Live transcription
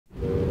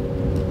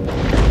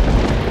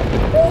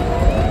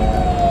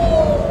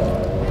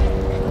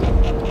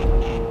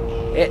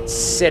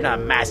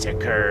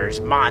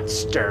Cinemassacre's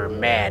Monster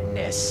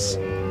Madness.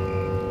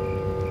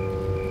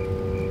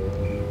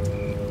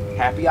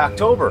 Happy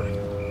October.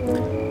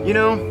 You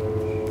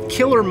know,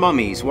 killer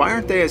mummies, why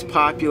aren't they as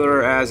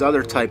popular as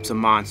other types of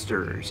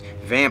monsters?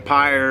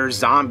 Vampires,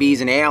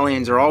 zombies, and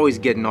aliens are always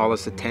getting all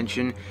this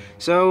attention,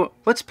 so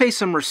let's pay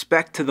some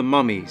respect to the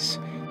mummies.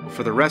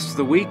 For the rest of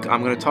the week,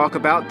 I'm going to talk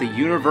about the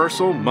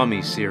Universal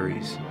Mummy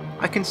series.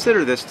 I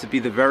consider this to be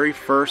the very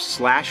first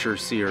slasher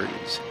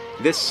series.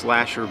 This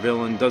slasher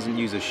villain doesn't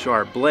use a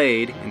sharp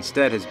blade,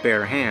 instead has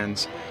bare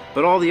hands,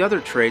 but all the other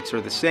traits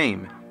are the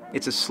same.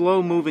 It's a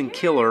slow-moving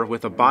killer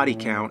with a body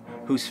count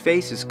whose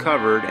face is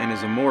covered and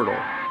is immortal.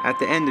 At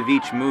the end of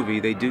each movie,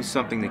 they do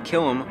something to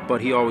kill him,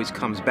 but he always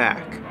comes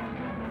back.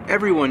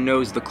 Everyone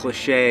knows the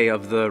cliché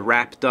of the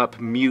wrapped-up,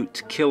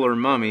 mute killer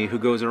mummy who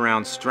goes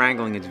around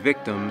strangling its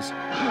victims.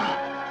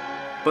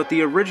 But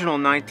the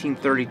original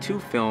 1932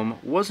 film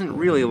wasn't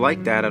really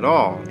like that at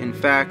all. In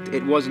fact,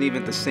 it wasn't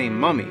even the same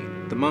mummy.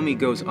 The mummy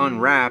goes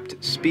unwrapped,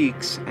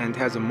 speaks, and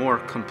has a more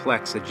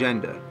complex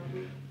agenda.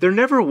 There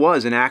never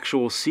was an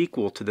actual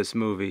sequel to this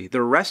movie.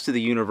 The rest of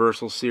the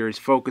Universal series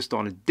focused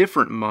on a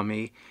different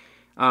mummy.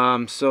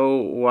 So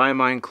why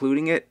am I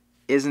including it?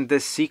 Isn't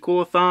this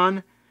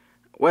Sequel-A-Thon?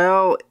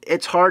 Well,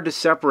 it's hard to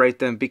separate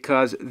them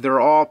because they're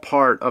all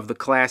part of the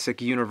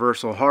classic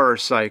Universal horror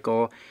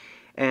cycle.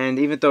 And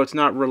even though it's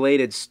not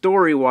related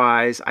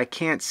story-wise, I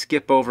can't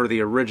skip over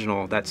the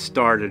original that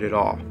started it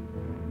all.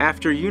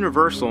 After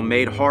Universal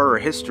made horror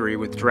history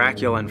with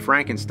Dracula and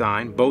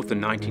Frankenstein, both in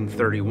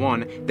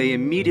 1931, they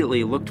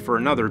immediately looked for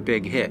another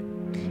big hit.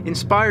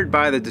 Inspired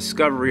by the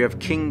discovery of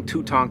King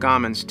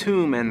Tutankhamun's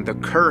tomb and the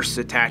curse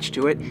attached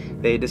to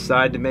it, they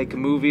decided to make a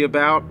movie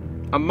about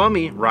a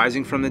mummy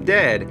rising from the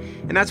dead.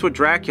 And that's what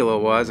Dracula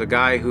was, a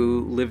guy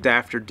who lived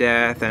after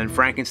death, and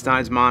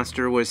Frankenstein's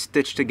monster was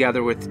stitched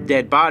together with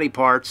dead body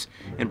parts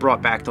and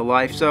brought back to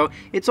life. So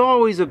it's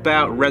always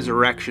about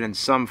resurrection in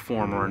some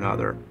form or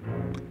another.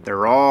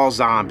 They're all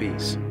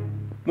zombies.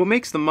 What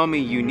makes The Mummy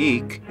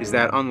unique is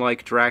that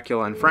unlike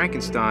Dracula and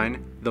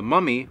Frankenstein, The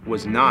Mummy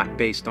was not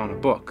based on a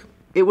book.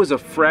 It was a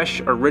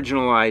fresh,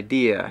 original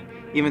idea,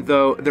 even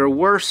though there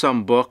were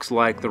some books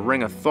like The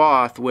Ring of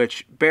Thoth,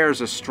 which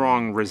bears a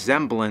strong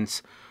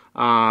resemblance.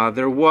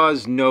 There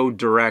was no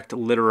direct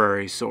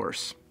literary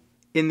source.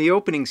 In the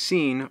opening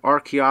scene,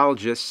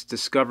 archaeologists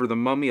discover the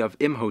mummy of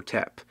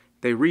Imhotep.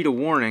 They read a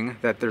warning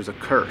that there's a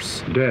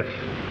curse. Death,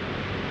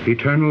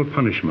 eternal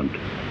punishment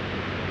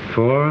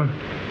for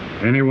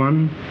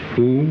anyone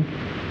who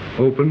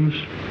opens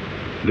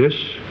this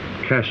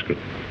casket.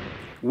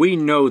 We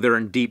know they're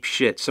in deep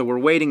shit, so we're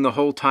waiting the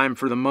whole time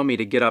for the mummy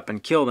to get up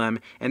and kill them,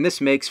 and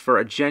this makes for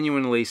a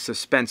genuinely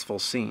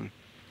suspenseful scene.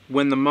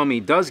 When the mummy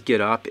does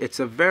get up, it's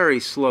a very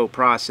slow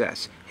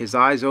process. His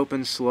eyes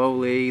open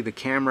slowly, the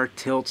camera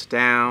tilts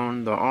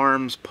down, the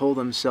arms pull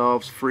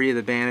themselves free of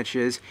the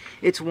bandages.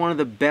 It's one of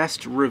the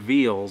best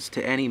reveals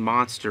to any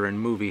monster in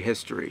movie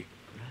history.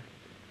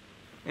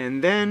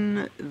 And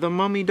then the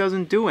mummy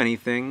doesn't do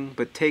anything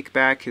but take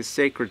back his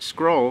sacred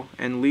scroll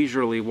and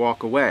leisurely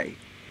walk away.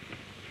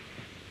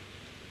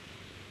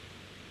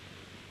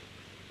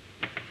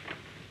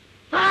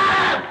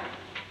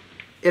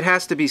 It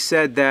has to be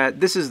said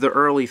that this is the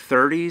early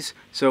 30s,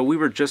 so we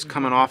were just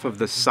coming off of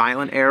the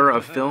silent era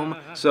of film,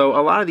 so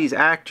a lot of these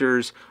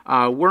actors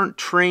weren't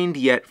trained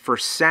yet for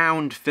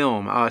sound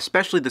film,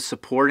 especially the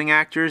supporting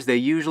actors. They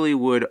usually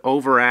would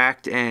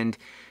overact and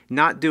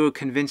not do a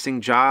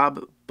convincing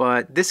job,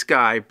 but this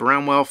guy,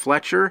 Bramwell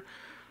Fletcher,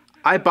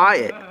 I buy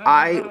it.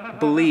 I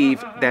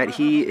believe that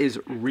he is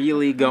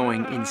really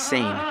going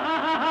insane.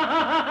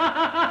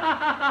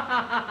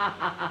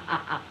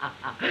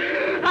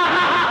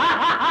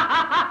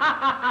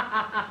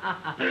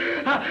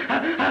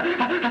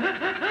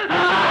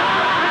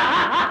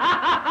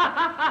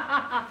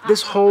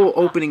 This whole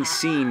opening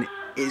scene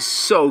is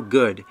so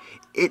good.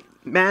 It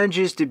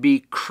manages to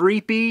be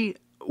creepy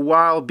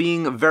while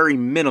being very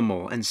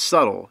minimal and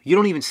subtle. You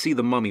don't even see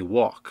the mummy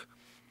walk.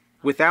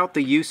 Without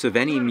the use of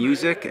any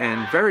music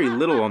and very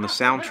little on the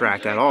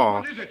soundtrack at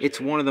all,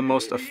 it's one of the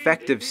most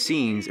effective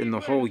scenes in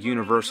the whole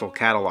Universal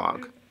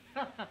catalog.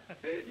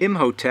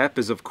 Imhotep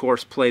is of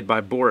course played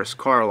by Boris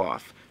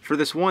Karloff. For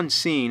this one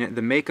scene,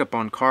 the makeup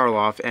on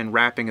Karloff and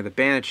wrapping of the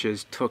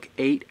bandages took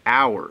 8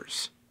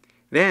 hours.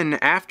 Then,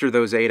 after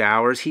those 8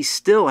 hours, he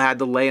still had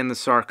to lay in the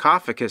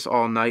sarcophagus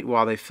all night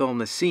while they filmed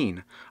the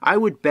scene. I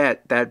would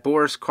bet that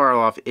Boris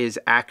Karloff is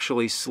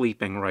actually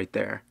sleeping right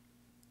there.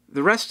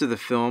 The rest of the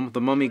film,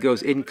 the mummy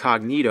goes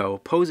incognito,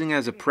 posing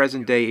as a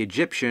present-day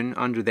Egyptian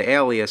under the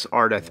alias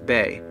Ardeth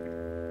Bey.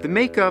 The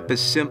makeup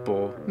is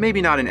simple,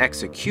 maybe not in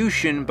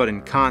execution, but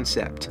in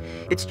concept.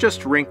 It's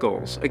just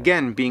wrinkles,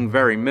 again being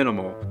very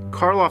minimal.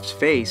 Karloff's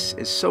face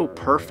is so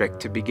perfect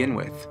to begin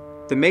with.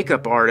 The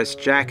makeup artist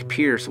Jack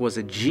Pierce was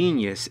a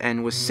genius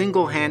and was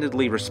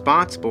single-handedly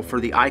responsible for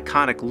the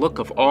iconic look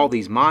of all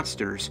these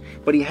monsters,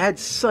 but he had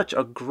such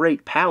a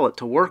great palette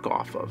to work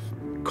off of.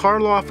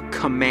 Karloff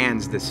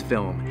commands this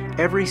film.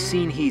 Every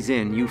scene he's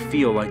in, you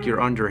feel like you're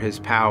under his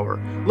power.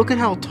 Look at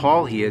how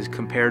tall he is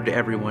compared to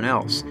everyone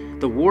else.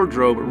 The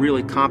wardrobe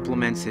really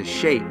complements his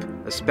shape,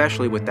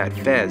 especially with that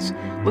fez.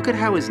 Look at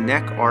how his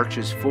neck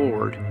arches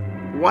forward.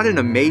 What an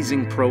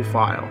amazing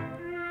profile.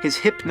 His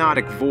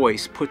hypnotic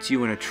voice puts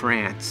you in a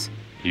trance.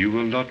 You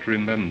will not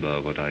remember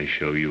what I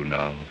show you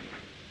now,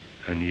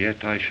 and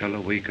yet I shall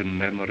awaken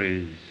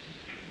memories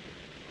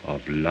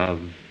of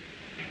love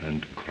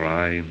and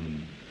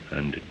crime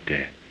and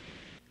death.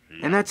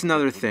 And that's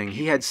another thing,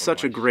 he had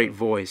such a great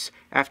voice.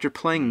 After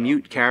playing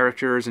mute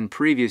characters in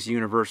previous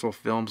Universal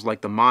films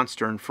like the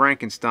monster in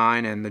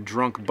Frankenstein and the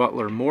drunk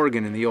butler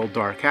Morgan in The Old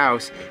Dark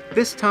House,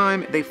 this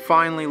time they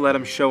finally let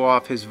him show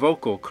off his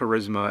vocal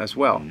charisma as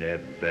well.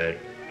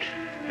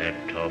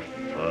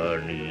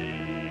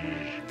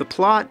 The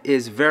plot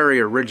is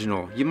very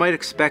original. You might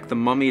expect the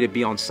mummy to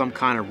be on some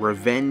kind of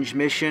revenge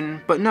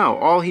mission, but no,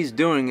 all he's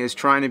doing is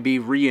trying to be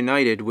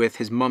reunited with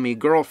his mummy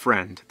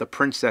girlfriend, the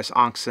Princess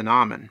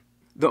Ankhsenamen.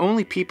 The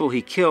only people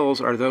he kills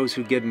are those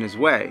who get in his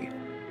way.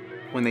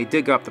 When they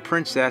dig up the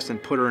princess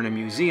and put her in a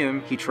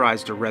museum, he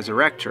tries to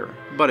resurrect her,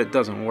 but it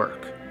doesn't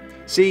work.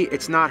 See,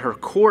 it's not her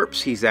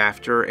corpse he's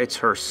after, it's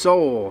her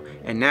soul,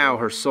 and now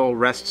her soul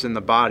rests in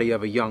the body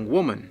of a young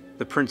woman,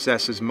 the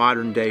princess's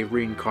modern-day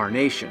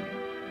reincarnation.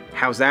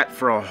 How's that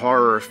for a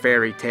horror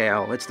fairy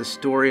tale? It's the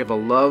story of a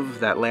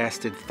love that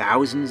lasted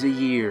thousands of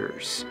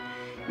years.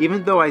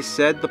 Even though I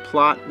said the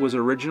plot was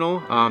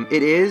original,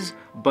 it is,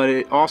 but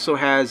it also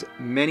has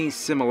many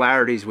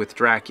similarities with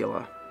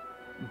Dracula.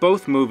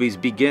 Both movies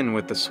begin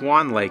with the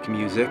Swan Lake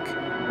music.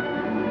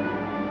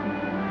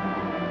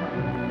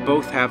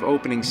 Both have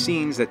opening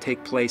scenes that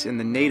take place in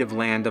the native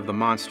land of the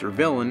monster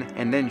villain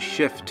and then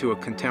shift to a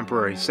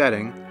contemporary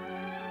setting.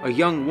 A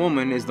young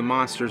woman is the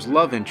monster's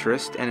love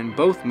interest, and in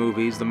both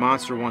movies the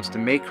monster wants to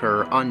make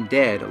her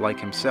undead like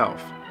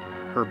himself.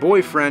 Her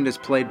boyfriend is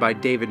played by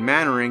David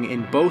Mannering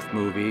in both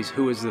movies,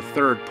 who is the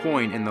third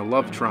point in the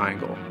love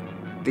triangle.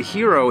 The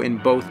hero in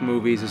both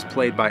movies is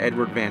played by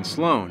Edward Van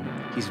Sloan.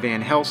 He's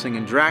Van Helsing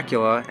in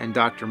Dracula and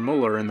Dr.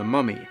 Muller in The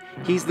Mummy.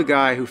 He's the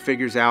guy who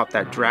figures out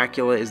that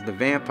Dracula is the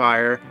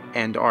vampire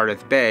and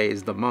Ardith Bay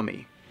is the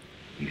mummy.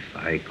 If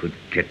I could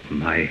get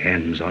my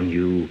hands on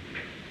you,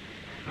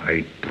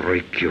 I'd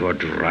break your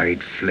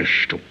dried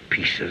flesh to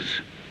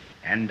pieces.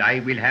 And I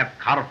will have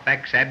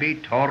Carfax Abbey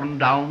torn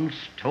down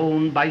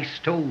stone by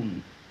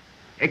stone,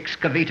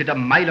 excavated a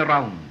mile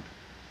around.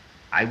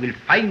 I will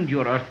find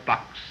your earth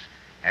box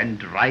and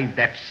drive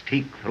that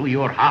stake through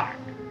your heart.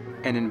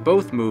 And in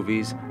both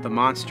movies, the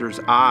monster's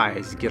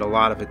eyes get a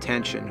lot of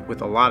attention,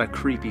 with a lot of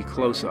creepy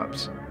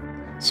close-ups.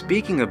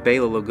 Speaking of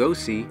Bela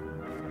Lugosi,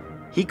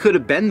 he could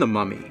have been the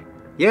mummy.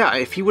 Yeah,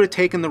 if he would have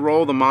taken the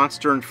role of the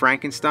monster in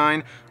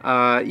Frankenstein,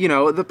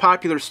 the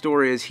popular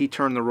story is he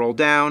turned the role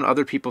down.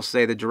 Other people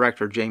say the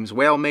director James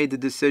Whale made the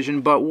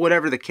decision, but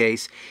whatever the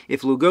case,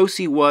 if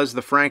Lugosi was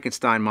the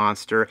Frankenstein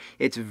monster,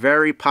 it's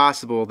very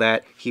possible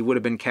that he would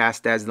have been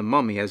cast as the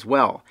mummy as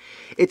well.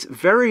 It's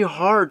very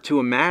hard to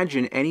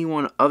imagine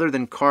anyone other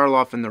than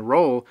Karloff in the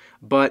role,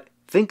 but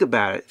think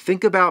about it.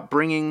 Think about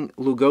bringing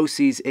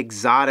Lugosi's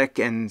exotic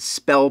and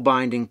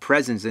spellbinding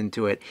presence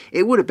into it.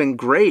 It would have been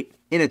great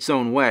in its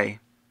own way.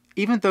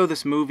 Even though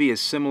this movie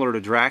is similar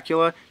to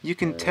Dracula, you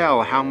can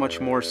tell how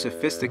much more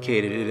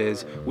sophisticated it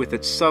is with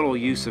its subtle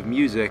use of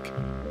music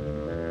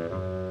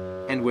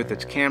and with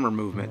its camera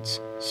movements.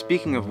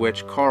 Speaking of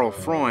which, Karl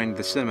Freund,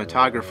 the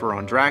cinematographer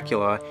on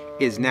Dracula,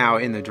 is now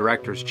in the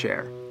director's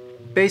chair.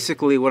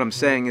 Basically, what I'm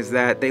saying is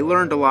that they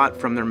learned a lot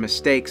from their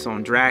mistakes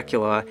on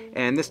Dracula,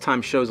 and this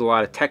time shows a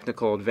lot of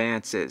technical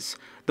advances.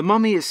 The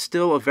Mummy is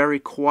still a very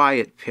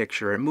quiet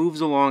picture. It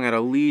moves along at a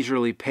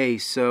leisurely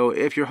pace, so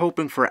if you're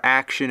hoping for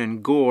action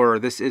and gore,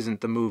 this isn't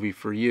the movie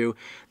for you.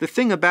 The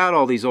thing about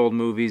all these old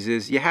movies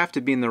is you have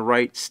to be in the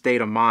right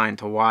state of mind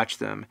to watch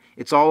them.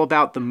 It's all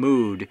about the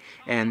mood,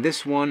 and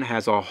this one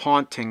has a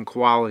haunting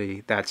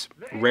quality that's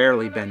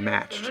rarely been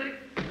matched.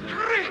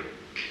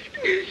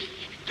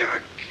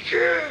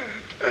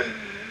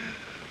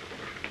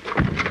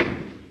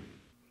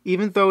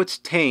 Even though it's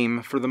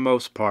tame for the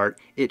most part,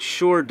 it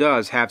sure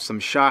does have some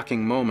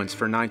shocking moments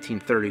for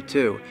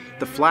 1932.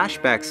 The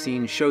flashback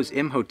scene shows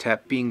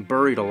Imhotep being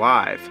buried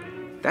alive.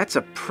 That's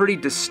a pretty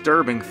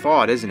disturbing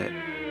thought, isn't it?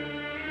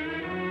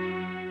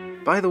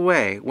 By the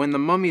way, when the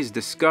mummy's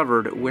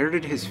discovered, where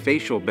did his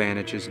facial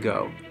bandages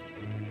go?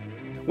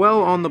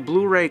 Well, on the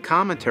Blu-ray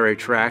commentary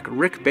track,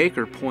 Rick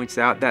Baker points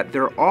out that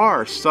there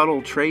are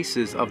subtle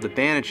traces of the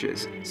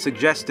bandages,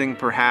 suggesting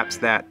perhaps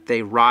that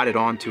they rotted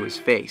onto his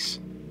face.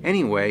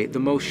 Anyway, the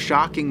most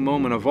shocking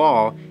moment of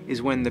all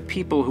is when the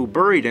people who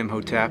buried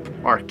Imhotep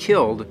are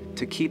killed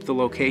to keep the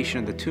location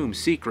of the tomb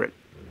secret.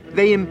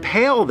 They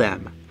impale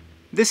them!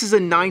 This is a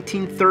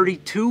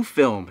 1932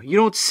 film. You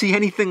don't see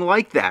anything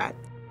like that.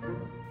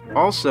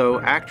 Also,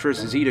 actress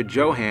Zita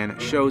Johann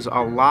shows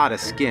a lot of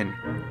skin.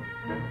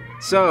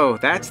 So,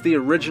 that's the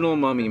original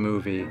Mummy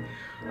movie.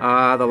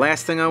 The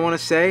last thing I want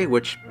to say,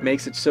 which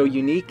makes it so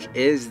unique,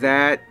 is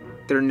that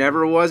there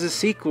never was a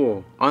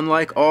sequel.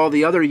 Unlike all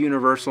the other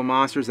Universal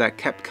monsters that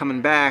kept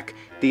coming back,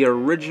 the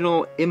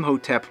original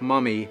Imhotep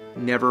mummy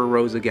never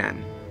rose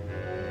again.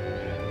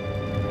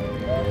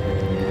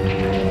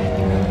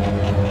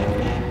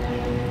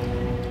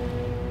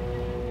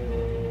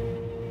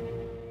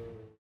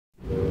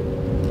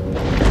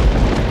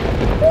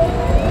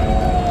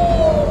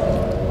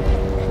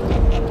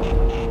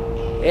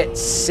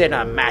 It's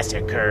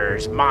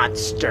Cinemassacre's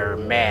Monster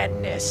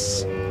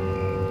Madness.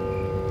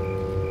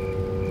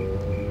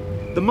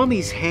 The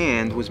Mummy's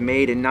Hand was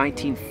made in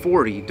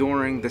 1940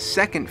 during the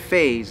second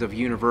phase of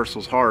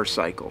Universal's horror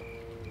cycle.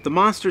 The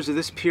monsters of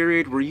this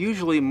period were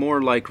usually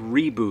more like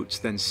reboots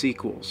than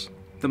sequels.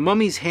 The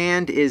Mummy's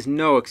Hand is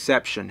no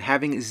exception,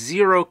 having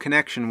zero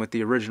connection with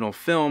the original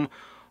film,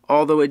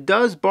 although it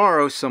does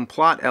borrow some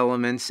plot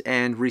elements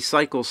and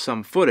recycles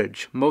some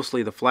footage,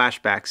 mostly the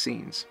flashback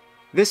scenes.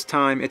 This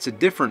time, it's a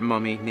different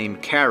mummy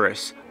named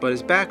Karis, but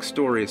his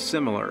backstory is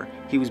similar.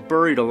 He was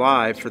buried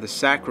alive for the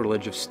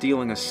sacrilege of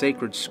stealing a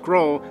sacred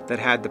scroll that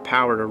had the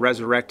power to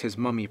resurrect his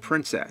mummy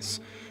princess.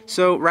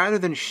 So rather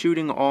than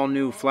shooting all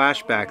new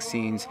flashback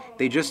scenes,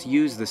 they just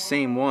used the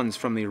same ones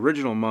from the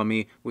original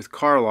Mummy with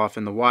Karloff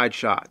in the wide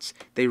shots.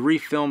 They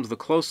refilmed the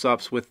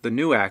close-ups with the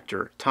new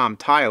actor, Tom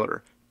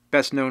Tyler,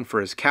 best known for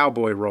his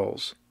cowboy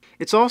roles.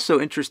 It's also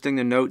interesting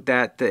to note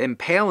that the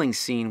impaling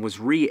scene was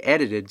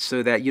re-edited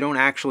so that you don't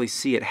actually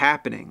see it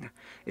happening.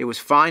 It was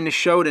fine to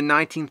show it in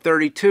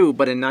 1932,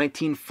 but in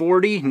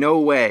 1940, no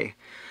way.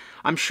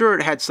 I'm sure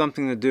it had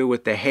something to do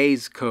with the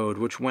Hays Code,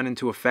 which went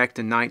into effect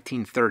in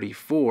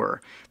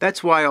 1934.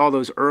 That's why all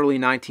those early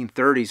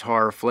 1930s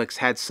horror flicks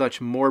had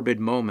such morbid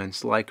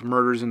moments, like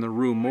Murders in the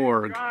Rue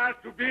Morgue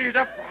to be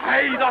the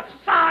pride of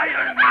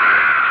science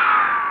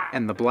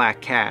and The Black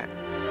Cat.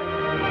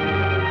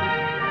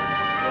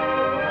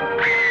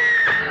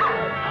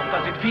 How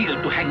does it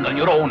feel to hang on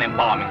your own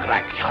embalming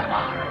rack,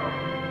 Hjalmar?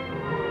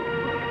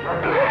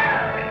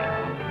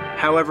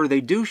 However, they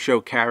do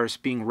show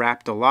Karis being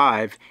wrapped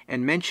alive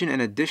and mention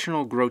an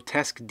additional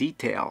grotesque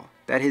detail,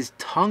 that his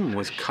tongue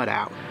was cut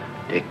out.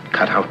 They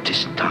cut out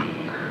his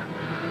tongue,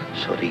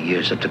 so the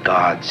ears of the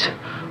gods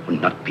will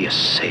not be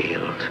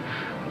assailed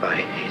by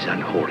his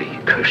unholy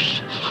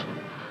curses.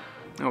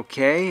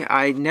 Okay,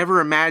 I never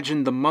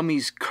imagined the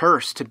mummy's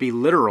curse to be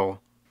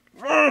literal.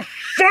 Oh,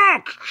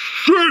 fuck!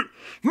 Shit!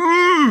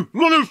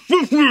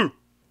 Motherfucker!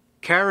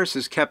 Karis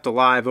is kept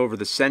alive over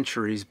the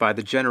centuries by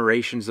the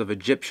generations of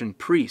Egyptian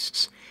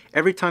priests.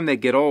 Every time they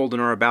get old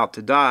and are about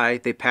to die,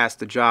 they pass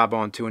the job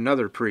on to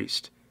another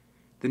priest.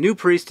 The new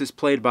priest is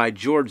played by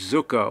George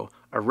Zucco,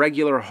 a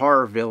regular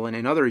horror villain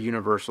in other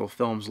Universal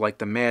films like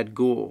The Mad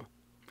Ghoul.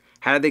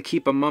 How did they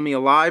keep a mummy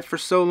alive for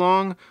so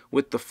long?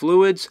 With the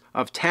fluids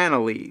of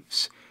tanna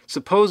leaves.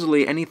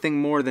 Supposedly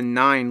anything more than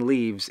 9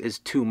 leaves is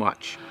too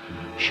much.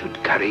 Should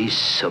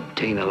Karis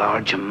obtain a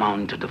large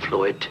amount of the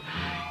fluid,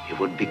 he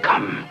would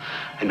become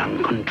an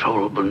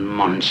uncontrollable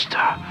monster,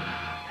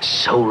 a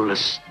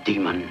soulless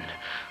demon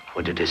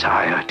with a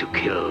desire to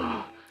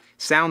kill.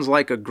 Sounds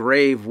like a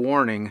grave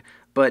warning,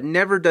 but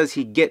never does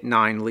he get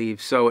 9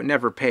 leaves, so it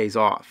never pays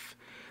off.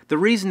 The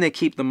reason they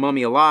keep the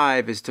mummy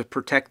alive is to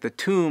protect the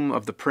tomb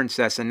of the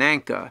Princess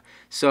Ananka,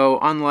 so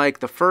unlike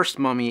the first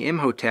mummy,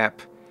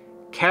 Imhotep,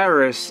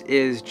 Karis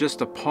is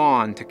just a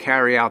pawn to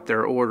carry out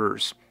their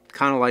orders,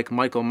 kind of like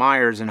Michael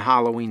Myers in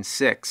Halloween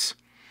 6.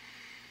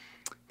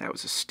 That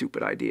was a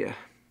stupid idea.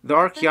 The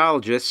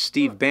archaeologists,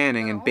 Steve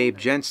Banning and Babe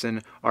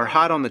Jensen, are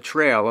hot on the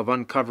trail of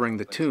uncovering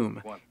the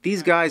tomb.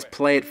 These guys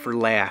play it for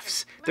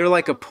laughs. They're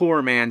like a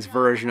poor man's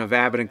version of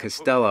Abbott and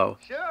Costello.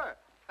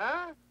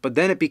 But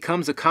then it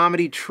becomes a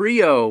comedy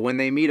trio when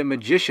they meet a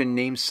magician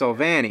named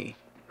Silvani,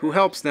 who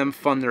helps them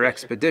fund their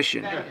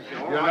expedition.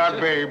 You're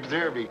not Babe,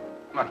 Derby.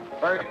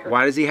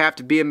 Why does he have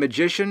to be a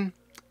magician?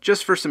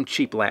 Just for some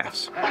cheap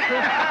laughs.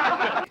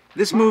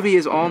 This movie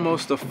is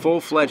almost a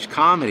full-fledged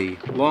comedy,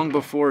 long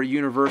before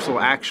Universal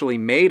actually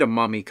made a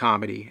mummy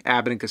comedy,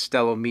 Abbott and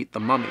Costello Meet the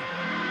Mummy.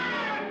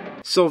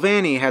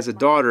 Silvani has a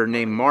daughter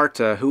named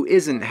Marta who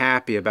isn't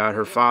happy about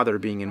her father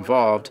being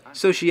involved,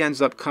 so she ends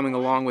up coming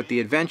along with the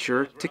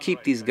adventure to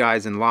keep these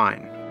guys in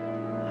line.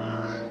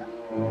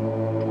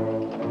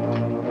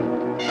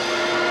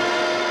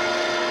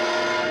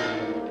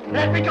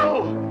 Let me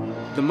go!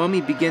 The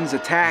mummy begins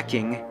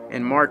attacking,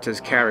 and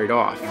Marta's carried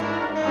off.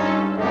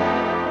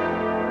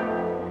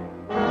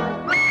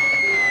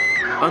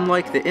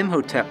 Unlike the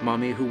Imhotep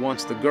mummy who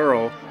wants the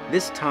girl,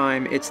 this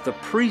time it's the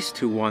priest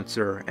who wants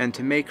her, and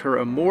to make her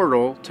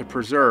immortal to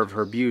preserve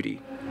her beauty.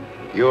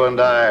 You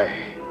and I,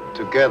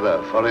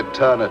 together for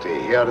eternity,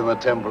 here in the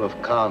Temple of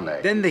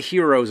Karnak. Then the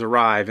heroes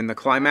arrive in the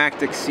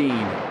climactic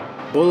scene.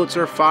 Bullets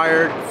are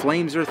fired,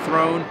 flames are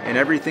thrown, and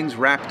everything's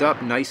wrapped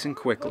up nice and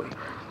quickly.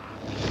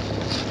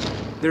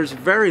 There's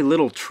very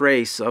little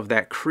trace of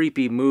that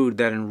creepy mood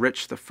that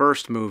enriched the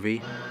first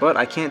movie, but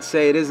I can't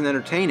say it isn't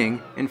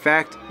entertaining. In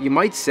fact, you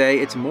might say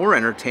it's more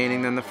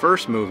entertaining than the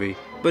first movie,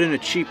 but in a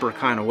cheaper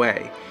kind of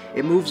way.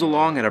 It moves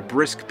along at a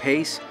brisk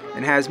pace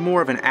and has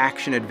more of an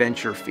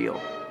action-adventure feel.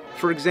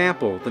 For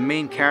example, the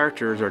main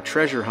characters are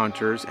treasure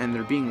hunters and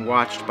they're being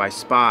watched by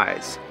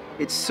spies.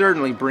 It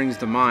certainly brings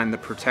to mind the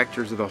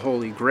protectors of the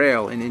Holy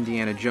Grail in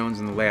Indiana Jones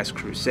and the Last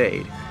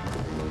Crusade.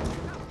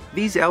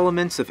 These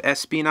elements of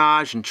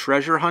espionage and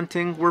treasure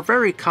hunting were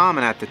very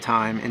common at the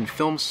time in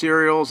film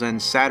serials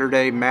and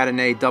Saturday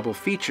matinee double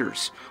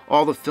features,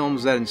 all the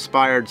films that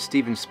inspired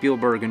Steven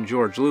Spielberg and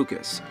George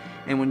Lucas.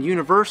 and when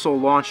Universal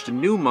launched a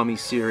new Mummy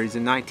series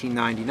in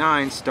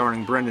 1999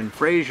 starring Brendan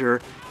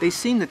Fraser, they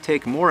seemed to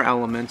take more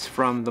elements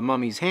from The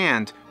Mummy's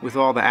Hand with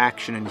all the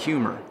action and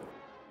humor.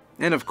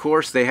 And of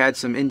course, they had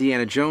some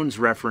Indiana Jones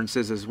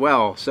references as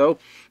well, so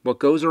what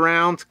goes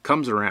around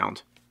comes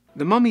around.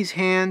 The Mummy's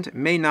Hand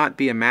may not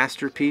be a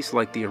masterpiece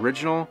like the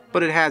original,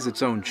 but it has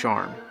its own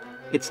charm.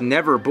 It's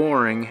never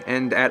boring,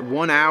 and at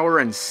 1 hour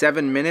and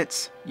 7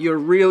 minutes, you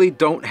really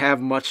don't have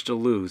much to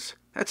lose.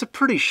 That's a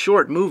pretty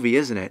short movie,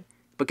 isn't it?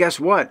 But guess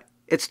what?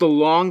 It's the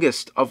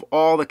longest of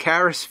all the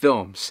Karras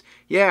films.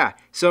 Yeah,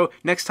 so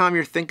next time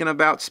you're thinking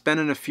about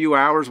spending a few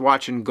hours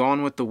watching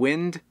Gone with the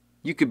Wind,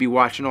 you could be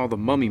watching all the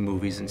Mummy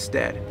movies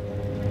instead.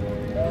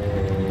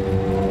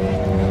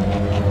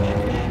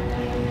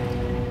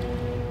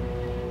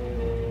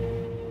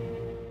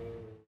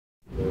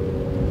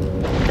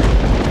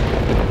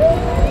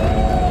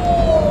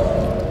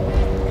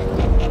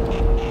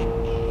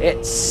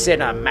 It's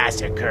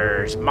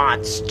Cinemassacre's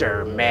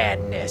Monster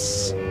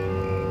Madness.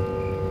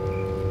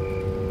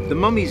 The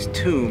Mummy's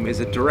Tomb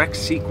is a direct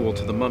sequel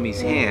to The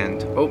Mummy's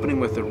Hand, opening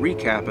with a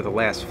recap of the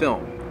last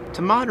film.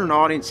 To modern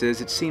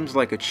audiences, it seems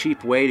like a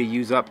cheap way to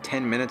use up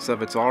 10 minutes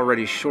of its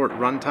already short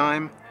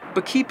runtime.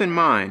 But keep in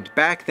mind,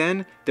 back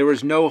then, there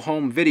was no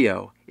home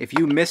video. If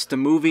you missed a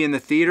movie in the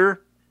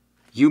theater,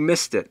 you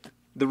missed it.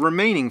 The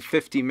remaining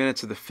 50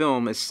 minutes of the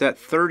film is set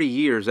 30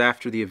 years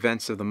after the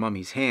events of The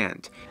Mummy's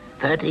Hand.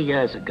 30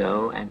 years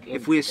ago, and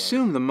if we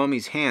assume The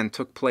Mummy's Hand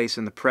took place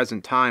in the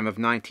present time of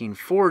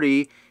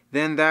 1940,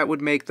 then that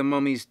would make The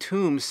Mummy's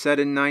Tomb set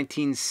in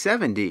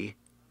 1970.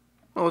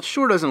 Well, it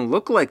sure doesn't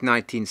look like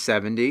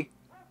 1970.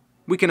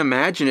 We can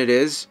imagine it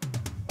is.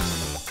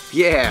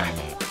 Yeah,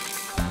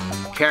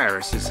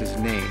 Karras is his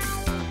name.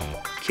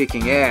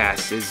 Kicking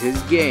ass is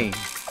his game.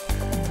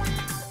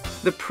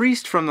 The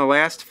priest from the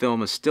last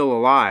film is still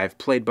alive,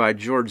 played by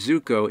George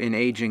Zucco in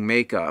aging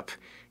makeup.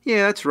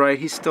 Yeah, that's right,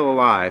 he's still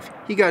alive.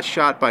 He got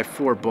shot by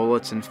 4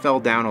 bullets and fell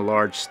down a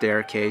large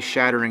staircase,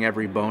 shattering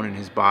every bone in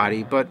his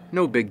body, but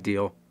no big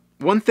deal.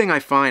 One thing I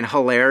find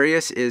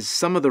hilarious is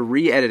some of the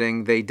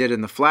re-editing they did in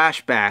the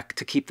flashback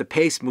to keep the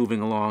pace moving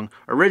along.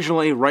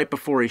 Originally, right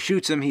before he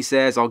shoots him, he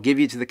says, "I'll give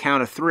you to the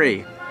count of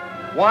 3.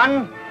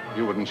 1.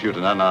 You wouldn't shoot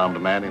an unarmed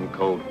man in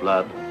cold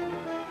blood.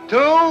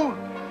 2.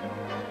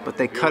 But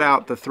they cut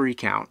out the 3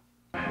 count.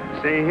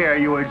 See here,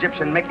 you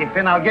Egyptian Mickey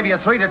Finn, I'll give you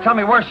 3 to tell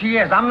me where she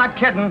is. I'm not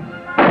kidding.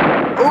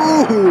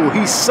 Ooh,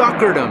 he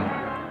suckered him!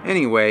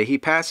 Anyway, he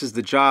passes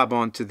the job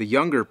on to the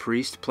younger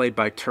priest, played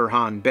by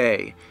Turhan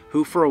Bey,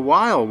 who for a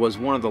while was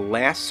one of the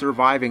last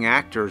surviving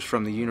actors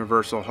from the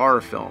Universal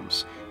horror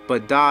films,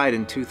 but died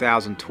in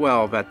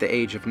 2012 at the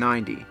age of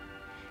 90.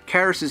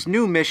 Karras'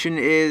 new mission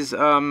is,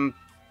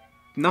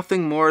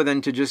 nothing more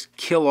than to just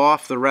kill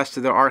off the rest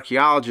of the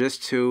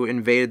archaeologists who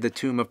invaded the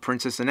tomb of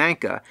Princess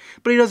Ananka.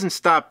 But he doesn't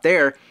stop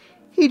there.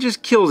 He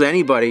just kills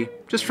anybody,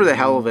 just for the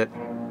hell of it.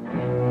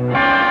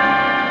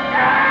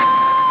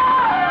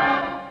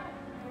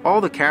 All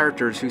the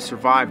characters who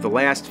survived the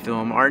last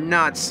film are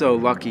not so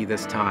lucky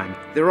this time.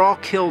 They're all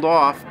killed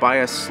off by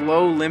a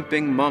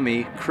slow-limping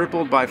mummy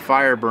crippled by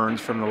fire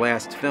burns from the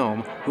last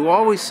film, who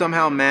always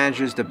somehow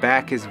manages to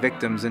back his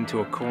victims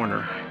into a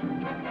corner.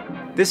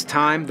 This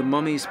time, the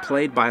mummy's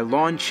played by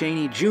Lon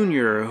Chaney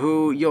Jr.,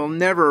 who you'll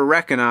never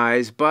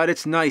recognize, but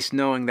it's nice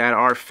knowing that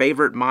our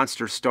favorite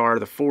monster star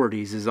of the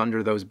 40s is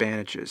under those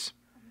bandages.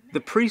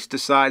 The priest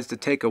decides to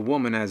take a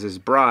woman as his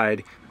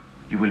bride.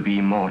 You will be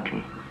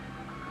immortal,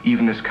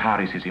 even as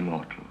Karras is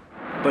immortal.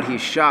 But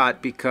he's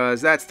shot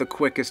because that's the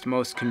quickest,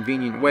 most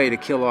convenient way to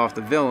kill off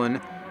the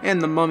villain,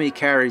 and the mummy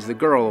carries the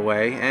girl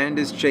away and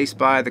is chased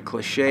by the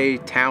cliché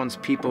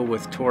townspeople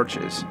with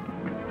torches.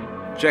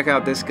 Check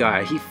out this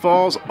guy. He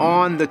falls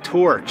on the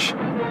torch.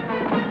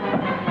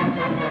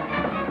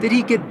 Did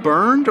he get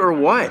burned or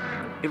what?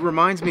 It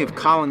reminds me of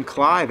Colin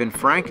Clive in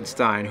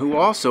Frankenstein, who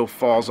also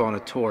falls on a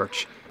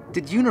torch.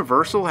 Did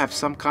Universal have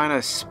some kind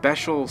of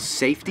special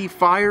safety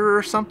fire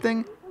or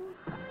something?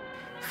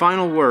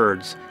 Final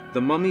words.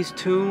 The Mummy's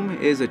Tomb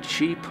is a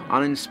cheap,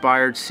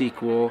 uninspired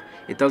sequel.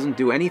 It doesn't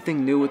do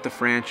anything new with the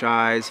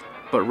franchise,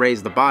 but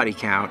raise the body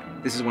count.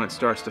 This is when it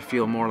starts to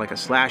feel more like a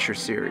slasher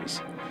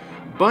series.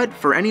 But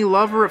for any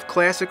lover of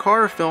classic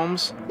horror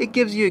films, it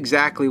gives you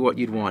exactly what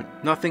you'd want.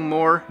 Nothing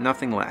more,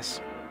 nothing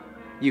less.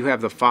 You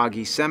have the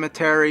foggy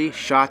cemetery,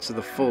 shots of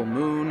the full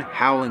moon,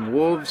 howling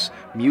wolves,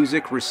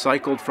 music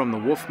recycled from the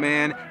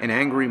Wolfman, an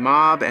angry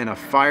mob, and a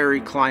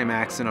fiery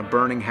climax in a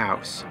burning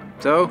house.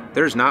 So,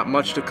 there's not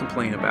much to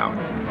complain about.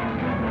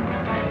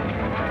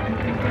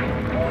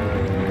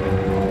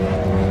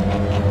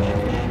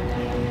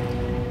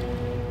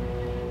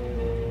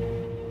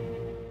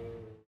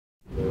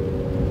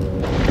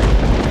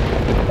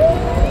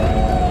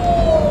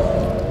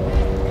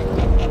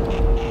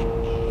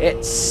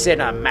 It's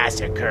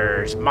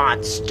Cinemassacre's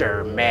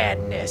Monster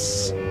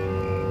Madness.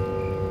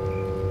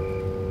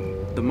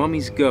 The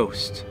Mummy's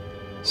ghost,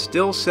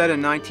 Still set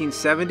in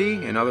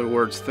 1970, in other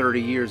words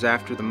 30 years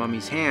after The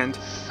Mummy's hand,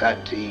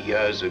 30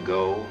 years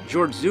ago,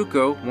 George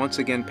Zuko once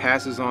again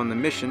passes on the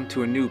mission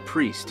to a new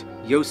priest,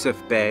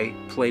 Yosef Bey,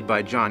 played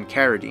by John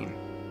Carradine.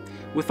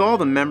 With all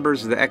the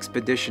members of the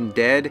expedition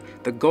dead,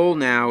 the goal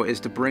now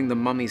is to bring the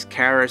mummies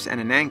Karis and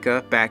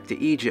Ananka back to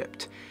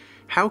Egypt.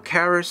 How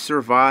Karis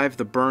survived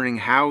the burning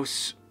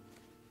house,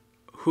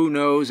 who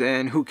knows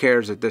and who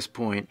cares at this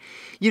point.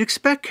 You'd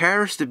expect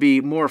Karis to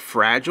be more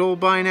fragile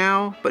by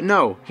now, but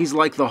no, he's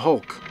like the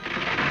Hulk.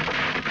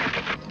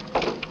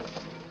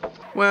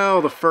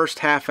 Well, the first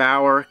half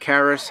hour,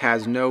 Karis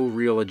has no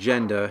real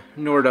agenda,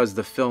 nor does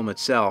the film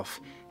itself.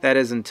 That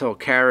is until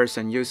Karis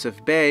and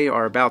Yosef Bey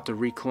are about to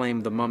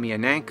reclaim the mummy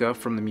Ananka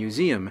from the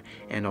museum,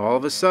 and all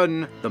of a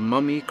sudden, the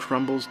mummy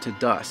crumbles to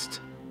dust.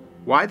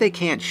 Why they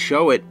can't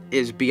show it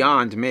is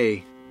beyond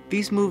me.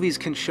 These movies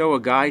can show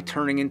a guy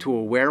turning into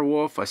a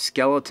werewolf, a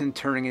skeleton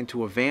turning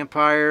into a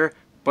vampire,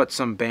 but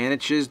some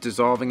bandages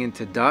dissolving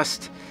into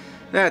dust?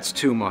 That's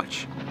too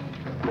much.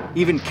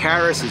 Even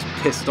Karis is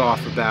pissed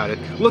off about it.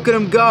 Look at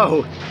him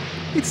go!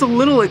 It's a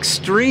little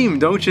extreme,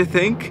 don't you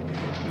think?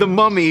 The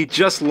mummy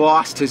just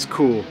lost his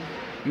cool.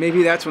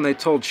 Maybe that's when they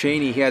told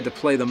Chaney he had to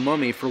play the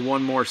mummy for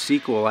one more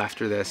sequel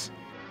after this.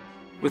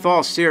 With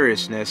all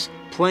seriousness,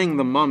 playing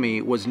the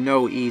mummy was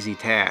no easy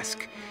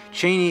task.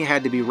 Chaney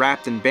had to be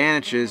wrapped in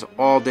bandages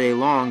all day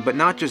long, but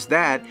not just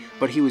that,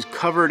 but he was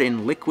covered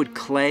in liquid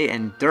clay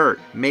and dirt,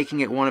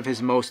 making it one of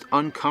his most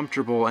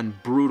uncomfortable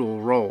and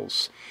brutal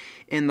roles.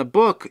 In the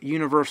book,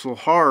 Universal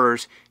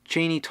Horrors,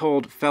 Chaney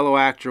told fellow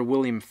actor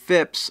William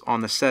Phipps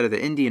on the set of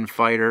The Indian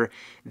Fighter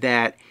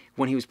that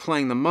when he was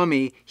playing the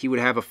mummy, he would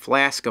have a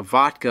flask of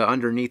vodka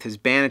underneath his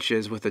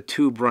bandages with a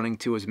tube running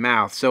to his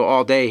mouth, so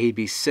all day he'd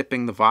be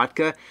sipping the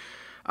vodka.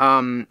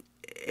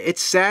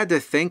 It's sad to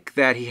think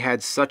that he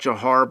had such a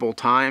horrible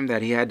time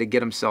that he had to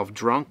get himself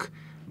drunk,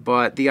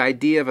 but the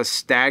idea of a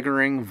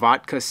staggering,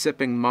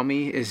 vodka-sipping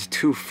mummy is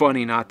too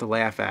funny not to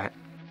laugh at.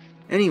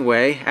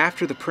 Anyway,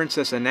 after the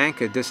Princess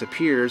Ananka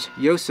disappears,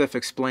 Yosef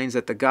explains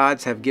that the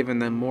gods have given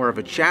them more of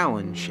a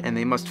challenge, and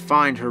they must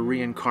find her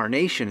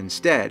reincarnation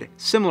instead,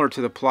 similar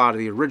to the plot of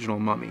the original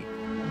Mummy.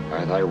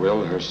 By thy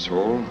will, her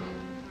soul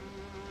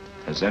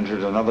has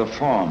entered another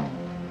form.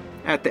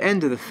 At the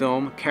end of the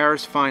film,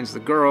 Karis finds the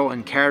girl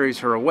and carries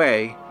her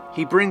away.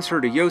 He brings her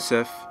to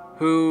Yosef,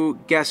 who,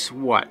 guess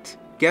what?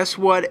 Guess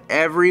what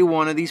every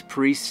one of these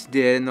priests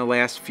did in the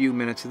last few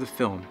minutes of the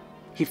film?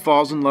 He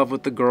falls in love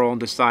with the girl and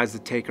decides to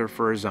take her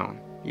for his own.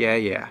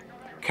 Yeah.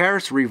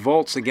 Karis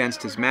revolts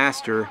against his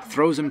master,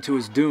 throws him to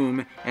his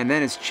doom, and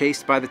then is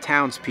chased by the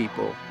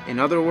townspeople. In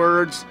other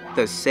words,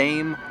 the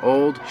same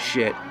old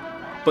shit.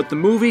 But the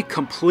movie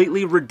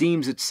completely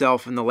redeems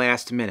itself in the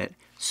last minute.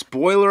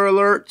 Spoiler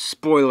alert,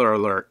 spoiler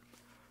alert.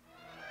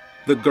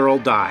 The girl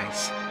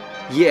dies.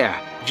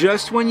 Yeah,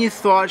 just when you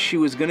thought she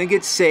was gonna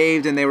get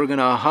saved and they were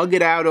gonna hug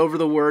it out over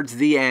the words,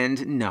 the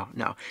end, no.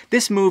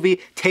 This movie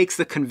takes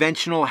the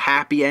conventional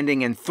happy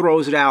ending and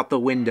throws it out the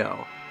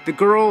window. The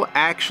girl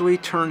actually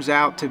turns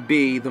out to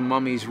be the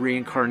mummy's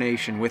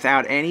reincarnation.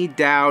 Without any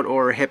doubt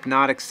or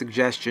hypnotic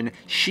suggestion,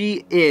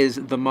 she is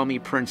the mummy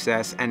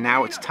princess, and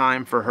now it's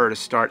time for her to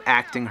start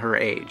acting her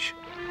age.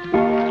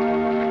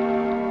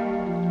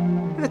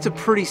 That's a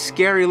pretty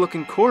scary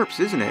looking corpse,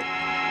 isn't it?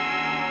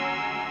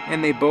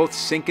 And they both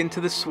sink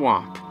into the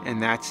swamp, and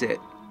that's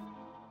it.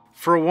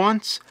 For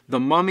once,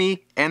 the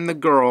mummy and the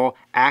girl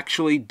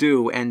actually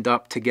do end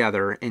up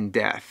together in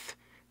death.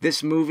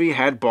 This movie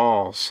had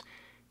balls,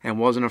 and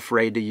wasn't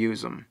afraid to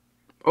use them.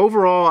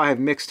 Overall, I have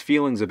mixed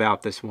feelings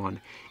about this one.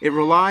 It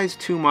relies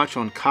too much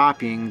on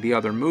copying the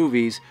other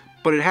movies,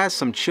 but it has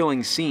some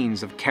chilling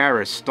scenes of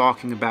Karis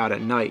stalking about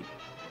at night.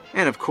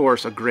 And of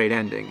course, a great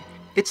ending.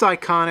 It's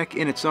iconic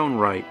in its own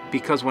right,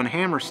 because when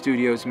Hammer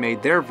Studios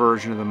made their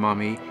version of The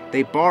Mummy,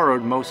 they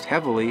borrowed most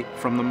heavily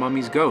from The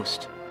Mummy's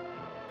ghost.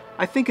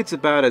 I think it's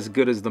about as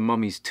good as The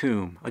Mummy's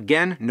Tomb.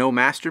 Again, no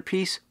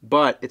masterpiece,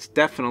 but it's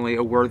definitely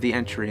a worthy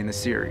entry in the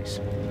series.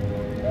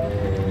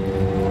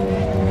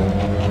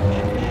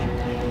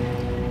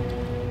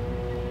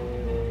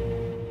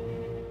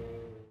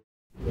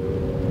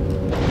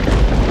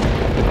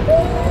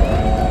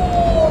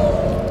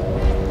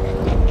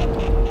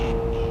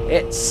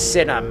 It's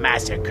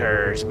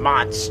Cinemassacre's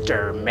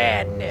Monster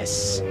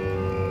Madness.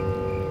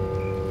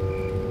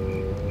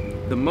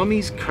 The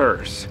Mummy's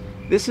Curse.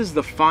 This is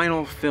the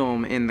final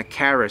film in the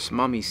Karis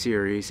Mummy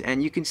series,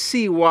 and you can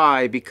see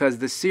why, because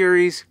the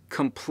series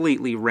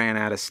completely ran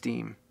out of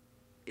steam.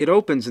 It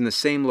opens in the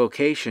same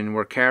location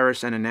where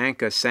Karis and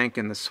Ananka sank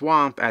in the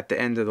swamp at the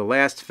end of the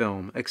last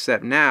film,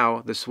 except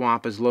now the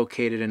swamp is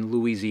located in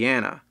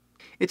Louisiana.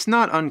 It's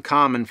not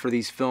uncommon for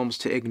these films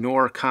to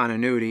ignore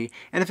continuity,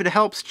 and if it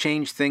helps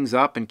change things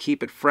up and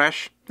keep it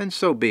fresh, then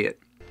so be it.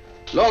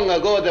 Long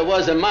ago there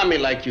was a mummy,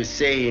 like you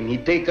say, and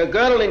he'd take a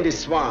girl in the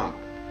swamp.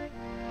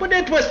 But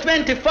that was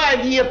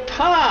 25 years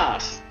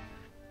past.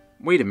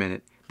 Wait a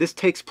minute, this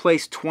takes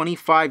place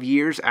 25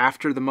 years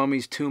after The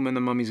Mummy's Tomb and The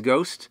Mummy's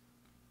Ghost?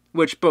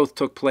 which both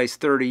took place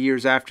 30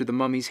 years after The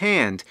Mummy's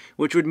Hand,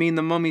 which would mean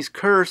The Mummy's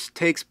Curse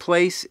takes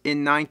place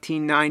in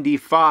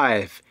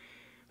 1995.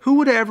 Who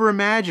would ever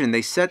imagine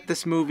they set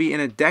this movie in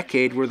a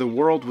decade where the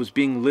world was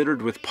being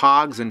littered with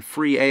Pogs and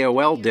free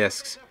AOL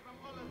discs?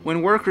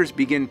 When workers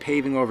begin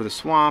paving over the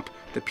swamp,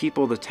 the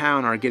people of the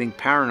town are getting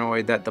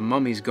paranoid that the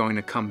mummy's going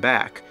to come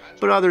back,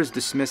 but others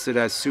dismiss it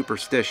as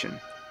superstition.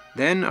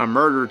 Then a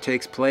murder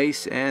takes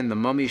place and the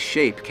mummy's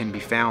shape can be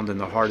found in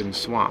the hardened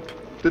swamp.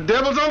 The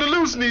devil's on the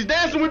loose and he's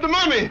dancing with the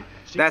mummy!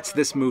 That's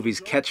this movie's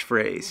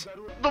catchphrase.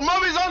 The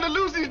mummy's on the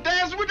loose and he's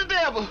dancing with the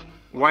devil!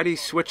 Why'd he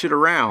switch it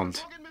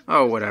around?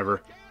 Oh,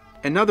 whatever.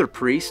 Another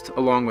priest,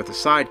 along with a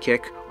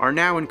sidekick, are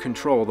now in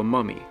control of the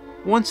mummy.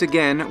 Once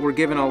again, we're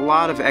given a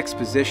lot of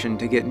exposition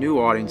to get new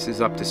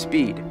audiences up to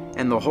speed,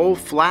 and the whole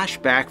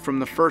flashback from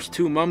the first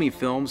two Mummy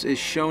films is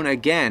shown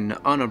again,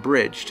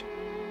 unabridged.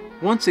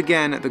 Once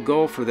again, the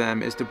goal for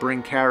them is to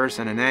bring Karis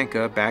and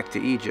Ananka back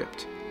to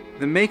Egypt.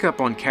 The makeup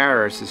on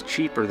Karis is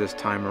cheaper this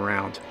time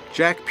around.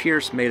 Jack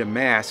Pierce made a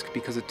mask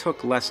because it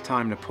took less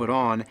time to put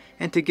on,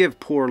 and to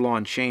give poor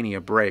Lon Chaney a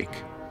break.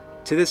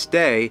 To this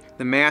day,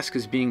 the mask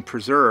is being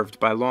preserved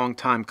by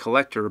longtime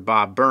collector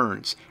Bob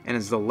Burns, and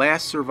is the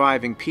last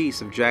surviving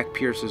piece of Jack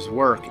Pierce's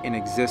work in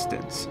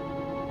existence.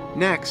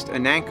 Next,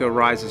 Ananka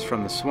rises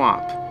from the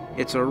swamp.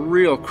 It's a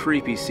real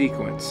creepy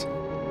sequence.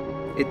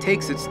 It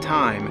takes its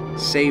time,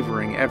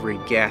 savoring every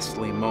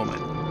ghastly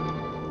moment.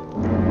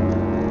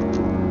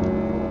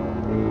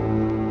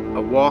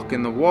 A walk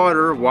in the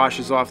water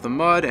washes off the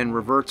mud and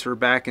reverts her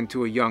back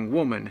into a young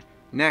woman.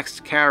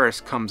 Next,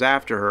 Karis comes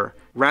after her.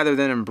 Rather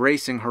than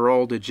embracing her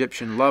old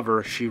Egyptian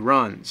lover, she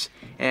runs.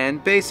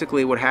 And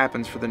basically what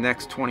happens for the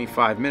next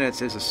 25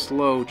 minutes is a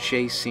slow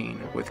chase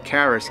scene, with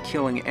Karis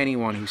killing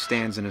anyone who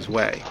stands in his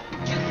way.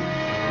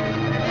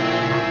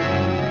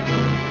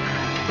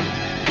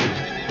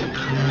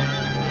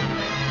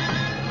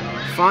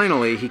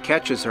 Finally, he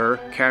catches her,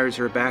 carries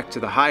her back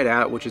to the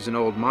hideout, which is an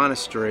old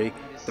monastery.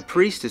 The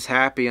priest is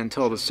happy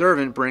until the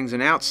servant brings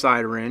an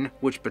outsider in,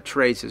 which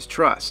betrays his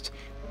trust.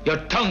 Your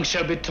tongue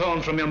shall be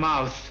torn from your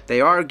mouth.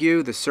 They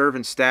argue, the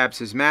servant stabs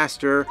his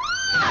master.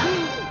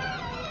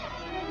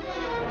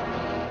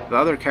 The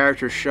other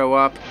characters show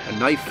up, a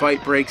knife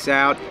fight breaks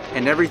out,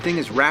 and everything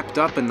is wrapped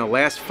up in the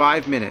last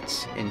 5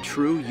 minutes, in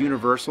true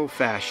Universal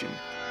fashion.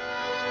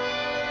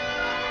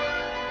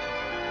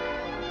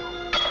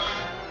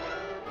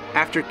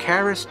 After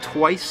Karis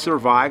twice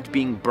survived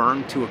being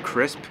burned to a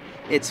crisp,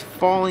 it's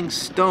falling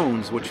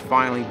stones which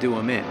finally do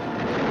him in.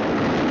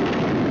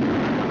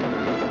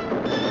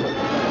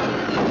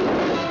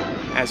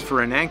 As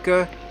for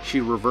Ananka, she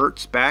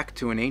reverts back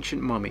to an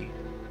ancient mummy.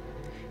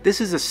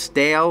 This is a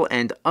stale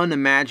and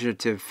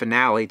unimaginative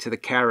finale to the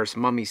Karis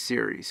Mummy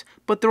series,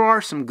 but there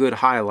are some good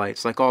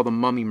highlights, like all the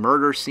mummy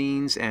murder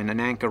scenes and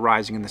Ananka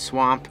rising in the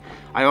swamp.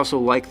 I also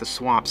like the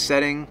swamp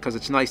setting, because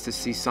it's nice to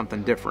see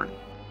something different.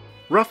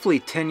 Roughly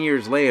 10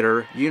 years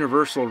later,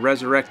 Universal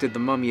resurrected the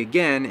mummy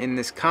again in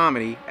this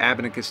comedy,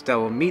 Abbott and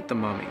Costello Meet the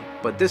Mummy,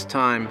 but this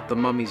time the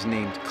mummy's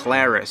named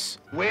Clarice.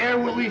 Where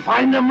will we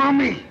find the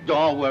mummy?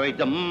 Don't worry,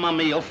 the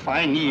mummy will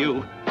find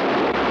you.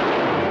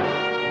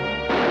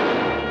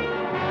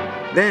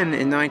 Then,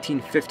 in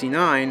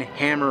 1959,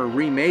 Hammer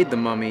remade The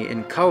Mummy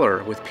in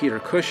color with Peter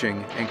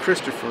Cushing and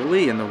Christopher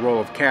Lee in the role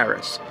of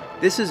Karis.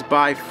 This is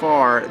by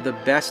far the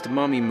best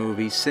Mummy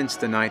movie since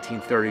the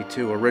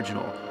 1932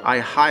 original. I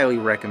highly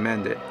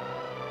recommend it.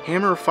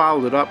 Hammer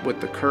followed it up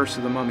with The Curse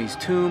of the Mummy's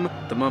Tomb,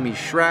 The Mummy's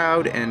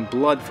Shroud, and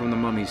Blood from the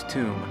Mummy's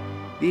Tomb.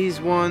 These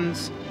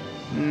ones,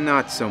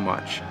 not so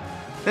much.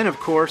 Then, of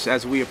course,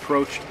 as we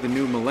approached the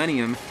new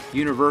millennium,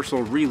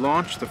 Universal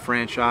relaunched the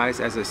franchise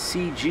as a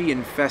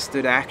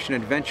CG-infested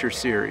action-adventure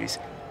series.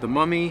 The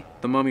Mummy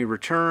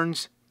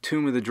Returns,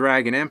 Tomb of the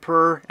Dragon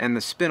Emperor, and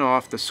the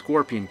spin-off The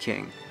Scorpion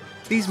King.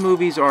 These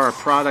movies are a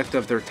product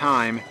of their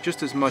time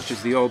just as much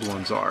as the old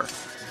ones are.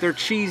 They're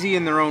cheesy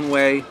in their own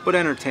way, but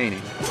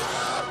entertaining.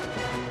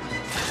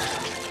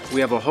 We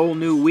have a whole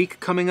new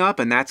week coming up,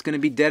 and that's going to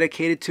be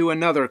dedicated to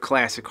another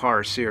classic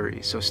horror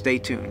series, so stay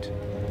tuned.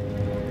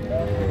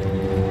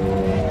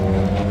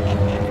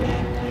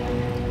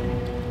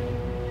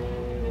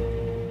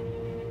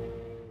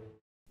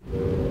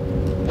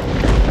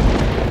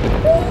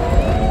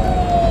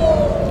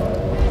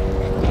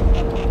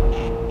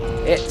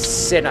 It's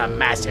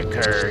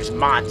Cinemassacre's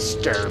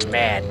Monster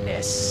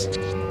Madness.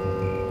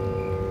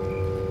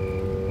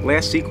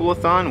 Last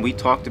Sequel-A-Thon, we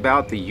talked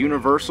about the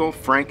Universal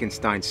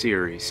Frankenstein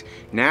series.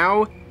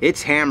 Now,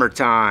 it's Hammer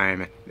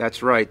time!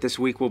 That's right, this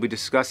week we'll be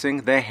discussing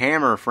the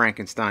Hammer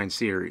Frankenstein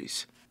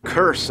series.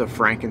 Curse of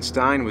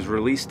Frankenstein was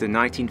released in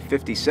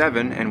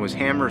 1957 and was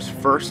Hammer's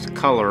first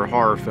color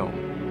horror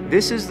film.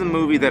 This is the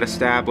movie that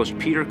established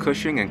Peter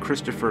Cushing and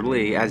Christopher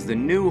Lee as the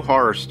new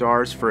horror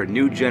stars for a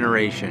new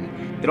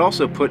generation. It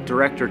also put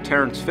director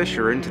Terence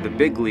Fisher into the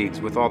big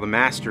leagues with all the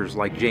masters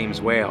like James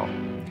Whale.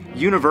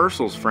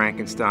 Universal's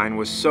Frankenstein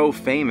was so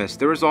famous,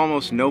 there was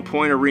almost no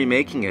point of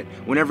remaking it.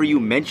 Whenever you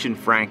mention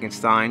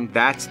Frankenstein,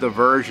 that's the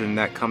version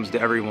that comes to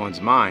everyone's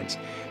minds.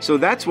 So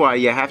that's why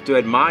you have to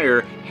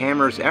admire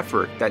Hammer's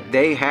effort, that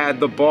they had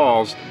the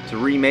balls to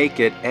remake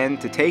it and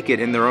to take it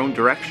in their own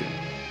direction.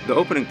 The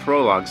opening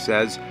prologue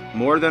says,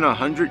 "More than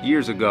 100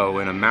 years ago,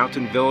 in a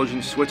mountain village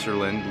in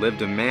Switzerland,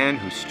 lived a man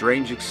whose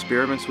strange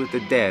experiments with the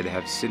dead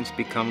have since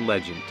become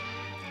legend."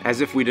 As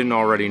if we didn't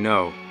already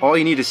know. All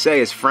you need to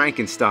say is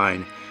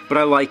Frankenstein. But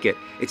I like it.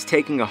 It's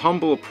taking a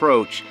humble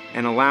approach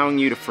and allowing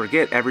you to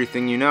forget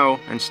everything you know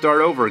and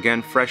start over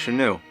again fresh and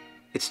new.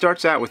 It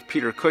starts out with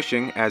Peter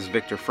Cushing as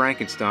Victor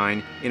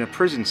Frankenstein in a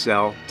prison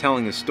cell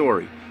telling the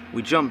story.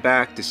 We jump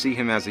back to see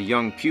him as a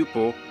young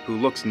pupil who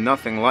looks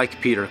nothing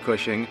like Peter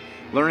Cushing,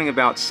 learning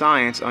about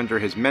science under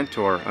his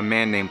mentor, a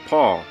man named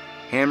Paul,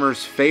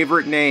 Hammer's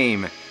favorite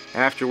name.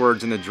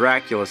 Afterwards, in the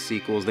Dracula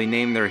sequels, they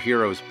name their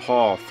heroes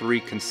Paul 3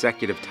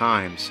 consecutive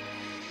times.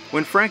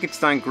 When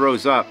Frankenstein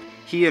grows up,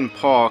 he and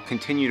Paul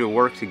continue to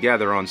work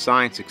together on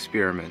science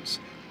experiments.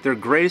 Their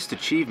greatest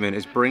achievement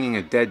is bringing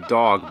a dead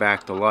dog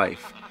back to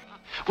life.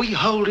 We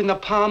hold in the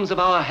palms of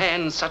our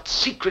hands such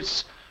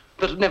secrets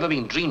that have never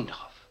been dreamed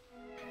of.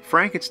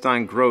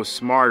 Frankenstein grows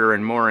smarter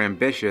and more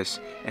ambitious,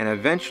 and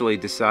eventually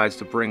decides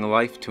to bring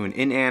life to an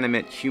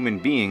inanimate human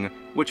being,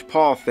 which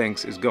Paul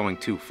thinks is going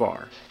too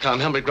far.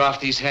 Come, help me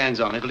graft these hands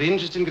on. It'll be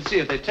interesting to see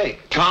if they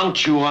take.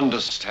 Can't you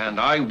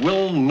understand? I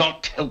will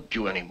not help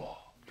you anymore.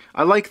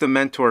 I like the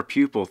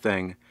mentor-pupil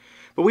thing.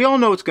 But we all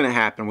know what's going to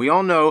happen. We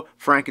all know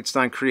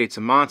Frankenstein creates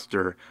a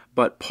monster,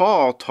 but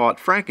Paul taught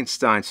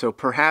Frankenstein, so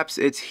perhaps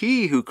it's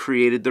he who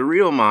created the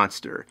real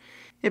monster.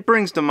 It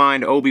brings to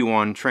mind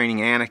Obi-Wan training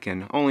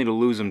Anakin, only to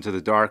lose him to the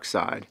dark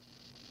side.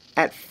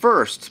 At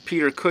first,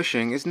 Peter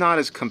Cushing is not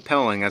as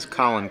compelling as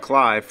Colin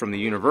Clive from the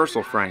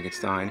Universal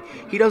Frankenstein.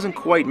 He doesn't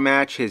quite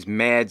match his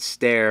mad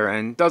stare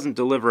and doesn't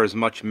deliver as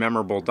much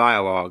memorable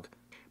dialogue.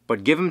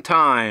 But give him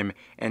time,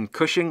 and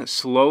Cushing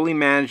slowly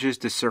manages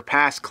to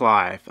surpass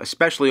Clive,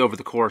 especially over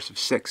the course of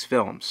 6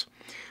 films.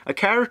 A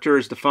character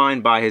is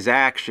defined by his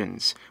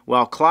actions,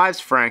 while Clive's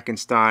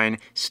Frankenstein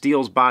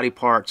steals body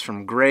parts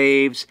from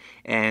graves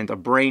and a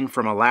brain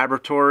from a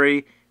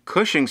laboratory.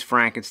 Cushing's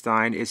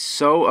Frankenstein is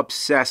so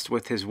obsessed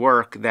with his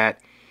work that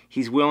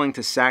he's willing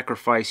to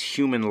sacrifice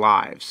human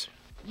lives.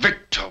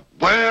 Victor,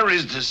 where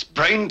is this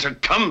brain to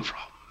come from?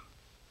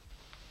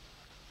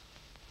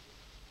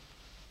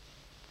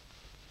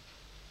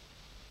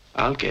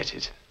 I'll get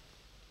it.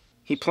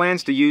 He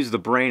plans to use the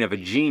brain of a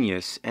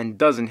genius and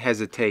doesn't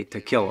hesitate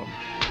to kill him.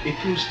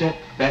 If you step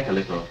back a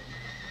little,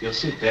 you'll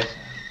sit better.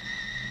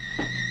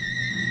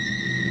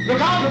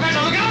 Look out,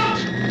 Professor, look out!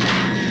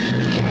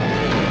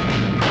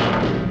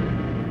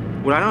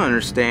 What I don't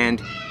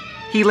understand,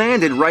 he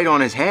landed right on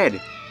his head.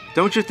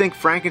 Don't you think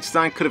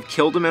Frankenstein could have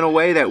killed him in a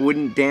way that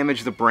wouldn't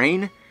damage the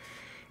brain?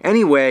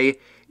 Anyway,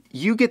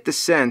 you get the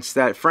sense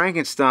that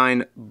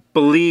Frankenstein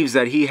believes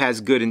that he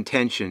has good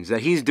intentions,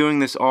 that he's doing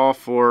this all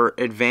for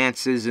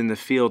advances in the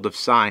field of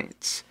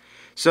science.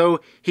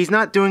 So he's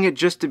not doing it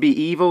just to be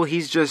evil,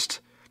 he's just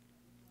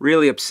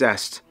really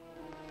obsessed.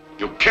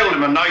 You killed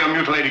him and now you're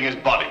mutilating his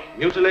body.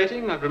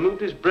 Mutilating? I've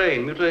removed his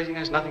brain. Mutilating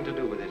has nothing to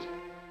do with it.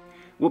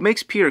 What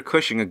makes Peter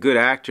Cushing a good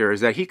actor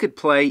is that he could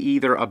play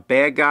either a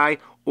bad guy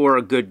or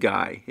a good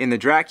guy. In the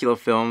Dracula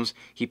films,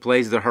 he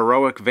plays the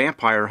heroic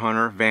vampire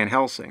hunter Van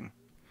Helsing.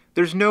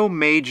 There's no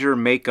major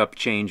makeup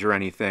change or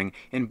anything.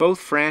 In both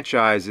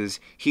franchises,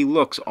 he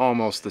looks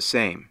almost the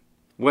same.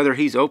 Whether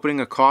he's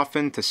opening a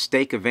coffin to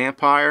stake a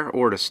vampire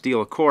or to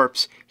steal a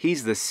corpse,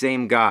 he's the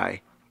same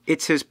guy.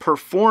 It's his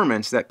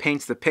performance that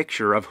paints the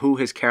picture of who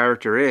his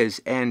character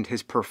is, and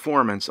his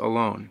performance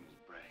alone.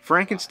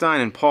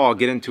 Frankenstein and Paul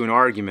get into an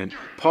argument.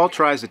 Paul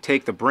tries to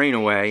take the brain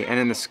away, and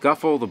in the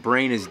scuffle, the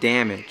brain is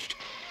damaged.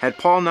 Had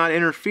Paul not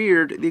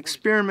interfered, the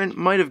experiment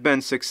might have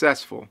been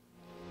successful.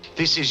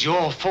 This is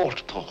your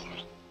fault, Paul.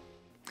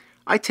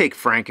 I take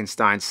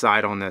Frankenstein's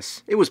side on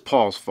this. It was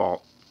Paul's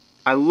fault.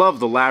 I love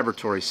the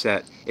laboratory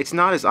set. It's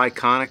not as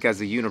iconic as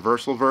the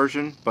Universal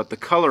version, but the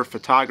color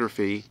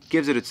photography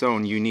gives it its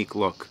own unique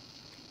look.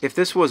 If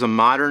this was a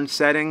modern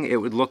setting, it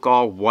would look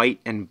all white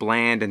and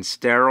bland and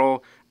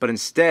sterile, but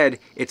instead,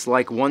 it's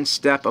like one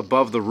step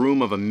above the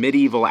room of a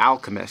medieval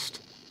alchemist.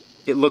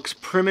 It looks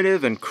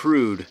primitive and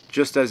crude,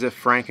 just as if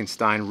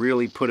Frankenstein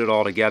really put it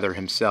all together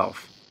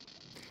himself.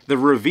 The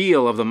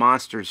reveal of the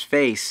monster's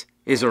face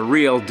is a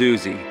real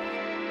doozy.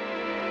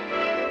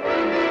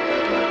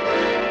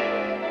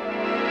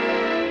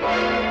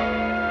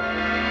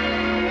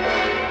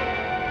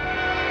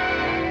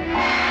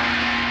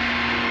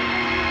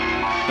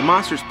 The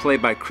monster's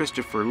played by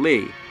Christopher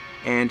Lee,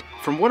 and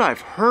from what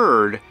I've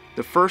heard,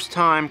 the first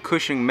time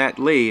Cushing met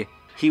Lee,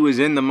 he was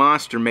in the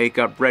monster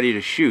makeup ready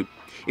to shoot.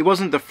 It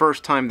wasn't the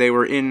first time they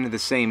were in the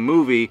same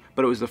movie,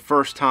 but it was the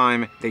first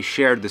time they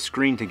shared the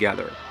screen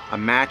together. A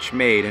match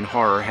made in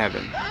horror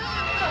heaven.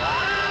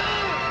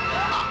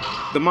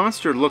 The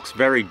monster looks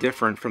very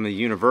different from the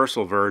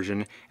Universal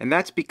version, and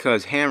that's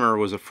because Hammer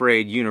was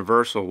afraid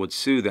Universal would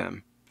sue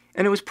them.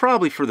 And it was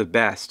probably for the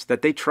best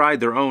that they tried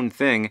their own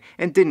thing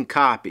and didn't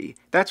copy.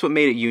 That's what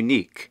made it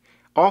unique.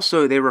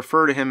 Also, they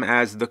refer to him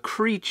as the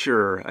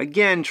Creature,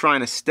 again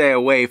trying to stay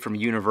away from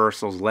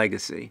Universal's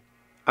legacy.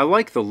 I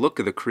like the look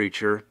of the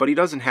Creature, but he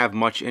doesn't have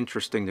much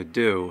interesting to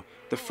do.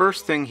 The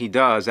first thing he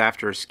does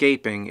after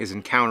escaping is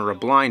encounter a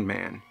blind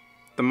man.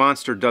 The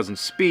monster doesn't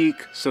speak,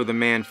 so the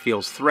man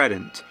feels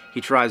threatened.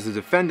 He tries to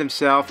defend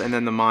himself, and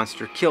then the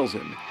monster kills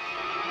him.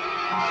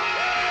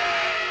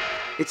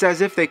 It's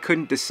as if they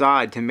couldn't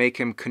decide to make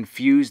him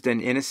confused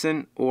and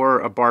innocent or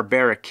a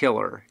barbaric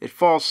killer. It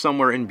falls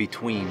somewhere in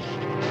between.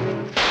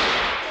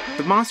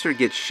 The monster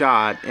gets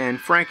shot, and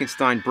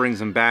Frankenstein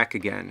brings him back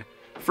again.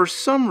 For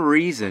some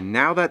reason,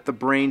 now that the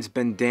brain's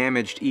been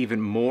damaged even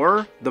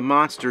more, the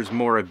monster's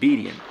more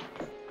obedient.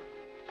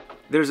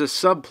 There's a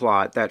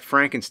subplot that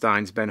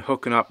Frankenstein's been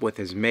hooking up with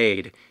his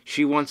maid.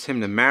 She wants him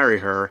to marry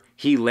her,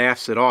 he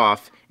laughs it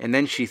off, and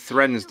then she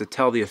threatens to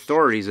tell the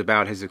authorities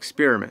about his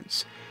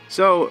experiments.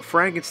 So,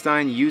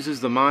 Frankenstein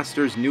uses the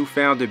monster's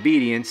newfound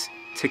obedience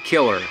to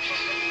kill her.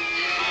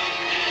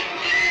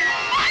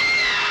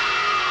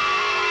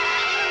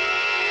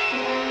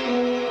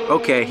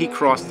 Okay, he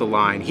crossed the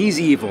line. He's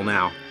evil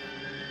now.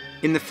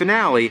 In the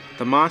finale,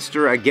 the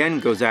monster again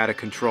goes out of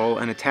control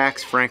and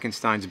attacks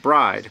Frankenstein's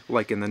bride,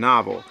 like in the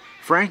novel.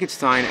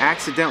 Frankenstein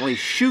accidentally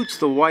shoots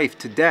the wife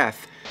to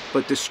death,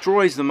 but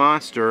destroys the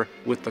monster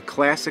with the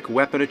classic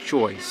weapon of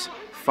choice,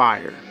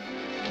 fire.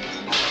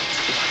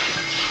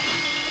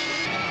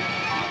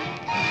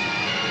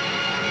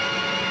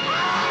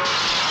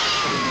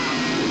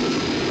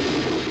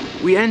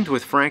 We end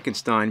with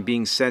Frankenstein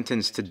being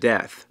sentenced to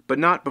death, but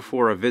not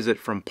before a visit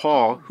from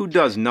Paul, who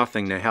does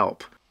nothing to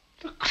help.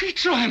 The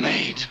creature I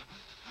made!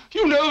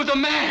 You know the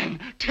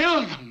man!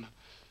 Tell them!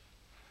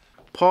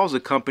 Paul's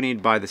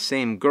accompanied by the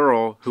same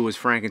girl who was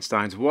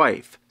Frankenstein's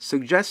wife,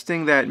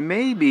 suggesting that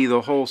maybe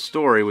the whole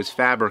story was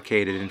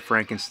fabricated in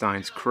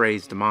Frankenstein's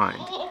crazed mind.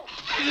 Paul!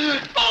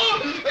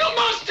 You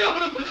must tell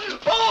them!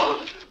 Paul!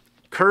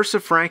 Curse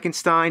of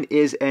Frankenstein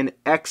is an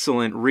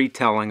excellent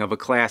retelling of a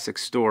classic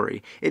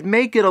story. It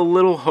may get a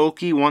little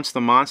hokey once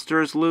the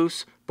monster is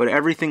loose, but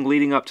everything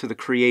leading up to the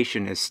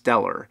creation is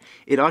stellar.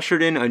 It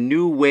ushered in a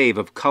new wave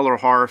of color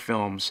horror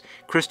films.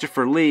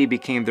 Christopher Lee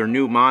became their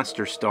new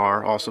monster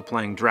star, also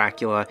playing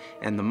Dracula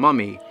and the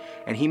Mummy,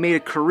 and he made a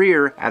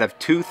career out of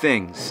two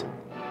things: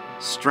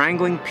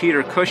 strangling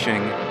Peter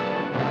Cushing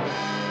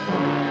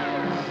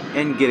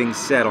and getting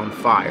set on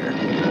fire.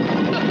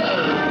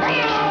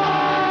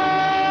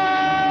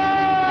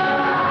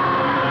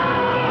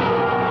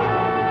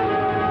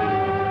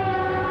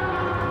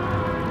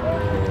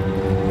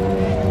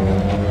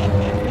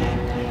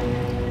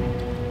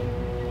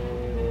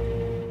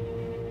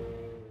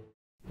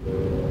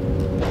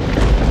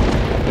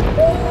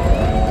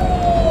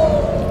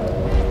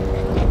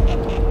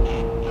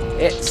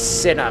 It's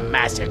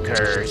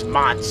Cinemassacre's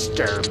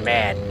Monster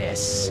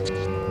Madness.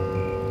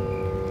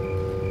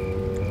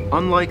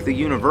 Unlike the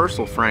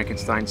Universal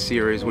Frankenstein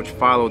series, which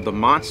followed the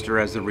monster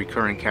as the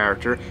recurring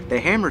character,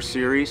 the Hammer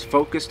series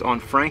focused on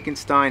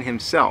Frankenstein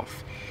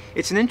himself.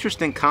 It's an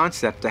interesting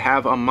concept to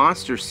have a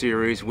monster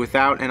series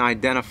without an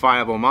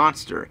identifiable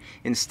monster,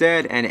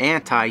 instead an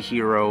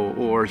anti-hero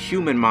or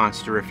human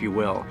monster, if you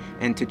will,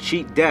 and to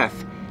cheat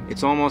death,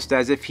 it's almost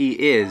as if he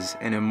is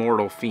an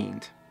immortal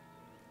fiend.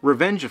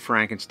 Revenge of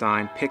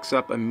Frankenstein picks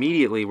up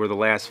immediately where the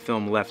last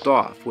film left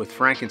off, with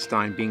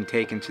Frankenstein being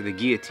taken to the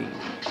guillotine.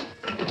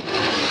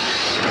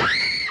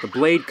 The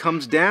blade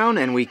comes down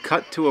and we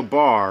cut to a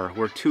bar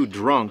where two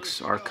drunks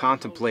are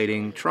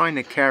contemplating trying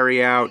to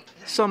carry out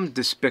some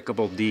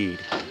despicable deed.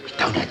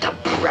 Don't have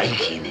to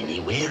break in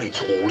anywhere,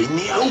 it's all in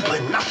the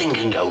open, nothing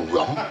can go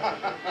wrong.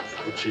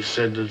 What you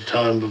said the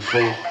time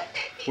before.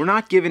 We're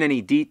not given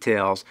any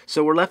details,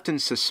 so we're left in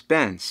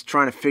suspense,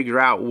 trying to figure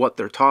out what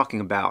they're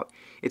talking about.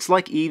 It's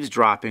like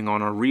eavesdropping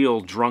on a real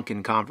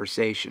drunken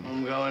conversation.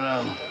 I'm going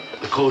on.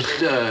 Of course,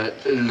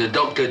 the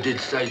doctor did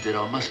say that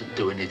I mustn't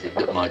do anything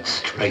that might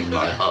strain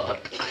my heart.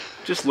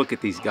 Just look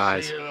at these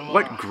guys.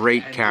 What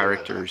great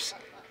characters.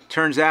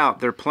 Turns out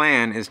their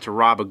plan is to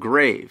rob a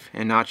grave,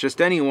 and not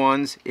just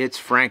anyone's, it's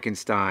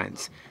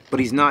Frankenstein's. But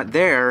he's not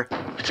there.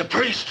 It's a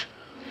priest!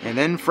 And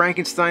then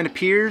Frankenstein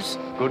appears.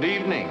 Good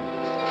evening.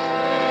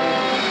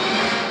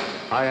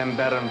 I am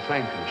Baron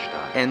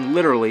Frankenstein. And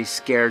literally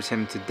scares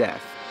him to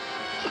death.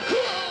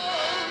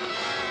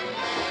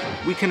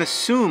 We can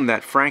assume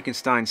that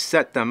Frankenstein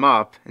set them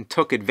up and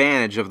took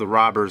advantage of the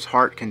robber's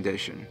heart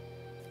condition,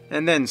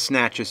 and then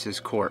snatches his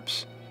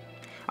corpse.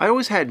 I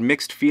always had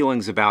mixed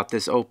feelings about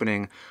this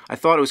opening. I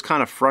thought it was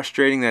kind of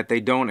frustrating that they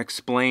don't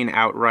explain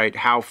outright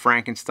how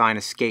Frankenstein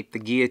escaped the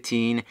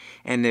guillotine,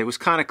 and it was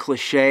kind of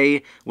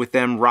cliche with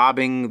them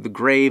robbing the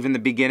grave in the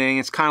beginning.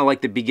 It's kind of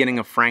like the beginning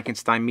of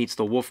Frankenstein meets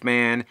the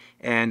Wolfman,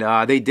 and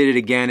they did it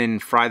again in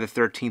Friday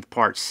the 13th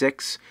Part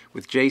 6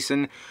 with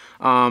Jason.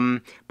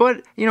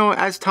 But, you know,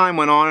 as time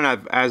went on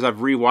and as I've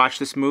rewatched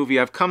this movie,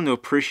 I've come to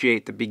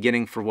appreciate the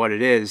beginning for what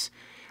it is.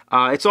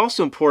 It's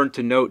also important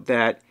to note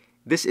that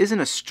This isn't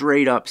a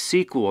straight-up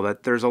sequel,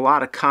 that there's a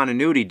lot of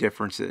continuity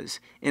differences.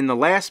 In the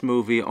last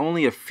movie,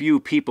 only a few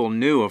people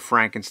knew of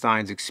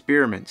Frankenstein's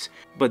experiments,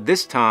 but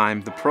this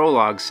time, the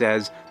prologue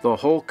says the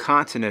whole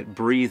continent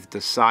breathed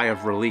a sigh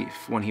of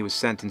relief when he was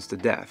sentenced to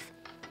death.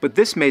 But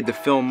this made the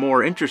film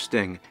more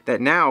interesting,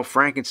 that now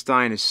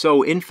Frankenstein is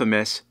so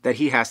infamous that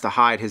he has to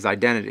hide his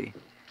identity.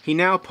 He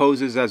now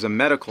poses as a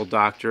medical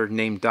doctor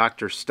named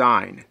Dr.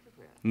 Stein.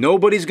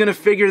 Nobody's gonna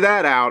figure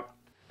that out.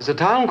 There's a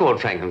town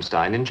called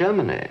Frankenstein in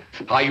Germany.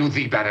 Are you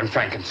the Baron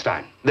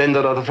Frankenstein? Then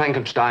there are the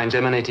Frankensteins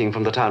emanating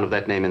from the town of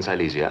that name in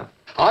Silesia.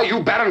 Are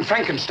you Baron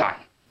Frankenstein?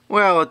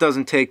 Well, it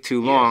doesn't take too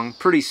long.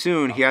 Pretty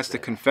soon, he has to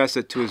confess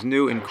it to his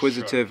new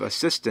inquisitive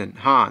assistant,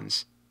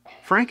 Hans.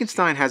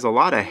 Frankenstein has a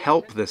lot of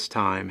help this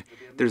time.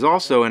 There's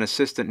also an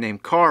assistant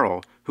named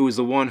Carl, who is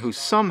the one who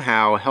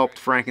somehow helped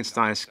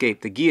Frankenstein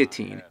escape the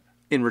guillotine,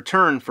 in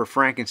return for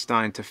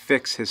Frankenstein to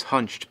fix his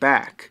hunched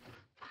back.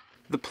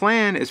 The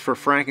plan is for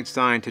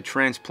Frankenstein to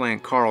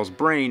transplant Carl's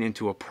brain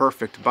into a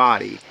perfect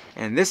body,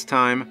 and this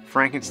time,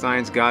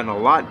 Frankenstein's gotten a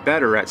lot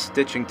better at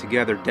stitching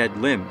together dead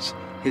limbs.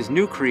 His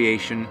new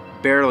creation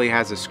barely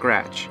has a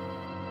scratch.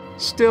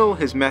 Still,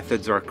 his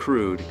methods are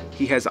crude.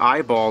 He has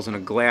eyeballs in a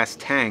glass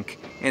tank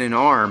and an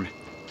arm,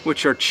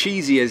 which are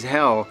cheesy as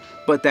hell,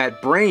 but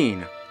that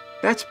brain,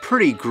 that's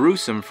pretty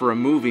gruesome for a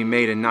movie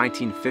made in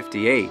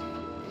 1958.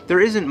 There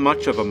isn't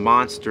much of a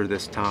monster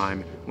this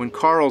time. When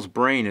Carl's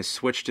brain is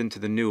switched into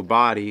the new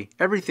body,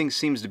 everything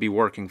seems to be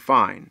working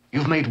fine.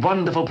 You've made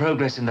wonderful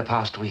progress in the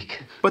past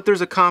week. But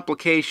there's a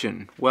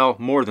complication. Well,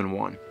 more than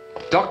one.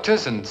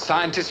 Doctors and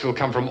scientists will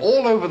come from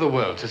all over the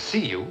world to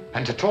see you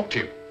and to talk to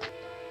you.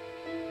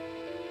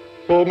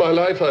 All my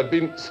life I've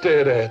been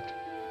stared at.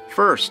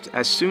 First,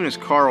 as soon as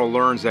Carl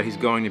learns that he's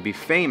going to be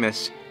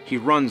famous, he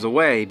runs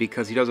away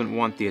because he doesn't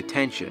want the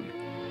attention.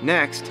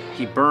 Next,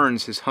 he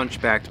burns his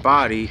hunchbacked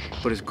body,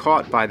 but is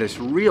caught by this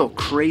real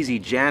crazy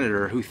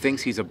janitor who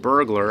thinks he's a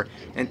burglar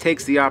and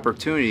takes the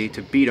opportunity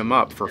to beat him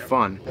up for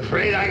fun.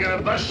 Afraid I'm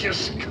gonna bust your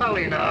skull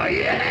in, are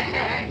you?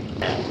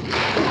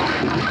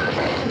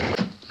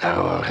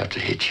 Now I'll have to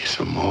hit you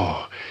some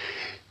more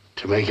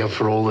to make up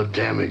for all the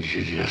damage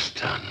you just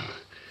done.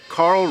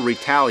 Carl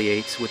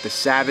retaliates with the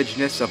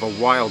savageness of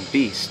a wild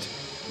beast.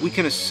 We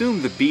can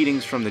assume the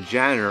beatings from the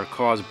janitor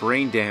cause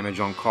brain damage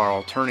on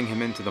Carl, turning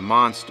him into the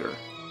monster.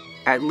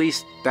 At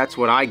least, that's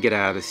what I get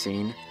out of the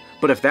scene.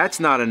 But if that's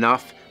not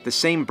enough, the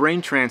same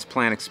brain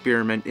transplant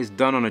experiment is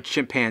done on a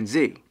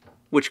chimpanzee,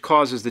 which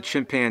causes the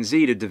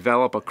chimpanzee to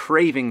develop a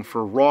craving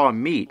for raw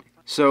meat.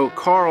 So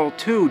Carl,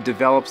 too,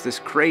 develops this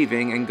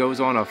craving and goes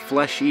on a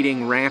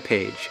flesh-eating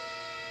rampage.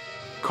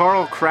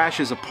 Carl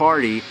crashes a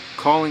party,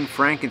 calling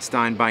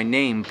Frankenstein by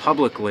name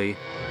publicly,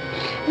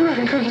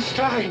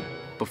 Frankenstein!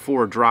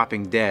 before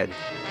dropping dead.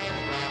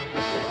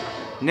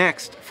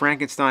 Next,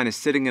 Frankenstein is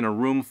sitting in a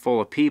room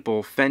full of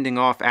people fending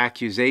off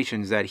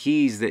accusations that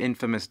he's the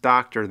infamous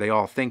doctor they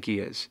all think he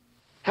is.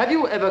 Have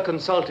you ever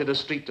consulted a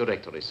street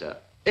directory, sir?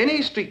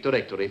 Any street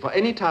directory for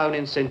any town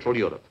in Central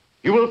Europe.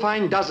 You will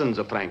find dozens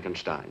of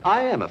Frankenstein.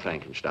 I am a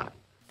Frankenstein.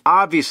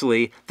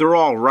 Obviously, they're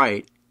all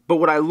right. But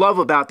what I love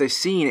about this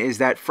scene is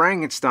that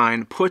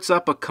Frankenstein puts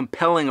up a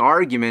compelling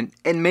argument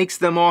and makes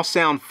them all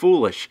sound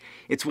foolish.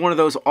 It's one of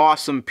those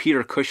awesome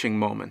Peter Cushing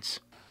moments.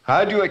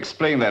 How do you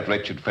explain that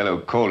wretched fellow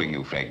calling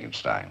you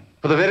Frankenstein?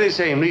 For the very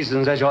same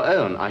reasons as your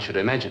own, I should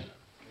imagine.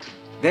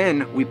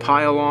 Then we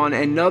pile on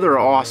another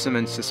awesome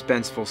and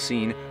suspenseful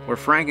scene where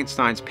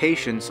Frankenstein's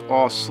patients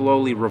all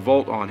slowly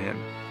revolt on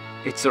him.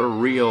 It's a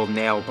real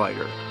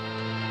nail-biter.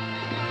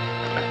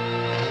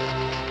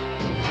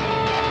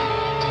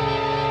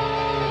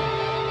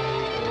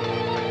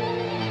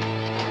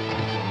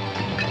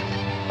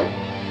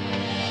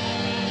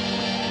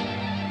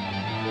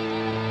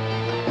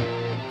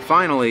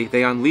 Finally,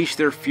 they unleash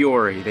their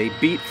fury. They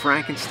beat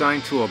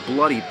Frankenstein to a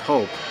bloody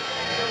pulp.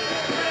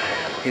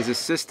 His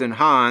assistant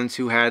Hans,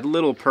 who had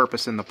little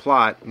purpose in the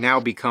plot,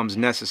 now becomes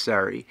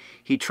necessary.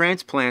 He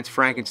transplants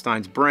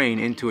Frankenstein's brain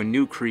into a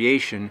new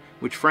creation,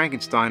 which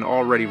Frankenstein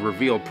already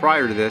revealed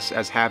prior to this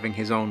as having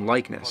his own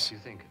likeness.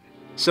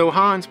 So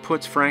Hans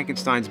puts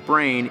Frankenstein's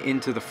brain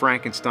into the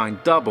Frankenstein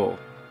double.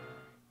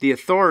 The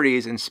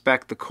authorities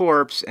inspect the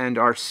corpse and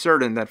are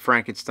certain that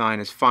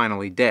Frankenstein is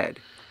finally dead.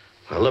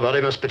 Well, the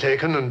body must be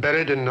taken and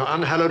buried in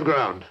unhallowed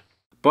ground.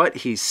 But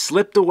he's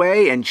slipped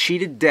away and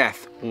cheated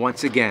death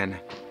once again.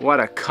 What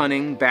a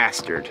cunning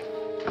bastard.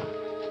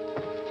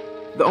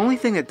 The only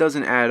thing that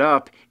doesn't add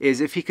up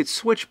is if he could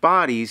switch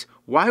bodies,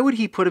 why would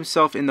he put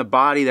himself in the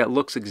body that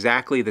looks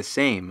exactly the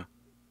same?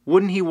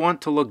 Wouldn't he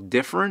want to look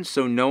different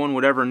so no one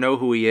would ever know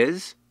who he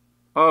is?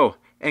 Oh,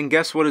 and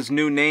guess what his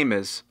new name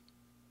is?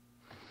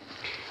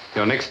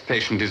 Your next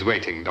patient is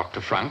waiting,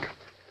 Dr. Frank.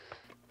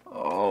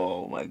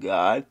 Oh my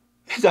God.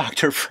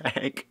 Dr.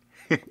 Frank.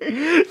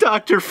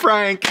 Dr.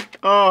 Frank.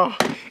 Oh,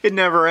 it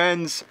never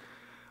ends.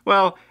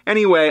 Well,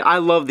 anyway, I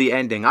love the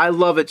ending. I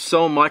love it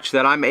so much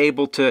that I'm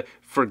able to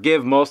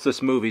forgive most of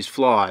this movie's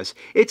flaws.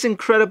 It's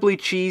incredibly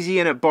cheesy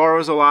and it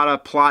borrows a lot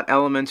of plot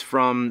elements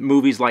from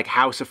movies like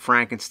House of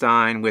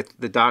Frankenstein, with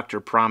the doctor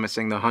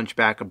promising the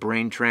hunchback a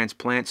brain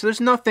transplant, so there's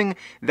nothing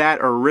that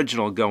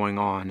original going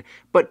on.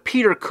 But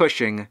Peter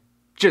Cushing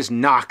just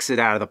knocks it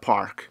out of the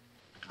park.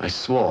 I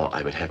swore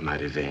I would have my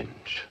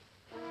revenge.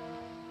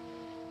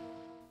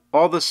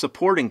 All the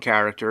supporting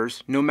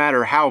characters, no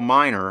matter how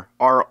minor,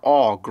 are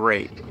all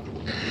great.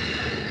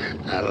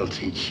 That'll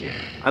teach you.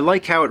 I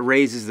like how it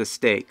raises the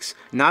stakes.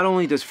 Not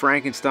only does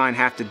Frankenstein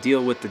have to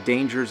deal with the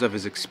dangers of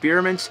his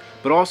experiments,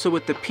 but also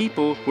with the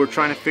people who are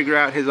trying to figure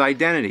out his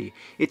identity.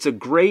 It's a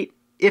great,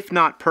 if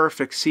not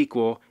perfect,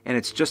 sequel, and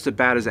it's just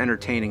about as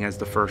entertaining as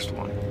the first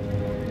one.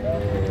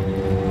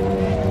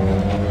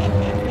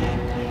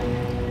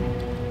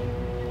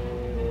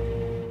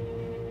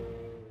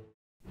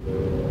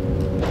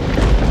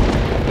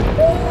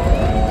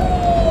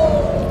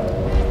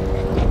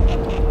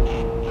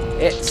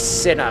 It's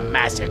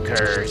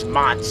Cinemassacre's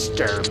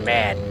Monster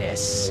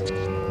Madness.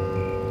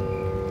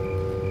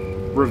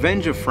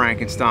 Revenge of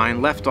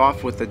Frankenstein left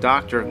off with the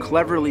doctor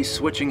cleverly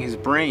switching his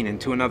brain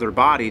into another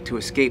body to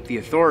escape the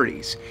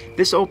authorities.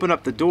 This opened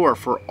up the door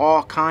for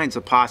all kinds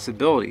of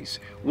possibilities.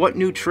 What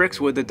new tricks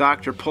would the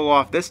doctor pull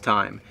off this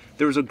time?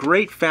 There was a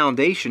great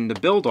foundation to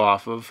build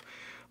off of,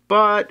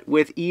 but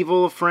with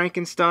Evil of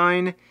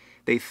Frankenstein,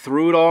 they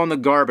threw it all in the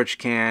garbage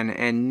can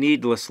and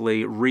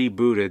needlessly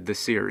rebooted the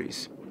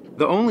series.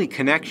 The only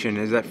connection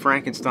is that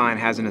Frankenstein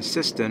has an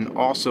assistant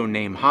also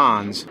named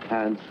Hans,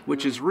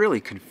 which is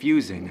really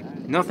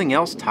confusing. Nothing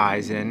else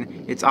ties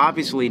in. It's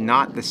obviously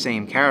not the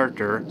same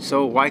character,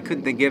 so why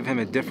couldn't they give him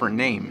a different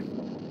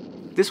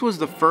name? This was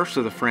the first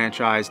of the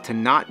franchise to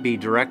not be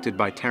directed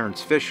by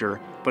Terence Fisher,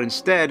 but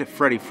instead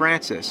Freddie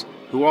Francis,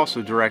 who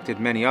also directed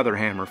many other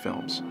Hammer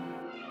films.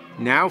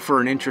 Now for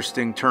an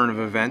interesting turn of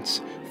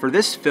events. For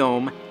this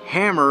film,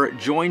 Hammer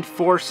joined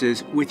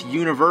forces with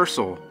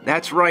Universal.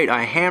 That's right, a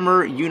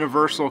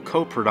Hammer-Universal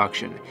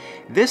co-production.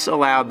 This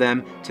allowed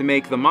them to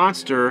make the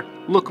monster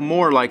look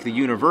more like the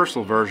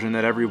Universal version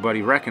that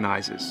everybody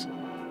recognizes.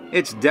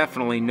 It's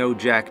definitely no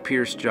Jack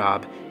Pierce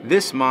job.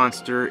 This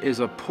monster is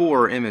a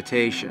poor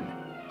imitation.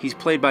 He's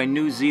played by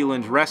New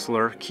Zealand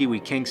wrestler Kiwi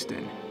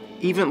Kingston.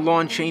 Even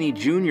Lon Chaney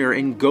Jr.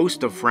 in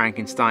Ghost of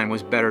Frankenstein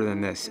was better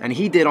than this, and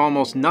he did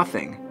almost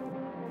nothing.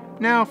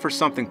 Now for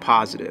something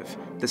positive.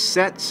 The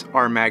sets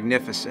are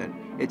magnificent.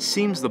 It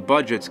seems the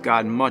budget's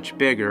gotten much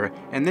bigger,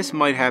 and this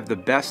might have the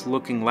best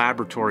looking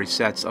laboratory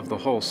sets of the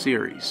whole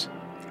series.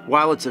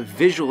 While it's a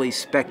visually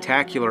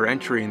spectacular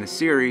entry in the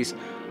series,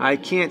 I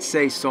can't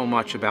say so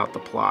much about the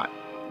plot.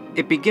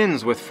 It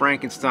begins with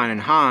Frankenstein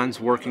and Hans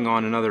working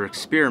on another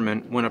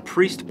experiment when a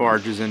priest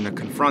barges in to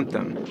confront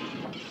them.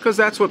 Because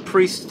that's what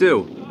priests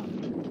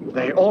do.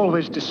 They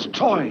always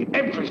destroy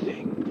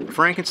everything.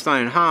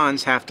 Frankenstein and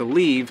Hans have to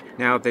leave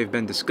now that they've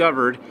been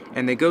discovered,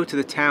 and they go to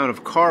the town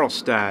of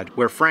Karlstad,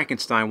 where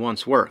Frankenstein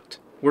once worked.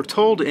 We're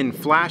told in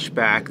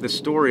flashback the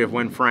story of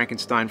when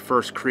Frankenstein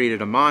first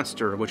created a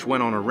monster which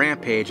went on a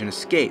rampage and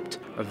escaped,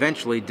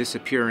 eventually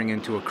disappearing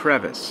into a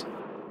crevice.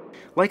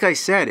 Like I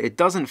said, it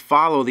doesn't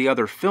follow the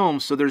other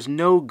films, so there's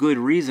no good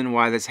reason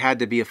why this had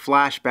to be a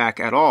flashback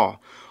at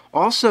all.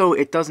 Also,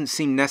 it doesn't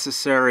seem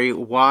necessary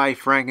why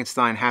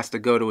Frankenstein has to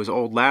go to his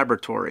old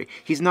laboratory.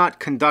 He's not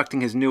conducting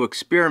his new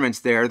experiments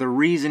there. The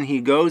reason he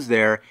goes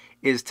there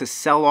is to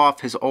sell off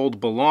his old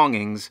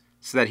belongings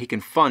so that he can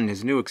fund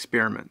his new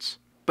experiments.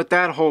 But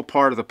that whole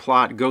part of the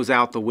plot goes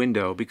out the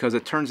window because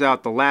it turns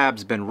out the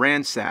lab's been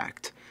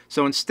ransacked.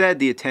 So instead,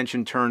 the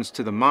attention turns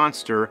to the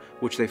monster,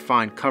 which they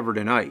find covered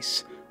in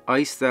ice.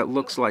 Ice that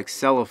looks like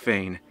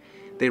cellophane.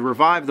 They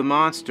revive the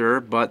monster,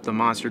 but the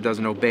monster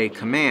doesn't obey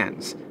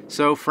commands.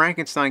 So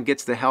Frankenstein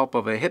gets the help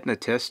of a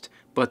hypnotist,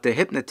 but the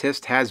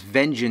hypnotist has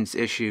vengeance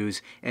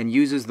issues and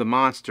uses the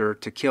monster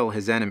to kill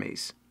his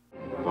enemies.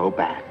 Go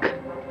back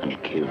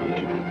and kill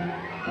him.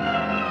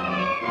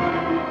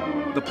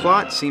 The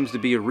plot seems to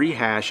be a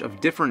rehash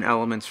of different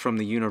elements from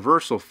the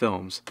Universal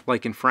films,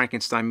 like in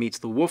Frankenstein Meets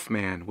the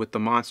Wolfman, with the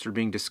monster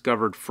being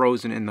discovered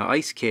frozen in the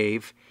ice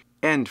cave,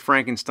 and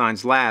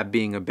Frankenstein's lab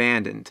being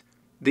abandoned.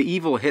 The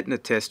evil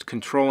hypnotist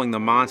controlling the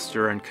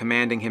monster and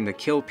commanding him to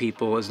kill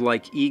people is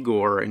like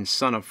Igor in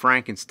Son of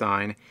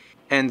Frankenstein,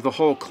 and the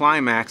whole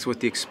climax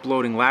with the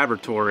exploding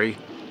laboratory,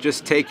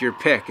 just take your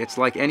pick, it's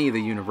like any of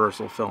the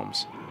Universal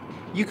films.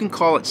 You can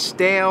call it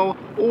stale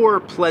or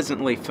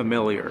pleasantly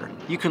familiar.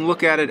 You can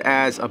look at it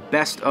as a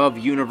best of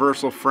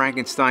Universal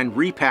Frankenstein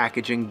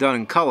repackaging done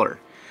in color.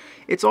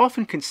 It's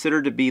often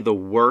considered to be the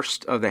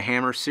worst of the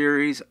Hammer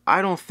series.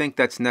 I don't think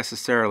that's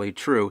necessarily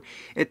true.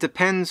 It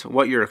depends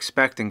what you're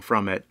expecting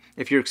from it.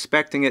 If you're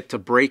expecting it to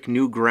break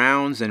new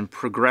grounds and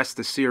progress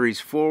the series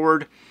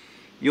forward,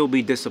 you'll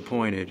be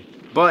disappointed.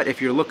 But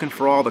if you're looking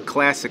for all the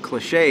classic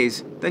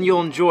cliches, then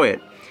you'll enjoy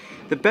it.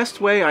 The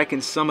best way I can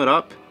sum it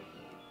up,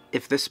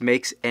 if this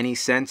makes any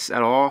sense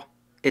at all,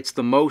 it's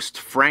the most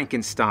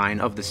Frankenstein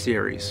of the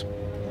series.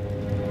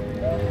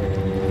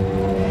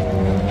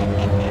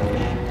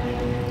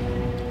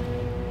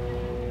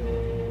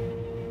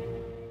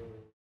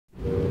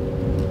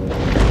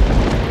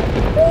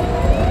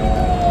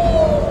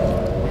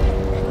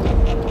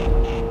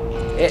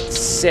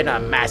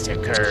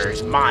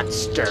 Cinemassacre's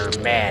Monster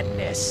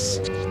Madness.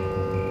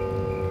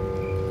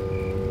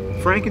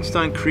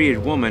 Frankenstein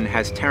Created Woman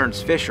has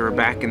Terence Fisher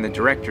back in the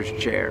director's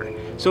chair,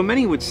 so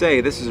many would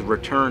say this is a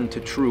return to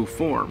true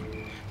form.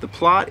 The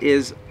plot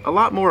is a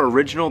lot more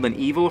original than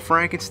Evil of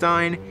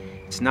Frankenstein.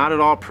 It's not at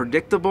all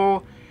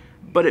predictable,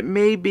 but it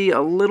may be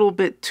a little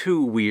bit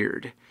too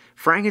weird.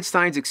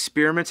 Frankenstein's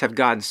experiments have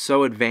gotten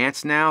so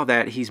advanced now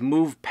that he's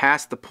moved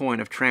past the point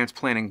of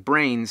transplanting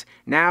brains.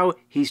 Now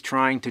he's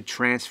trying to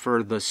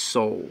transfer the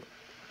soul.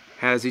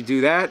 How does he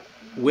do that?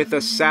 With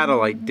a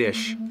satellite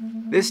dish.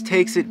 This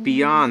takes it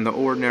beyond the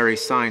ordinary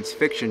science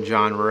fiction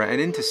genre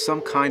and into some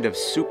kind of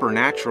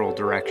supernatural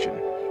direction.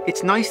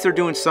 It's nice they're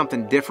doing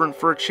something different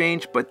for a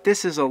change, but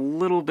this is a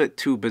little bit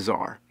too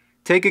bizarre.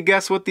 Take a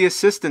guess what the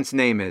assistant's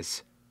name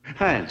is.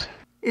 Hans.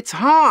 It's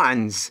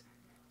Hans!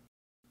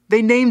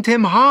 They named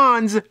him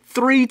Hans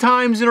 3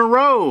 times in a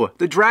row!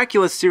 The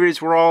Dracula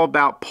series were all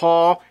about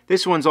Paul,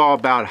 this one's all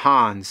about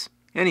Hans.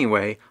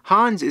 Anyway,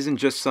 Hans isn't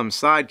just some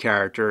side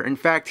character. In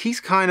fact, he's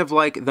kind of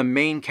like the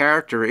main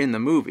character in the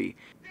movie.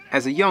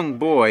 As a young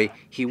boy,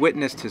 he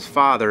witnessed his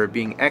father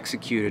being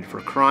executed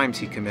for crimes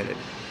he committed.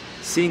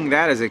 Seeing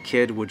that as a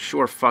kid would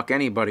sure fuck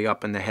anybody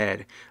up in the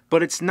head,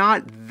 but it's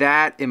not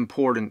that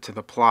important to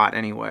the plot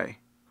anyway.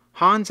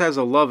 Hans has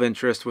a love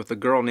interest with a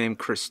girl named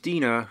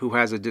Christina who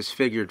has a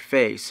disfigured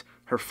face.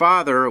 Her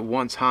father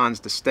wants Hans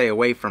to stay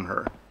away from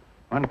her.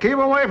 And keep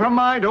away from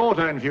my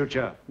daughter in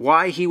future.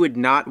 Why he would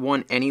not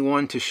want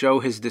anyone to show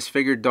his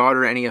disfigured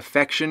daughter any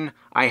affection,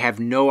 I have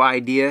no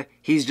idea.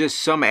 He's just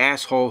some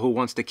asshole who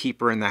wants to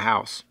keep her in the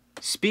house.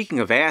 Speaking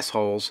of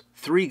assholes,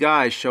 3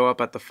 guys show up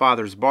at the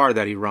father's bar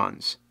that he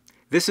runs.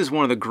 This is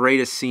one of the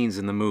greatest scenes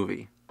in the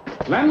movie.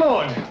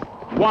 Landlord,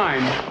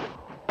 wine.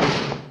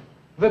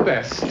 The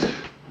best.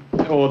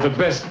 Or the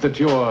best that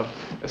your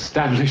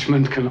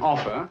establishment can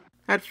offer.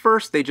 At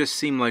first, they just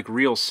seem like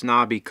real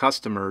snobby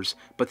customers,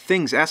 but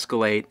things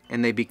escalate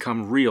and they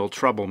become real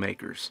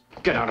troublemakers.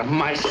 Get out of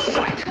my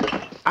sight!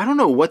 I don't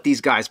know what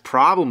these guys'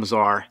 problems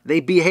are. They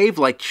behave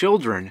like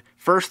children.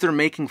 First they're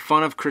making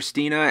fun of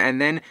Christina, and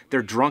then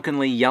they're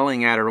drunkenly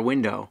yelling at her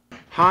window.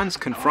 Hans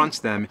confronts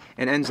them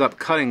and ends up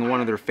cutting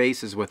one of their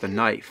faces with a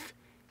knife.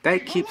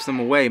 That keeps them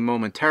away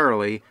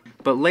momentarily,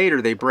 but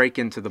later they break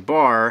into the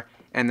bar,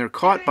 and they're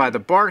caught by the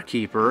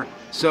barkeeper,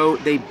 so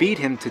they beat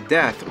him to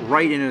death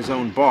right in his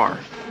own bar.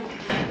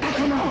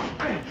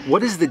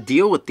 What is the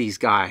deal with these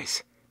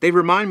guys? They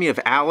remind me of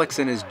Alex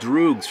and his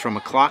droogs from A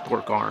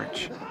Clockwork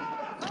Orange.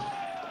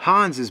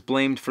 Hans is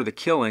blamed for the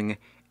killing,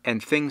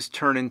 and things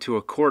turn into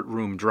a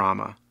courtroom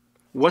drama.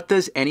 What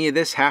does any of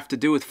this have to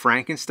do with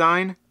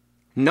Frankenstein?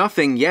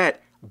 Nothing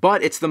yet,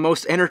 but it's the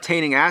most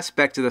entertaining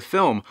aspect of the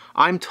film.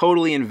 I'm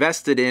totally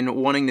invested in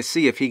wanting to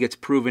see if he gets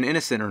proven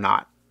innocent or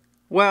not.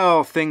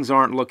 Well, things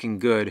aren't looking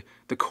good.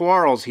 The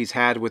quarrels he's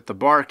had with the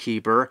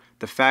barkeeper,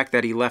 the fact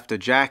that he left a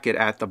jacket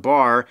at the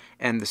bar,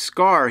 and the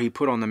scar he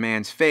put on the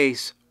man's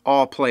face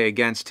all play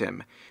against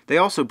him. They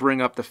also bring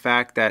up the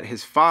fact that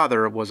his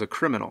father was a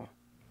criminal.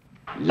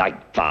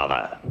 Like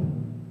father,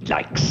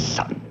 like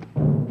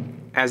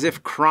son. As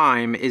if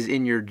crime is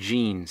in your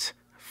genes.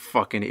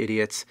 Fucking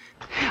idiots.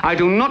 I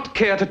do not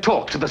care to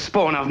talk to the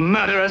spawn of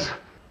murderers.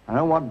 I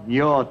don't want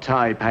your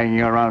type hanging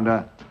around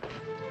her.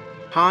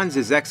 Hans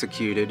is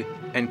executed,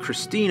 and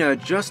Christina,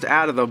 just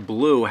out of the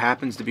blue,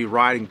 happens to be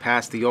riding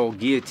past the old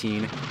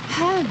guillotine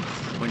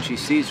when she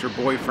sees her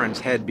boyfriend's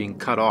head being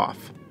cut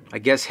off. I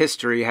guess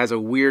history has a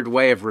weird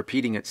way of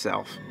repeating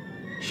itself.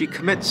 She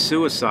commits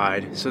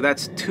suicide, so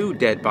that's 2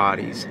 dead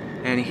bodies,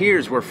 and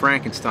here's where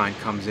Frankenstein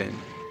comes in.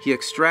 He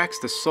extracts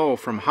the soul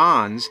from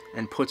Hans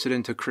and puts it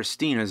into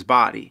Christina's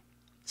body.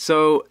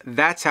 So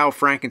that's how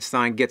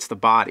Frankenstein gets the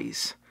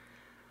bodies.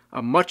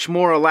 A much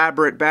more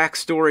elaborate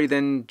backstory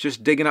than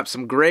just digging up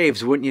some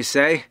graves, wouldn't you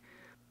say?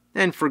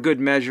 And for good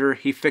measure,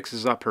 he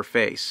fixes up her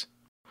face.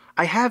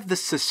 I have the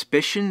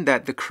suspicion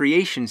that the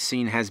creation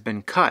scene has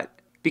been cut,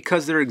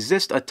 because there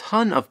exist a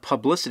ton of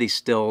publicity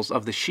stills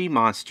of the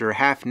she-monster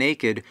half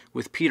naked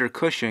with Peter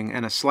Cushing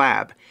and a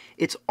slab.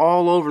 It's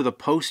all over the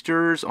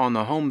posters, on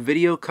the home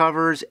video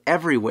covers,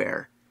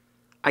 everywhere.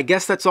 I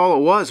guess that's all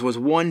it was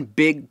one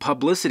big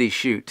publicity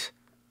shoot.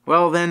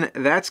 Well then,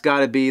 that's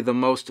gotta be the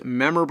most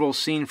memorable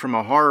scene from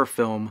a horror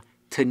film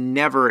to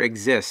never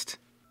exist.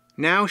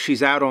 Now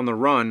she's out on the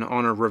run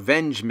on a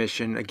revenge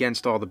mission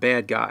against all the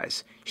bad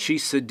guys. She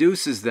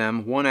seduces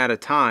them one at a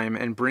time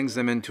and brings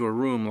them into a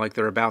room like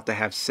they're about to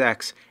have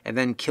sex, and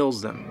then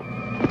kills them.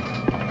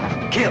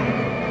 Kill!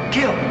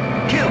 Kill!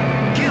 Kill!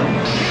 Kill!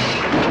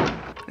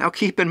 Now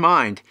keep in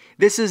mind,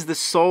 this is the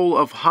soul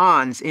of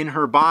Hans in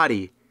her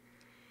body.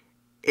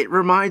 It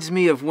reminds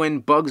me of when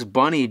Bugs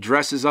Bunny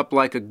dresses up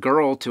like a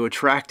girl to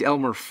attract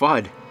Elmer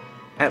Fudd.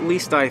 At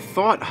least I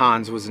thought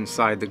Hans was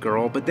inside the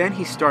girl, but then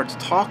he starts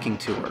talking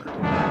to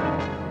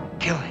her.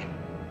 Kill him.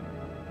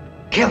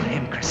 Kill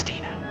him,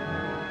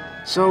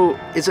 Christina. So,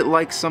 is it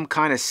like some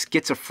kind of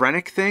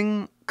schizophrenic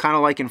thing? Kind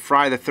of like in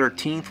Friday the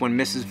 13th when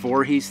Mrs.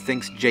 Voorhees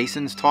thinks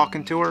Jason's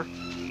talking to her?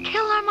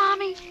 Kill her,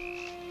 Mommy.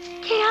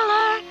 Kill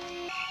her.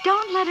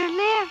 Don't let her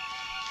live.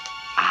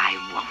 I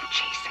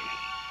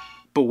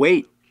But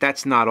wait,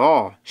 that's not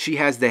all. She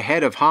has the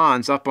head of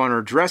Hans up on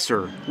her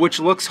dresser, which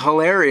looks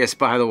hilarious,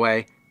 by the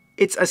way.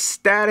 It's a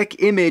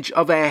static image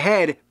of a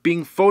head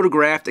being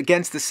photographed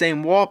against the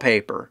same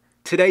wallpaper.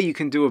 Today you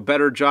can do a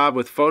better job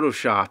with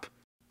Photoshop.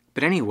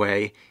 But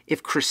anyway,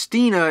 if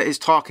Christina is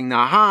talking to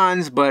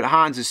Hans, but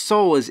Hans'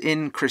 soul is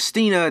in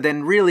Christina,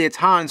 then really it's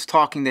Hans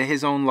talking to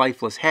his own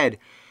lifeless head.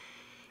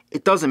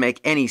 It doesn't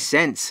make any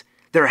sense.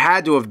 There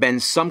had to have been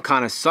some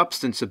kind of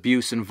substance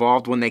abuse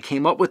involved when they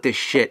came up with this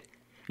shit.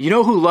 You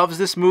know who loves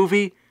this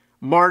movie?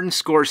 Martin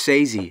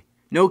Scorsese.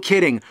 No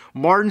kidding,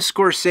 Martin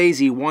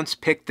Scorsese once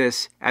picked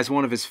this as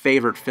one of his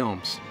favorite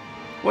films.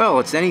 Well,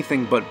 it's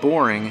anything but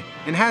boring,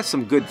 and has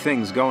some good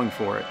things going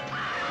for it.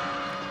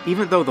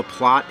 Even though the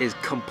plot is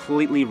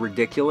completely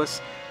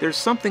ridiculous, there's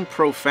something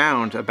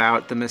profound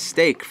about the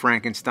mistake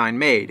Frankenstein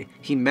made.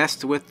 He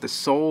messed with the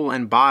soul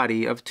and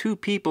body of two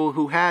people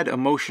who had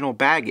emotional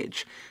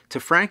baggage. To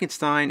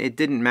Frankenstein, it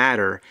didn't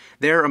matter.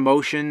 Their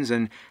emotions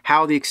and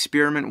how the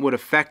experiment would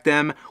affect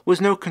them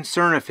was no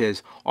concern of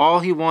his. All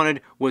he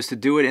wanted was to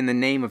do it in the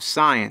name of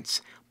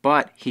science.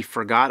 But he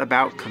forgot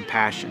about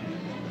compassion.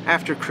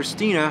 After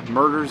Christina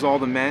murders all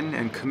the men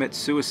and commits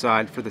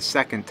suicide for the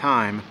second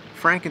time,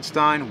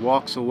 Frankenstein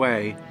walks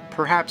away,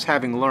 perhaps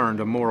having learned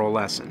a moral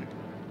lesson.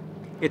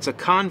 It's a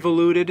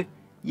convoluted,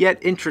 yet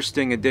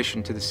interesting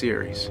addition to the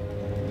series.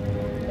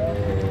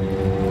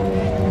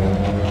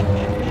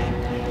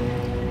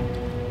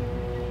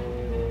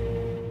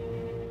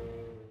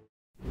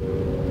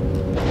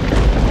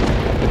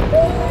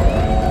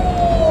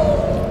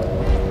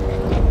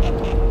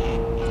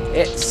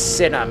 It's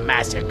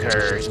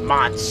Cinemassacre's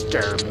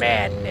Monster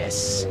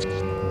Madness.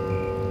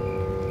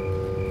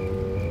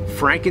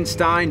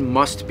 Frankenstein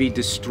must be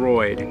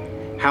destroyed.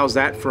 How's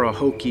that for a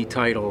hokey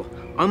title?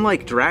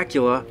 Unlike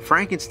Dracula,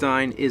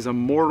 Frankenstein is a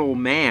mortal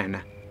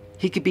man.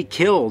 He could be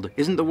killed.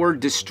 Isn't the word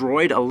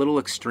destroyed a little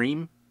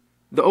extreme?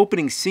 The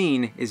opening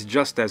scene is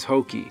just as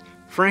hokey.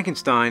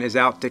 Frankenstein is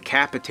out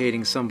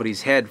decapitating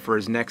somebody's head for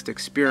his next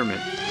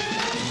experiment.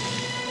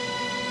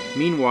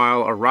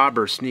 Meanwhile, a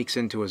robber sneaks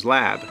into his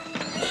lab.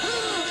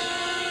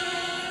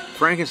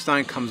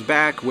 Frankenstein comes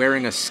back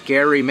wearing a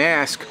scary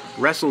mask,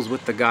 wrestles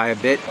with the guy a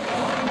bit,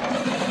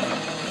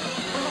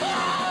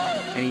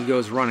 and he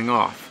goes running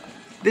off.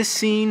 This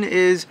scene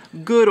is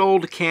good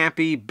old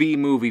campy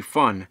B-movie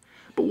fun.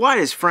 But why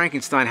does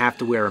Frankenstein have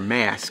to wear a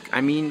mask?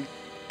 I mean,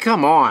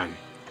 come on.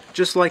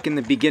 Just like in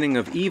the beginning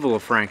of Evil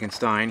of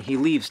Frankenstein, he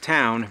leaves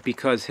town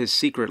because his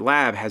secret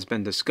lab has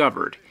been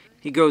discovered.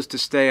 He goes to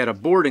stay at a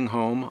boarding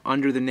home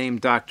under the name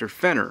Dr.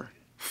 Fenner.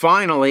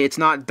 Finally, it's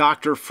not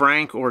Dr.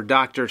 Frank or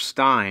Dr.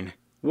 Stein.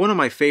 One of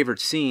my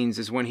favorite scenes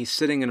is when he's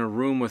sitting in a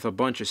room with a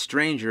bunch of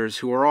strangers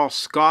who are all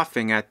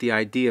scoffing at the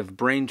idea of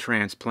brain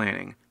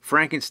transplanting.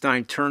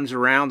 Frankenstein turns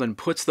around and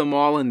puts them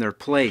all in their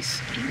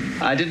place.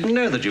 I didn't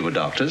know that you were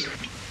doctors.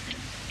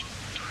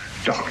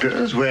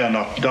 Doctors? We're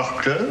not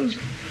doctors.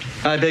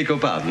 I beg your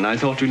pardon. I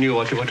thought you knew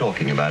what you were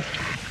talking about.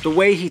 The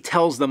way he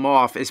tells them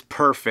off is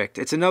perfect.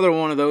 It's another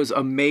one of those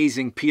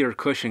amazing Peter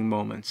Cushing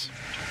moments.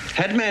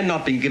 Had man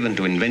not been given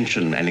to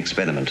invention and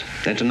experiment,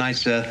 then tonight,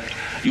 sir,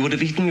 you would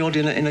have eaten your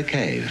dinner in a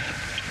cave.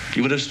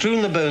 You would have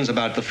strewn the bones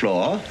about the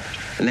floor,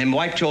 and then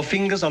wiped your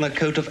fingers on a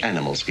coat of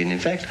animal skin. In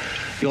fact,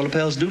 your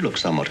lapels do look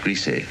somewhat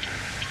greasy.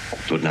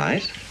 Good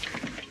night.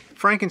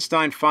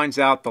 Frankenstein finds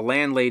out the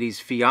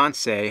landlady's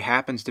fiancé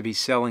happens to be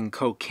selling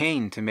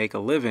cocaine to make a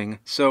living,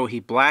 so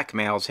he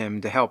blackmails him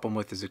to help him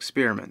with his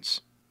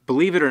experiments.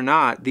 Believe it or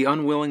not, the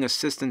unwilling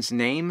assistant's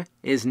name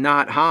is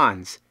not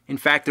Hans. In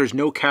fact, there's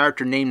no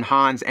character named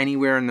Hans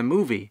anywhere in the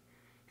movie.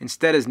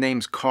 Instead, his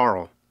name's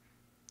Carl.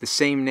 The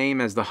same name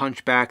as the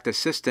hunchbacked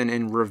assistant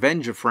in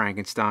Revenge of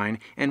Frankenstein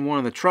and one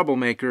of the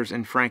troublemakers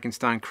in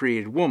Frankenstein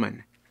Created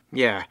Woman.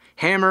 Yeah,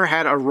 Hammer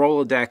had a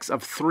Rolodex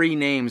of 3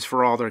 names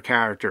for all their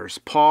characters: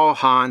 Paul,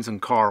 Hans,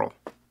 and Carl.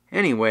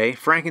 Anyway,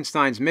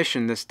 Frankenstein's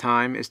mission this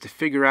time is to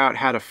figure out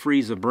how to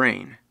freeze a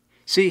brain.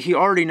 See, he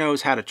already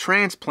knows how to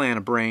transplant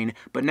a brain,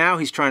 but now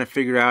he's trying to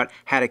figure out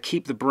how to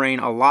keep the brain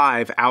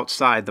alive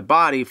outside the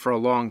body for a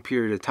long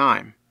period of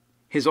time.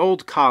 His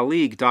old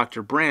colleague,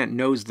 Dr. Brandt,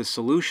 knows the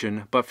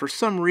solution, but for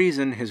some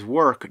reason his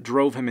work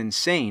drove him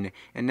insane,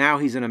 and now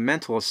he's in a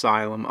mental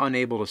asylum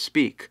unable to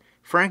speak.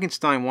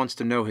 Frankenstein wants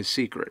to know his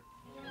secret.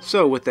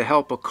 So, with the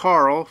help of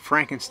Carl,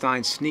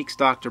 Frankenstein sneaks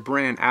Dr.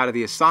 Brandt out of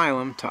the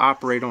asylum to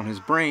operate on his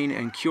brain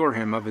and cure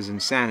him of his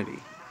insanity.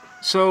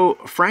 So,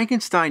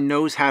 Frankenstein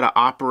knows how to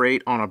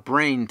operate on a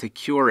brain to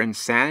cure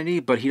insanity,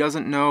 but he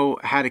doesn't know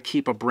how to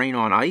keep a brain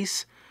on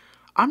ice?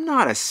 I'm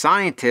not a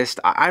scientist.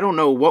 I don't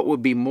know what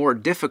would be more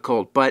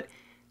difficult, but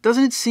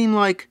doesn't it seem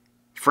like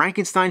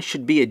Frankenstein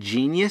should be a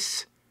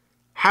genius?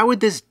 How would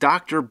this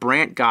Dr.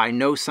 Brandt guy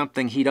know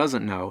something he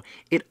doesn't know?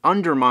 It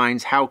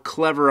undermines how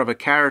clever of a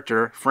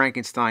character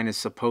Frankenstein is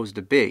supposed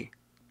to be.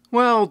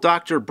 Well,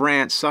 Dr.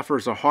 Brandt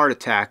suffers a heart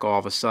attack all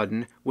of a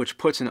sudden, which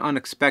puts an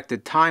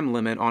unexpected time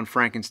limit on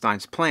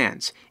Frankenstein's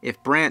plans.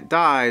 If Brandt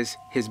dies,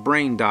 his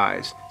brain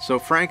dies, so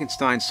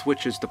Frankenstein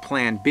switches to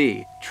Plan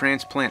B,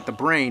 transplant the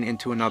brain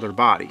into another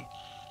body.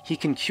 He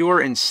can cure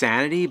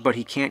insanity, but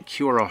he can't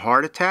cure a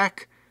heart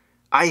attack?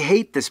 I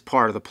hate this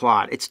part of the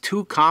plot. It's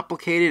too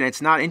complicated and it's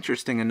not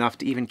interesting enough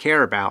to even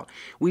care about.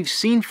 We've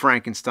seen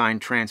Frankenstein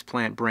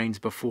transplant brains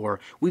before.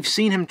 We've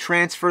seen him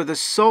transfer the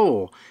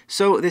soul.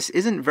 So this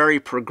isn't very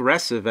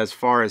progressive as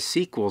far as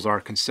sequels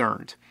are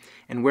concerned.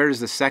 And where does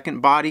the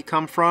second body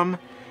come from?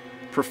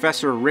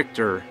 Professor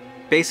Richter,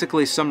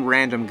 basically some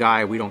random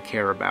guy we don't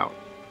care about.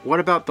 What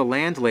about the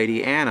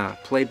landlady Anna,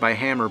 played by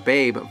Hammer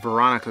babe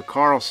Veronica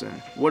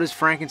Carlson? What does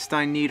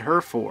Frankenstein need her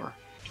for?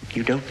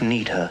 You don't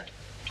need her.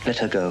 Let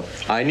her go.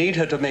 I need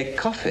her to make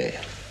coffee.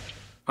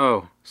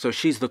 Oh, so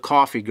she's the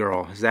coffee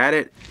girl, is that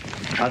it?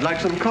 I'd like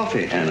some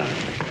coffee, Anna.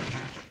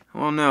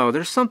 Well, no,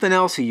 there's something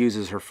else he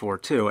uses her for,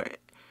 too.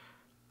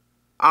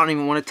 I don't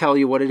even want to tell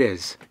you what it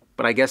is,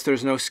 but I guess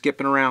there's no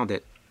skipping around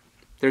it.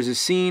 There's a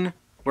scene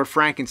where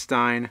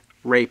Frankenstein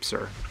rapes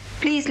her.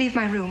 Please leave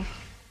my room.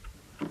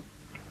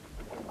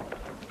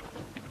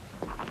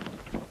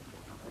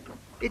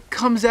 It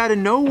comes out of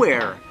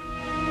nowhere.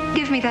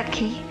 Give me that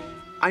key.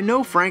 I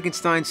know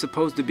Frankenstein's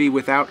supposed to be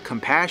without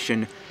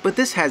compassion, but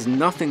this has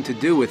nothing to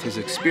do with his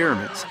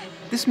experiments.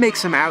 This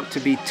makes him out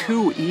to be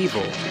too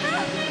evil.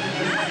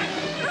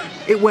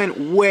 It went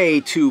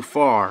way too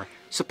far.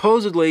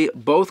 Supposedly,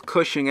 both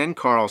Cushing and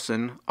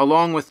Carlson,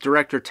 along with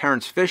director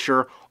Terence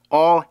Fisher,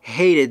 all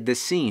hated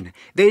this scene.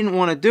 They didn't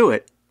want to do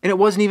it, and it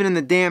wasn't even in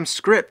the damn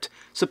script.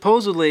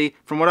 Supposedly,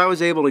 from what I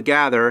was able to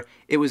gather,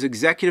 it was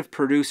executive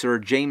producer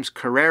James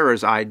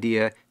Carrera's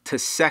idea to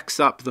sex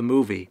up the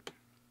movie.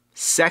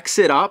 Sex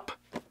it up?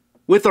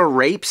 With a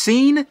rape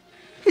scene?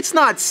 It's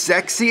not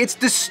sexy, it's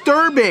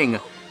disturbing!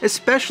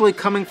 Especially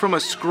coming from a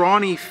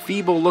scrawny,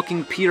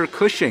 feeble-looking Peter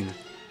Cushing.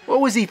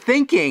 What was he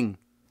thinking?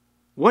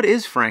 What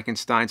is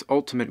Frankenstein's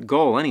ultimate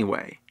goal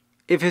anyway?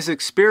 If his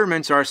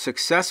experiments are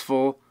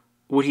successful,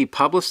 would he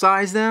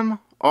publicize them?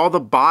 All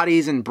the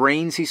bodies and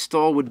brains he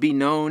stole would be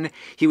known.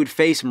 He would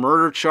face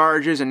murder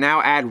charges and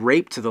now add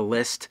rape to the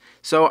list.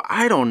 So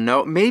I don't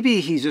know,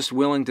 maybe he's just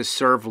willing to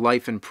serve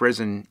life in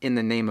prison in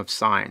the name of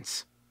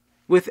science.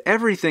 With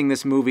everything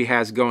this movie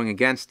has going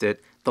against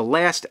it, the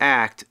last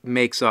act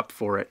makes up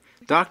for it.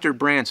 Dr.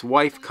 Brandt's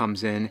wife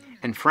comes in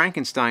and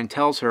Frankenstein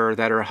tells her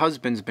that her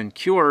husband's been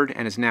cured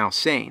and is now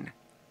sane.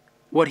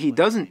 What he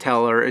doesn't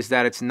tell her is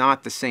that it's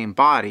not the same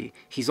body.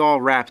 He's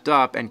all wrapped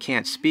up and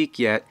can't speak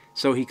yet,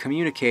 so he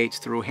communicates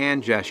through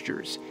hand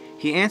gestures.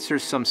 He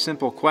answers some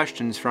simple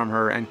questions from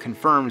her and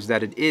confirms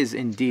that it is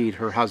indeed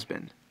her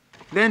husband.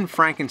 Then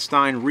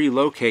Frankenstein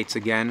relocates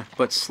again,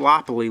 but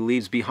sloppily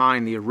leaves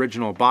behind the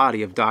original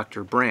body of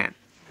Dr. Brandt.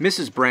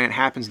 Mrs. Brandt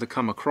happens to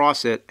come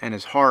across it and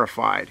is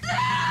horrified.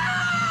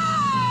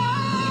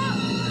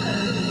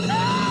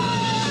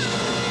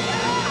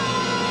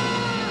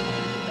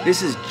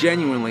 This is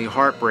genuinely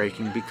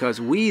heartbreaking because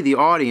we, the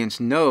audience,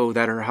 know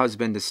that her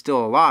husband is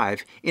still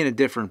alive in a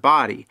different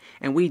body,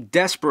 and we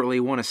desperately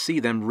want to see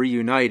them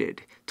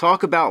reunited.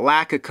 Talk about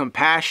lack of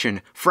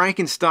compassion.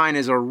 Frankenstein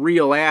is a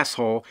real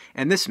asshole,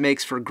 and this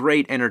makes for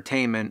great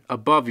entertainment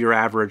above your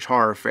average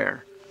horror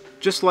fare.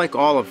 Just like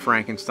all of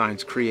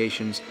Frankenstein's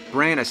creations,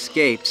 Brandt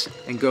escapes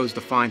and goes to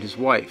find his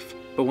wife.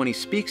 But when he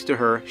speaks to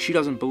her, she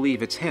doesn't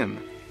believe it's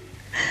him.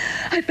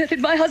 I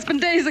buried my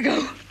husband days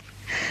ago.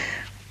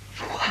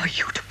 Who are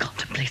you to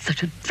contemplate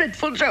such a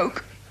dreadful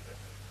joke?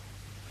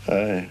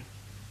 I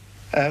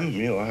am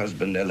your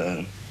husband,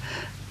 Ella.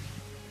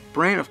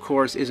 Brandt, of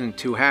course, isn't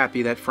too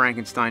happy that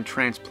Frankenstein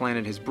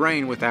transplanted his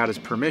brain without his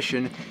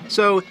permission,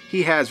 so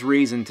he has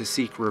reason to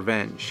seek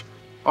revenge.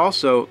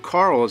 Also,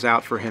 Carl is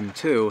out for him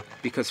too,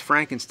 because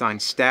Frankenstein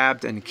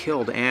stabbed and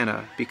killed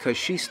Anna because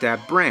she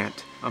stabbed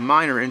Brandt, a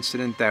minor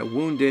incident that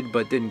wounded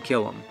but didn't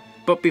kill him.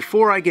 But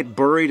before I get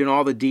buried in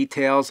all the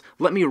details,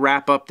 let me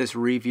wrap up this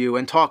review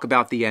and talk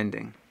about the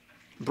ending.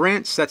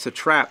 Brandt sets a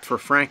trap for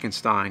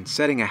Frankenstein,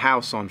 setting a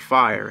house on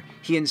fire.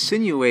 He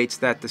insinuates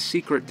that the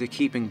secret to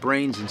keeping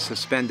brains in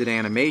suspended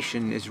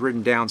animation is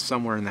written down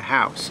somewhere in the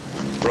house.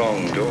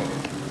 Wrong door.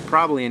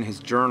 Probably in his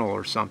journal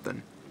or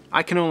something.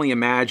 I can only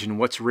imagine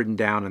what's written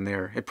down in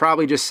there. It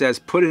probably just says,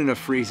 put it in a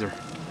freezer.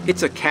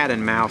 It's a cat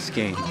and mouse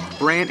game.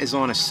 Brandt is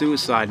on a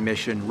suicide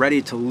mission,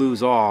 ready to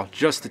lose all,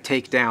 just to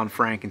take down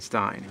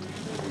Frankenstein.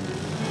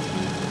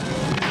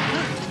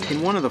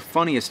 In one of the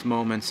funniest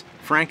moments,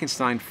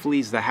 Frankenstein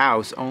flees the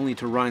house only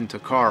to run into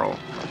Carl.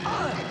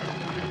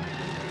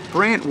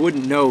 Brandt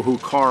wouldn't know who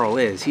Carl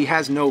is. He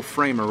has no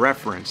frame of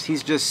reference.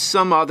 He's just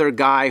some other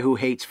guy who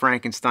hates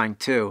Frankenstein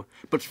too.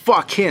 But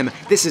fuck him,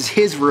 this is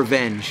his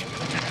revenge.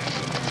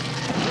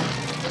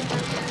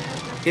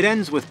 It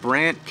ends with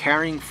Brandt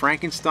carrying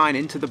Frankenstein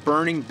into the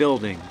burning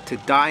building to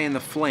die in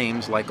the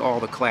flames like all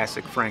the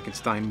classic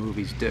Frankenstein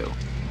movies do.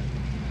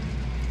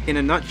 In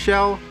a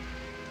nutshell,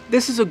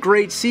 this is a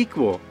great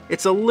sequel.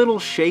 It's a little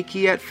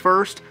shaky at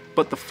first,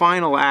 but the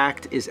final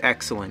act is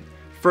excellent.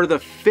 For the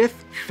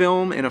 5th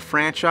film in a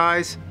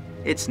franchise,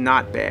 it's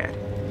not bad.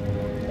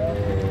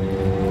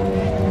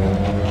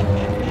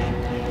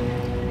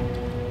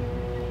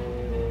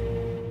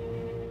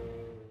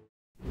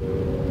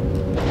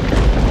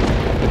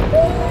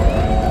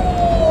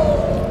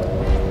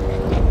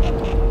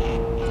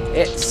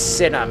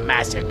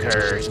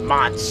 Cinemassacre's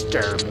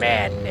Monster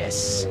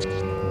Madness.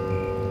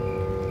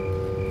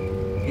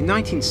 In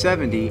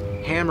 1970,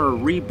 Hammer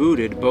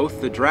rebooted both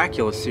the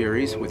Dracula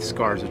series with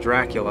Scars of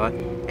Dracula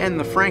and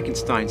the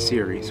Frankenstein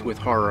series with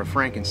Horror of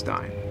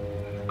Frankenstein.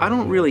 I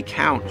don't really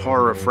count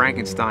Horror of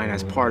Frankenstein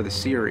as part of the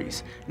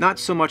series, not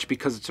so much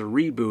because it's a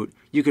reboot.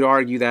 You could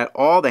argue that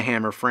all the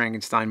Hammer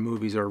Frankenstein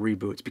movies are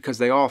reboots because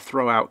they all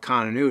throw out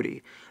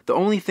continuity. The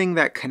only thing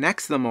that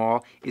connects them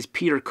all is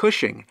Peter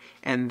Cushing,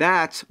 and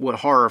that's what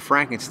Horror of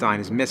Frankenstein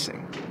is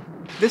missing.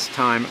 This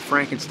time,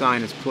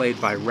 Frankenstein is played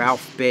by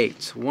Ralph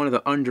Bates, one of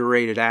the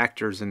underrated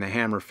actors in the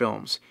Hammer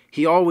films.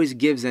 He always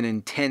gives an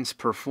intense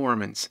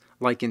performance,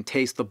 like in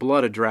Taste the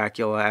Blood of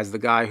Dracula as the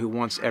guy who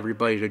wants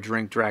everybody to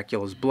drink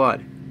Dracula's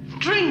blood.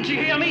 Drink, you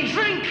hear me?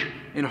 Drink!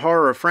 In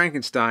Horror of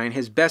Frankenstein,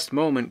 his best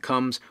moment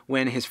comes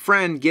when his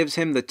friend gives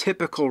him the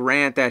typical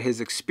rant that his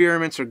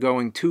experiments are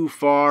going too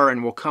far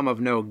and will come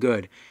of no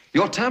good.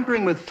 You're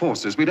tampering with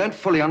forces we don't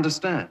fully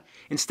understand.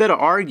 Instead of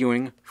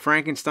arguing,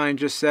 Frankenstein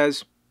just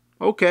says,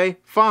 "Okay,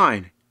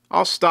 fine.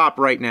 I'll stop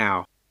right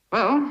now."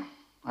 Well,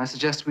 I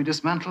suggest we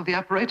dismantle the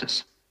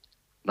apparatus.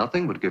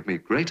 Nothing would give me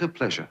greater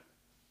pleasure.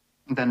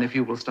 Then if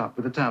you will start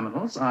with the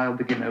terminals, I'll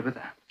begin over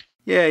there.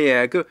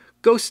 Yeah,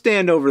 go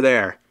stand over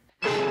there.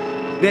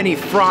 Then he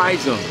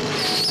fries them.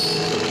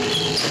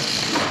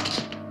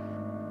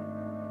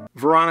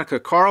 Veronica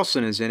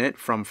Carlson is in it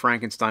from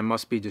Frankenstein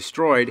Must Be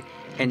Destroyed,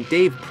 and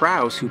Dave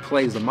Prowse, who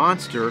plays the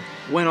monster,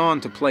 went on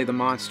to play the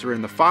monster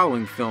in the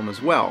following film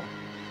as well.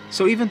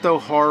 So even though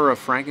Horror of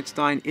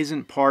Frankenstein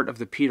isn't part of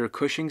the Peter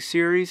Cushing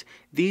series,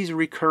 these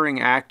recurring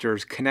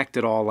actors connect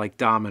it all like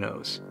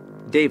dominoes.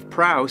 Dave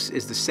Prowse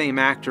is the same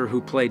actor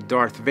who played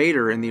Darth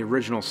Vader in the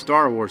original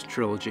Star Wars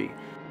trilogy.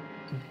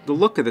 The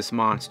look of this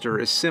monster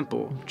is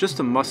simple, just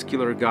a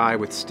muscular guy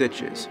with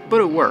stitches,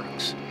 but it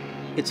works.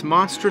 It's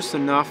monstrous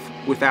enough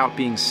without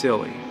being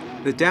silly.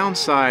 The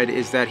downside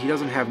is that he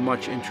doesn't have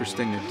much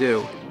interesting to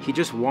do. He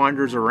just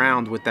wanders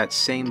around with that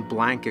same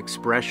blank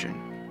expression.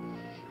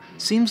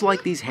 Seems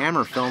like these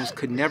Hammer films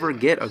could never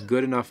get a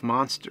good enough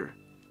monster.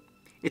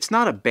 It's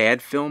not a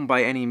bad film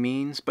by any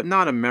means, but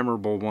not a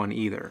memorable one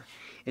either.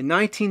 In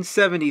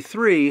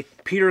 1973,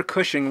 Peter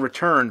Cushing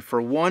returned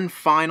for one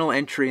final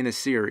entry in the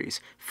series,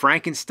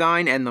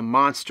 Frankenstein and the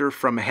Monster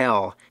from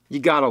Hell. You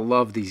gotta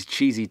love these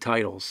cheesy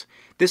titles.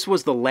 This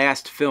was the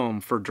last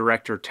film for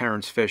director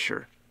Terence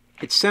Fisher.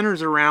 It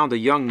centers around a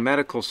young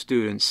medical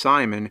student,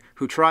 Simon,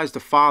 who tries to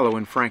follow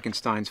in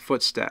Frankenstein's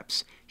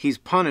footsteps. He's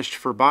punished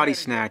for body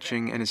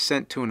snatching and is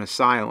sent to an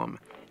asylum.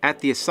 At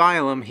the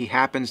asylum, he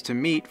happens to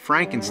meet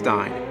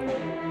Frankenstein.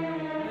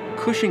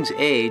 Cushing's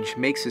age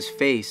makes his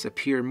face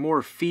appear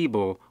more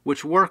feeble,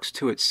 which works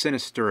to its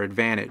sinister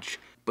advantage.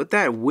 But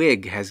that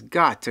wig has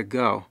got to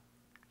go.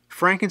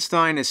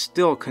 Frankenstein is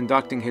still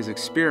conducting his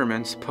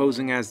experiments,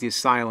 posing as the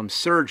asylum's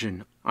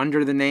surgeon,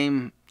 under the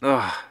name,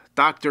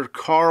 Dr.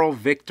 Carl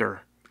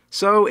Victor.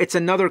 So it's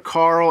another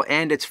Carl,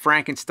 and it's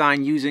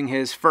Frankenstein using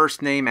his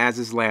first name as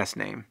his last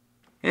name.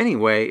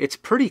 Anyway, it's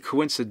pretty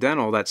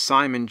coincidental that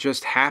Simon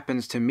just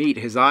happens to meet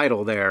his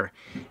idol there.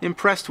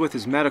 Impressed with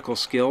his medical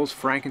skills,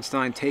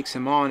 Frankenstein takes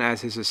him on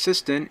as his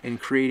assistant in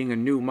creating a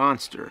new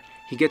monster.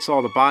 He gets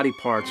all the body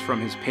parts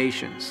from his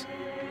patients.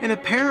 And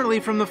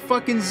apparently from the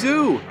fucking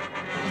zoo!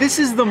 This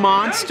is the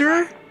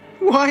monster?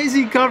 Why is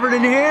he covered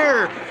in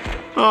hair?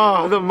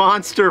 Oh, the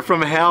monster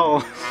from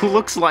hell.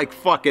 Looks like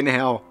fucking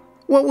hell.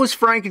 What was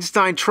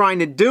Frankenstein trying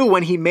to do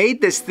when he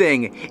made this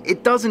thing?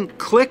 It doesn't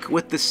click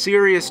with the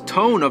serious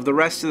tone of the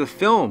rest of the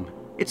film.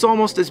 It's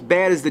almost as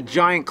bad as the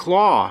giant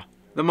claw.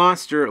 The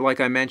monster,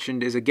 like I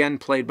mentioned, is again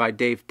played by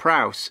Dave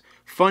Prowse.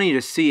 Funny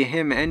to see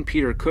him and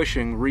Peter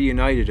Cushing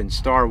reunited in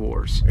Star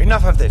Wars.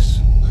 Enough of this.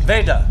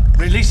 Vader,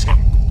 release him.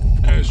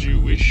 As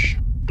you wish.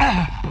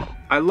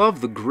 I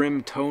love the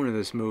grim tone of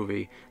this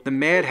movie. The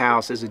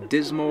madhouse is a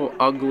dismal,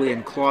 ugly,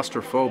 and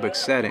claustrophobic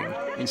setting.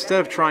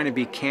 Instead of trying to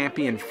be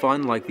campy and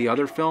fun like the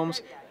other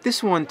films,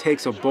 this one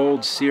takes a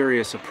bold,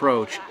 serious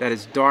approach that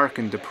is dark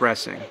and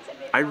depressing.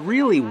 I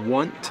really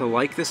want to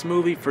like this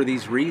movie for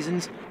these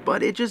reasons,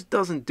 but it just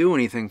doesn't do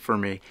anything for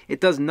me. It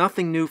does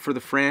nothing new for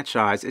the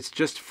franchise. It's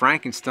just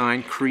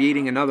Frankenstein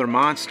creating another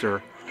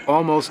monster,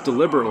 almost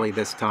deliberately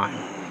this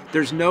time.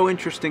 There's no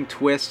interesting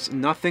twists,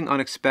 nothing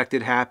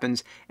unexpected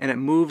happens, and it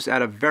moves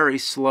at a very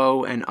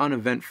slow and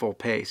uneventful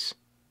pace.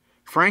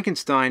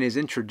 Frankenstein is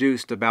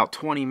introduced about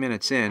 20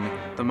 minutes in,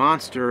 the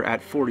monster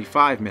at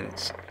 45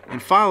 minutes,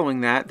 and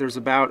following that there's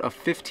about a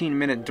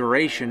 15-minute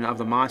duration of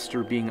the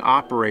monster being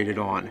operated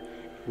on,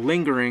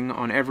 lingering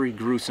on every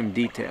gruesome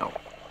detail.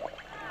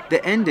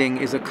 The ending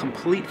is a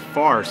complete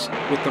farce,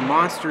 with the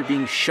monster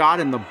being shot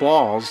in the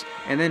balls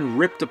and then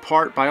ripped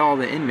apart by all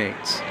the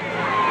inmates.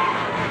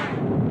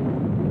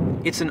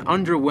 It's an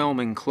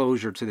underwhelming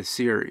closure to the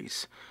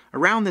series.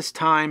 Around this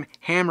time,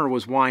 Hammer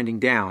was winding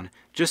down.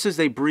 Just as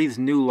they breathed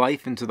new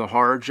life into the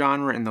horror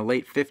genre in the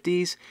late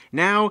 50s,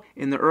 now,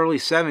 in the early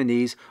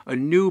 70s, a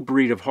new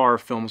breed of horror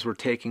films were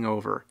taking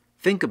over.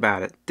 Think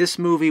about it, this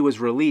movie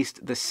was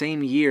released the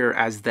same year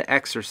as The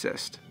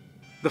Exorcist.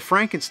 The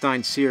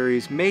Frankenstein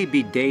series may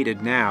be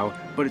dated now,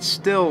 but it's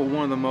still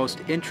one of the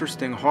most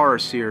interesting horror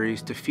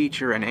series to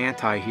feature an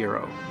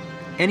anti-hero.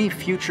 Any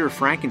future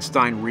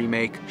Frankenstein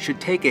remake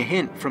should take a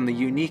hint from the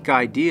unique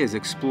ideas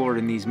explored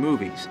in these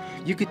movies.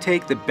 You could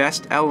take the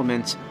best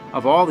elements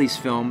of all these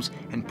films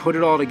and put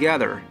it all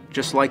together,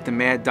 just like the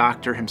Mad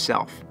Doctor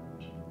himself.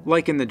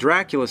 Like in the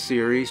Dracula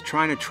series,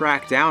 trying to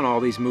track down all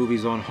these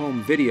movies on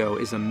home video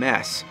is a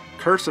mess.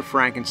 Curse of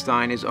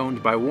Frankenstein is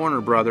owned by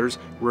Warner Brothers,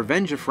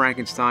 Revenge of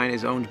Frankenstein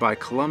is owned by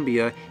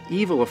Columbia,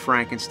 Evil of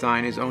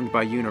Frankenstein is owned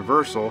by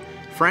Universal,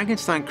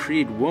 Frankenstein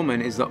Created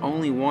Woman is the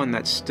only one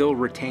that's still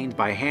retained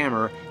by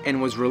Hammer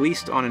and was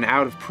released on an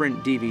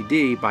out-of-print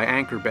DVD by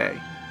Anchor Bay.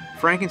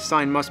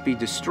 Frankenstein Must Be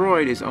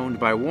Destroyed is owned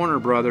by Warner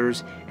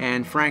Brothers,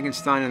 and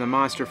Frankenstein and the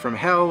Monster from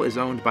Hell is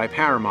owned by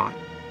Paramount.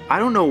 I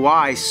don't know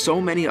why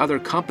so many other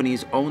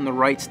companies own the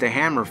rights to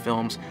Hammer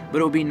films, but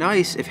it would be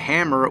nice if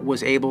Hammer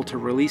was able to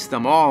release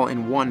them all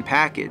in one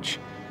package.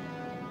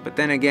 But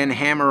then again,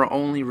 Hammer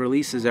only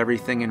releases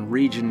everything in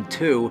Region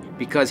 2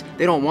 because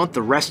they don't want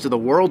the rest of the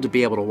world to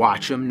be able to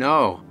watch them.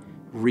 No,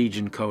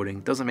 region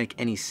coding doesn't make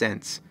any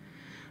sense.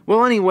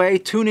 Well, anyway,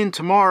 tune in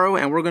tomorrow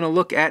and we're going to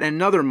look at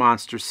another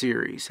monster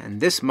series,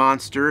 and this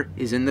monster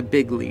is in the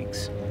big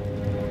leagues.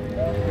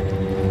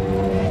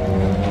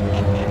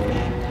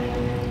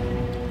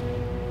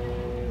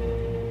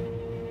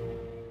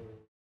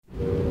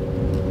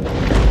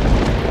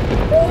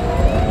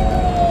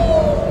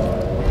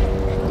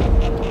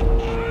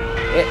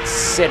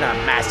 It's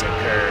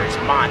Cinemassacre's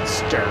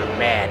Monster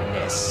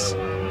Madness.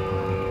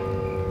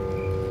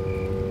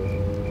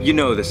 You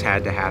know this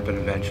had to happen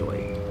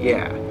eventually.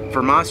 Yeah,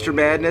 for Monster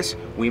Madness,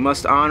 we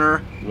must honor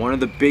one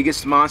of the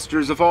biggest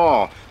monsters of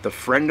all, the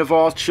friend of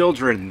all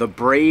children, the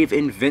brave,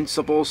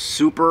 invincible,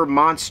 super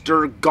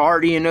monster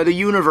guardian of the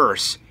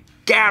universe,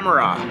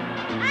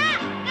 Gamera!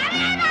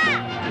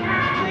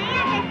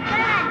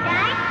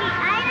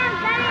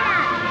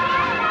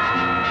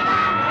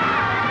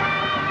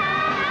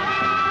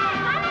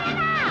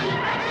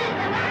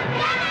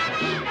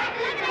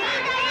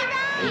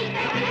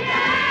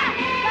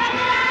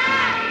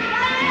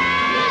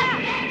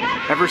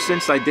 Ever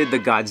since I did the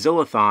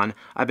Godzilla-thon,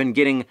 I've been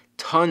getting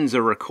tons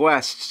of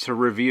requests to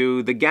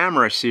review the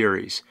Gamera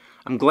series.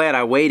 I'm glad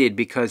I waited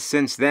because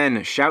since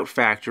then, Shout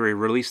Factory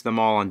released them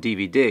all on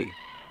DVD.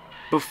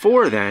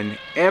 Before then,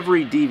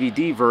 every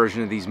DVD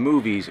version of these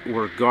movies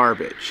were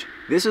garbage.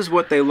 This is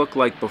what they looked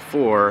like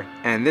before,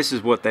 and this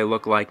is what they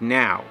look like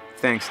now,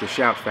 thanks to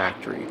Shout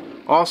Factory.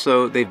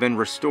 Also, they've been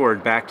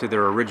restored back to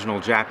their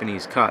original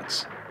Japanese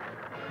cuts.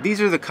 These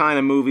are the kind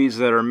of movies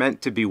that are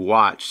meant to be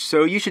watched,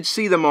 so you should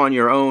see them on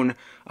your own.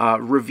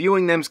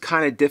 Reviewing them's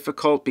kind of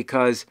difficult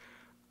because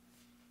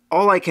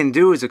all I can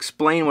do is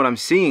explain what I'm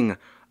seeing.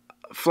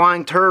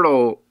 Flying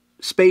turtle,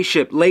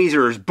 spaceship,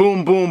 lasers,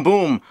 boom, boom,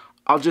 boom.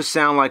 I'll just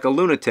sound like a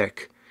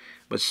lunatic,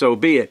 but so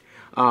be it.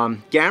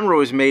 Gamera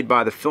was made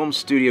by the film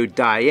studio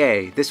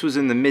Daiei. This was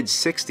in the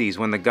mid-60s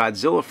when the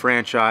Godzilla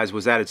franchise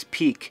was at its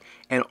peak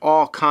and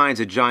all kinds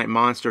of giant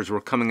monsters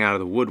were coming out of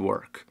the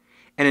woodwork.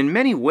 And in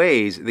many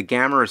ways, the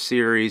Gamera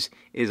series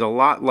is a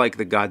lot like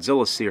the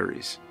Godzilla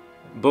series.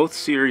 Both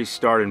series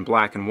start in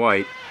black and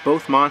white,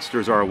 both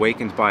monsters are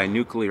awakened by a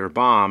nuclear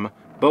bomb,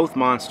 both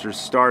monsters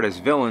start as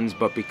villains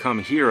but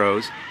become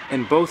heroes,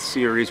 and both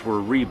series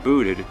were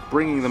rebooted,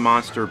 bringing the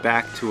monster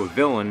back to a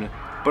villain,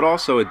 but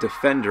also a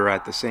defender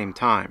at the same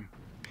time.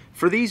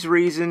 For these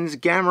reasons,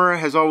 Gamera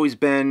has always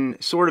been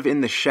sort of in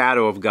the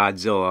shadow of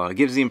Godzilla. It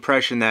gives the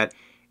impression that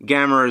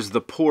Gamera is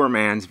the poor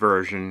man's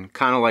version,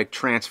 kind of like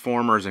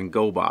Transformers and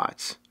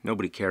GoBots.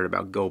 Nobody cared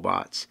about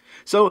GoBots.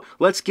 So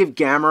let's give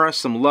Gamera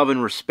some love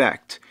and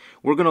respect.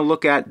 We're going to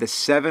look at the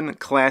 7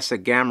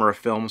 classic Gamera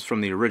films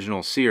from the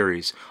original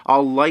series.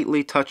 I'll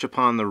lightly touch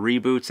upon the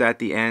reboots at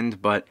the end,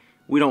 but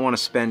we don't want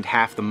to spend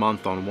half the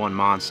month on one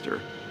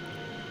monster.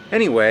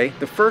 Anyway,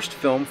 the first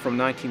film from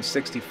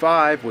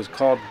 1965 was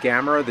called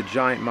Gamera the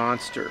Giant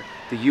Monster.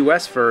 The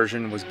US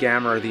version was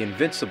Gamera the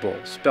Invincible,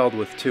 spelled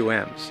with 2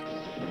 M's.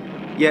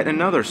 Yet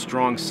another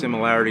strong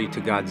similarity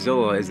to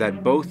Godzilla is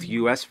that both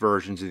US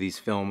versions of these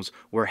films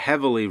were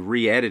heavily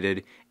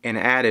re-edited and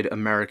added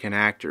American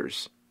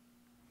actors.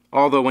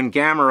 Although when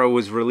Gamera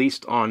was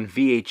released on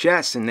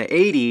VHS in the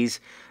 80s,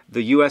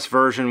 the US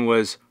version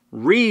was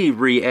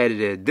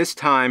re-edited, this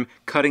time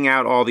cutting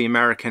out all the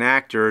American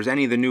actors,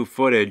 any of the new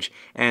footage,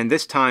 and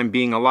this time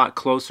being a lot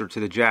closer to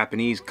the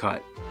Japanese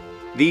cut.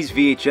 These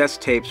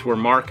VHS tapes were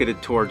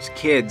marketed towards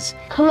kids.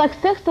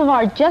 Collect 6 of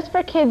our Just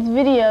for Kids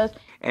videos.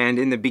 And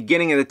in the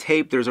beginning of the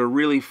tape, there's a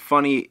really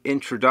funny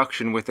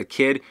introduction with a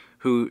kid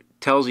who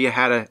tells you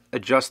how to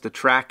adjust the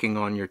tracking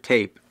on your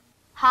tape.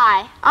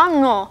 Hi,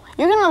 I'm Noel.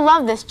 You're going to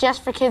love this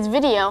Just for Kids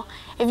video.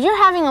 If you're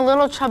having a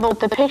little trouble with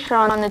the picture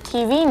on the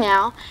TV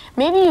now,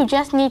 maybe you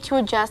just need to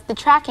adjust the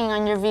tracking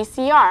on your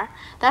VCR.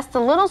 That's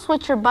the little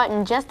switcher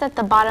button just at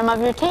the bottom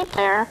of your tape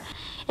player.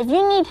 If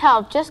you need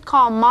help, just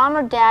call Mom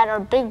or Dad or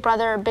Big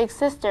Brother or Big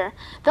Sister.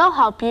 They'll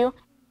help you.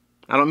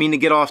 I don't mean to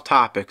get off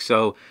topic,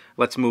 so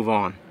let's move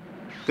on.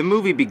 The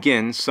movie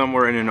begins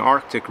somewhere in an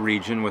Arctic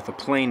region with a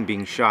plane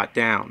being shot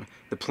down.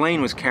 The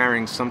plane was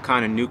carrying some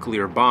kind of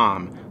nuclear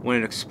bomb. When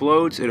it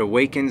explodes, it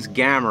awakens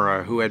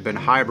Gamera, who had been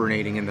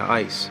hibernating in the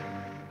ice.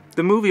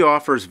 The movie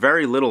offers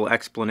very little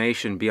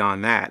explanation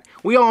beyond that.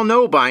 We all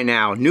know by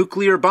now,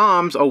 nuclear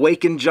bombs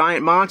awaken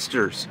giant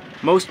monsters.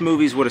 Most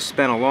movies would have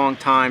spent a long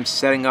time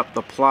setting up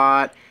the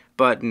plot,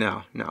 but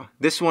no.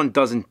 This one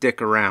doesn't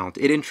dick around.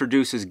 It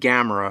introduces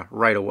Gamera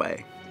right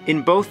away.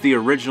 In both the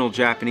original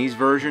Japanese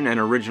version and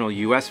original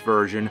US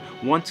version,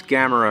 once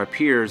Gamera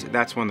appears,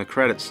 that's when the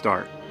credits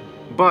start.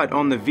 But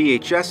on the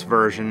VHS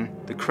version,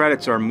 the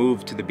credits are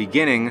moved to the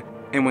beginning,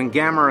 and when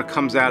Gamera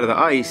comes out of the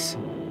ice,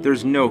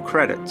 there's no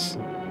credits.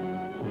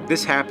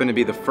 This happened to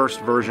be the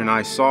first version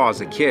I saw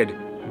as a kid,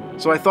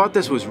 so I thought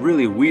this was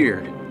really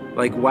weird.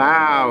 Like,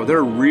 wow,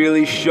 they're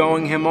really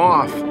showing him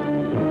off.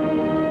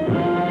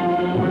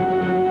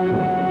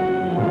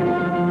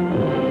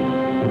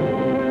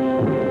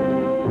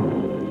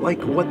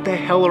 Like, what the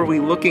hell are we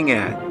looking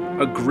at?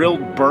 A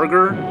grilled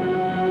burger?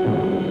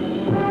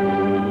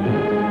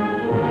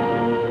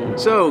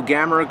 So,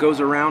 Gamera goes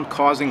around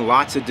causing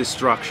lots of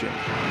destruction.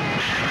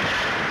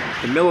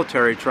 The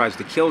military tries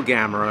to kill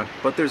Gamera,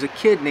 but there's a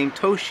kid named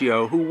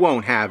Toshio who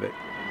won't have it.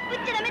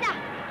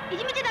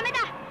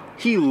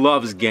 He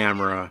loves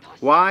Gamera.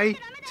 Why?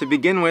 To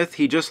begin with,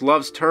 he just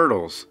loves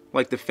turtles,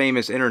 like the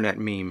famous internet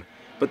meme.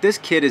 But this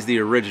kid is the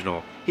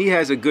original. He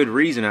has a good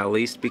reason at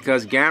least,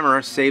 because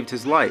Gamera saved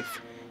his life.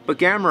 But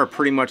Gamera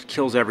pretty much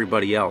kills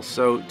everybody else,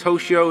 so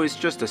Toshio is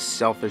just a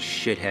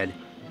selfish shithead.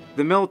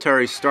 The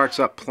military starts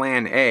up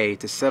Plan A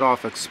to set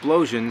off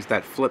explosions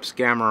that flips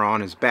Gamera on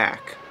his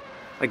back.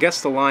 I guess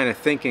the line of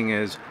thinking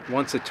is,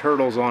 once a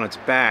turtle's on its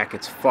back,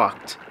 it's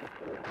fucked.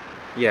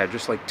 Yeah,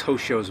 just like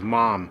Toshio's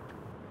mom.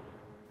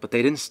 But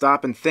they didn't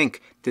stop and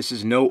think, this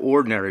is no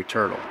ordinary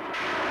turtle.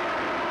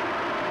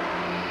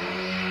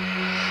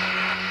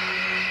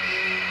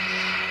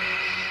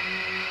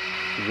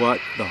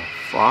 What the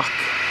fuck?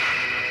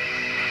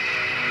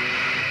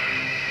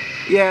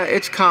 Yeah,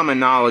 it's common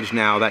knowledge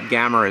now that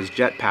Gamera is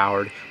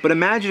jet-powered, but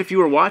imagine if you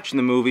were watching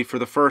the movie for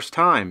the first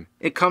time.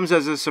 It comes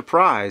as a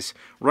surprise.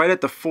 Right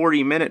at the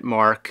 40-minute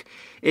mark,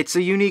 it's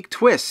a unique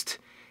twist.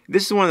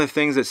 This is one of the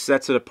things that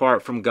sets it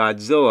apart from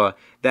Godzilla,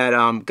 that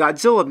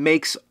Godzilla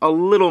makes a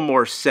little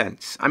more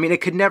sense. I mean,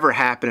 it could never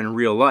happen in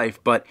real life,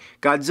 but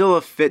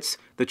Godzilla fits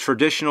the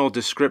traditional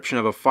description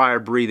of a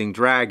fire-breathing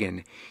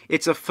dragon.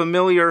 It's a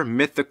familiar,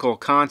 mythical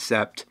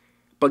concept,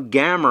 but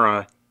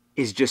Gamera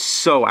is just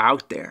so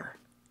out there.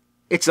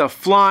 It's a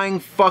flying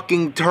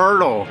fucking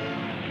turtle!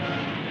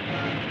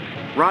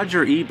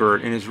 Roger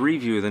Ebert, in his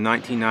review of the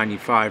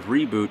 1995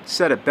 reboot,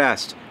 said it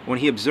best when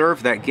he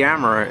observed that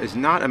Gamera is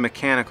not a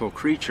mechanical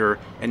creature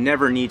and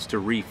never needs to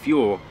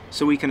refuel,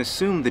 so we can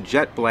assume the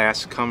jet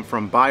blasts come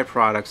from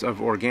byproducts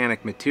of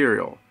organic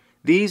material.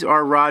 These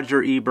are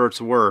Roger Ebert's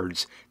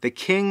words, the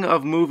king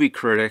of movie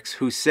critics,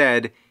 who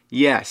said,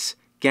 yes,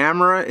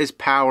 Gamera is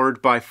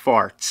powered by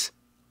farts.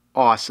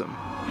 Awesome.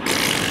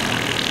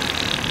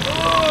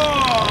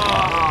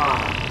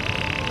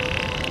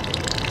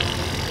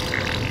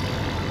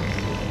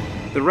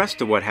 The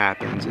rest of what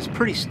happens is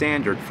pretty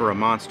standard for a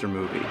monster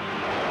movie.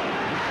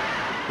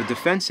 The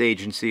defense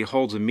agency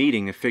holds a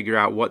meeting to figure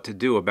out what to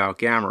do about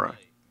Gamera.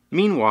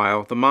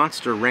 Meanwhile, the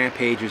monster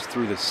rampages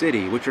through the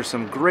city, which are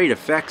some great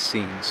effects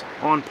scenes,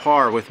 on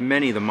par with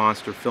many of the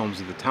monster films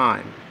of the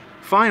time.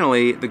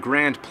 Finally, the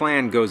grand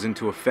plan goes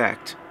into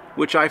effect,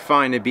 which I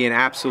find to be an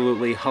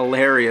absolutely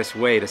hilarious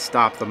way to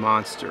stop the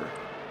monster.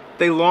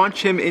 They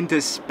launch him into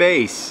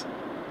space.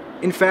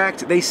 In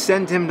fact, they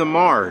send him to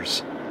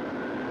Mars.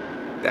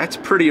 That's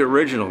pretty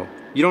original.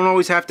 You don't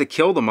always have to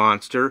kill the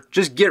monster.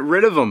 Just get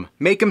rid of him.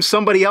 Make him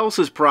somebody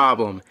else's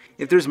problem.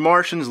 If there's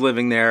Martians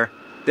living there,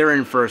 they're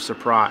in for a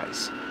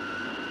surprise.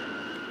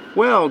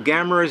 Well,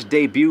 Gamera's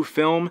debut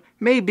film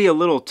may be a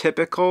little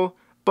typical,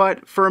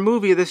 but for a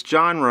movie of this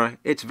genre,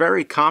 it's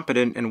very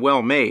competent and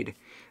well made.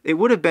 It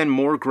would have been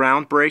more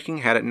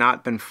groundbreaking had it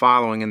not been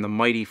following in the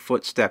mighty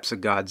footsteps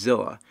of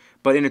Godzilla.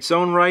 But in its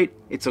own right,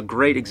 it's a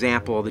great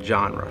example of the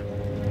genre.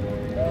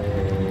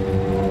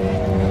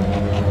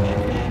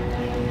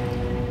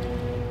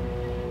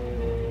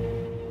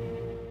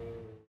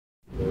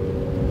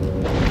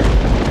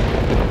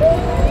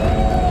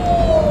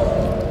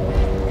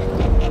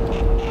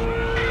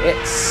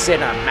 It's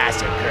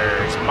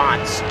Cinemassacre's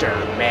Monster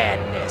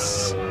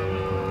Madness.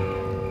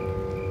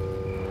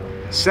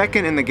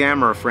 Second in the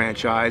Gamera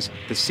franchise,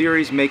 the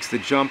series makes the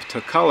jump to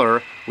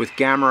color with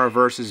Gamera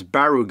vs.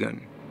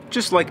 Barugan.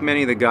 Just like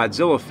many of the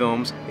Godzilla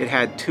films, it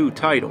had two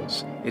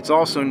titles. It's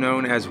also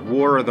known as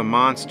War of the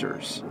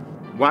Monsters.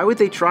 Why would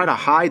they try to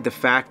hide the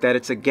fact that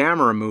it's a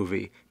Gamera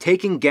movie?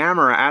 Taking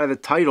Gamera out of the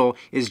title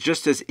is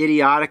just as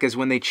idiotic as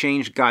when they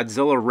changed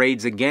Godzilla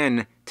Raids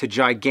Again to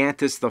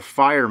Gigantus the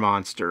Fire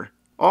Monster.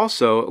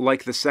 Also,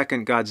 like the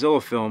second Godzilla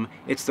film,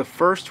 it's the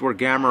first where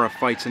Gamera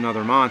fights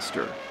another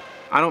monster.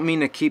 I don't mean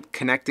to keep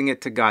connecting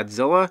it to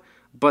Godzilla,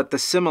 but the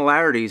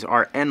similarities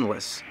are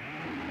endless.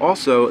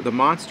 Also, the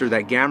monster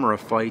that Gamera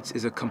fights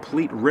is a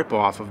complete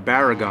ripoff of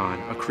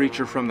Baragon, a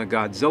creature from the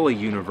Godzilla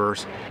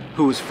universe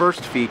who was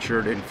first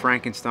featured in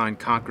Frankenstein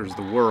Conquers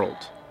the World,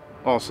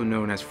 also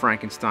known as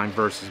Frankenstein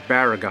vs.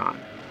 Baragon.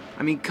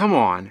 I mean, come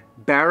on,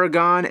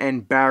 Baragon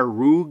and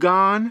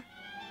Barugon?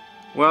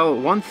 Well,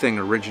 one thing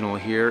original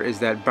here is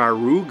that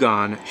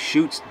Barugon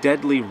shoots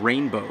deadly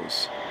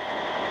rainbows.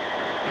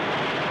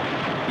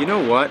 You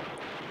know what?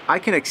 I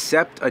can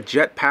accept a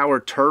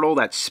jet-powered turtle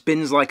that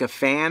spins like a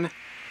fan,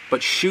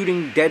 but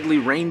shooting deadly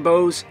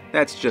rainbows,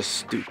 that's just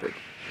stupid.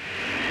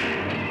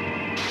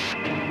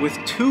 With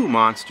two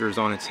monsters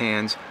on its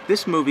hands,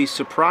 this movie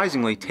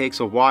surprisingly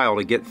takes a while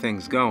to get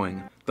things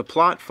going. The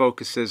plot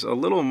focuses a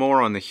little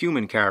more on the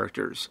human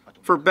characters,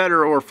 for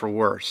better or for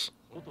worse.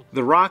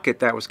 The rocket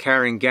that was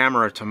carrying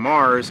Gamera to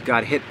Mars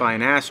got hit by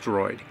an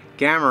asteroid.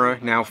 Gamera,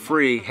 now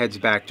free, heads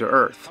back to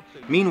Earth.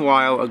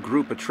 Meanwhile, a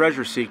group of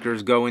treasure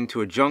seekers go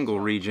into a jungle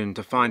region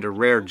to find a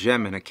rare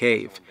gem in a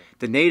cave.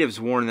 The natives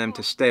warn them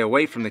to stay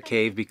away from the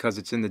cave because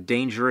it's in the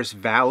dangerous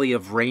Valley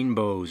of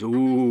Rainbows.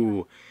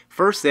 Ooh.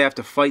 First they have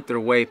to fight their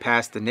way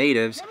past the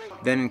natives,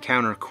 then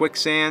encounter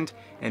quicksand,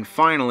 and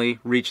finally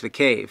reach the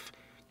cave.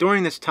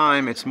 During this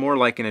time, it's more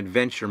like an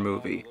adventure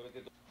movie.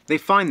 They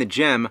find the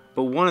gem,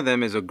 but one of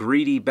them is a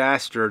greedy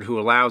bastard who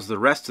allows the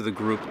rest of the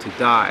group to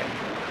die.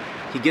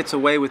 He gets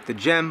away with the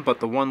gem, but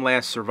the one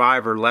last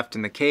survivor left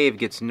in the cave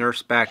gets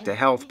nursed back to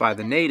health by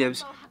the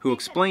natives, who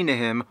explain to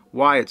him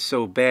why it's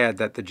so bad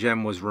that the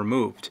gem was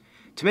removed.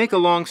 To make a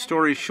long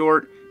story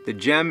short, the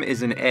gem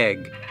is an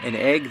egg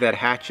that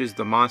hatches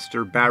the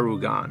monster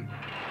Barugon.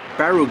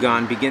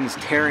 Barugon begins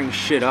tearing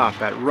shit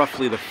up at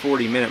roughly the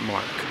 40-minute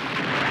mark.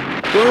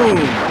 Boom!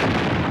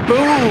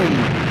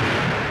 Boom!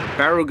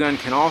 Barugon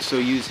can also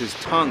use his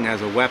tongue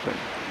as a weapon.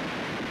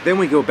 Then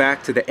we go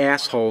back to the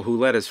asshole who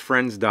let his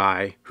friends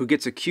die, who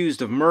gets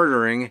accused of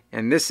murdering,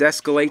 and this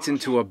escalates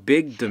into a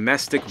big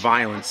domestic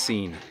violence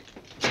scene.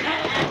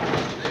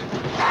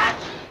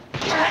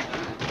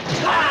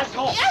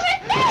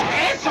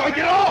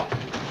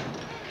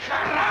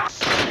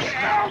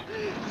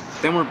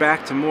 Then we're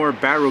back to more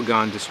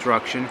Barugon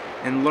destruction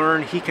and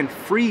learn he can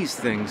freeze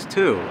things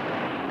too.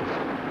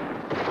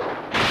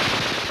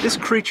 This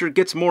creature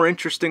gets more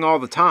interesting all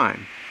the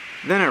time.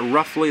 Then at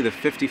roughly the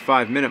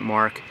 55-minute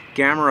mark,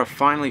 Gamera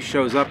finally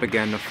shows up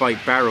again to fight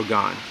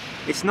Barugon.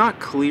 It's not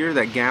clear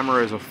that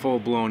Gamera is a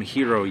full-blown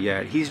hero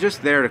yet, he's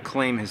just there to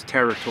claim his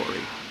territory.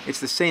 It's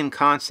the same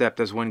concept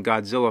as when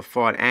Godzilla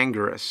fought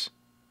Anguirus.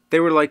 They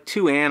were like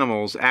two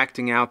animals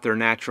acting out their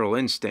natural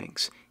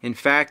instincts. In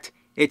fact,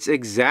 it's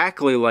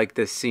exactly like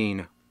this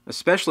scene,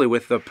 especially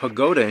with the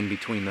pagoda in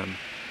between them.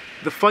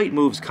 The fight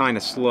moves kinda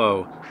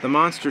slow. The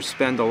monsters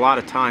spend a lot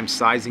of time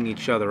sizing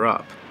each other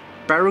up.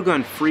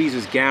 Barugon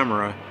freezes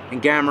Gamera,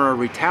 and Gamera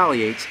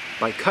retaliates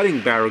by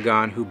cutting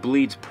Barugon, who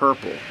bleeds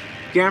purple.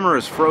 Gamera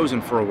is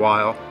frozen for a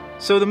while,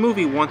 so the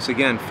movie once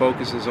again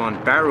focuses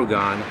on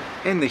Barugon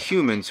and the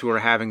humans who are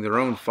having their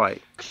own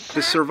fight.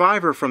 The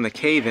survivor from the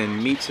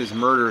cave-in meets his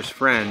murderous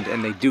friend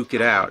and they duke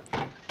it out.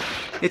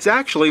 It's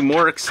actually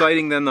more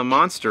exciting than the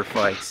monster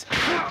fights.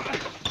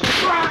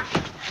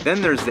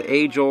 Then there's the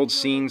age-old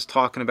scenes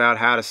talking about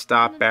how to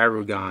stop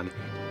Barugon.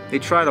 They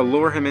try to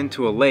lure him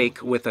into a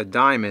lake with a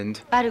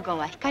diamond.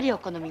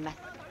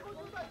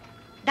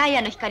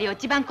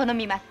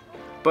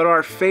 But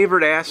our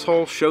favorite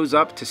asshole shows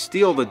up to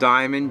steal the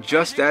diamond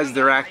just as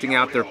they're acting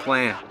out their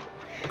plan.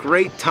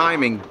 Great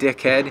timing,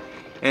 dickhead.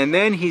 And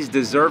then he's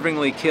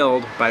deservingly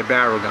killed by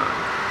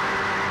Barugon.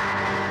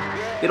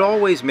 It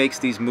always makes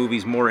these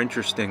movies more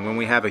interesting when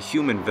we have a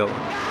human villain.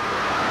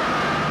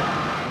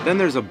 Then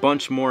there's a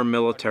bunch more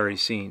military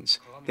scenes.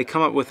 They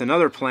come up with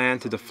another plan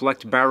to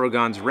deflect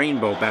Barugon's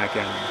rainbow back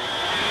at him.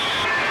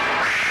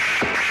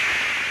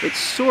 It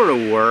sort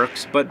of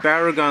works, but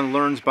Barugon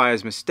learns by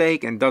his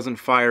mistake and doesn't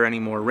fire any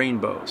more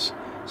rainbows.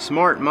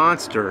 Smart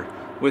monster.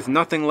 With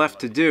nothing left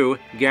to do,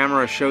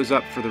 Gamera shows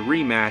up for the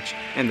rematch,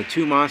 and the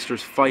two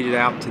monsters fight it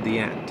out to the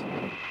end.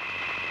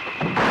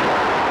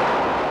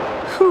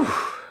 Whew.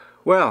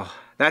 Well,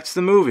 that's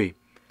the movie.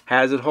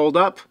 Has it hold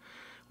up?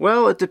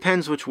 Well, it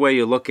depends which way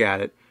you look at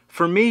it.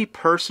 For me,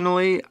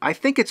 personally, I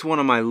think it's one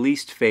of my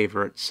least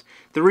favorites.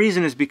 The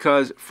reason is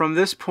because from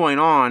this point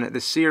on, the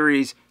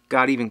series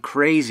got even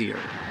crazier.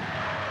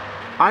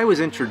 I was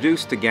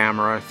introduced to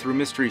Gamera through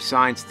Mystery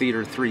Science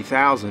Theater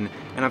 3000,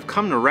 and I've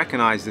come to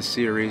recognize the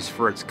series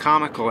for its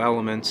comical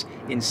elements,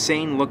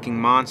 insane-looking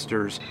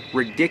monsters,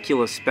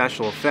 ridiculous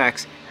special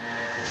effects,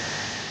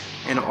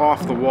 and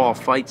off-the-wall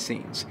fight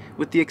scenes.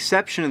 With the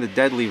exception of the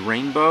deadly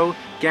rainbow,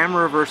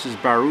 Gamera vs.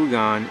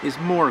 Barugon is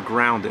more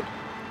grounded.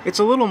 It's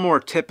a little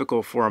more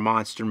typical for a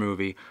monster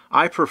movie.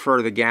 I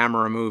prefer the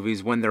Gamera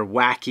movies when they're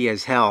wacky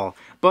as hell,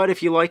 but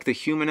if you like the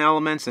human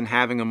elements and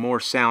having a more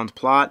sound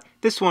plot,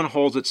 this one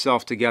holds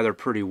itself together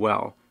pretty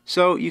well.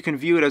 So you can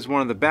view it as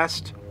one of the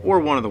best or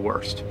one of the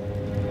worst.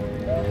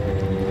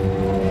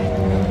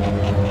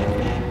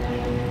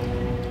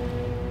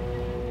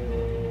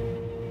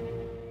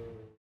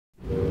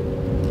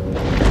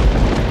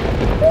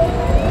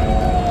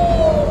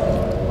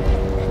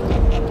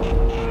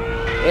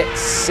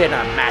 It's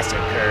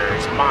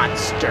Cinemassacre's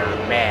Monster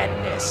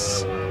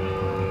Madness.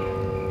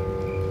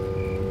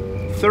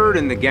 Third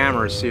in the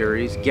Gamera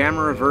series,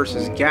 Gamera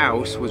vs.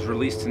 Gauss was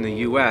released in the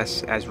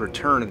US as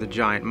Return of the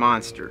Giant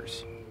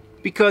Monsters.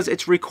 Because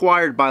it's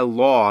required by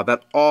law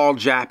that all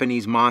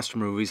Japanese monster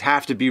movies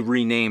have to be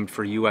renamed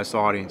for US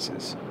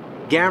audiences.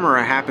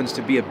 Gamera happens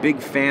to be a big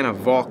fan of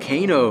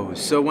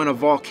volcanoes, so when a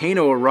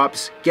volcano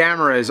erupts,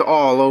 Gamera is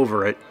all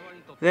over it.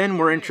 Then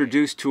we're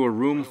introduced to a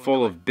room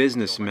full of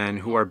businessmen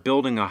who are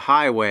building a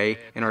highway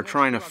and are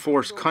trying to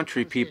force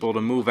country people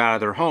to move out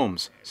of their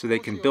homes so they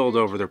can build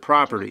over their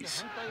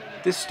properties.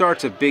 This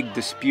starts a big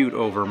dispute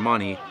over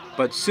money,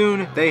 but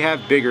soon they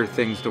have bigger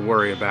things to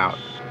worry about.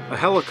 A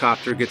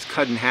helicopter gets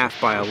cut in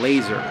half by a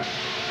laser.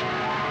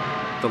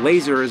 The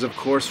laser is of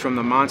course from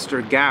the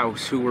monster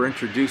Gauss, who we're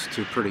introduced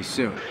to pretty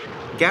soon.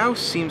 Gauss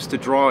seems to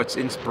draw its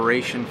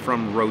inspiration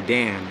from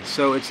Rodan,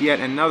 so it's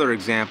yet another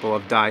example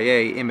of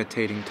Daiei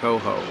imitating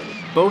Toho.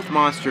 Both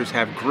monsters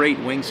have great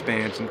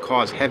wingspans and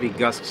cause heavy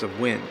gusts of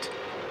wind.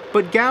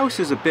 But Gauss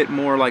is a bit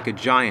more like a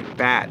giant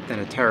bat than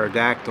a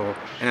pterodactyl,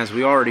 and as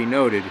we already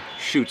noted,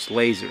 shoots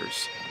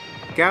lasers.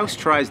 Gauss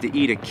tries to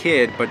eat a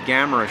kid, but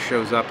Gamera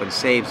shows up and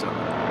saves him.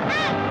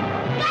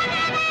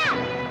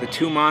 The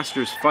two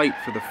monsters fight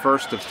for the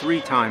first of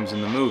 3 times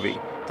in the movie.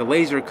 The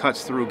laser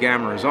cuts through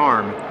Gamera's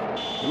arm.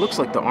 It looks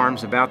like the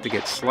arm's about to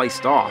get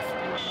sliced off.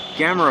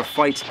 Gamera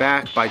fights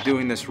back by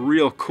doing this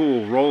real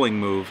cool rolling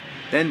move,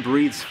 then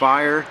breathes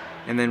fire,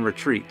 and then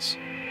retreats.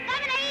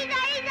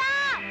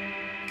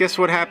 Guess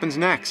what happens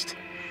next?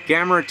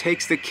 Gamera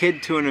takes the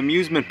kid to an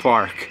amusement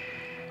park.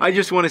 I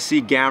just want to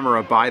see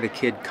Gamera buy the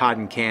kid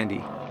cotton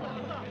candy.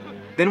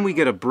 Then we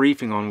get a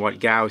briefing on what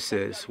Gauss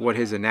is, what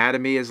his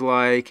anatomy is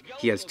like.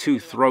 He has 2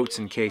 throats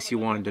in case you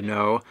wanted to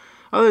know.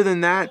 Other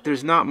than that,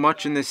 there's not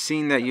much in this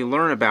scene that you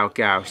learn about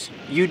Gauss.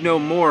 You'd know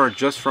more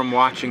just from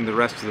watching the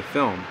rest of the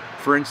film.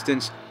 For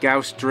instance,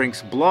 Gauss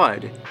drinks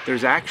blood.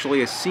 There's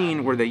actually a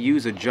scene where they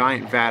use a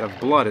giant vat of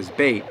blood as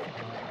bait.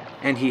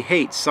 And he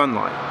hates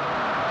sunlight.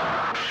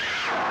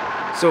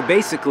 So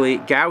basically,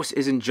 Gauss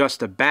isn't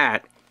just a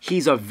bat,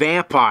 he's a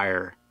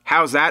vampire.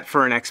 How's that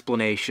for an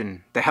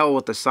explanation? The hell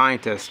with the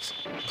scientists.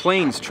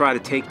 Planes try to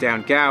take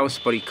down Gauss,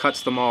 but he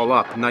cuts them all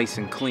up nice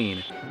and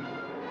clean.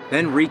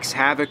 Then wreaks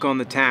havoc on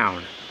the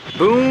town.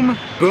 Boom,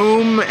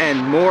 boom, and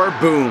more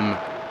boom.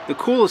 The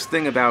coolest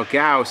thing about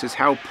Gauss is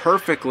how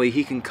perfectly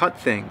he can cut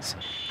things.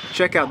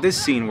 Check out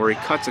this scene where he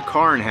cuts a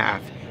car in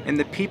half, and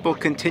the people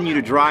continue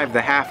to drive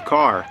the half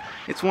car.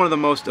 It's one of the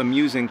most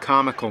amusing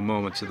comical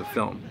moments of the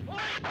film.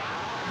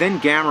 Then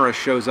Gamera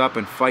shows up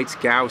and fights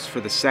Gauss for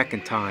the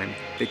 2nd time.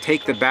 They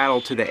take the battle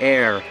to the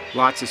air.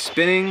 Lots of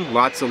spinning,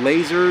 lots of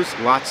lasers,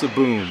 lots of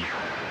boom.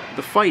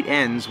 The fight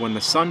ends when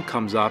the sun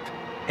comes up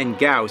and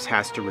Gauss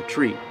has to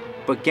retreat.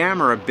 But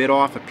Gamera bit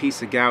off a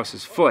piece of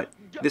Gauss's foot.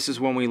 This is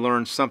when we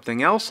learn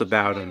something else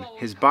about him.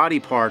 His body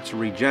parts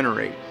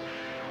regenerate.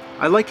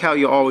 I like how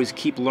you always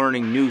keep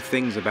learning new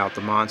things about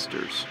the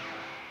monsters.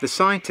 The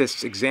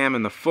scientists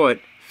examine the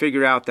foot,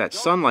 figure out that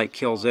sunlight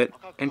kills it,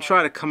 and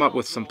try to come up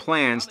with some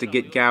plans to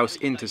get Gauss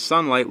into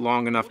sunlight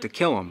long enough to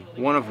kill him,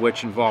 one of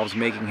which involves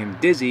making him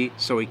dizzy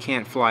so he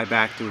can't fly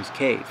back to his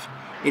cave.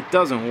 It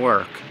doesn't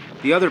work.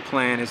 The other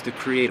plan is to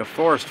create a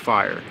forest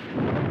fire.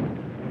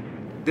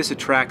 This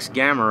attracts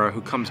Gamera, who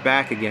comes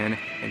back again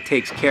and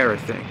takes care of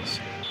things.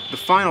 The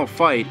final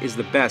fight is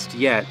the best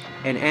yet,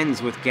 and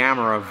ends with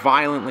Gamera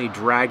violently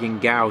dragging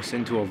Gauss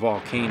into a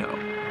volcano.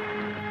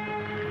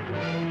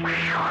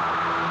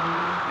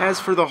 As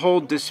for the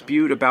whole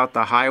dispute about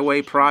the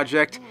highway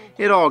project,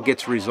 it all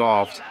gets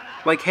resolved.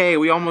 Like, hey,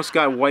 we almost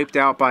got wiped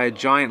out by a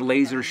giant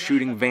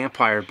laser-shooting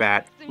vampire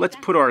bat. Let's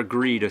put our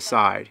greed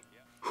aside.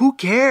 Who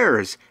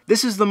cares?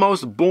 This is the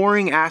most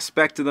boring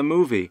aspect of the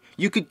movie.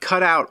 You could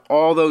cut out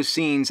all those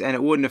scenes and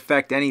it wouldn't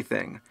affect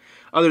anything,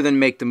 other than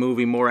make the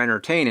movie more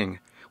entertaining.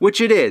 Which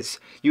it is.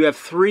 You have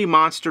 3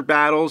 monster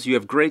battles, you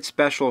have great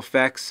special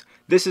effects.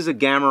 This is a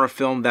Gamera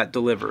film that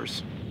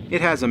delivers.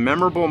 It has a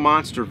memorable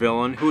monster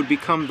villain who would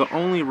become the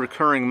only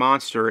recurring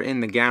monster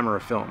in the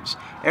Gamera films.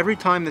 Every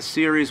time the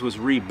series was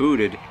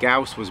rebooted,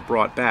 Gauss was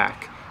brought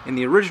back. In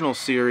the original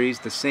series,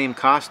 the same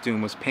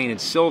costume was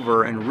painted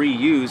silver and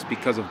reused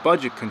because of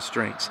budget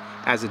constraints,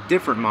 as a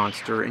different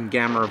monster in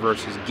Gamera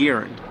vs.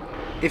 Giran.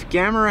 If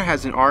Gamera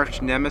has an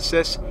arch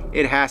nemesis,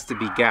 it has to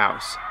be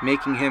Gauss,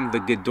 making him the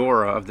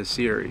Ghidorah of the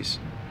series.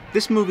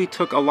 This movie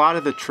took a lot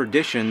of the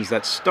traditions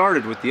that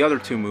started with the other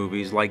 2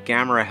 movies, like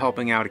Gamera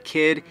helping out a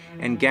kid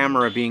and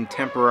Gamera being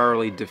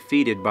temporarily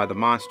defeated by the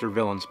monster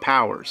villain's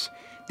powers.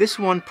 This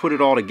one put it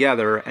all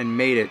together and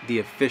made it the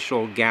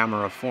official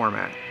Gamera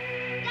format.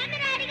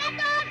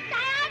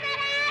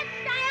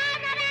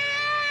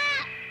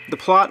 The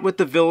plot with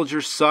the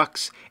villagers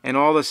sucks, and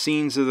all the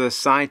scenes of the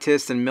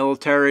scientists and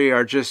military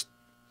are just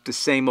the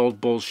same old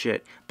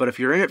bullshit. But if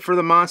you're in it for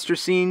the monster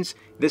scenes,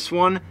 this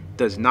one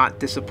does not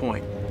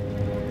disappoint.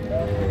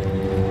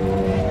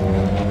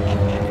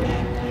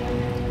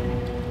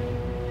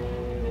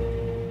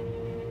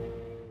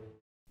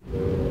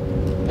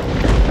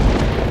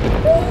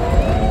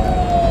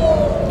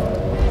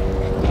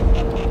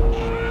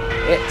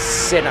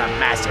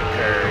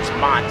 Cinemassacre's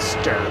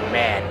Monster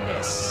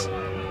Madness.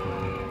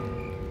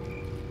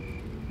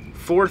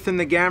 Fourth in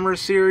the Gamera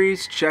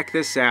series, check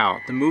this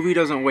out. The movie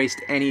doesn't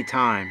waste any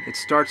time. It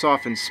starts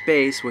off in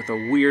space with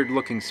a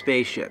weird-looking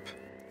spaceship.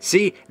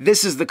 See,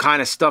 this is the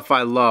kind of stuff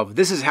I love.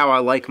 This is how I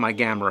like my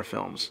Gamera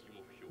films.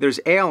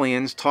 There's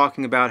aliens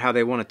talking about how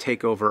they want to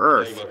take over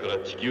Earth.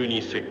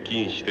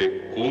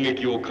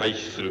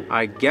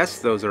 I guess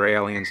those are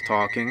aliens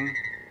talking.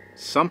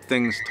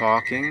 Something's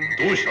talking.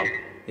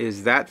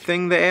 Is that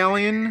thing the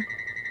alien?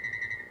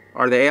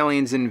 Are the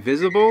aliens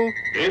invisible?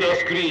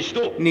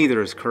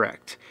 Neither is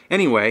correct.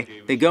 Anyway,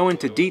 they go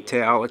into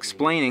detail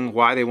explaining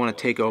why they want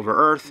to take over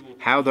Earth,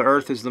 how the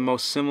Earth is the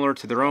most similar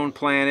to their own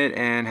planet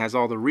and has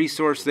all the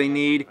resources they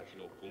need.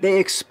 They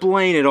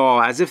explain it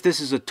all as if this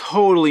is a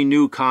totally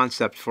new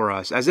concept for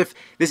us, as if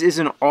this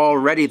isn't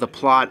already the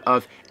plot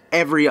of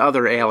every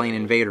other alien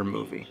invader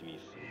movie.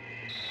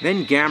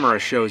 Then Gamera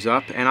shows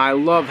up, and I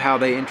love how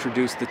they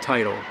introduce the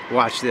title.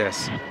 Watch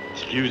this.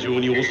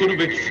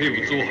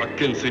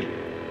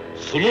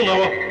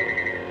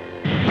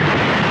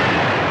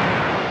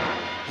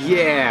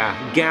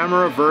 Yeah,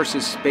 Gamera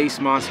versus Space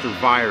Monster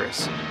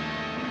Virus.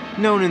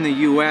 Known in the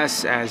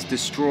US as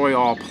Destroy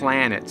All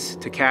Planets,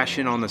 to cash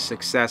in on the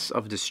success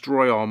of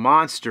Destroy All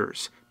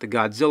Monsters, the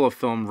Godzilla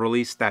film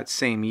released that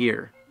same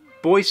year.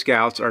 Boy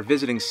Scouts are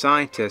visiting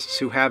scientists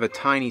who have a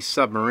tiny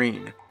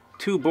submarine.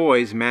 Two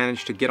boys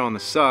manage to get on the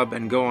sub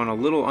and go on a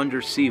little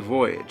undersea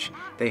voyage.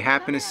 They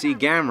happen to see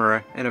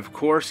Gamera, and of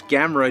course,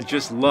 Gamera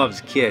just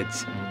loves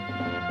kids.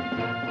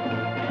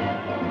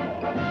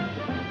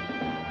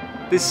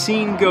 The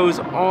scene goes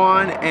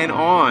on and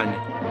on.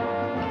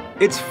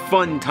 It's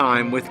fun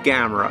time with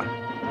Gamera.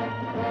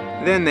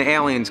 Then the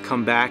aliens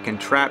come back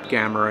and trap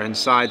Gamera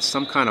inside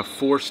some kind of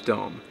force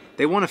dome.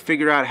 They want to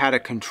figure out how to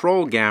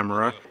control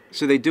Gamera,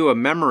 so they do a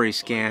memory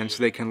scan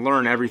so they can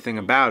learn everything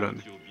about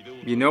him.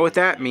 You know what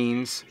that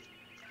means?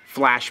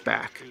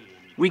 Flashback.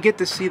 We get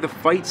to see the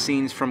fight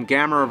scenes from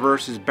Gamera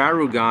vs.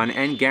 Barugan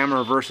and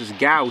Gamera vs.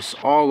 Gauss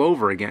all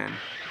over again.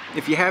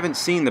 If you haven't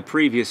seen the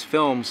previous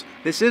films,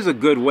 this is a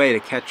good way to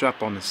catch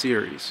up on the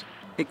series.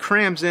 It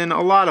crams in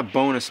a lot of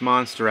bonus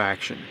monster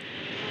action.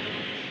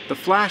 The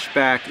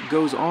flashback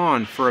goes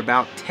on for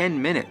about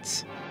 10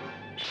 minutes.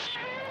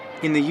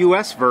 In the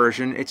US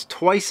version, it's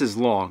twice as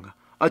long.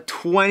 A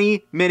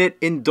 20-minute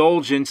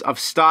indulgence of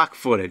stock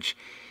footage.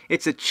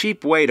 It's a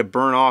cheap way to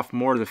burn off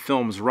more of the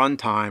film's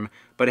runtime,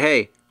 but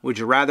hey, would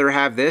you rather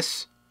have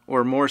this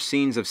or more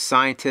scenes of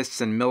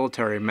scientists and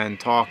military men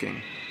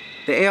talking?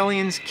 The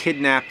aliens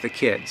kidnap the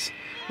kids.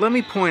 Let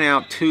me point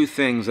out two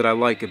things that I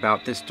like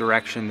about this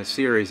direction the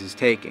series is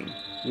taking.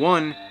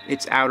 One,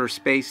 it's outer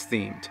space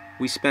themed.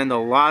 We spend a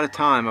lot of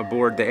time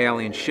aboard the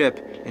alien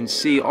ship and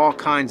see all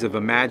kinds of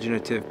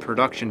imaginative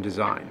production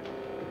design.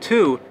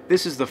 Two,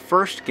 this is the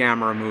first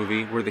Gamera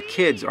movie where the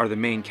kids are the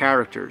main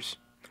characters.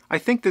 I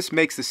think this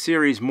makes the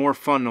series more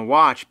fun to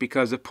watch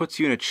because it puts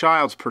you in a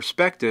child's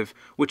perspective,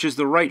 which is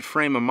the right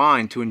frame of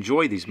mind to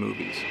enjoy these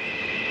movies.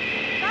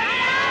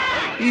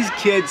 These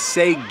kids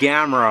say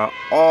Gamera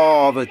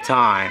all the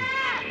time.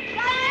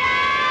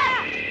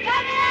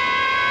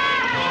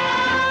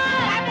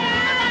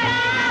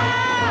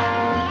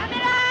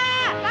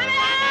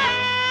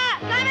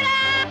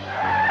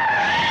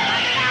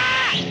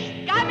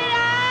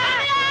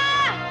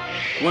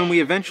 When we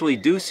eventually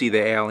do see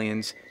the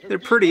aliens, they're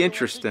pretty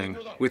interesting,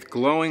 with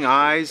glowing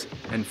eyes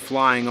and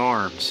flying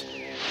arms.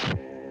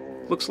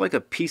 Looks like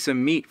a piece of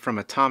meat from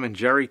a Tom and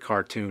Jerry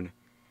cartoon.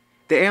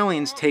 The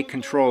aliens take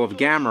control of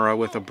Gamera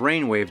with a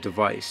brainwave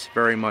device,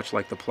 very much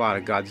like the plot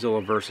of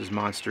Godzilla vs.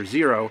 Monster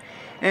Zero,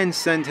 and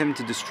send him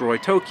to destroy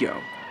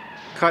Tokyo.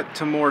 Cut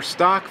to more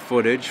stock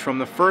footage from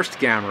the first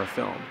Gamera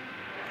film.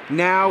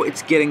 Now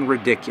it's getting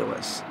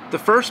ridiculous. The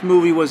first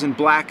movie was in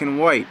black and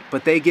white,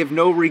 but they give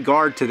no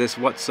regard to this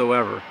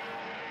whatsoever.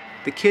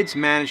 The kids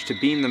manage to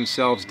beam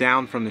themselves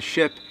down from the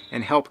ship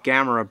and help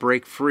Gamera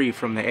break free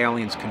from the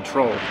aliens'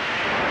 control.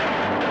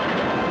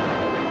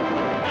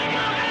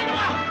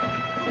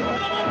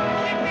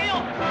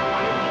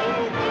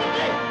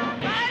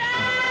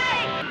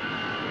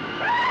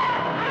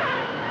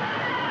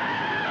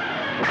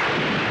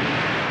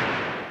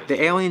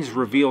 The aliens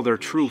reveal their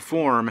true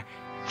form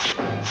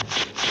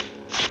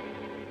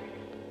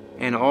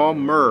and all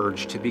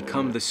merge to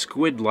become the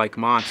squid-like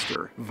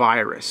monster,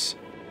 Virus.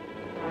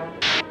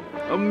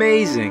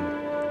 Amazing!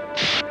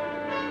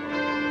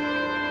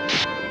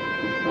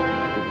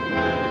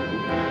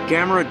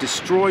 Gamera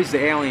destroys the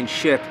alien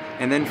ship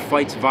and then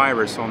fights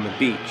Virus on the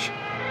beach.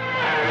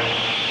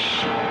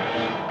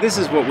 This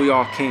is what we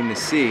all came to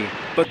see,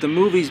 but the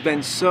movie's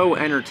been so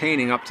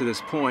entertaining up to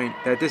this point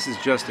that this is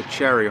just a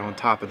cherry on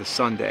top of the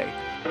sundae.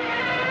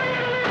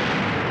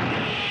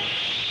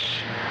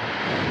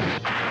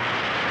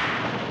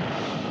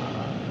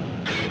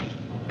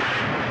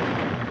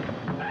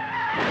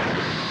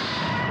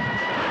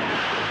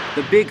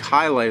 The big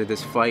highlight of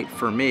this fight,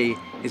 for me,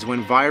 is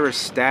when Virus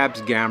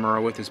stabs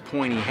Gamera with his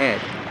pointy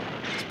head.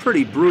 It's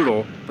pretty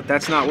brutal, but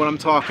that's not what I'm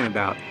talking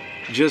about.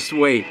 Just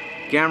wait.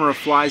 Gamera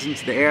flies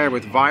into the air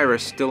with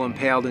Virus still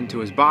impaled into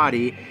his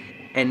body,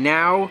 and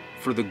now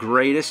for the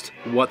greatest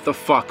what the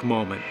fuck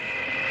moment.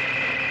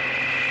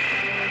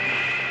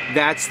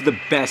 That's the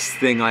best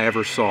thing I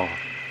ever saw.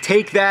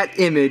 Take that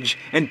image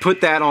and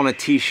put that on a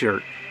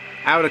t-shirt.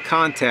 Out of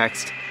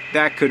context,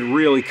 that could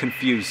really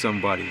confuse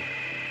somebody.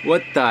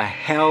 What the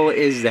hell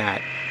is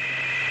that?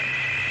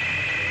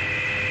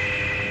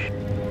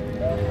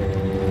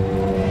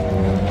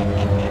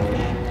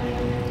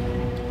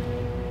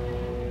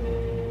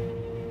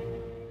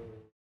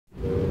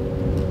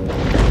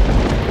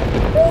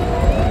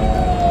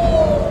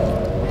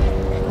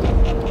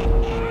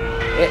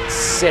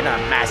 It's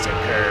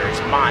Cinemassacre's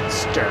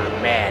Monster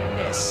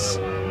Madness.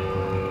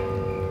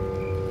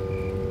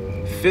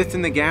 Fifth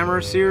in the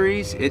Gamera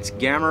series, it's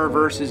Gamera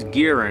vs.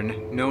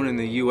 Giran, known in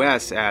the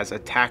US as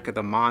Attack of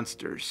the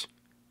Monsters.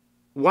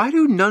 Why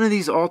do none of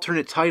these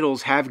alternate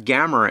titles have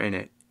Gamera in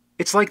it?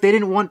 It's like they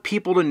didn't want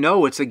people to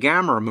know it's a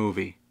Gamera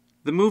movie.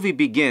 The movie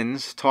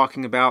begins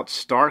talking about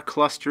star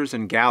clusters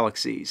and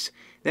galaxies,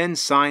 then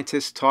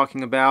scientists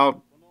talking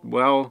about,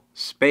 well,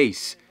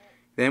 space.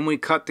 Then we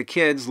cut to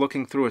kids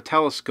looking through a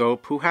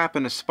telescope who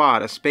happen to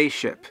spot a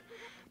spaceship.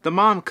 The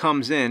mom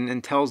comes in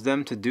and tells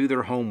them to do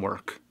their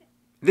homework.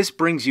 This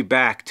brings you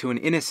back to an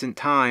innocent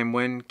time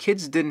when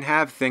kids didn't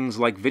have things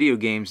like video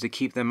games to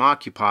keep them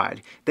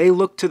occupied. They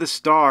looked to the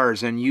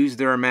stars and used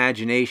their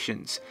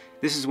imaginations.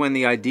 This is when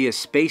the idea of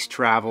space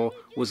travel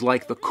was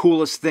like the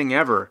coolest thing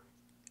ever.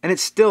 And it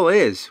still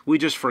is. We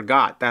just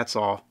forgot, that's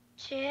all.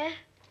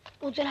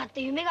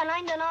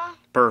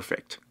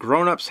 Perfect.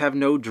 Grown-ups have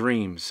no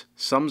dreams.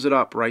 Sums it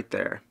up right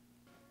there.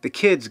 The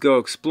kids go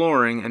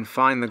exploring and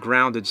find the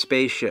grounded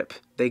spaceship.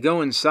 They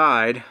go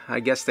inside, I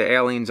guess the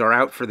aliens are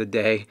out for the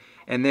day,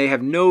 and they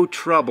have no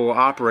trouble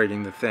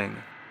operating the thing.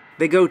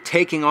 They go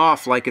taking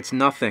off like it's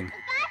nothing.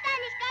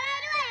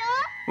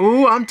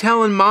 Ooh, I'm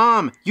telling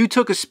Mom, you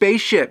took a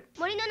spaceship.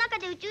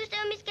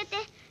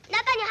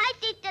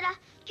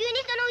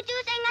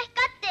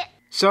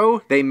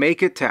 So, they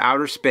make it to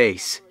outer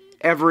space.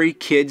 Every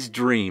kid's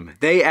dream.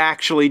 They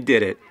actually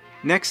did it.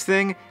 Next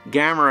thing,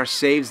 Gamera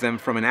saves them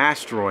from an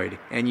asteroid,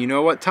 and you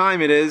know what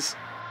time it is?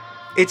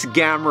 It's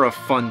Gamera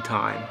fun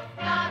time.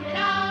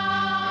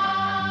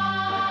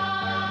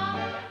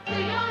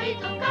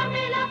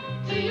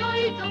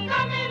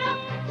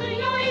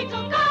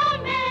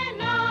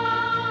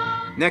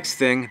 Next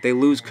thing, they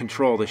lose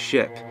control of the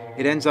ship.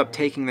 It ends up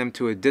taking them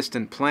to a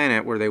distant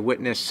planet where they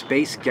witness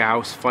Space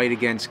Gauss fight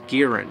against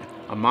Giran,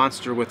 a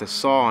monster with a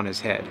saw on his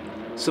head.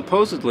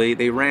 Supposedly,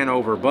 they ran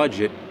over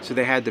budget, so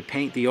they had to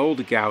paint the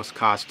old Gauss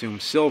costume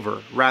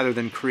silver rather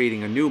than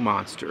creating a new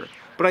monster.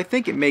 But I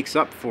think it makes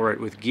up for it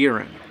with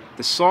Giran.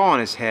 The saw on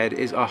his head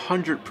is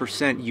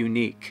 100%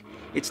 unique.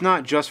 It's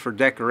not just for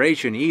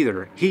decoration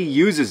either. He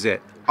uses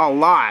it. A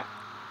lot.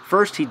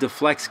 First, he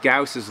deflects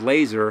Gauss's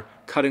laser,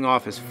 cutting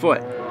off his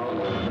foot.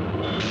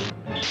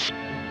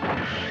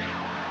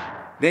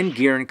 Then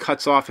Giran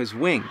cuts off his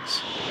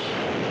wings.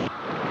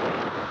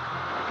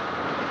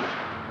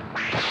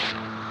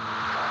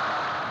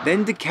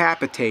 Then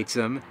decapitates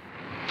him,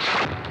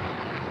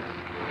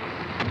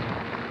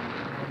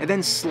 and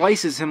then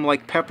slices him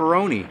like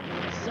pepperoni.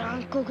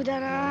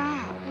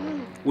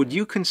 Would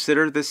you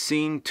consider this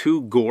scene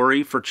too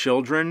gory for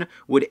children?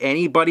 Would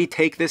anybody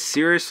take this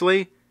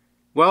seriously?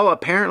 Well,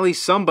 apparently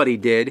somebody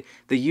did.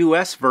 The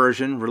US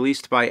version,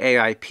 released by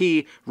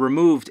AIP,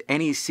 removed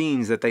any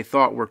scenes that they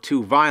thought were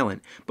too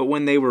violent. But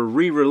when they were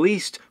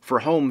re-released for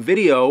home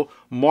video,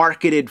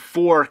 marketed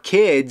for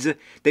kids,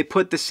 they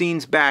put the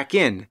scenes back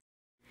in.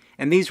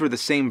 And these were the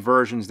same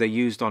versions they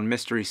used on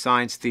Mystery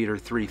Science Theater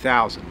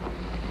 3000.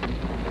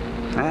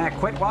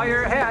 Quit while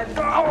you're ahead.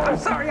 Oh, I'm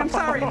sorry.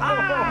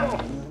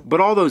 Ah! But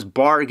all those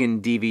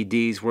bargain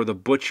DVDs were the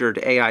butchered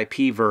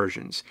AIP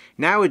versions.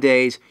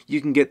 Nowadays,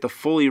 you can get the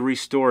fully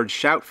restored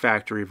Shout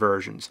Factory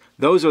versions.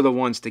 Those are the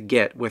ones to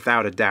get,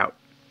 without a doubt.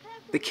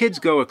 The kids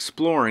go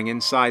exploring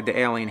inside the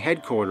alien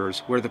headquarters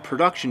where the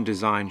production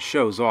design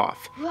shows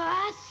off.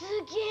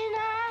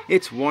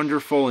 It's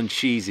wonderful and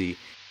cheesy.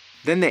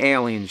 Then the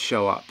aliens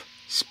show up.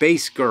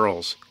 Space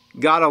girls.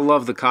 Gotta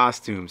love the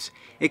costumes.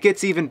 It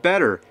gets even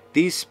better.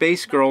 These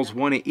space girls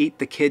want to eat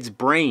the kids'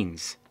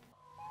 brains.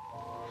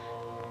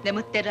 They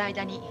put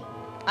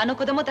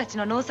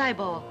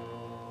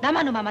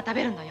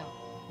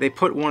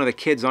one of the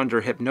kids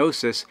under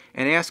hypnosis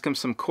and ask him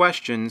some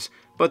questions,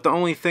 but the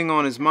only thing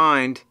on his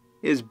mind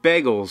is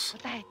bagels.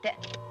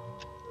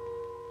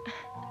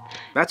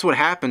 That's what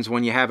happens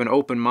when you have an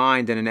open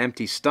mind and an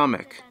empty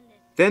stomach.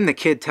 Then the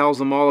kid tells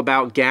them all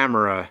about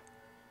Gamera.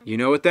 You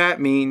know what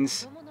that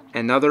means?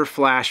 Another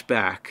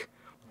flashback.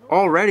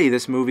 Already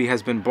this movie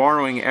has been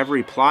borrowing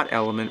every plot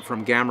element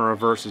from Gamera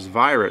vs.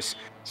 Virus,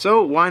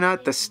 so why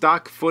not the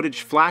stock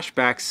footage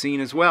flashback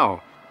scene as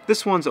well?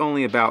 This one's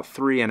only about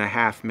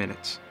 3.5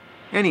 minutes.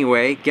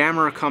 Anyway,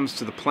 Gamera comes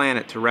to the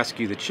planet to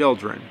rescue the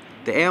children.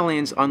 The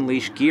aliens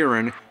unleash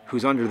Giran,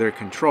 who's under their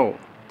control.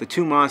 The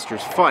two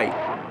monsters fight.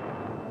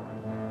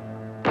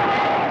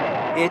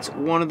 It's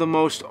one of the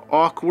most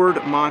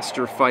awkward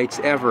monster fights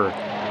ever.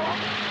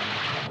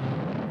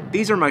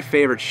 These are my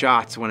favorite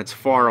shots when it's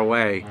far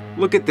away.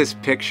 Look at this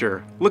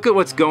picture. Look at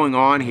what's going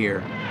on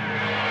here.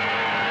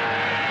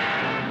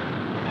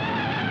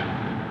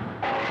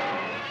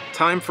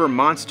 Time for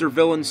monster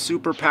villain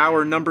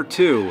superpower number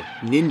 2,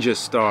 ninja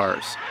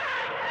stars.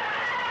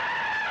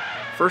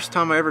 First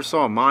time I ever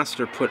saw a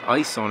monster put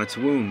ice on its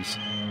wounds.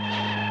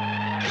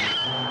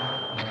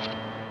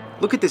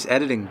 Look at this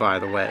editing, by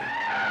the way.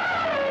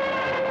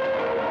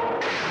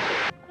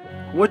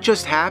 What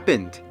just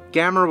happened?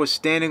 Gamera was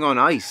standing on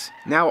ice.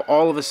 Now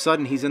all of a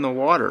sudden he's in the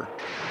water.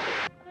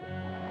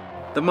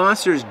 The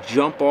monsters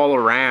jump all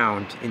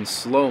around in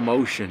slow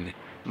motion.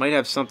 Might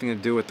have something to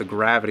do with the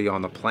gravity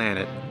on the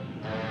planet.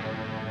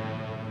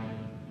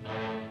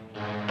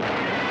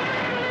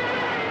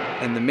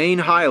 And the main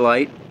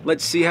highlight,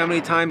 let's see how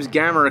many times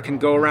Gamera can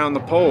go around the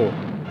pole.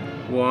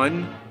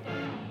 1,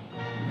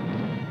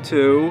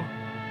 2,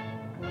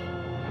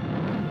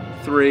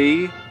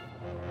 3,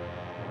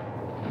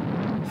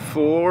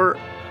 4.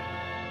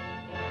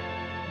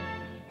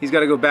 He's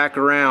got to go back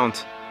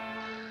around.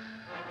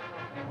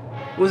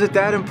 Was it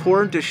that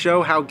important to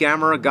show how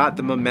Gamera got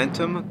the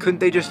momentum? Couldn't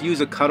they just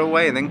use a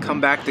cutaway and then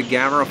come back to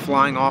Gamera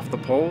flying off the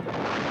pole?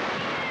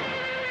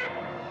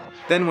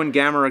 Then when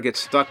Gamera gets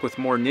stuck with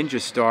more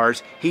ninja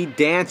stars, he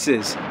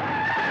dances.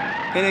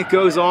 And it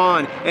goes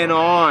on and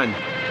on.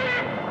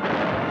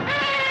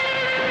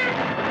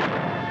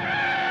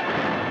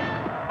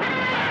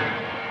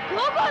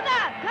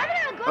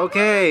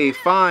 Okay,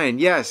 fine,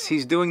 yes,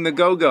 he's doing the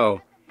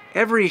go-go.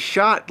 Every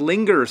shot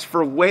lingers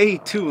for way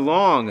too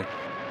long.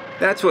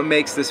 That's what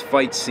makes this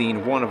fight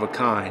scene one of a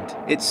kind.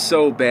 It's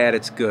so bad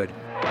it's good.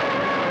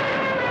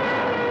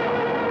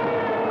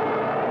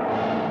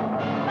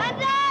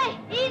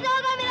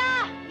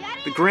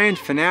 The grand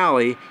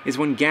finale is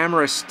when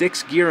Gamera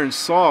sticks Gear and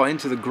Saw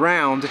into the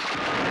ground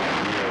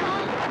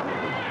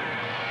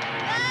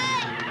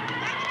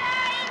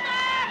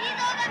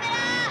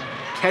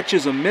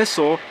catches a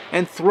missile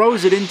and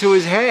throws it into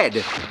his head.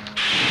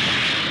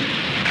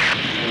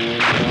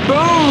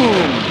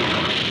 Boom!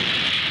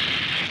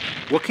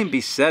 What can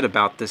be said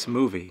about this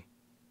movie?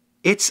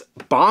 It's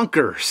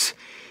bonkers.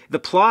 The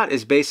plot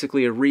is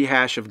basically a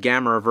rehash of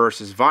Gamera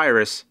vs.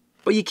 Virus,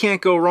 but you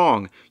can't go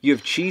wrong. You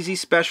have cheesy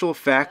special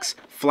effects,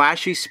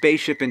 flashy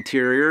spaceship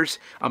interiors,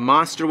 a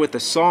monster with a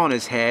saw on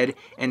his head,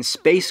 and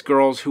space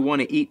girls who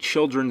want to eat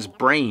children's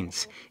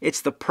brains.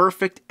 It's the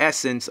perfect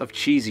essence of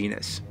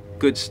cheesiness.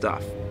 Good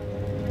stuff.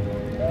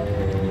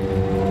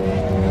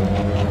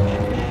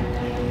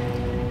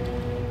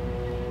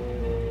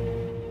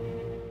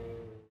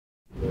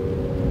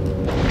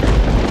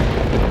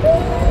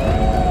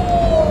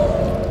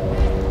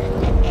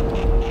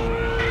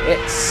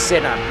 It's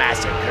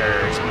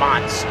Cinemassacre's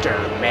Monster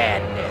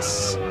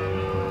Madness.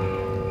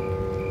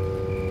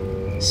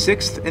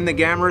 6th in the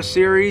Gamera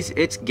series,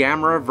 it's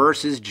Gamera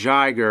vs.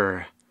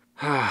 Jiger.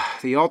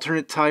 The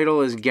alternate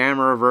title is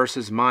Gamera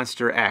vs.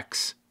 Monster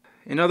X.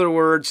 In other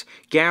words,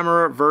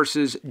 Gamera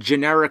versus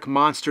generic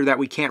monster that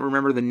we can't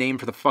remember the name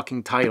for the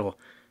fucking title.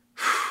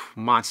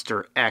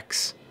 Monster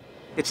X.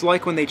 It's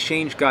like when they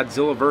changed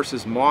Godzilla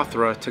vs.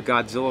 Mothra to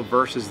Godzilla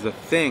vs. The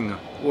Thing,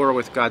 or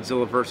with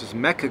Godzilla vs.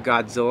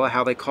 Mechagodzilla,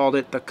 how they called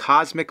it the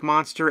Cosmic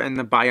Monster and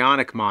the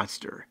Bionic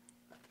Monster.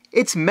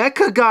 It's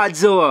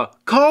Mechagodzilla!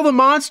 Call the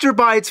monster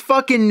by its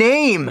fucking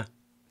name!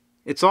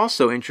 It's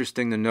also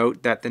interesting to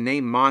note that the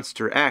name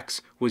Monster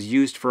X was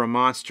used for a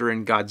monster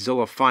in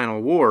Godzilla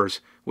Final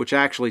Wars, which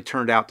actually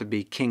turned out to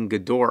be King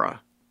Ghidorah.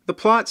 The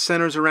plot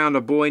centers around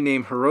a boy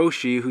named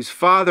Hiroshi whose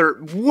father...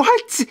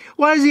 What?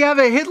 Why does he have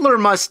a Hitler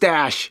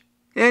mustache?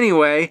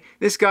 Anyway,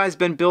 this guy's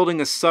been building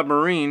a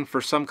submarine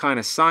for some kind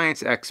of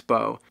science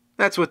expo.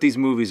 That's what these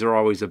movies are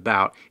always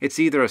about. It's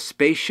either a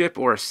spaceship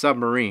or a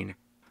submarine.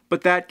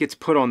 But that gets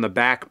put on the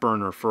back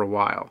burner for a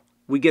while.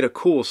 We get a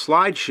cool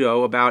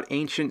slideshow about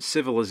ancient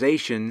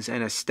civilizations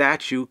and a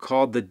statue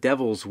called the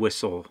Devil's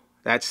Whistle.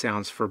 That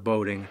sounds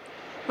foreboding.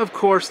 Of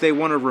course, they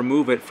want to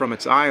remove it from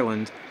its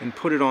island and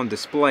put it on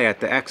display at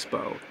the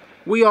expo.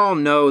 We all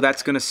know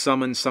that's going to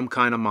summon some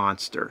kind of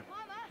monster.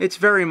 It's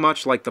very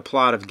much like the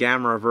plot of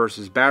Gamera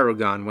vs.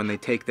 Barugan when they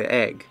take the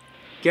egg.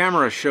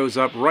 Gamera shows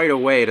up right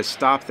away to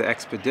stop the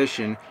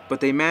expedition, but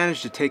they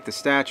manage to take the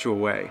statue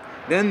away.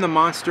 Then the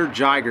monster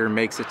Jiger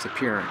makes its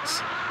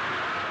appearance.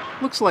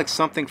 Looks like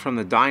something from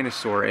the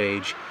dinosaur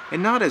age,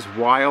 and not as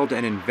wild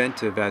and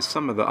inventive as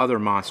some of the other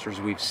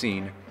monsters we've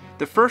seen.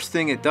 The first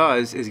thing it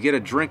does is get a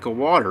drink of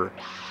water.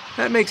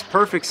 That makes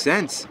perfect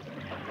sense.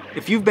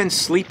 If you've been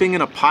sleeping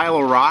in a pile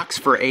of rocks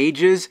for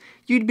ages,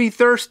 you'd be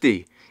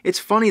thirsty. It's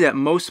funny that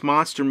most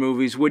monster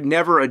movies would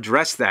never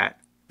address that.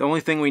 The only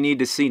thing we need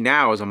to see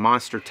now is a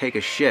monster take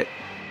a shit.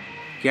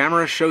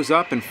 Gamera shows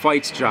up and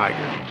fights Jiger.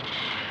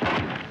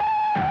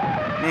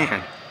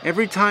 Man,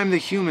 every time the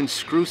humans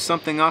screw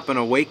something up and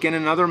awaken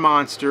another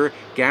monster,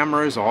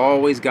 Gamera's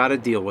always got to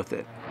deal with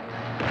it.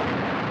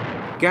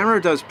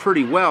 Gamera does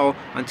pretty well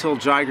until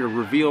Jiger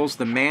reveals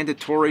the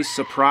mandatory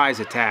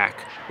surprise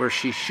attack, where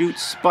she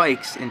shoots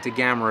spikes into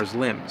Gamera's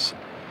limbs.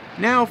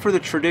 Now for the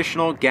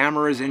traditional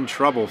Gamera's in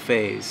trouble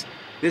phase.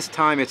 This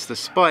time it's the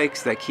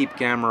spikes that keep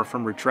Gamera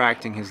from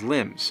retracting his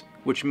limbs,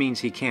 which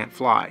means he can't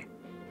fly.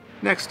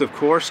 Next, of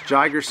course,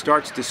 Jiger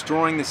starts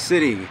destroying the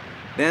city.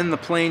 Then the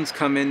planes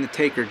come in to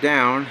take her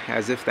down,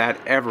 as if that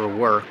ever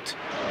worked.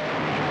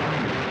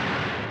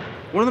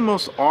 One of the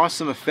most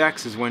awesome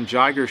effects is when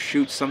Jiger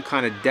shoots some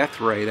kind of death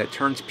ray that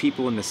turns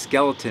people into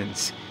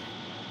skeletons.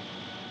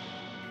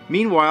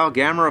 Meanwhile,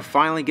 Gamera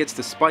finally gets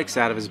the spikes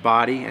out of his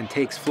body and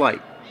takes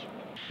flight.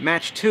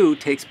 Match 2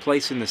 takes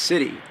place in the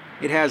city.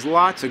 It has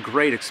lots of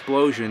great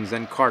explosions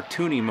and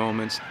cartoony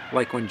moments,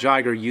 like when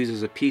Jiger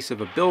uses a piece of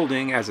a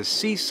building as a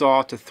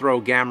seesaw to throw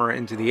Gamera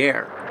into the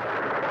air.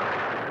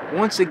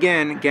 Once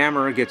again,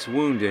 Gamera gets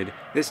wounded.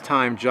 This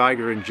time,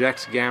 Jiger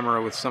injects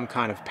Gamera with some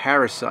kind of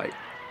parasite.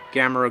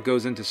 Gamera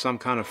goes into some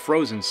kind of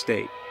frozen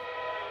state.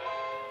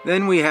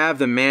 Then we have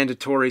the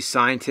mandatory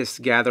scientists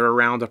gather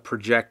around a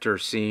projector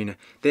scene.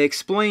 They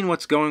explain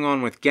what's going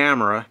on with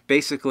Gamera.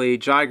 Basically,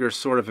 Jiger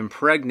sort of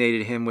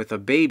impregnated him with a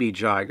baby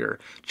Jiger.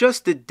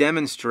 Just to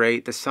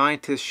demonstrate, the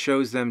scientist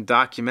shows them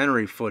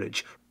documentary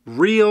footage.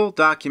 Real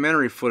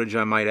documentary footage,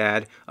 I might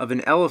add, of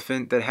an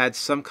elephant that had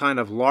some kind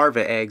of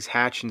larva eggs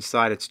hatch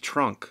inside its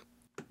trunk.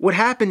 What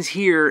happens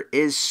here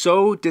is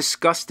so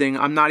disgusting,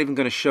 I'm not even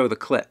going to show the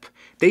clip.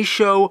 They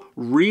show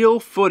real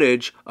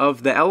footage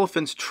of the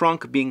elephant's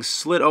trunk being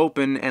slit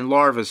open and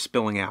larvae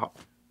spilling out.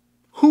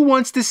 Who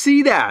wants to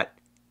see that?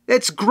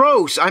 It's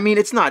gross. I mean,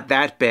 it's not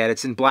that bad.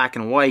 It's in black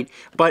and white.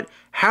 But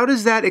how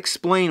does that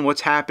explain what's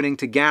happening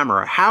to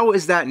Gamera? How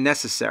is that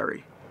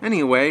necessary?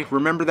 Anyway,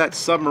 remember that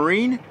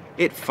submarine?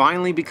 It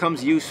finally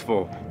becomes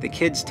useful. The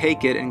kids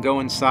take it and go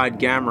inside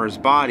Gamera's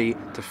body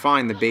to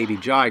find the baby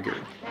Jiger.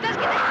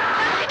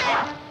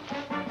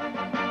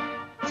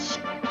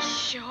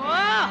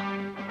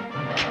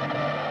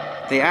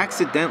 They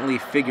accidentally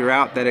figure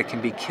out that it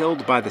can be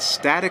killed by the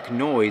static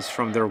noise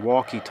from their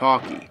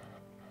walkie-talkie.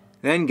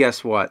 Then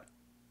guess what?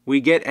 We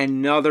get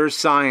another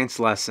science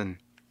lesson.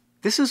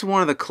 This is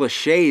one of the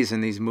cliches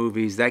in these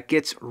movies that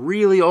gets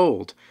really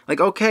old.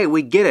 Like, okay,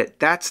 we get it.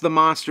 That's the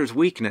monster's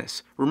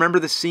weakness. Remember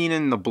the scene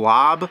in The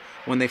Blob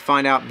when they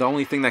find out the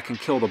only thing that can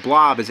kill the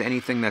blob is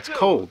anything that's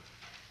cold?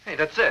 Hey,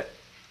 that's it.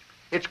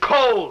 It's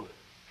cold.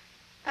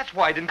 That's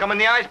why it didn't come in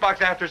the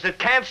icebox after us. It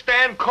can't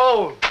stand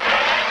cold.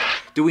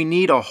 Do we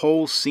need a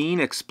whole scene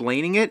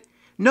explaining it?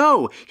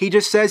 No, he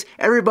just says,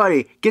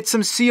 everybody, get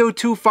some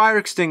CO2 fire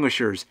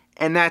extinguishers.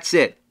 And that's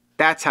it.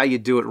 That's how you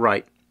do it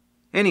right.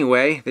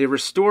 Anyway, they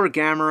restore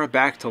Gamera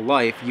back to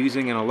life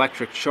using an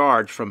electric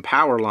charge from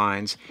power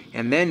lines,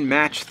 and then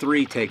match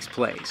 3 takes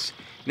place.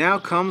 Now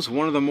comes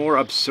one of the more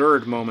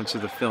absurd moments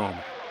of the film.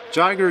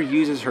 Jiger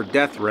uses her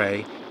death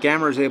ray,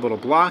 Gamera is able to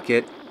block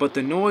it, but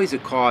the noise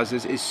it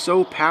causes is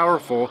so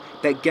powerful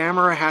that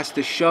Gamera has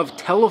to shove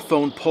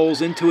telephone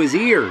poles into his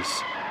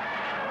ears.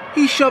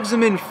 He shoves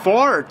them in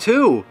far,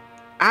 too.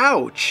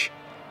 Ouch!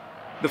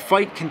 The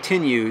fight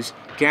continues.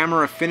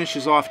 Gamera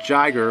finishes off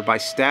Jiger by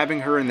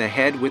stabbing her in the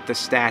head with the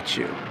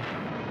statue.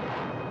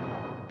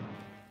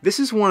 This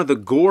is one of the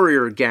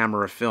gorier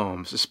Gamera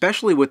films,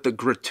 especially with the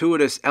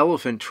gratuitous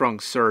elephant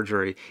trunk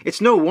surgery. It's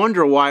no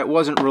wonder why it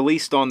wasn't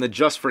released on the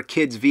Just for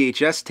Kids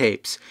VHS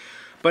tapes.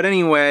 But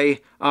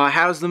anyway,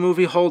 how does the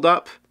movie hold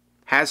up?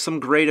 Has some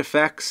great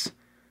effects?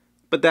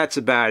 But that's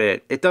about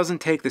it. It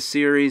doesn't take the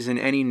series in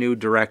any new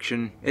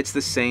direction. It's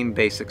the same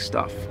basic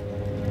stuff.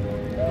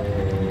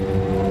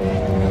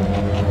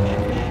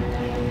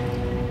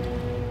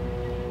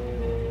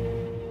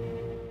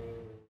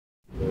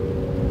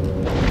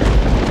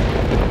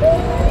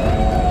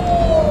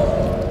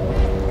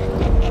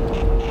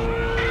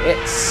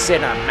 It's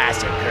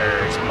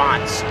Cinemassacre's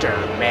Monster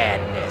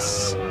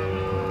Madness.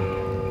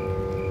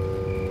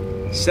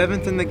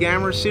 7th in the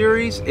Gamera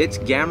series, it's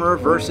Gamera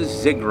vs.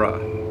 Zigra.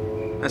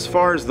 As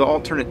far as the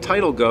alternate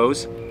title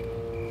goes,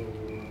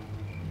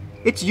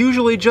 it's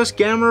usually just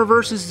Gamera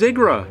vs.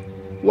 Zigra.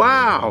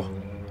 Wow!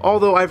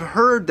 Although I've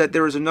heard that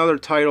there is another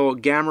title,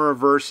 Gamera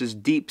vs.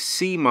 Deep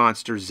Sea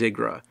Monster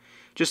Zigra,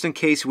 just in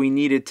case we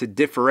needed to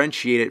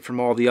differentiate it from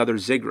all the other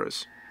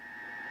Zigras.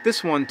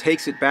 This one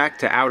takes it back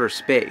to outer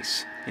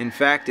space. In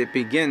fact, it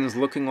begins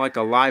looking like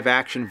a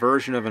live-action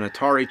version of an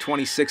Atari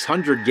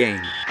 2600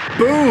 game.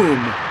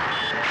 Boom!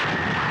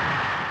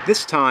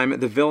 This time,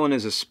 the villain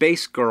is a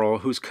space girl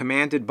who's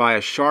commanded by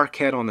a shark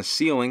head on the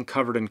ceiling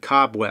covered in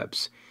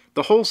cobwebs.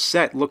 The whole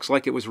set looks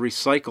like it was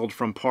recycled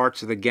from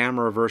parts of the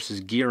Gamera vs.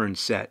 Giran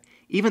set.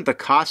 Even the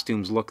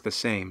costumes look the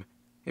same.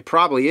 It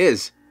probably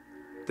is.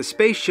 The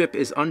spaceship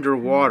is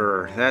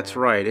underwater. That's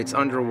right, it's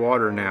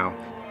underwater now.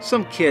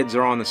 Some kids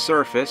are on the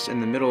surface in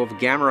the middle of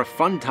Gamera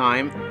fun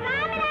time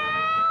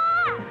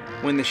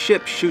when the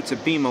ship shoots a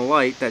beam of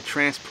light that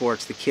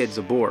transports the kids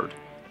aboard.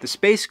 The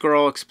space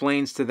girl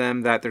explains to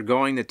them that they're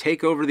going to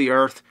take over the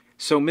Earth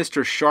so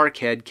Mr.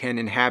 Sharkhead can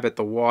inhabit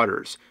the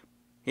waters.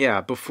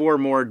 Yeah, before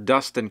more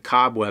dust and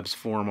cobwebs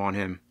form on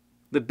him.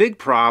 The big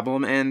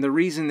problem, and the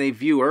reason they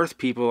view Earth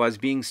people as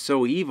being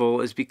so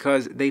evil, is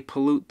because they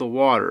pollute the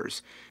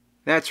waters.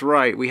 That's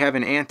right, we have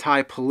an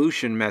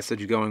anti-pollution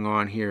message going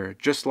on here,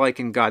 just like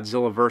in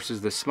Godzilla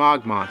vs. the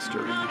Smog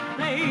Monster.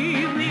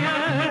 Save the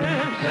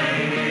earth,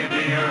 save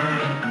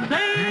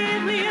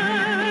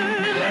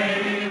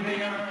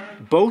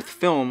Both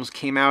films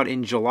came out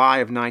in July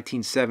of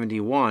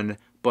 1971,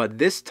 but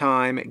this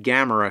time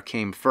Gamera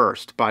came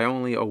first by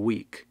only a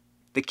week.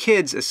 The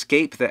kids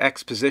escape the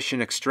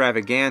exposition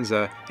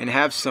extravaganza and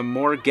have some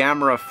more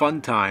Gamera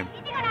fun time.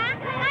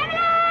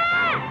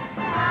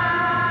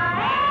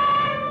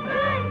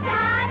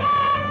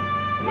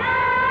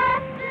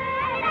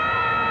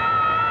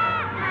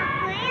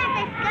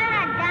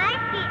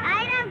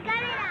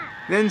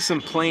 Then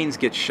some planes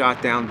get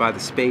shot down by the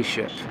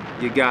spaceship.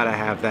 You gotta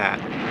have that.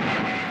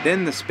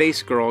 Then the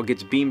space girl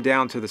gets beamed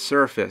down to the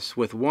surface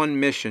with one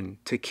mission: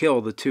 to kill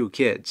the two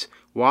kids.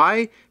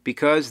 Why?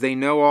 Because they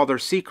know all their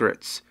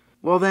secrets.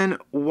 Well then,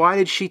 why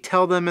did she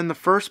tell them in the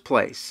first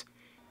place?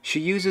 She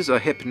uses a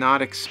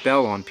hypnotic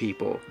spell on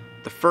people.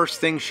 The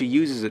first thing she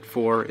uses it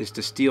for is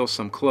to steal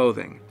some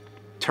clothing.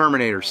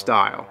 Terminator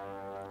style.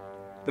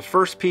 The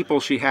first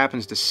people she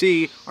happens to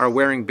see are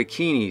wearing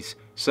bikinis,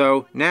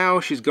 so now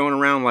she's going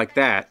around like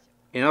that.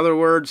 In other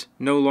words,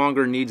 no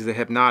longer needs the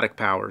hypnotic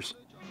powers.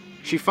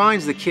 She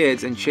finds the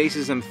kids and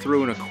chases them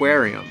through an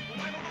aquarium.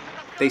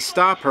 They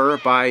stop her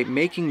by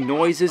making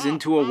noises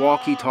into a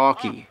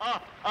walkie-talkie.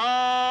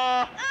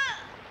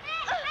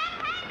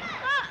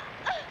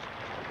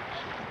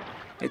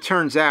 It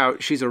turns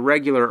out she's a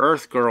regular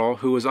Earth girl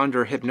who was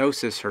under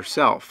hypnosis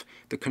herself.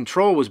 The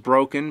control was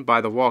broken by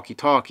the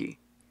walkie-talkie.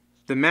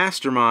 The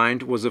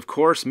mastermind was, of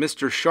course,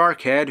 Mr.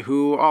 Sharkhead,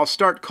 who I'll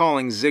start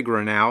calling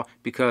Zigra now,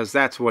 because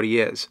that's what he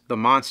is, the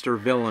monster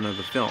villain of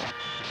the film.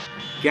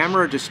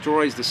 Gamera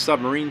destroys the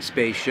submarine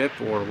spaceship,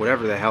 or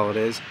whatever the hell it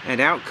is, and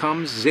out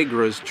comes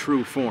Zigra's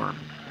true form.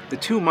 The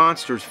two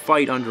monsters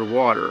fight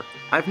underwater.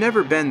 I've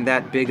never been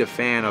that big a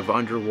fan of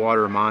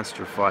underwater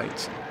monster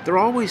fights. They're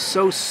always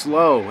so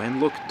slow and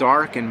look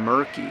dark and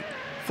murky.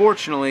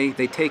 Fortunately,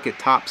 they take it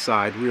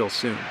topside real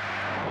soon.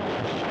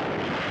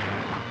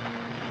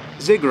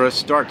 Zigra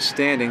starts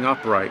standing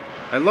upright.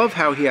 I love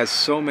how he has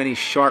so many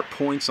sharp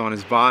points on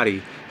his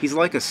body. He's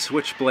like a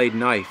switchblade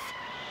knife.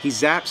 He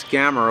zaps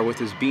Gamera with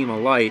his beam of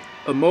light,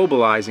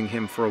 immobilizing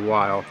him for a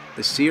while,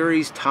 the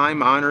series'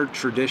 time-honored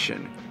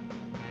tradition.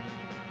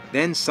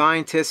 Then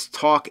scientists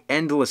talk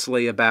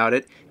endlessly about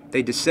it.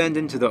 They descend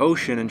into the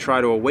ocean and try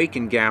to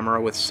awaken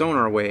Gamera with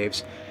sonar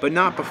waves, but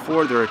not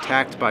before they're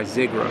attacked by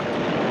Zigra.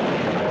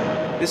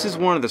 This is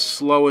one of the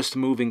slowest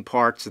moving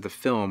parts of the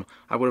film.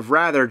 I would have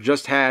rather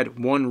just had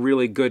one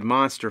really good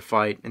monster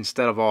fight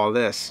instead of all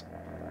this.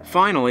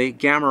 Finally,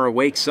 Gamera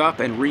wakes up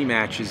and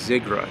rematches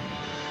Zigra.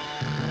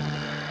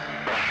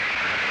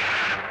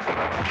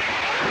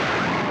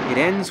 It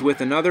ends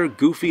with another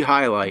goofy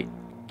highlight.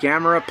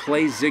 Gamera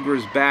plays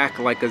Zigra's back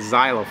like a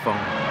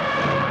xylophone.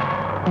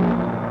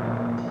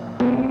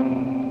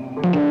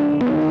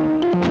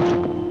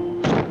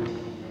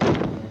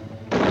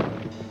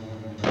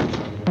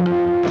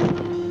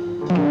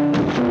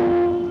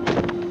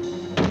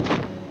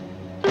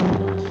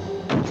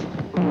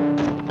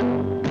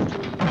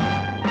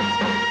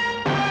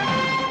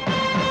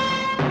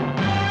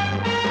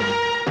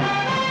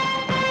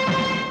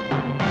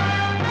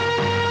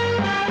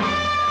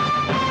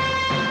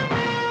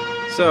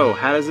 So,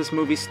 how does this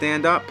movie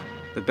stand up?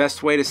 The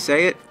best way to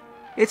say it?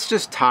 It's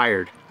just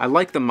tired. I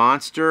like the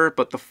monster,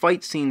 but the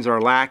fight scenes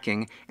are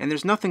lacking, and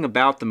there's nothing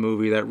about the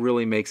movie that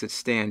really makes it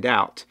stand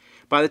out.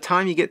 By the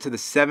time you get to the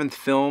 7th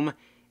film,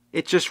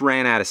 it just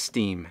ran out of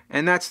steam,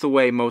 and that's the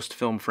way most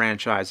film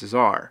franchises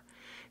are.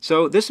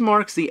 So this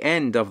marks the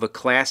end of the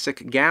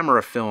classic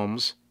Gamera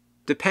films,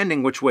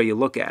 depending which way you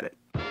look at it.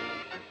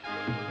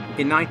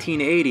 In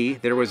 1980,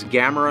 there was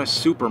Gamera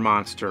Super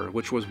Monster,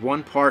 which was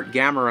one part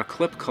Gamera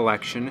clip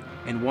collection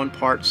and one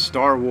part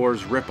Star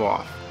Wars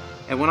ripoff.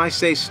 And when I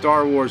say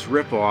Star Wars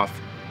ripoff,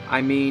 I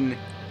mean,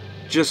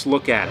 just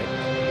look at it.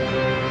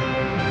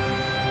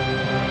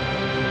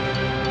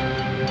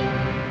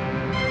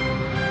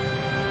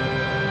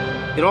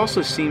 It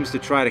also seems to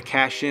try to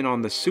cash in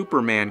on the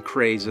Superman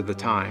craze of the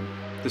time.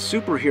 The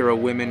superhero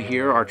women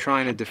here are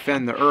trying to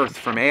defend the Earth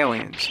from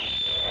aliens.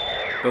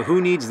 But who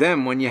needs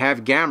them when you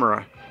have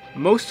Gamera?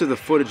 Most of the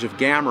footage of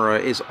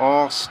Gamera is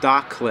all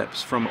stock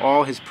clips from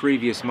all his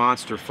previous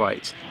monster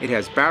fights. It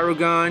has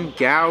Barugan,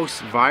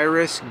 Gauss,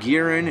 Virus,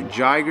 Giran,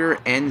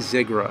 Jiger, and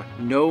Zigra.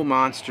 No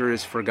monster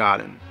is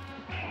forgotten.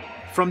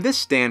 From this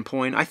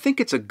standpoint, I think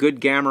it's a good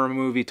Gamera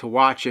movie to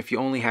watch if you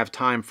only have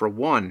time for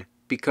one,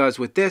 because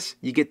with this,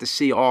 you get to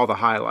see all the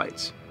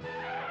highlights.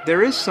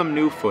 There is some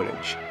new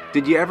footage.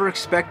 Did you ever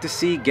expect to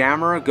see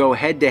Gamera go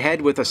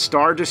head-to-head with a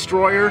Star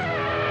Destroyer?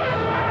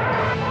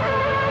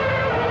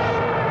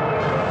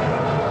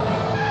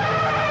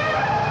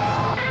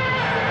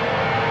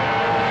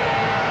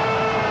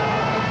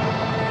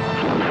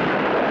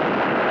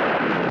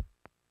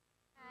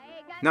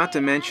 Not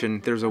to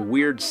mention, there's a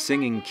weird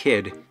singing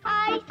kid.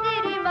 Yeah,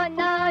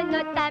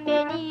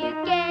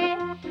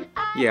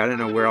 I don't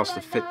know where else to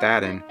fit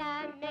that in.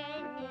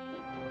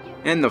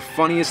 And the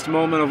funniest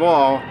moment of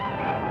all,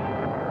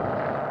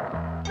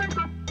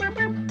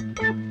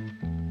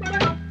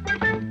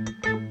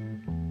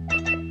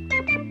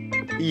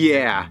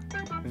 yeah,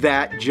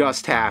 that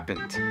just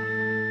happened.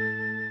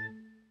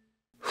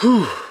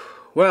 Whew,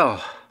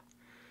 well,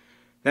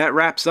 That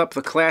wraps up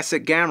the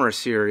classic Gamera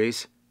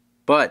series,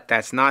 but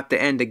that's not the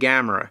end of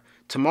Gamera.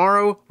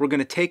 Tomorrow, we're going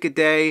to take a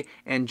day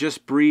and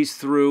just breeze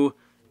through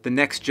the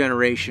next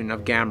generation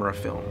of Gamera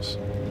films.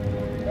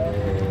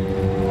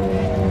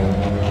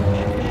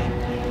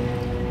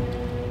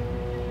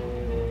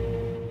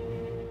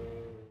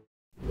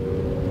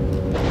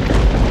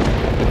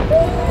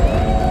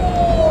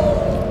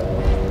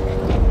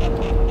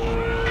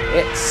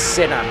 It's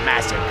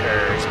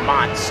Cinemassacre's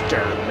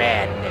Monster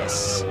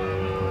Madness.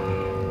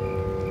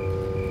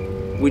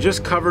 We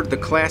just covered the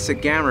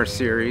classic Gamera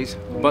series,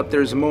 but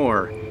there's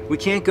more. We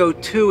can't go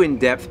too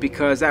in-depth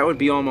because that would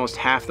be almost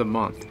half the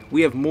month.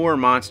 We have more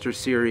monster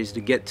series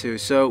to get to,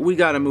 so we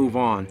gotta move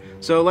on.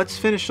 So let's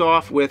finish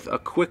off with a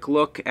quick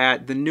look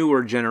at the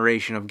newer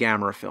generation of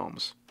Gamera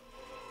films.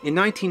 In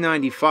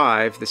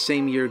 1995, the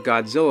same year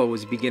Godzilla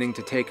was beginning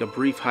to take a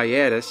brief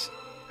hiatus,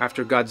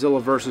 after Godzilla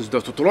vs.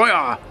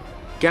 Destoroyah,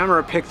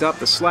 Gamera picked up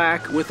the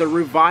slack with a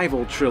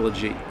revival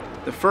trilogy.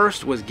 The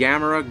first was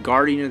Gamera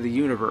Guardian of the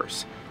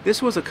Universe. This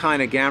was a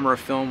kind of Gamera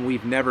film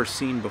we've never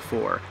seen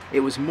before. It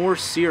was more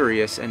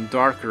serious and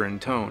darker in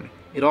tone.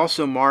 It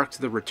also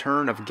marked the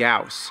return of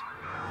Gauss.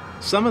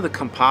 Some of the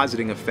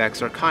compositing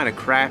effects are kind of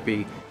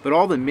crappy, but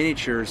all the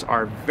miniatures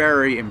are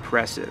very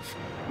impressive.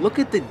 Look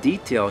at the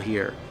detail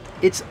here.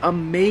 It's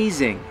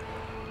amazing.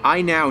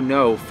 I now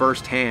know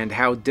firsthand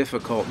how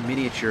difficult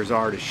miniatures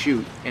are to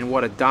shoot and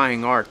what a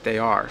dying art they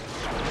are.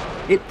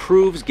 It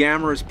proves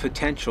Gamera's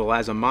potential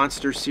as a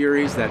monster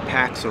series that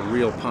packs a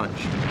real punch.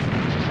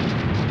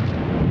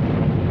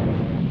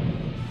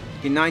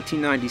 In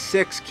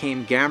 1996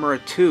 came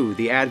Gamera 2,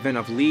 The Advent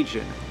of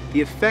Legion.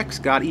 The effects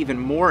got even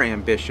more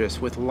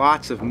ambitious with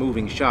lots of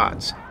moving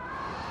shots.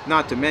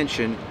 Not to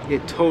mention,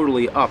 it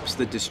totally ups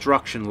the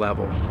destruction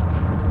level.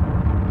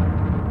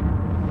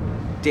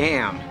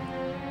 Damn.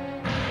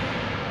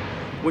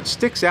 What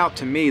sticks out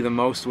to me the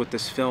most with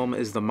this film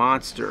is the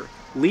monster.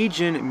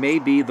 Legion may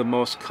be the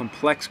most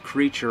complex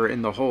creature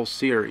in the whole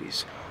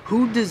series.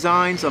 Who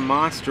designs a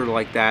monster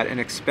like that and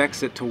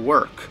expects it to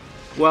work?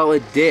 Well,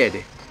 it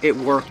did. It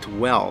worked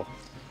well.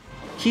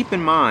 Keep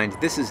in mind,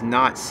 this is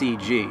not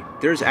CG.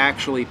 There's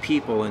actually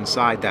people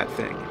inside that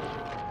thing.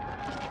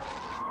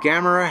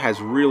 Gamera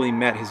has really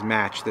met his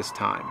match this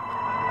time.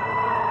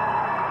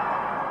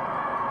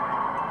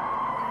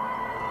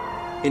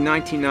 In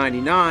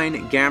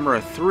 1999,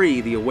 Gamera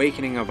 3, The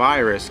Awakening of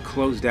Iris,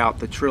 closed out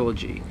the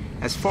trilogy.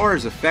 As far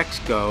as effects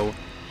go,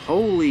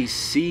 holy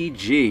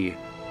CG.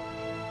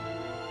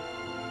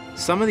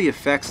 Some of the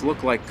effects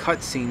look like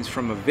cutscenes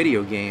from a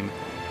video game.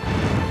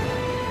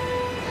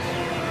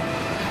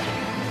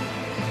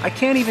 I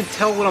can't even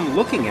tell what I'm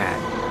looking at.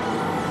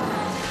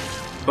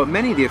 But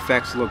many of the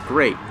effects look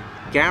great.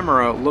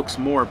 Gamera looks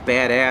more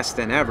badass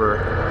than ever.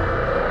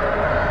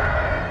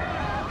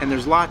 And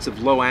there's lots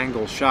of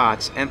low-angle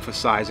shots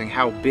emphasizing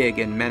how big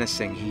and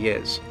menacing he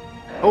is.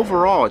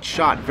 Overall, it's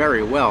shot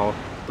very well.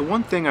 The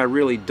one thing I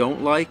really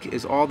don't like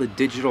is all the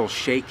digital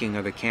shaking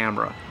of the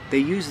camera. They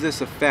use this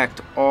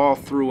effect all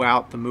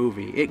throughout the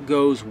movie. It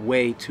goes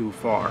way too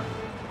far.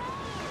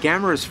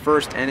 Gamera's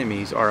first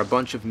enemies are a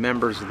bunch of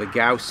members of the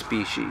Gauss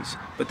species,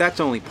 but that's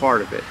only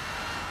part of it.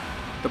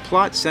 The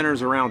plot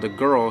centers around a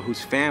girl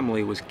whose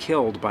family was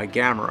killed by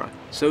Gamera,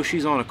 so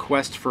she's on a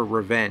quest for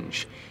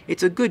revenge.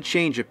 It's a good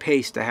change of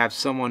pace to have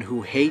someone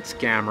who hates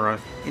Gamera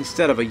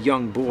instead of a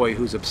young boy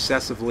who's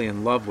obsessively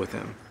in love with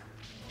him.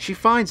 She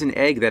finds an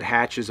egg that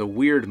hatches a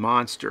weird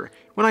monster.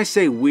 When I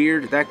say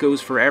weird, that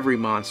goes for every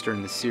monster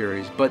in the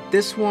series, but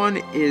this one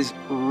is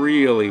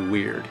really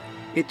weird.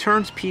 It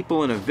turns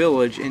people in a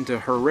village into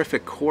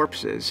horrific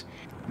corpses.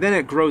 Then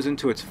it grows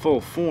into its full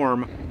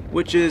form,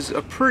 which is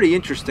a pretty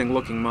interesting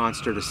looking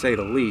monster to say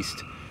the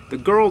least. The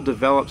girl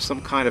develops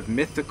some kind of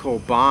mythical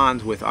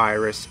bond with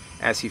Iris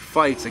as he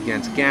fights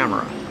against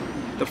Gamera.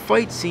 The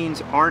fight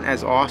scenes aren't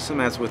as awesome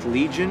as with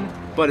Legion,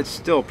 but it's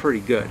still pretty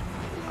good.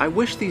 I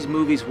wish these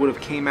movies would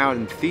have came out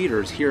in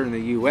theaters here in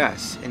the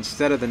US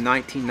instead of the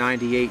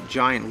 1998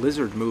 giant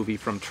lizard movie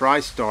from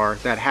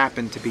TriStar that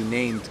happened to be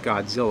named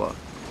Godzilla.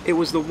 It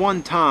was the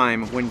one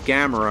time when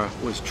Gamera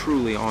was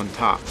truly on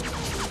top.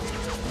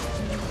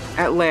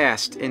 At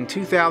last, in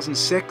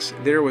 2006,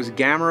 there was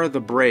Gamera the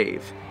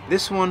Brave.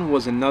 This one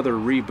was another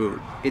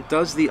reboot. It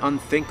does the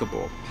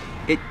unthinkable.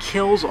 It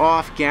kills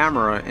off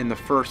Gamera in the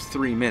first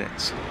 3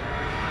 minutes.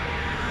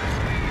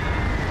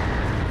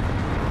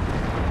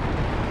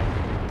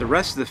 The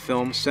rest of the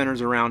film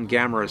centers around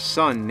Gamera's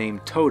son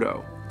named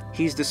Toto.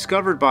 He's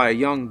discovered by a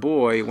young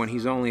boy when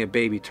he's only a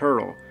baby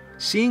turtle.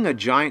 Seeing a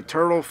giant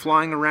turtle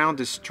flying around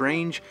is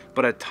strange,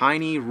 but a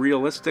tiny,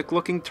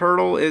 realistic-looking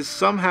turtle is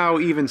somehow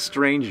even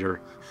stranger.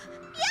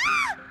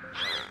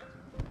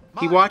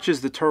 He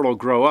watches the turtle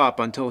grow up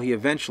until he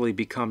eventually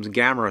becomes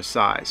Gamera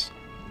size.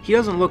 He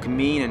doesn't look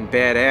mean and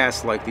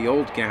badass like the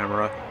old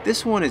Gamera.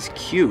 This one is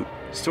cute,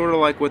 sort of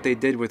like what they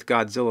did with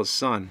Godzilla's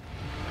son.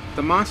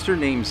 The monster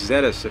named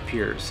Zetus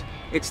appears.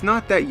 It's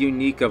not that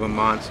unique of a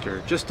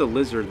monster, just a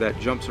lizard that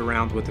jumps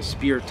around with a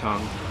spear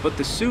tongue, but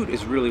the suit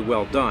is really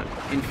well done.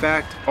 In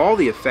fact, all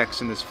the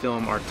effects in this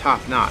film are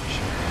top-notch.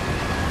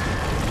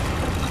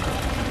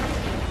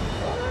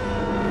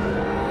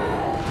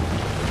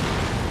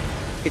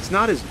 It's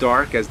not as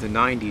dark as the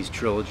 90s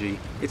trilogy.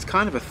 It's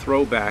kind of a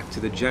throwback to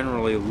the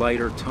generally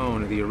lighter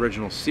tone of the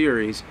original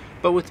series,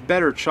 but with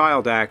better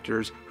child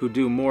actors who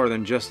do more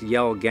than just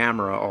yell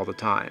Gamera all the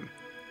time.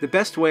 The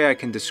best way I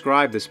can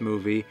describe this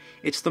movie,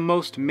 it's the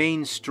most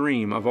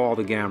mainstream of all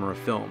the Gamera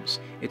films.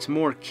 It's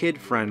more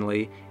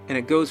kid-friendly, and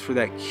it goes for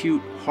that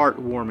cute,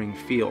 heartwarming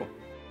feel.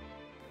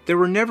 There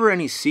were never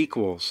any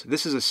sequels.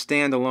 This is a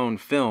standalone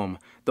film,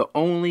 the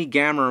only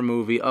Gamera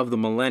movie of the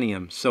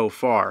millennium so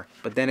far.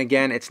 But then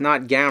again, it's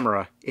not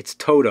Gamera, it's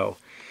Toto.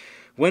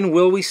 When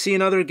will we see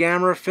another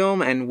Gamera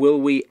film, and will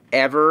we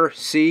ever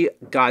see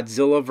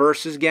Godzilla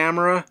vs.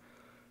 Gamera?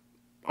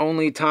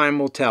 Only time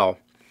will tell.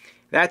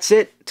 That's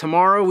it.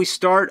 Tomorrow we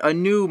start a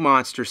new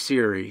monster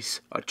series,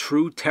 a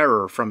true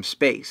terror from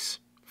space.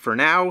 For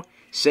now,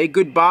 say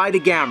goodbye to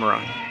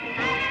Gamera.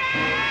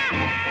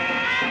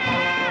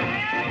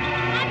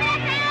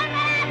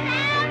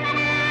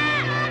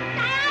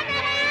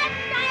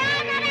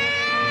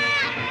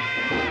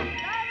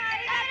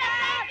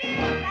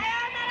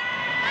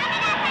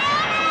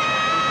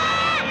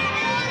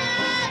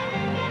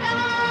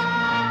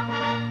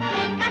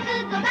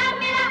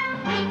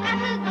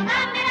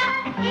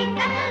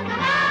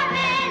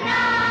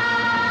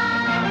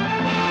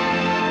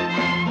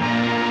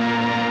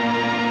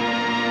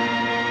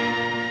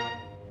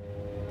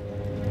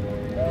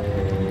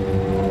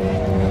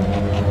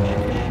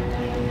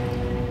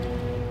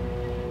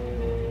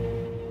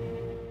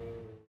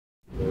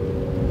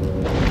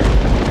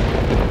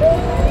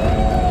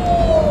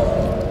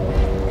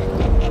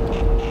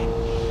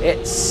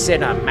 It's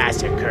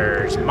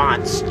Cinemassacre's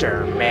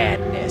Monster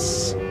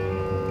Madness.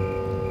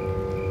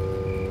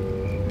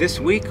 This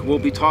week, we'll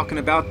be talking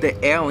about the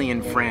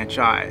Alien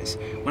franchise.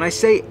 When I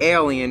say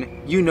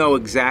Alien, you know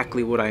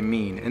exactly what I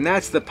mean, and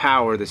that's the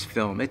power of this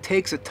film. It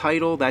takes a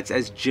title that's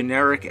as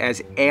generic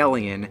as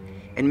Alien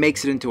and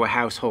makes it into a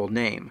household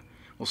name.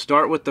 We'll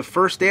start with the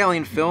first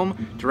Alien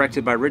film,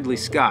 directed by Ridley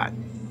Scott.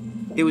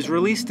 It was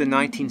released in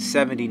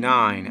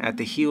 1979 at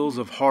the heels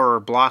of horror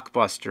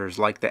blockbusters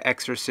like The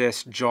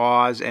Exorcist,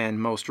 Jaws,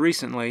 and most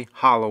recently,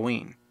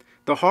 Halloween.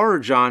 The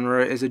horror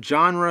genre is a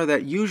genre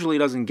that usually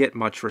doesn't get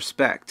much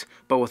respect,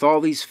 but with all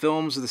these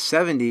films of the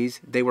 70s,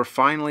 they were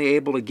finally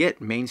able to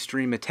get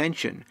mainstream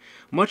attention.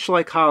 Much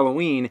like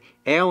Halloween,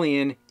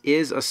 Alien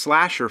is a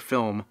slasher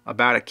film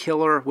about a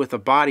killer with a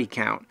body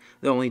count.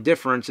 The only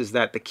difference is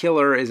that the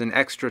killer is an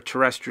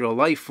extraterrestrial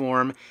life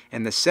form,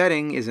 and the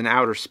setting is in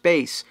outer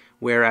space,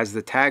 where, as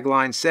the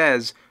tagline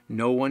says,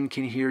 no one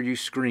can hear you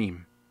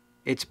scream.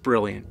 It's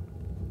brilliant.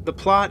 The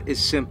plot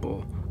is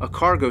simple. A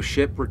cargo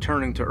ship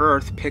returning to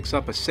Earth picks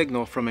up a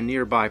signal from a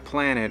nearby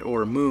planet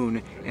or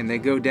moon, and they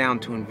go down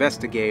to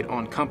investigate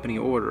on company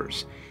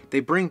orders.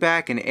 They bring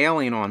back an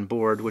alien on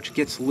board which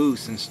gets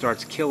loose and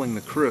starts killing the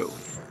crew.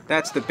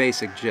 That's the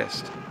basic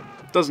gist.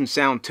 Doesn't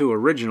sound too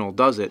original,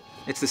 does it?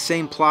 It's the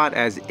same plot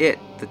as It,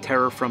 The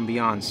Terror from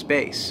Beyond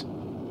Space.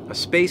 A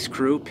space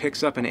crew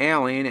picks up an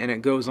alien and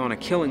it goes on a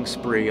killing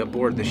spree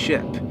aboard the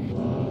ship.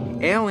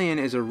 Alien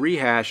is a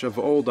rehash of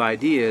old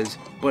ideas,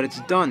 but it's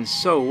done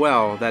so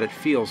well that it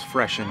feels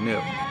fresh and new.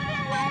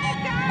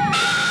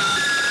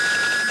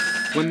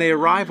 When they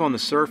arrive on the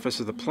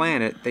surface of the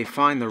planet, they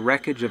find the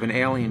wreckage of an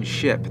alien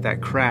ship that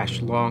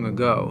crashed long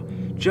ago.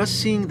 Just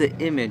seeing the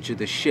image of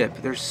the ship,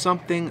 there's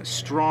something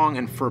strong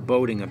and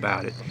foreboding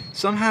about it.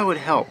 Somehow it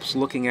helps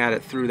looking at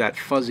it through that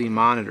fuzzy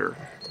monitor.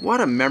 What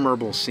a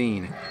memorable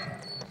scene.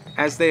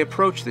 As they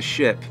approach the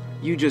ship,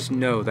 you just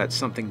know that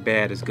something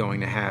bad is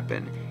going to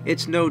happen.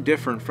 It's no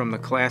different from the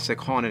classic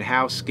haunted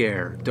house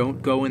scare.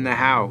 Don't go in the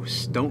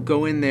house. Don't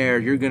go in there,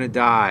 you're gonna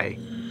die.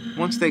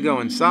 Once they go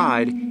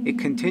inside, it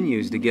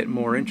continues to get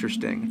more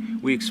interesting.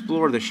 We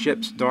explore the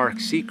ship's dark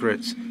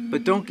secrets,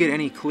 but don't get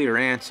any clear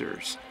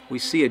answers. We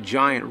see a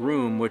giant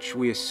room which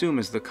we assume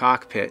is the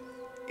cockpit.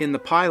 In the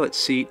pilot's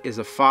seat is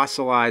a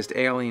fossilized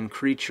alien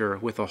creature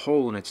with a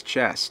hole in its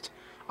chest.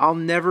 I'll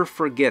never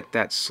forget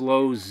that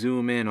slow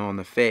zoom in on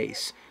the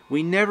face.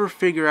 We never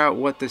figure out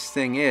what this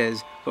thing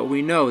is, but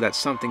we know that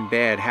something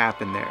bad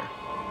happened there.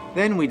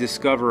 Then we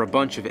discover a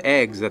bunch of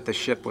eggs that the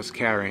ship was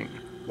carrying.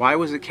 Why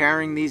was it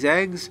carrying these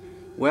eggs?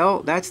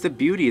 Well, that's the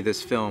beauty of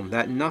this film,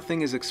 that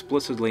nothing is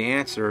explicitly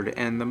answered,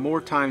 and the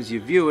more times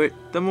you view it,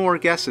 the more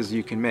guesses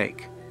you can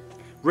make.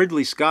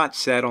 Ridley Scott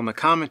said on the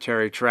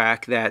commentary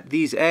track that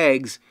these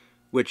eggs,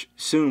 which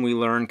soon we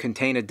learn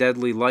contain a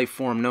deadly life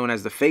form known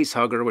as the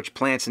facehugger, which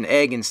plants an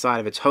egg inside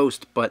of its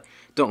host, but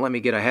don't let me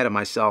get ahead of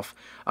myself.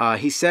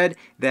 He said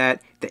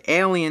that the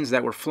aliens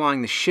that were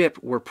flying the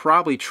ship were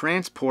probably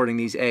transporting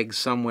these eggs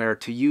somewhere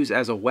to use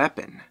as a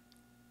weapon.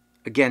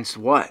 Against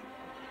what?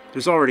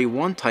 There's already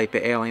one type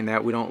of alien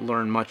that we don't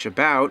learn much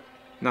about,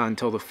 not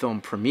until the film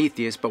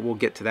Prometheus, but we'll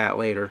get to that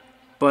later.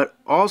 But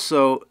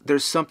also,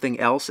 there's something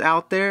else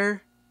out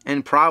there,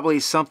 and probably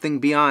something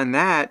beyond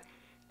that.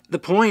 The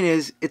point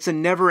is, it's a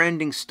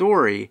never-ending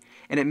story,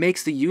 and it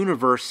makes the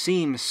universe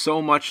seem so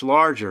much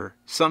larger,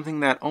 something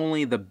that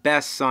only the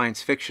best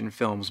science fiction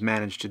films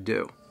manage to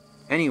do.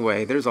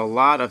 Anyway, there's a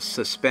lot of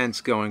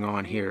suspense going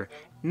on here.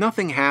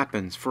 Nothing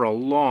happens for a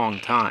long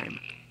time.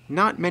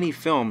 Not many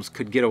films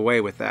could get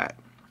away with that.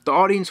 The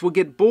audience would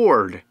get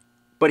bored.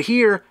 But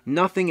here,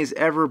 nothing is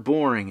ever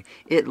boring.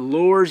 It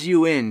lures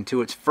you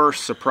into its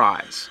first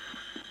surprise.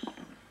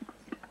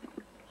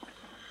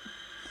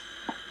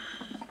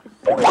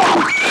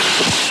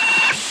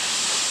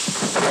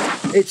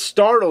 It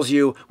startles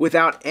you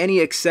without any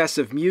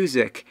excessive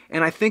music,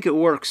 and I think it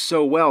works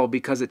so well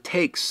because it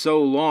takes so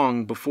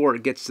long before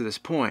it gets to this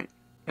point.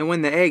 And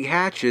when the egg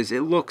hatches,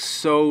 it looks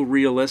so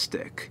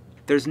realistic.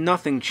 There's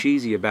nothing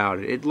cheesy about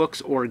it. It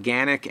looks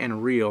organic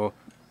and real.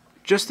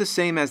 Just the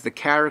same as the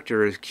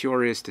character is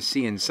curious to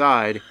see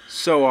inside,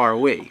 so are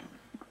we.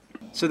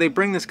 So they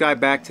bring this guy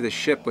back to the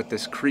ship with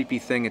this creepy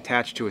thing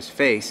attached to his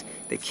face.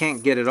 They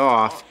can't get it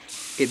off.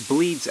 It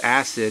bleeds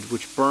acid,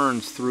 which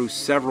burns through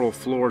several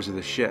floors of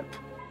the ship.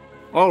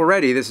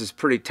 Already this is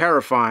pretty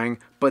terrifying,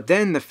 but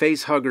then the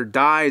facehugger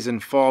dies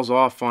and falls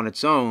off on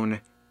its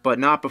own, but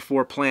not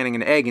before planting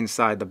an egg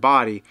inside the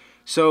body.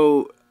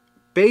 So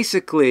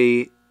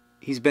basically,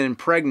 he's been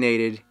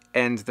impregnated,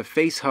 and the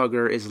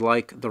facehugger is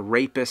like the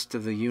rapist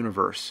of the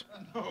universe.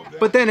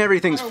 But then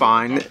everything's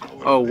fine.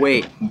 Oh,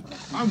 wait.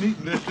 I'm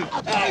eating this.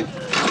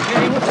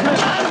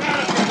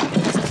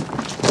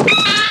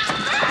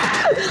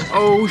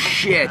 Oh,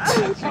 shit.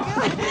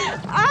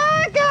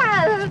 Oh,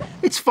 God!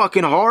 It's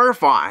fucking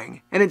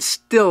horrifying. And it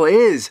still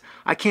is.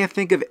 I can't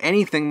think of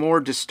anything more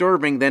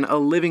disturbing than a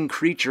living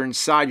creature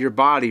inside your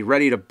body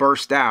ready to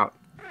burst out.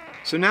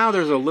 So now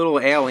there's a little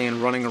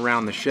alien running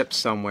around the ship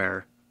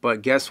somewhere.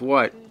 But guess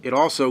what? It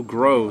also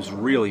grows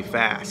really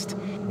fast.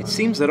 It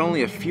seems that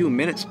only a few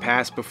minutes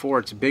pass before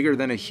it's bigger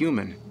than a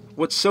human.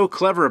 What's so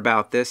clever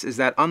about this is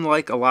that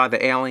unlike a lot of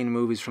the alien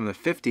movies from the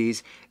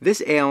 50s,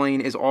 this alien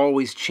is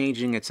always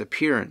changing its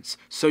appearance,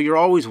 so you're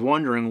always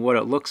wondering what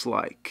it looks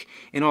like.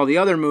 In all the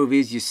other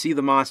movies, you see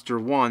the monster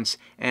once,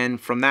 and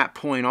from that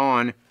point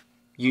on,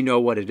 you know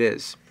what it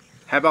is.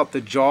 How about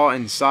the jaw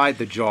inside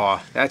the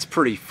jaw? That's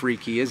pretty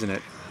freaky, isn't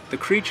it? The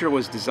creature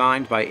was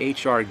designed by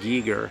H.R.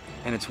 Giger,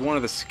 and it's one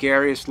of the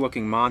scariest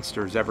looking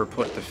monsters ever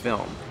put to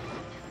film.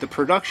 The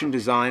production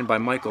design by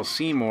Michael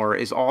Seymour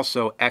is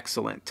also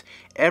excellent.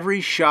 Every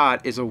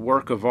shot is a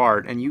work of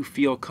art, and you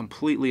feel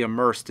completely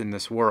immersed in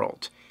this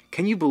world.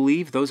 Can you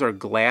believe those are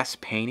glass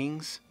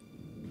paintings?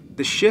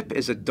 The ship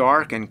is a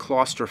dark and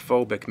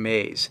claustrophobic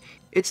maze.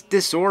 It's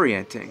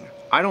disorienting.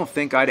 I don't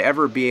think I'd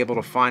ever be able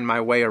to find my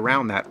way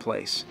around that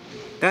place.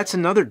 That's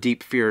another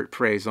deep fear it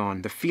preys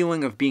on, the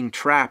feeling of being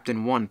trapped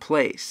in one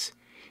place.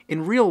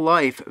 In real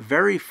life,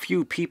 very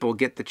few people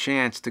get the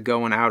chance to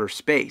go in outer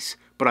space,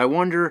 but I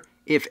wonder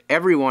if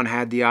everyone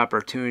had the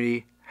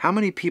opportunity, how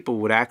many people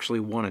would actually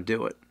want to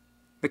do it?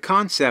 The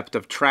concept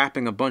of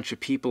trapping a bunch of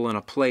people in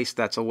a place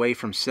that's away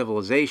from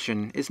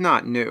civilization is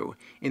not new.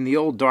 In the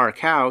old dark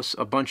house,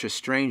 a bunch of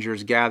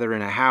strangers gather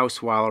in a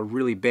house while a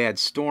really bad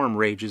storm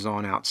rages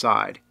on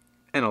outside,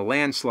 and a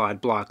landslide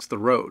blocks the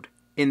road.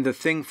 In The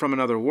Thing from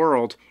Another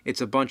World,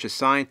 it's a bunch of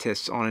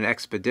scientists on an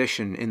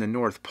expedition in the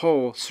North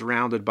Pole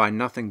surrounded by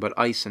nothing but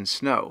ice and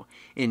snow.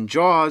 In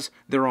Jaws,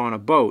 they're on a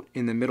boat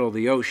in the middle of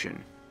the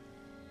ocean.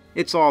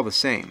 It's all the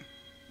same.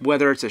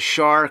 Whether it's a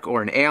shark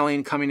or an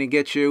alien coming to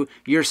get you,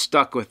 you're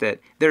stuck with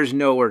it. There's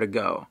nowhere to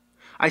go.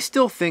 I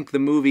still think the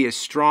movie is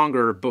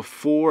stronger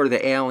before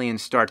the alien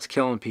starts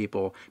killing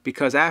people,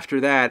 because after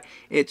that,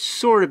 it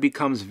sort of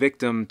becomes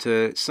victim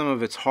to some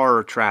of its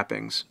horror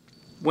trappings.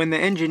 When the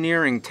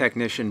engineering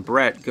technician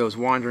Brett goes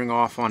wandering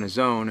off on his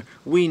own,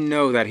 we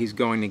know that he's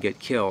going to get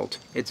killed.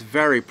 It's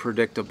very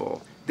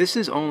predictable. This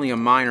is only a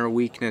minor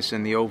weakness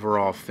in the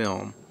overall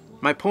film.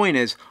 My point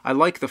is, I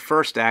like the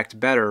first act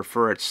better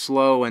for its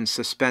slow and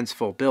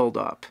suspenseful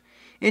build-up.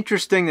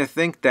 Interesting to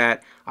think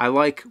that I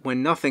like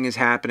when nothing is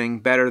happening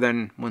better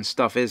than when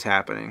stuff is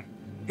happening.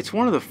 It's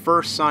one of the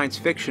first science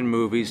fiction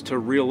movies to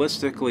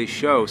realistically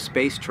show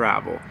space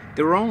travel.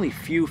 There were only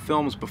few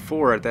films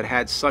before it that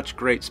had such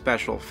great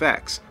special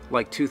effects,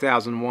 like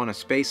 2001: A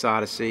Space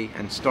Odyssey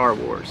and Star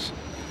Wars.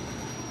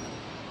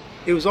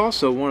 It was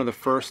also one of the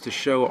first to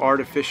show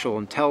artificial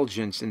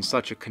intelligence in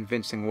such a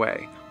convincing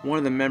way. One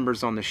of the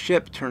members on the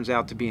ship turns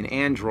out to be an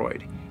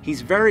android.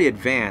 He's very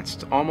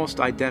advanced,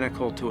 almost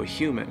identical to a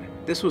human.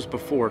 This was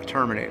before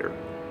Terminator.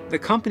 The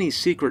company's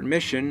secret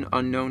mission,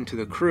 unknown to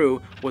the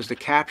crew, was to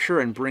capture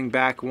and bring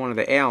back one of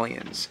the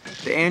aliens.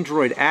 The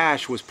android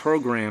Ash was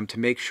programmed to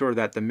make sure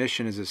that the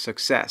mission is a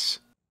success.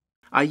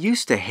 I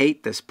used to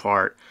hate this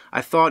part.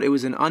 I thought it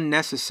was an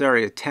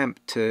unnecessary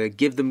attempt to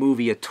give the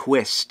movie a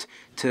twist,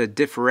 to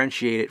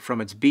differentiate it from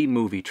its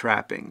B-movie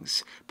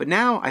trappings. But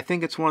now I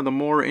think it's one of the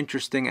more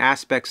interesting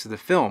aspects of the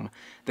film.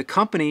 The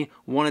company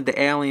wanted the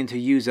alien to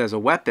use as a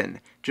weapon,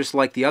 just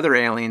like the other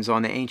aliens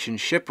on the ancient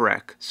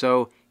shipwreck,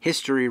 so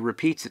history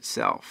repeats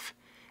itself.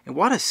 And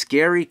what a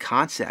scary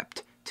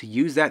concept, to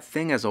use that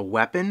thing as a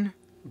weapon?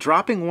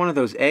 Dropping one of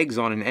those eggs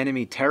on an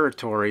enemy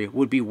territory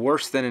would be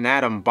worse than an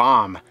atom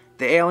bomb.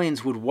 The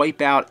aliens would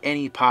wipe out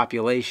any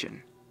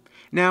population.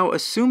 Now,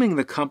 assuming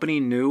the company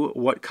knew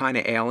what kind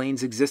of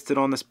aliens existed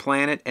on this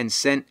planet and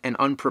sent an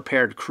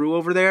unprepared crew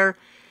over there,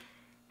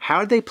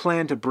 how did they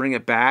plan to bring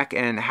it back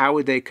and how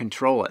would they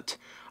control it?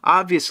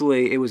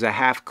 Obviously, it was a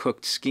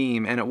half-cooked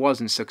scheme and it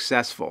wasn't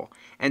successful.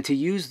 And to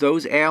use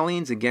those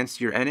aliens against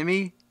your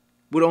enemy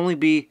would only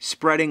be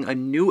spreading a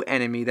new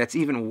enemy that's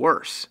even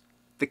worse.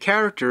 The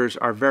characters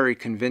are very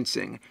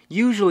convincing.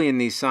 Usually in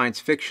these science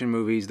fiction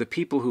movies, the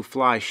people who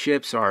fly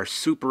ships are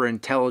super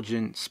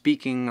intelligent,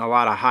 speaking a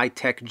lot of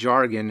high-tech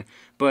jargon,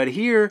 but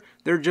here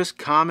they're just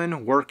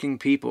common working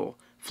people.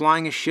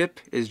 Flying a ship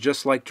is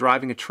just like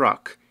driving a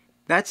truck.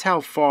 That's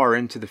how far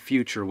into the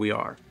future we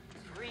are.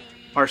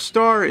 Our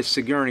star is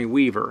Sigourney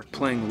Weaver,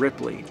 playing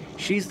Ripley.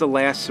 She's the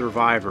last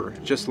survivor,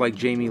 just like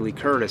Jamie Lee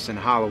Curtis in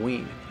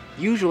Halloween.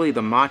 Usually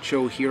the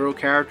macho hero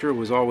character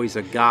was always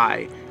a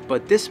guy,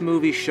 but this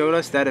movie showed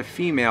us that a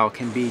female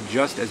can be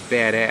just as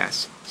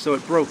badass, so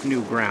it broke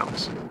new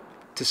grounds.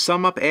 To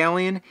sum up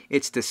Alien,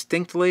 it's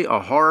distinctly a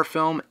horror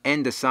film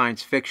and a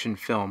science fiction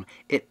film.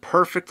 It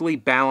perfectly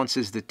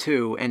balances the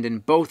two, and in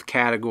both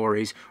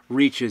categories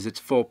reaches its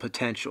full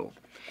potential.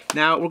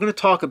 Now, we're going to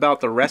talk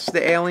about the rest of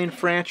the Alien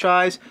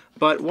franchise,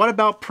 but what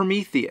about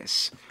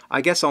Prometheus?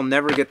 I guess I'll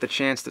never get the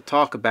chance to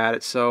talk about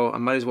it, so I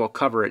might as well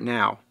cover it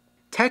now.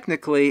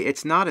 Technically,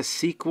 it's not a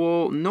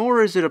sequel,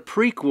 nor is it a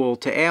prequel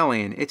to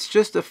Alien. It's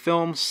just a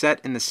film set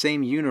in the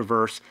same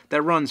universe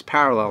that runs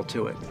parallel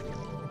to it.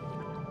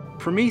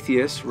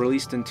 Prometheus,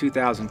 released in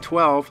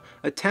 2012,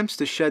 attempts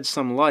to shed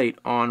some light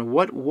on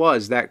what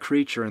was that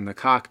creature in the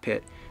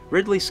cockpit.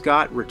 Ridley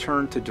Scott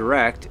returned to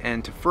direct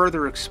and to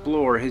further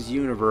explore his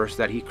universe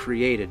that he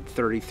created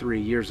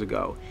 33 years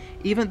ago.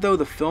 Even though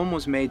the film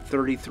was made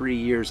 33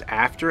 years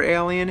after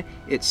Alien,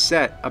 it's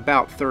set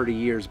about 30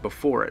 years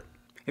before it.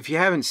 If you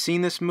haven't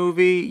seen this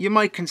movie, you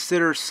might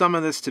consider some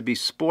of this to be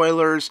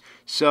spoilers,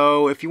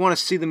 so if you want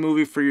to see the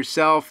movie for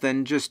yourself,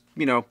 then just,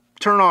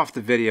 turn off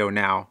the video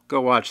now. Go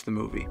watch the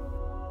movie.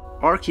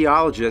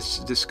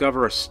 Archaeologists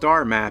discover a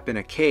star map in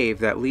a cave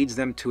that leads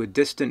them to a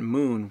distant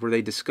moon where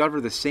they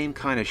discover the same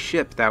kind of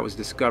ship that was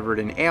discovered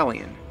in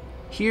Alien.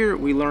 Here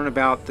we learn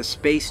about the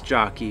space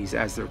jockeys,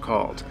 as they're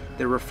called.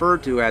 They're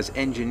referred to as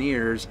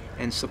engineers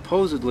and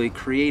supposedly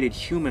created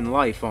human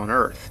life on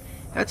Earth.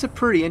 That's a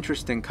pretty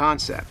interesting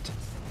concept.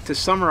 To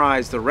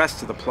summarize the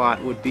rest of the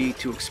plot would be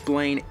to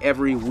explain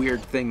every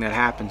weird thing that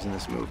happens in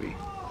this movie.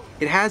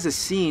 It has a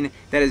scene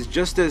that is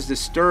just as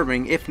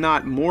disturbing, if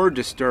not more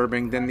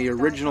disturbing, than the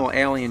original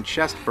Alien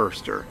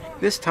chestburster.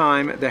 This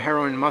time, the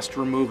heroine must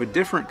remove a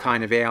different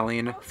kind of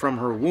alien from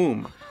her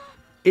womb.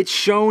 It's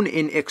shown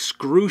in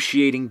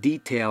excruciating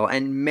detail,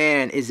 and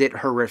man, is it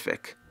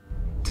horrific.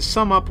 To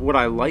sum up what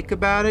I like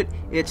about it,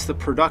 it's the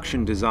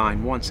production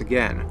design once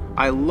again.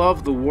 I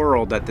love the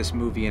world that this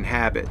movie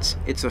inhabits.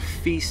 It's a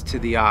feast to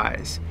the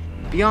eyes.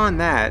 Beyond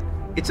that,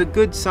 it's a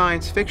good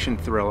science fiction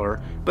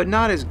thriller, but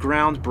not as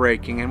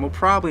groundbreaking and will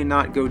probably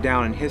not go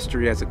down in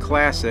history as a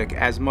classic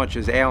as much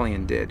as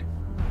Alien did.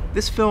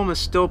 This film is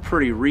still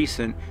pretty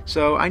recent,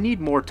 so I need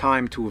more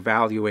time to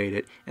evaluate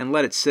it and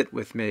let it sit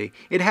with me.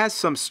 It has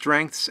some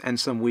strengths and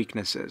some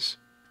weaknesses.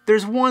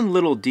 There's one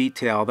little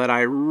detail that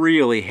I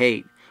really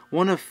hate.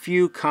 One of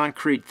few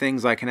concrete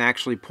things I can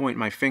actually point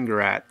my finger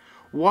at.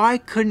 Why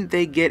couldn't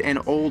they get an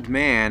old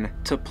man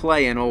to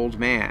play an old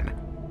man?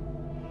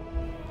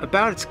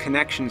 About its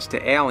connections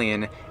to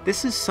Alien,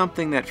 this is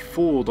something that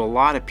fooled a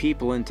lot of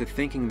people into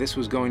thinking this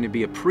was going to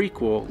be a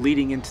prequel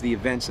leading into the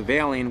events of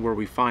Alien where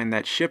we find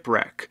that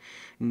shipwreck.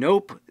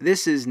 Nope,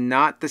 this is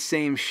not the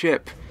same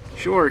ship.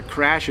 Sure, it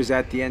crashes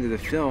at the end of the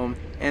film,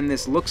 and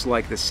this looks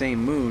like the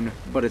same moon,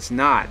 but it's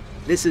not.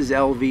 This is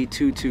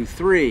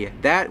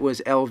LV-223. That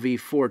was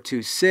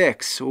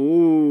LV-426.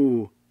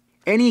 Ooh.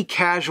 Any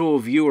casual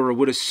viewer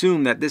would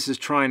assume that this is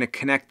trying to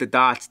connect the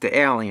dots to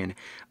Alien,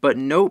 but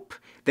nope.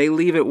 They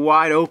leave it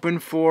wide open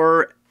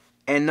for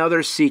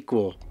another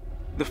sequel.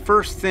 The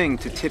first thing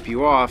to tip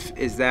you off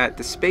is that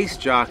the space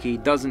jockey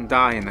doesn't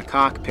die in the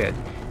cockpit,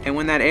 and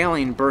when that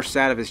alien bursts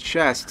out of his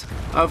chest,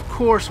 of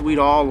course we'd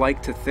all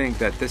like to think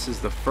that this is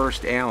the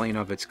first alien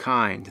of its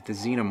kind, the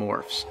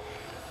xenomorphs.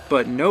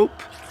 But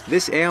nope,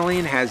 this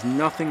alien has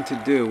nothing to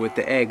do with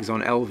the eggs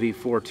on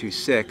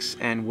LV-426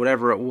 and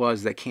whatever it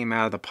was that came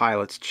out of the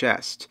pilot's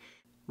chest.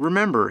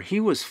 Remember,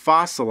 he was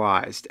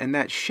fossilized, and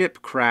that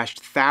ship crashed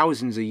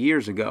thousands of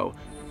years ago.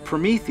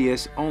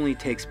 Prometheus only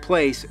takes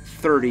place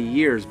 30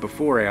 years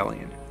before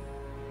Alien.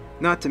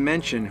 Not to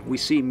mention, we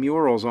see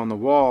murals on the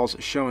walls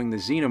showing the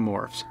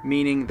xenomorphs,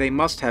 meaning they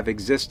must have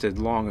existed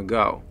long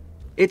ago.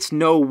 It's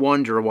no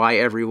wonder why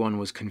everyone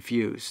was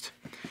confused.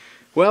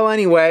 Well,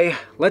 anyway,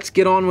 let's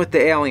get on with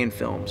the Alien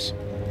films.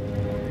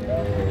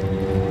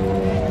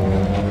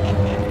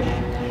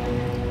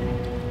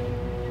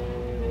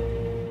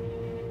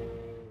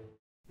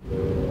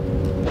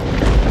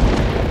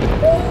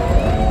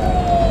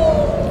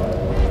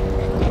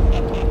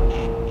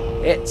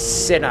 It's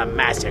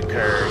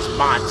Cinemassacre's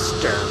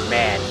Monster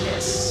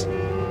Madness.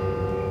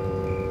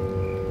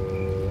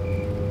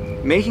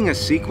 Making a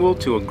sequel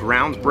to a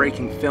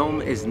groundbreaking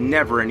film is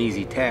never an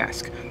easy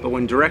task, but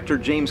when director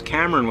James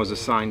Cameron was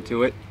assigned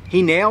to it,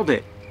 he nailed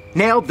it.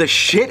 Nailed the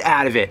shit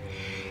out of it.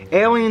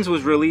 Aliens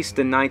was released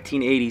in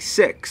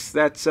 1986.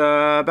 That's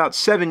about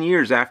 7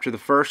 years after the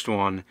first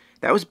one.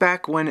 That was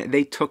back when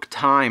they took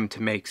time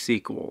to make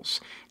sequels.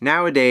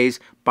 Nowadays,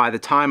 by the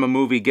time a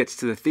movie gets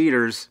to the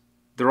theaters,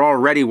 they're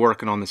already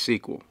working on the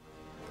sequel.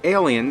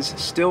 Aliens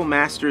still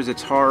masters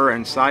its horror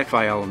and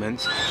sci-fi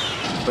elements,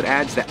 but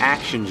adds the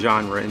action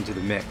genre into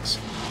the mix.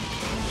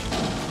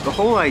 The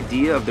whole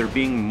idea of there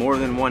being more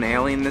than one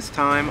alien this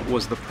time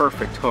was the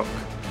perfect hook.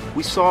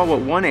 We saw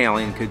what one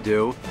alien could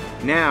do,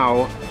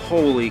 now,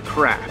 holy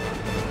crap.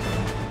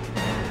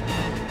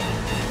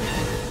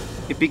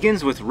 It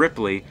begins with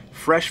Ripley,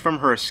 fresh from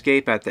her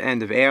escape at the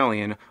end of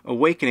Alien,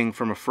 awakening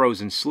from a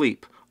frozen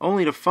sleep,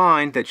 only to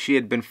find that she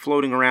had been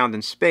floating around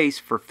in space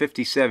for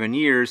 57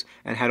 years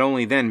and had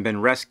only then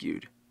been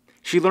rescued.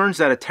 She learns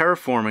that a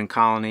terraforming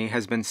colony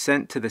has been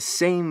sent to the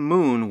same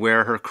moon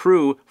where her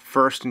crew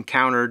first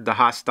encountered the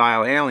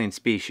hostile alien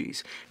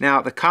species.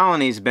 Now, the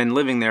colony's been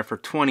living there for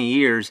 20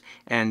 years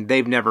and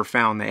they've never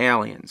found the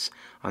aliens.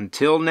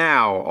 Until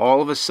now,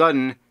 all of a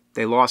sudden,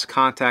 they lost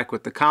contact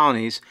with the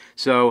colonies,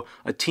 so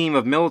a team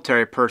of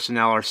military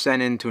personnel are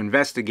sent in to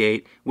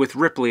investigate with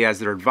Ripley as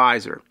their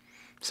advisor.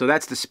 So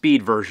that's the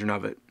speed version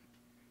of it.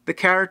 The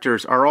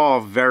characters are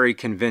all very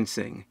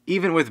convincing,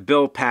 even with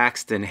Bill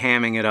Paxton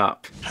hamming it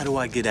up. How do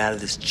I get out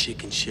of this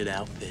chicken shit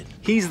outfit?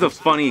 He's the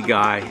funny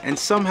guy, and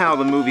somehow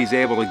the movie's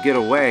able to get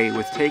away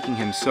with taking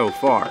him so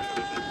far.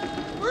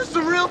 We're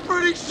some real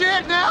pretty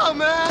shit now,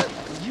 man!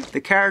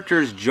 The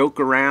characters joke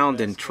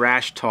around and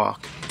trash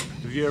talk.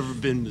 Have you ever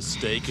been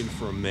mistaken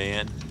for a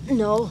man?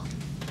 No.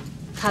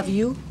 Have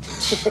you?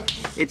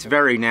 It's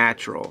very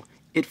natural.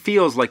 It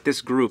feels like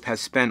this group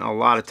has spent a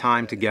lot of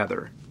time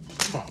together.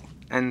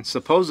 And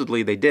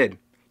supposedly they did.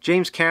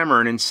 James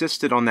Cameron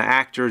insisted on the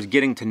actors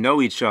getting to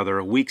know each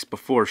other weeks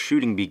before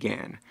shooting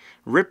began.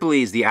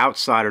 Ripley is the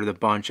outsider of the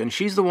bunch, and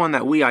she's the one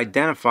that we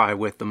identify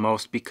with the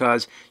most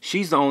because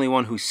she's the only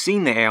one who's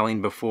seen the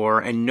alien before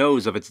and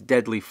knows of its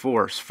deadly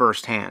force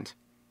firsthand.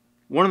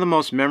 One of the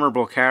most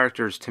memorable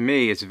characters to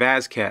me is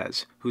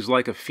Vasquez, who's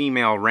like a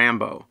female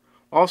Rambo.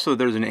 Also,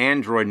 there's an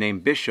android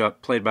named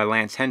Bishop, played by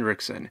Lance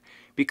Henriksen.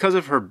 Because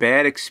of her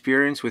bad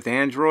experience with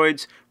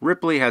androids,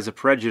 Ripley has a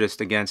prejudice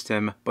against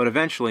him, but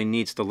eventually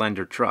needs to lend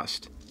her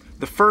trust.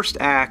 The first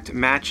act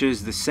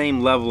matches the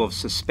same level of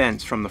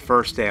suspense from the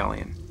first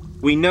Alien.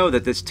 We know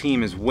that this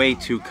team is way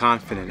too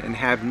confident and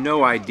have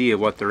no idea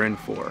what they're in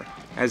for.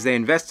 As they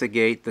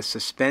investigate, the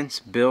suspense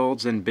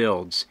builds and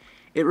builds.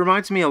 It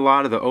reminds me a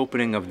lot of the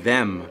opening of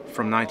Them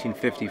from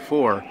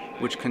 1954,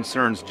 which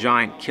concerns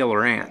giant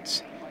killer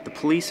ants. The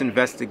police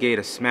investigate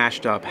a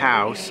smashed up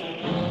house.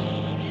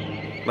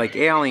 Like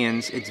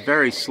Aliens, it's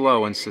very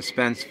slow and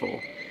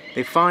suspenseful.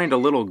 They find a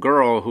little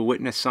girl who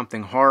witnessed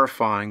something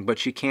horrifying, but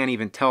she can't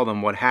even tell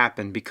them what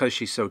happened because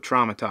she's so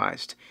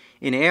traumatized.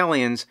 In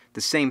Aliens, the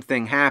same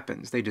thing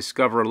happens. They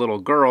discover a little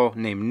girl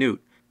named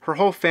Newt. Her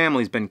whole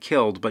family's been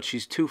killed, but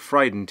she's too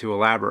frightened to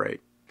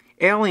elaborate.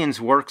 Aliens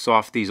works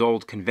off these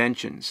old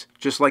conventions.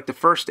 Just like the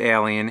first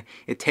Alien,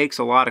 it takes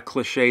a lot of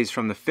cliches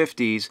from the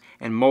 50s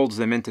and molds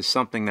them into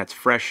something that's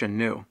fresh and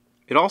new.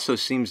 It also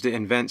seems to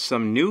invent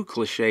some new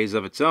cliches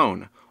of its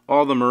own.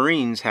 All the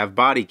Marines have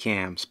body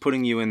cams,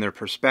 putting you in their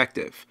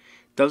perspective.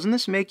 Doesn't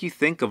this make you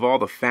think of all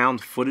the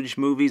found footage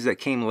movies that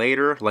came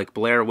later, like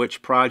Blair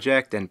Witch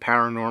Project and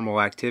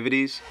Paranormal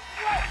Activities?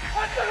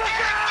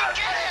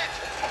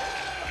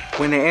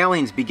 When the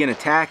aliens begin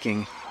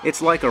attacking,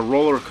 it's like a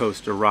roller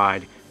coaster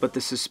ride, but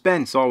the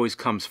suspense always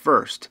comes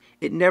first.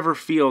 It never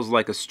feels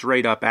like a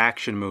straight-up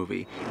action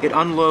movie. It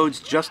unloads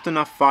just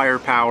enough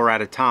firepower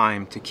at a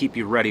time to keep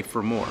you ready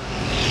for more.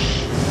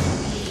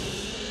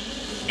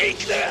 Eat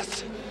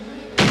this!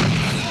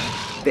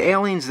 The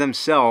aliens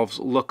themselves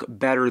look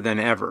better than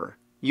ever.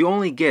 You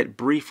only get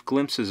brief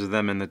glimpses of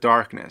them in the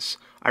darkness.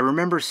 I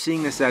remember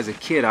seeing this as a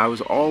kid. I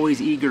was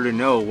always eager to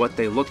know what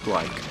they looked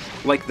like.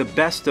 Like the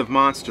best of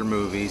monster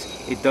movies,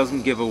 it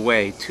doesn't give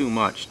away too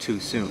much too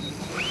soon.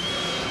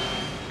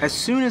 As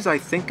soon as I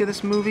think of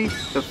this movie,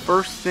 the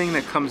first thing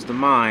that comes to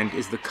mind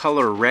is the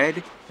color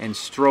red and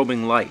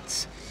strobing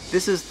lights.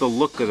 This is the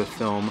look of the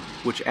film,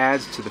 which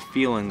adds to the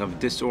feeling of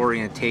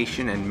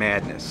disorientation and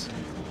madness.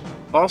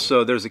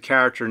 Also, there's a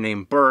character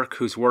named Burke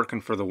who's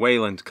working for the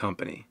Wayland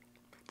Company.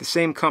 The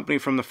same company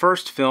from the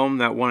first film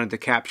that wanted to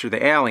capture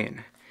the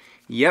alien.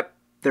 Yep,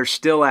 they're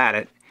still at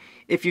it.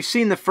 If you've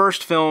seen the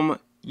first film,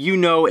 you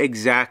know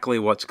exactly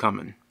what's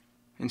coming.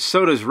 And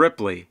so does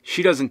Ripley.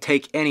 She doesn't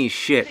take any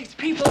shit. These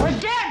people are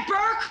dead,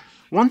 Burke!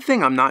 One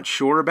thing I'm not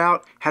sure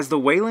about, has the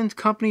Wayland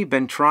Company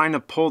been trying to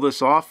pull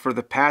this off for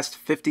the past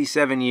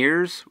 57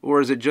 years,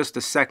 or is it just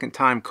a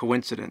second-time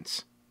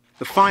coincidence?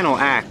 The final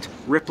act,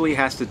 Ripley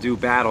has to do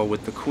battle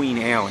with the Queen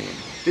Alien.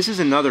 This is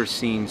another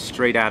scene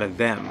straight out of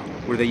Them,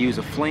 where they use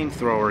a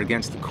flamethrower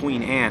against the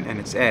Queen Ant and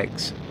its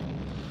eggs.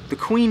 The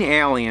Queen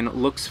Alien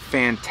looks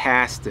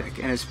fantastic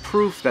and is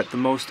proof that the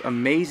most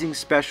amazing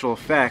special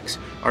effects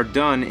are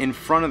done in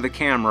front of the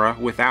camera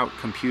without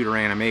computer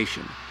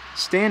animation.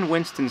 Stan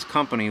Winston's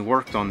company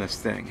worked on this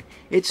thing.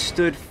 It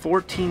stood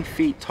 14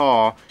 feet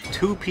tall,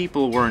 2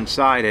 people were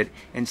inside it,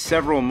 and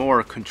several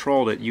more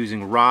controlled it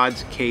using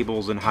rods,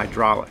 cables, and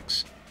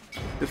hydraulics.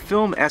 The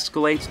film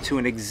escalates to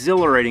an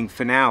exhilarating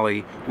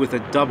finale with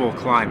a double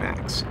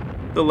climax.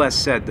 The less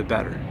said, the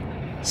better.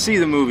 See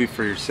the movie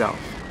for yourself.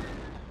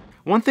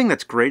 One thing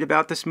that's great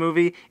about this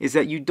movie is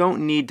that you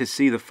don't need to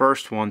see the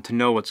first one to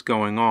know what's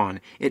going on.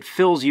 It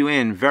fills you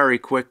in very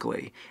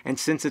quickly, and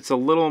since it's a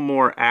little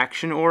more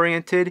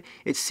action-oriented,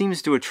 it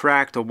seems to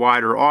attract a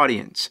wider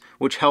audience,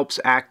 which helps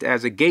act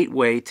as a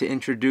gateway to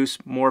introduce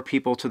more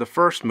people to the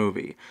first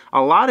movie.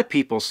 A lot of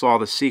people saw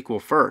the sequel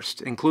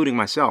first, including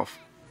myself.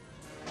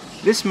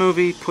 This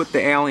movie put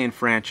the Alien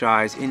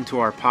franchise into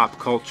our pop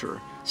culture.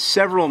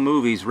 Several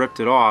movies ripped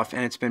it off,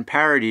 and it's been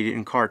parodied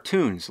in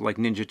cartoons like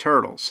Ninja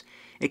Turtles.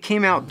 It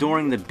came out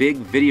during the big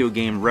video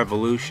game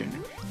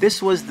revolution.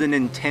 This was the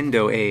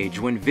Nintendo age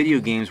when video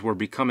games were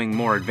becoming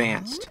more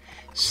advanced.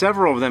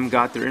 Several of them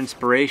got their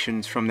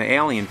inspirations from the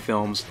Alien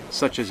films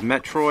such as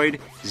Metroid,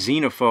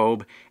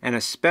 Xenophobe, and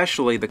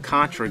especially the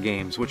Contra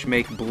games, which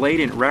make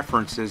blatant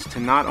references to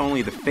not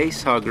only the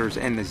facehuggers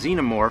and the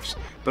xenomorphs,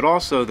 but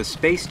also the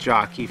space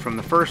jockey from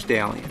the first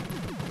Alien.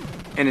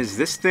 And is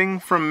this thing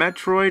from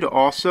Metroid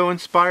also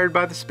inspired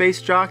by the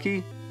space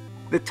jockey?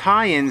 The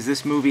tie-ins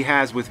this movie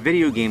has with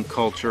video game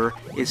culture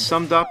is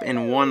summed up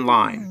in one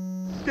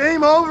line.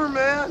 Game over,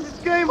 man. It's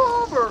game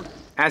over.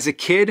 As a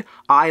kid,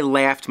 I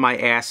laughed my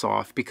ass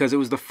off because it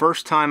was the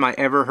first time I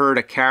ever heard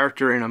a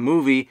character in a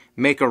movie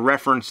make a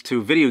reference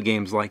to video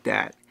games like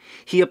that.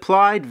 He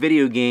applied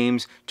video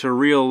games to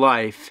real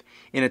life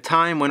in a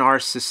time when our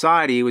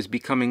society was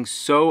becoming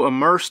so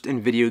immersed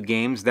in video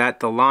games that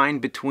the line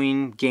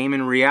between game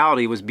and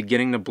reality was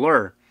beginning to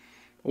blur.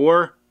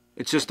 Or,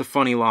 it's just a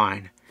funny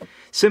line.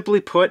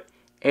 Simply put,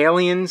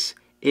 Aliens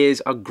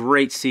is a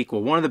great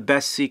sequel, one of the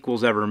best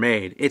sequels ever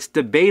made. It's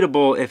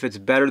debatable if it's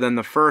better than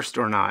the first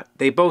or not.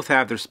 They both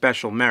have their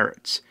special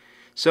merits.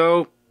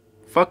 So,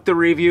 fuck the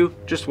review,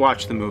 just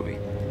watch the movie.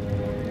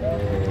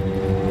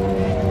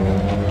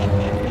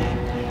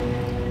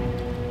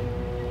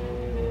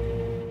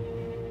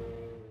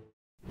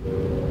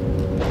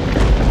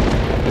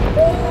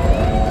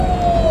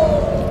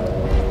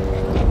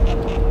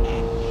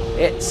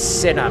 It's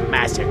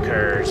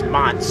Cinemassacre's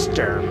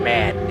Monster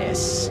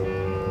Madness.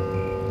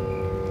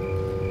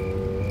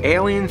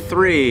 Alien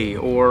 3,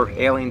 or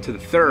Alien to the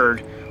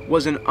Third,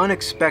 was an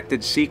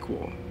unexpected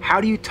sequel.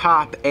 How do you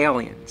top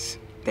Aliens?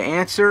 The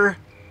answer?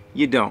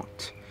 You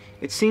don't.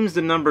 It seems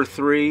the number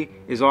 3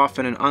 is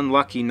often an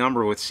unlucky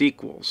number with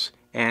sequels,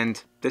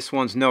 and this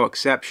one's no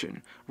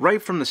exception.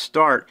 Right from the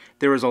start,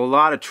 there was a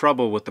lot of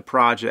trouble with the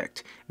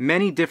project.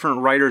 Many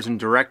different writers and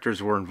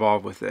directors were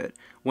involved with it.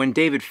 When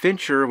David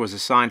Fincher was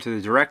assigned to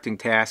the directing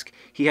task,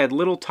 he had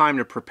little time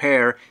to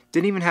prepare,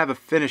 didn't even have a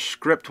finished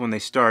script when they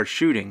started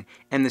shooting,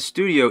 and the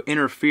studio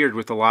interfered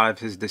with a lot of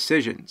his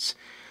decisions.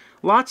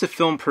 Lots of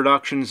film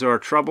productions are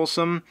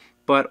troublesome,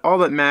 but all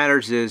that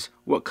matters is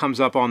what comes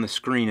up on the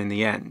screen in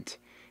the end.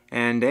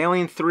 And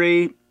Alien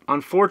 3,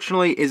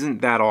 unfortunately,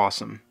 isn't that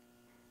awesome.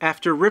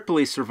 After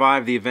Ripley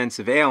survived the events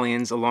of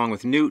Aliens, along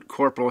with Newt,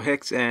 Corporal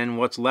Hicks, and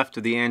what's left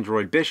of the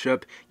android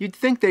Bishop, you'd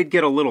think they'd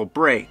get a little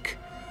break.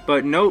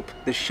 But nope,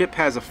 the ship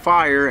has a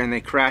fire and they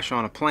crash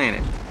on a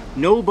planet.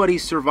 Nobody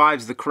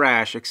survives the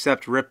crash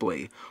except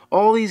Ripley.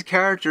 All these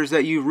characters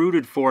that you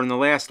rooted for in the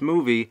last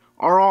movie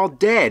are all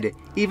dead.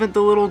 Even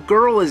the little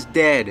girl is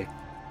dead.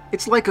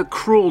 It's like a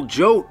cruel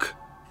joke.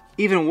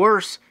 Even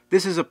worse,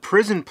 this is a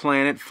prison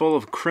planet full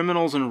of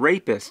criminals and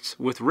rapists,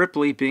 with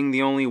Ripley being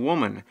the only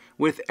woman.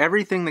 With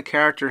everything the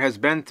character has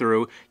been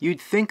through,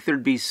 you'd think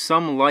there'd be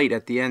some light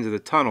at the end of the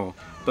tunnel.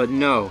 But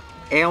no.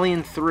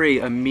 Alien 3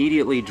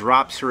 immediately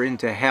drops her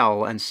into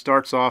hell and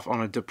starts off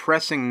on a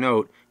depressing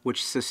note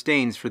which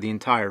sustains for the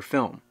entire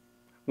film.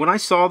 When I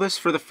saw this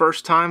for the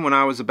first time when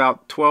I was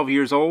about 12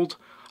 years old,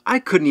 I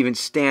couldn't even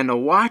stand to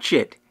watch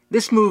it.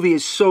 This movie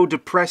is so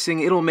depressing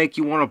it'll make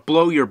you want to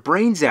blow your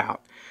brains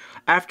out.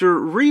 After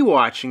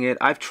rewatching it,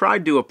 I've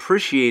tried to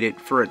appreciate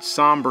it for its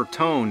somber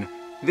tone.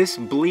 This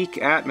bleak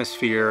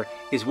atmosphere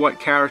is what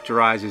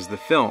characterizes the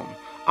film.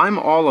 I'm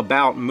all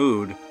about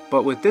mood,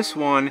 but with this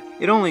one,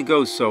 it only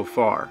goes so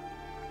far.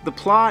 The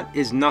plot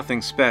is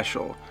nothing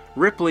special.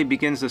 Ripley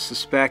begins to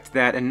suspect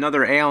that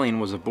another alien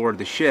was aboard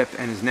the ship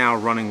and is now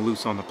running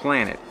loose on the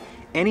planet.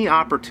 Any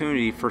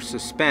opportunity for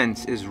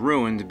suspense is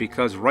ruined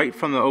because right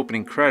from the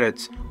opening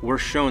credits, we're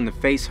shown the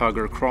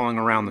facehugger crawling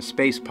around the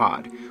space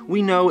pod.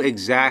 We know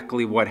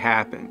exactly what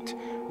happened.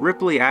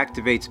 Ripley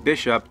activates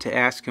Bishop to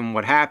ask him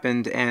what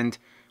happened, and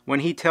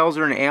when he tells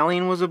her an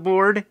alien was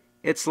aboard,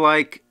 it's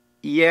like,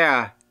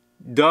 yeah,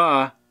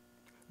 duh.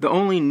 The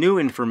only new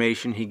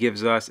information he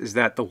gives us is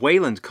that the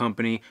Wayland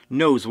Company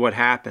knows what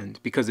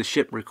happened because the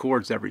ship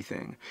records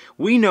everything.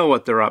 We know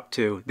what they're up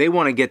to. They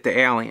want to get the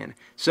alien.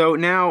 So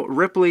now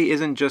Ripley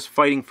isn't just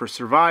fighting for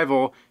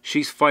survival,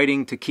 she's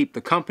fighting to keep the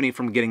company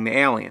from getting the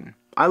alien.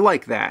 I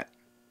like that.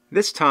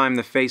 This time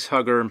the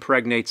facehugger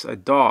impregnates a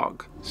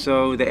dog,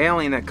 so the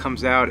alien that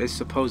comes out is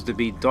supposed to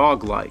be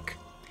dog-like.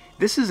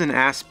 This is an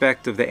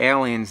aspect of the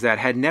aliens that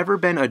had never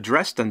been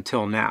addressed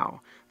until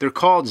now. They're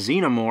called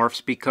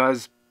xenomorphs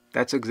because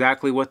That's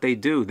exactly what they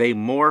do. They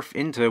morph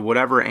into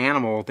whatever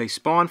animal they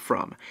spawn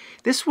from.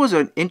 This was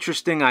an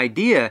interesting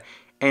idea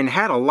and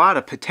had a lot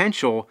of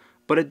potential,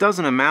 but it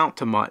doesn't amount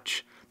to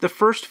much. The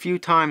first few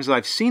times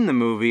I've seen the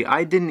movie,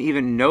 I didn't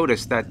even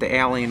notice that the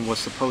alien was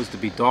supposed to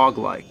be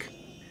dog-like.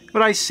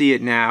 But I see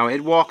it now.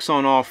 It walks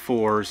on all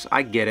fours.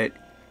 I get it.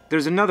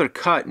 There's another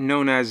cut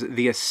known as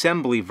the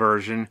assembly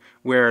version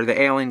where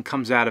the alien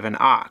comes out of an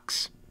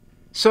ox.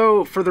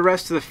 So, for the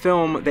rest of the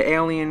film, the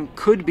alien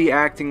could be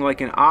acting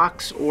like an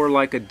ox or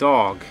like a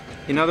dog.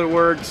 In other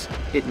words,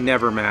 it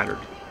never mattered.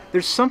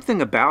 There's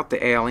something about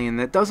the alien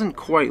that doesn't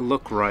quite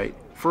look right.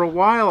 For a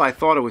while I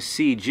thought it was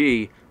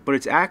CG, but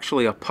it's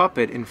actually a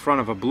puppet in front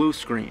of a blue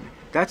screen.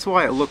 That's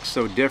why it looks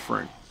so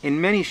different.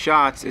 In many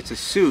shots, it's a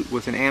suit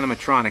with an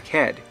animatronic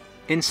head.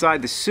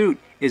 Inside the suit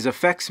is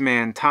effects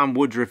man Tom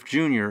Woodruff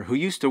Jr., who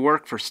used to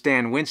work for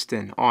Stan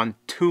Winston on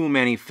too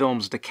many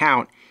films to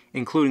count,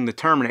 including The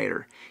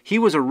Terminator. He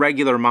was a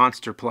regular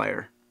monster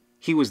player.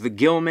 He was the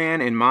Gill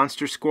Man in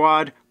Monster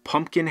Squad,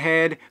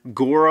 Pumpkinhead,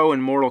 Goro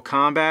in Mortal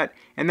Kombat,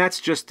 and that's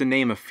just to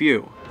name a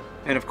few.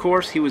 And of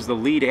course, he was the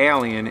lead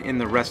alien in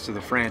the rest of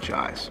the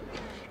franchise.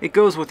 It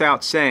goes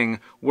without saying,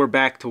 we're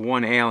back to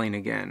one alien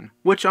again,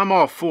 which I'm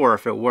all for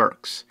if it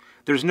works.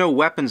 There's no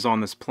weapons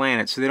on this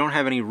planet, so they don't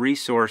have any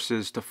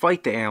resources to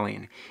fight the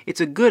alien. It's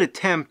a good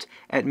attempt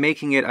at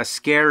making it a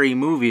scary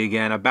movie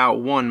again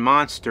about one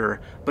monster,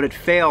 but it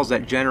fails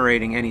at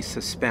generating any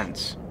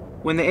suspense.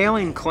 When the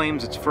alien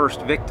claims its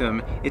first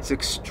victim, it's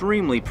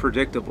extremely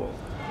predictable.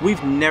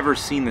 We've never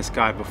seen this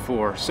guy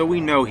before, so we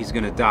know he's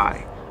gonna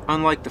die.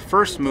 Unlike the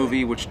first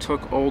movie, which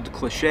took old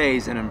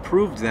cliches and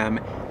improved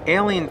them,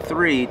 Alien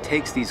 3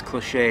 takes these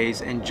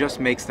cliches and just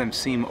makes them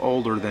seem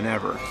older than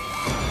ever.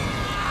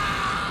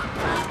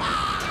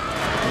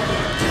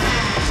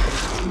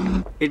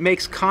 It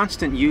makes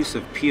constant use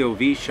of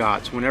POV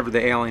shots whenever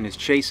the alien is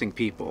chasing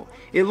people.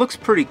 It looks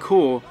pretty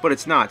cool, but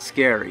it's not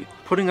scary.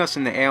 Putting us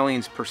in the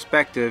alien's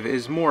perspective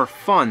is more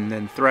fun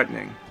than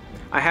threatening.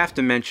 I have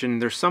to mention,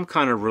 there's some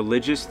kind of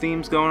religious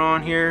themes going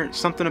on here,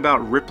 something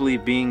about Ripley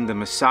being the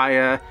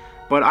Messiah,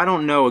 but I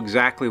don't know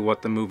exactly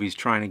what the movie's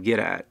trying to get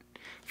at.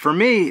 For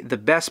me, the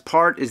best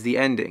part is the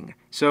ending,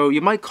 so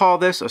you might call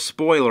this a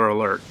spoiler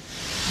alert.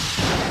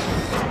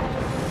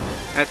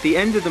 At the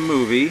end of the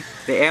movie,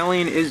 the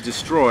alien is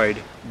destroyed,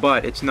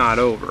 but it's not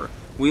over.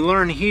 We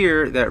learn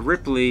here that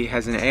Ripley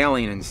has an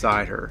alien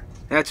inside her.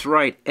 That's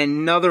right,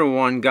 another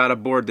one got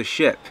aboard the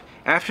ship.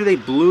 After they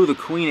blew the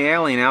Queen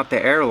Alien out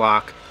the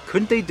airlock,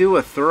 couldn't they do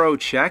a thorough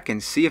check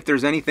and see if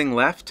there's anything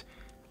left?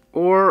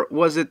 Or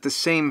was it the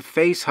same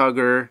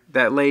facehugger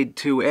that laid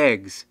 2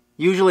 eggs?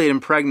 Usually it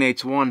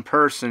impregnates one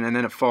person and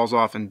then it falls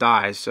off and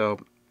dies, so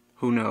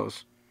who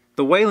knows.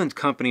 The Wayland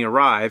Company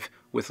arrive,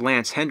 with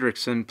Lance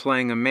Hendrickson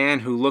playing a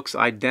man who looks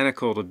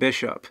identical to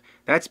Bishop.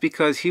 That's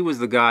because he was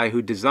the guy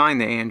who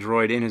designed the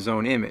android in his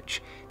own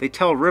image. They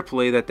tell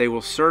Ripley that they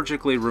will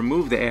surgically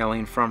remove the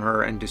alien from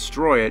her and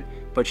destroy it,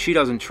 but she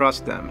doesn't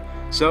trust them.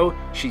 So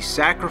she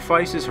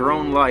sacrifices her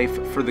own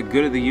life for the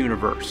good of the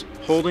universe,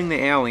 holding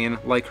the alien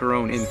like her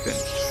own infant.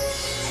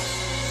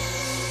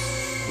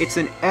 It's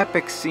an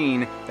epic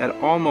scene that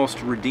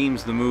almost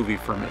redeems the movie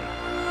for me.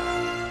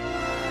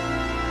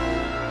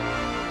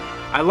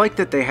 I like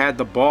that they had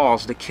the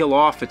balls to kill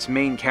off its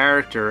main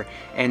character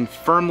and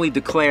firmly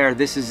declare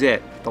this is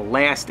it, the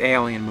last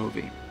Alien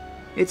movie.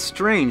 It's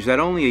strange that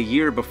only a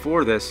year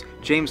before this,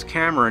 James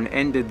Cameron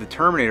ended the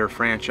Terminator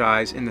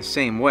franchise in the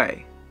same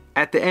way.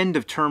 At the end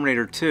of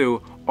Terminator 2,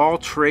 all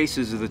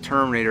traces of the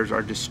Terminators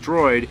are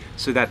destroyed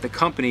so that the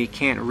company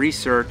can't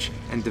research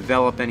and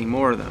develop any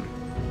more of them.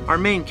 Our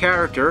main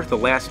character, the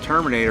last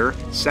Terminator,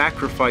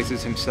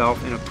 sacrifices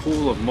himself in a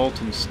pool of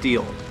molten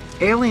steel.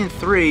 Alien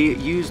 3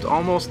 used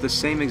almost the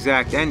same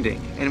exact ending,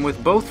 and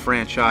with both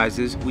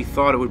franchises we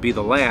thought it would be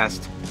the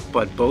last,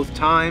 but both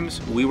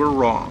times we were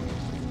wrong.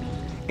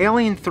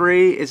 Alien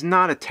 3 is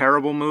not a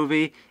terrible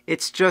movie,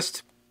 it's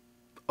just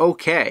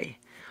okay.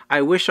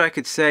 I wish I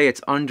could say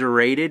it's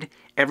underrated.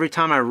 Every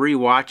time I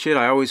rewatch it,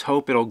 I always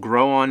hope it'll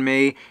grow on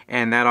me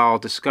and that I'll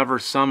discover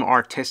some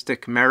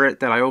artistic merit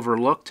that I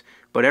overlooked,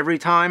 but every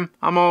time,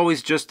 I'm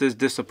always just as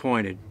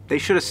disappointed. They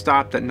should have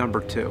stopped at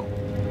number 2.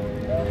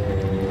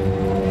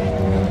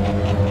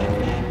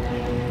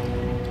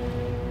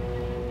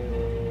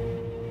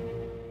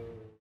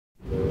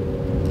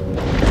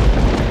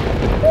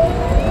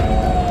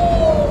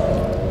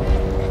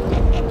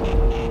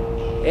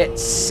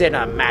 It's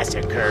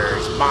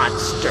Cinemassacre's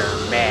Monster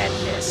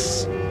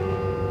Madness.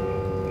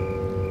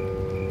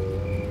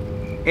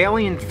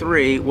 Alien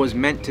 3 was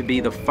meant to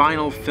be the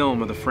final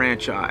film of the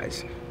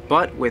franchise,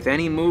 but with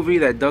any movie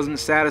that doesn't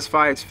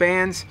satisfy its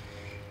fans,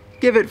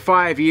 give it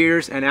 5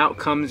 years and out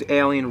comes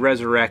Alien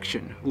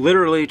Resurrection,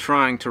 literally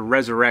trying to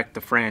resurrect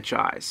the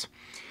franchise.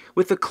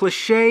 With a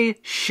cliche,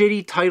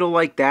 shitty title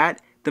like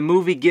that, the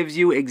movie gives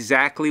you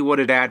exactly what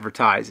it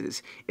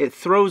advertises. It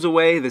throws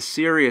away the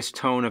serious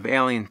tone of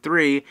Alien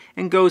 3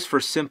 and goes for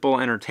simple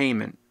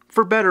entertainment,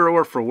 for better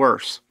or for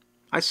worse.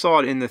 I saw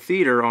it in the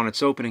theater on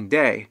its opening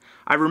day.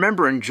 I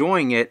remember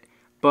enjoying it,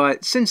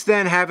 but since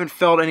then haven't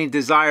felt any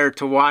desire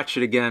to watch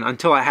it again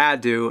until I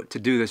had to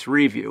do this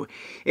review.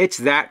 It's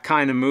that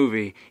kind of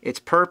movie. Its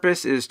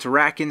purpose is to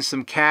rack in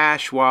some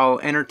cash while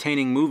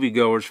entertaining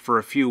moviegoers for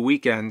a few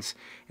weekends,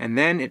 and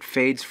then it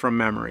fades from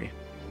memory.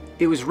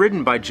 It was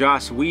written by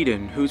Joss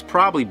Whedon, who's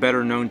probably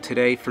better known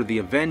today for The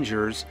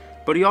Avengers,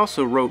 but he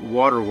also wrote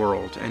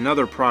Waterworld,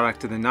 another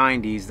product of the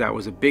 90s that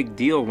was a big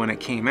deal when it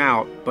came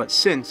out, but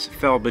since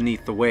fell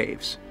beneath the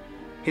waves.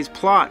 His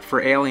plot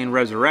for Alien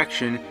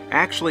Resurrection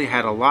actually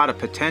had a lot of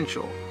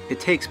potential. It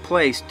takes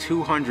place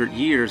 200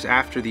 years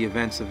after the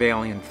events of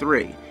Alien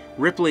 3.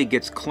 Ripley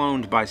gets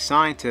cloned by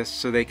scientists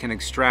so they can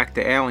extract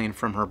the alien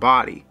from her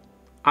body.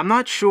 I'm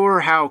not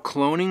sure how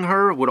cloning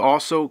her would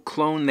also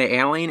clone the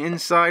alien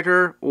inside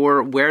her,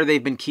 or where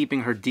they've been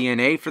keeping her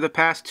DNA for the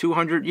past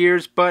 200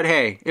 years, but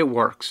hey, it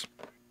works.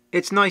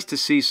 It's nice to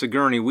see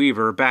Sigourney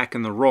Weaver back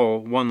in the role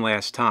one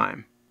last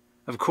time.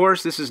 Of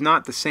course, this is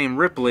not the same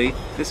Ripley,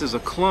 this is a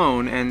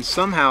clone, and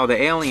somehow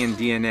the alien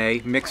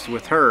DNA mixed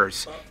with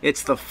hers.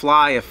 It's the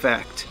Fly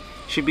effect.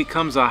 She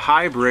becomes a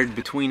hybrid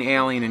between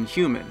alien and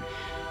human.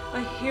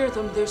 I hear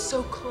them, they're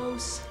so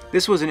close.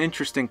 This was an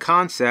interesting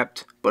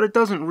concept, but it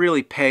doesn't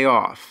really pay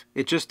off.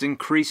 It just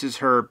increases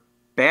her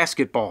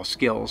basketball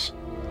skills.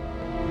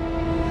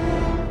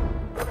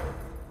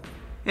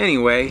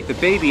 Anyway, the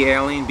baby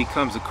alien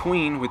becomes a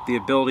queen with the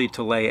ability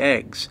to lay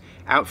eggs.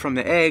 Out from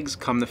the eggs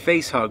come the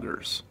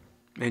facehuggers.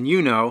 And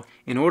you know,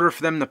 in order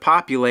for them to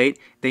populate,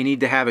 they need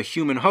to have a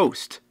human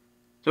host.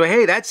 So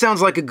hey, that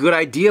sounds like a good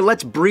idea,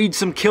 let's breed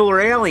some killer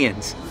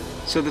aliens!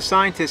 So the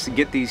scientists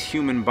get these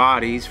human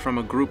bodies from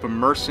a group of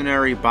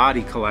mercenary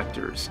body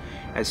collectors.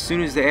 As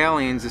soon as the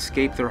aliens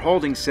escape their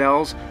holding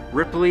cells,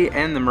 Ripley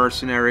and the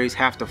mercenaries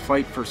have to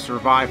fight for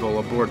survival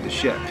aboard the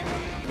ship.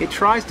 It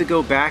tries to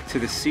go back to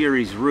the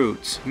series'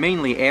 roots,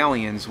 mainly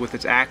Aliens, with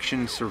its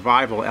action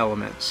survival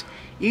elements.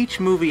 Each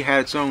movie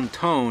had its own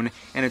tone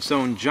and its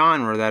own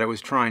genre that it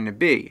was trying to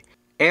be.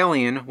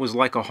 Alien was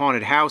like a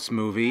haunted house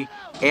movie,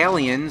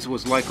 Aliens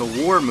was like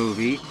a war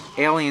movie,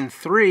 Alien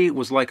 3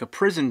 was like a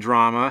prison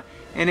drama,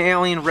 and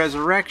Alien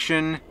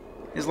Resurrection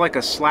is like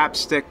a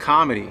slapstick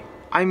comedy.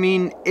 I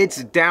mean,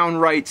 it's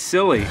downright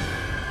silly.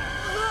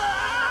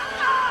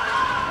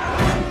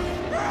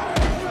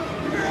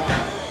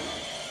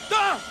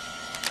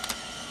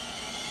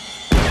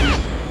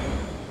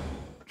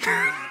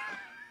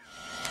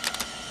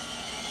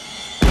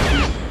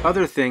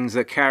 Other things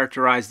that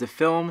characterize the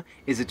film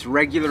is its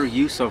regular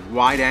use of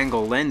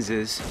wide-angle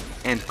lenses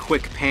and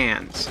quick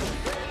pans.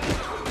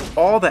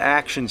 All the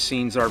action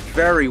scenes are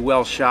very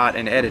well shot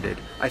and edited.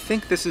 I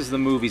think this is the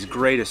movie's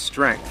greatest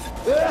strength.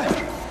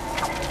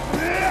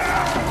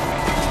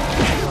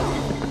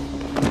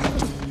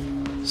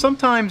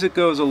 Sometimes it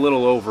goes a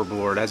little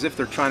overboard, as if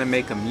they're trying to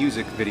make a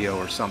music video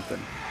or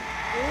something.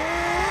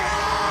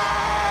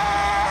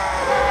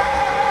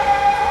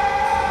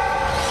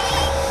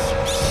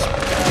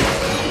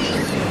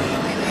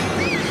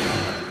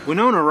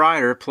 Winona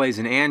Ryder plays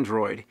an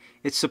android.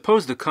 It's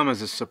supposed to come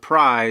as a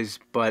surprise,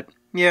 but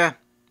yeah,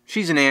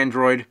 she's an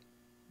android.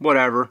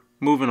 Whatever,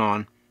 moving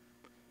on.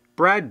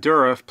 Brad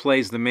Dourif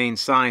plays the main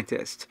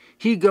scientist.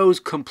 He goes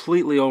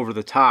completely over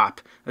the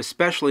top,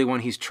 especially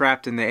when he's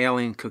trapped in the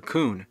alien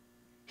cocoon.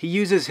 He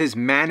uses his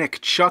manic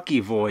Chucky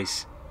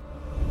voice.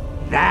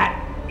 That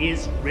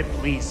is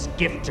Ripley's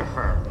gift to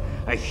her.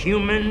 A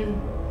human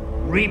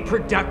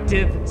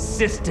reproductive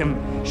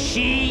system.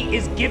 She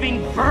is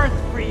giving birth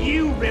for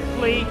you,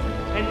 Ripley,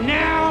 and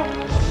now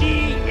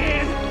she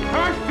is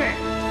perfect!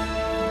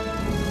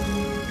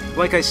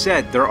 Like I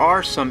said, there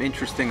are some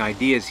interesting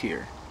ideas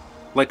here.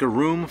 Like a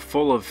room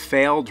full of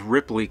failed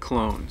Ripley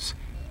clones.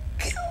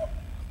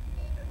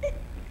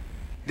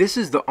 This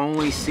is the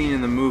only scene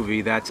in the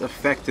movie that's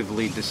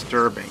effectively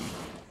disturbing.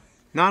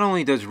 Not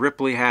only does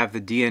Ripley have the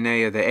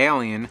DNA of the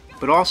alien,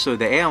 but also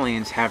the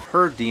aliens have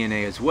her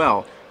DNA as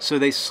well, so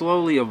they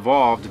slowly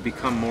evolve to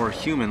become more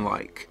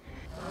human-like.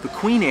 The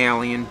queen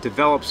alien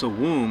develops a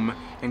womb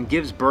and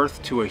gives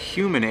birth to a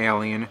human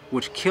alien,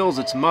 which kills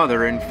its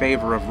mother in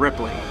favor of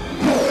Ripley.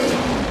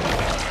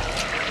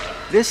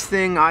 This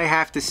thing, I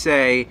have to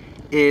say,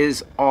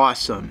 is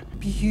awesome.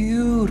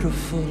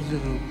 Beautiful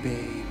little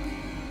baby.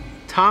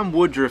 Tom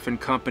Woodruff and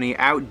company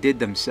outdid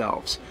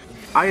themselves.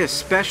 I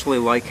especially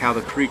like how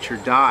the creature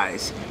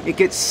dies. It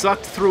gets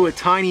sucked through a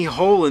tiny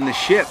hole in the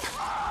ship.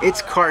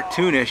 It's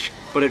cartoonish,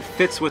 but it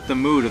fits with the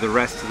mood of the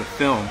rest of the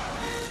film.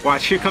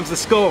 Watch, here comes the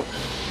skull.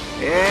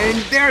 And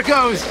there it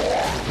goes!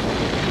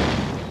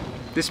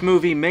 This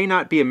movie may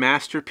not be a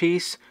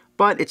masterpiece,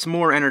 but it's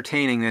more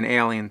entertaining than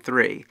Alien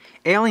 3.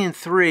 Alien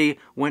 3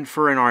 went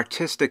for an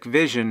artistic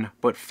vision,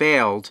 but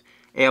failed.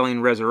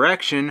 Alien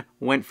Resurrection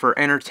went for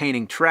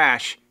entertaining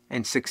trash,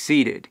 and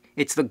succeeded.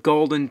 It's the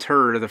golden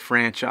turd of the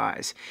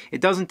franchise.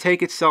 It doesn't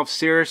take itself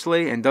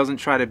seriously and doesn't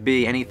try to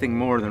be anything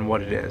more than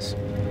what it is.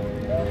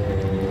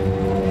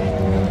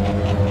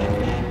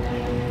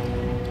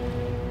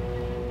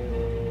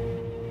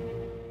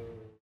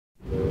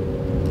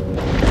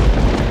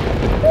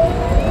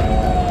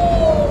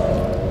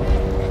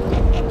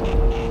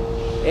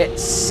 It's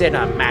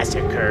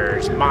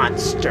Cinemassacre's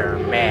Monster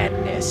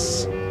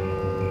Madness.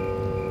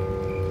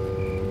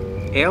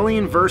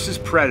 Alien vs.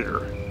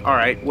 Predator.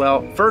 Alright,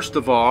 well, first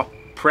of all,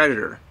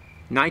 Predator.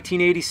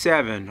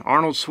 1987,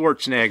 Arnold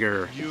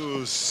Schwarzenegger.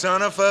 You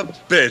son of a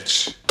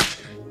bitch!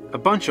 A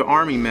bunch of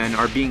army men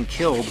are being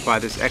killed by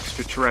this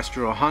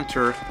extraterrestrial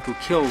hunter who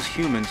kills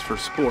humans for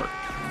sport.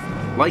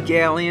 Like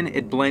Alien,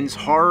 it blends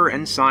horror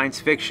and science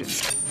fiction.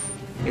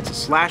 It's a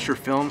slasher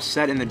film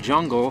set in the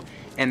jungle,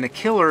 and the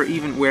killer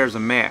even wears a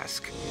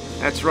mask.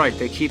 That's right,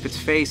 they keep its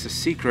face a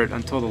secret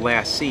until the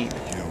last scene.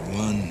 You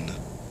one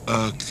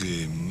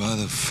ugly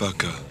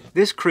motherfucker.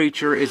 This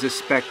creature is a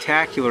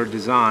spectacular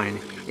design.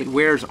 It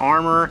wears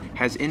armor,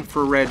 has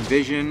infrared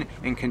vision,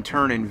 and can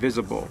turn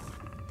invisible.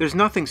 There's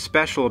nothing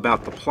special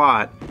about the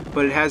plot,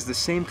 but it has the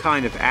same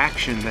kind of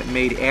action that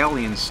made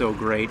Aliens so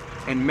great,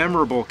 and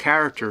memorable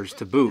characters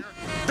to boot.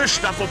 This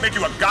stuff will make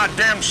you a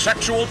goddamn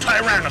sexual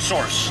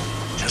tyrannosaurus,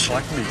 just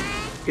like me.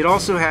 It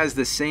also has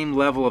the same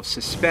level of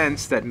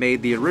suspense that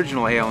made the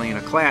original Alien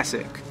a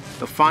classic.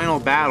 The final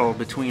battle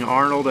between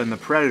Arnold and the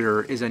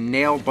Predator is a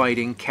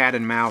nail-biting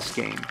cat-and-mouse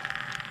game.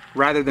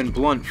 Rather than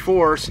blunt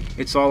force,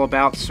 it's all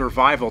about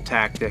survival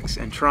tactics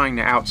and trying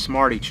to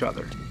outsmart each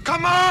other.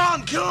 Come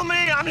on, kill me,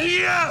 I'm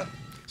here!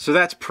 So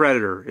that's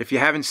Predator. If you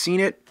haven't seen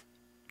it,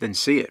 then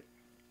see it.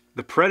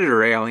 The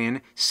Predator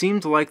alien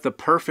seemed like the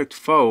perfect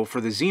foe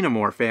for the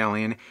xenomorph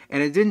alien,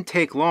 and it didn't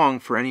take long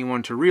for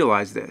anyone to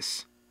realize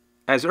this.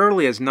 As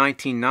early as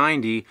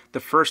 1990, the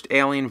first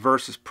Alien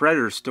vs.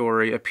 Predator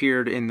story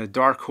appeared in the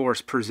Dark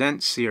Horse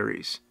Presents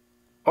series.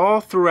 All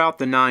throughout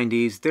the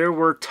 90s, there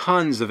were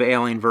tons of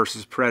Alien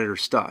vs. Predator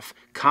stuff.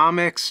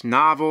 Comics,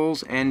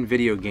 novels, and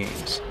video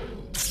games.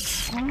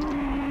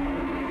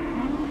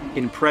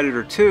 In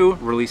Predator 2,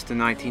 released in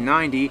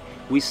 1990,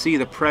 we see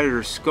the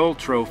Predator skull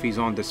trophies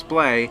on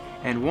display,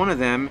 and one of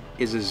them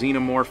is a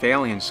xenomorph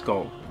alien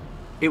skull.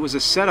 It was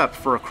a setup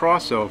for a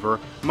crossover,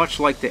 much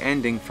like the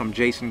ending from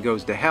Jason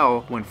Goes to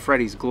Hell when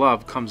Freddy's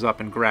glove comes up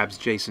and grabs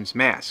Jason's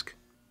mask.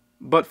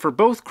 But for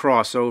both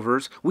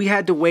crossovers, we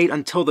had to wait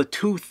until the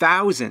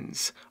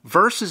 2000s.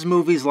 Versus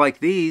movies like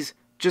these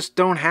just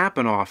don't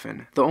happen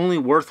often. The only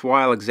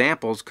worthwhile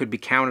examples could be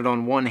counted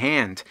on one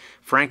hand.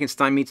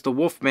 Frankenstein meets the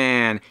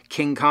Wolfman,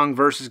 King Kong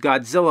vs.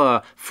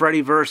 Godzilla,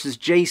 Freddy vs.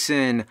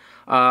 Jason,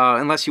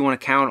 unless you want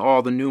to count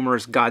all the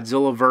numerous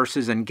Godzilla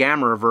vs. and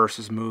Gamera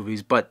vs.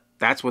 movies, but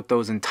that's what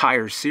those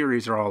entire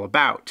series are all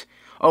about.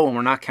 Oh, and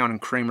we're not counting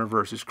Kramer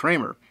vs.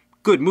 Kramer.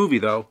 Good movie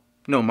though,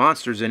 no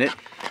monsters in it.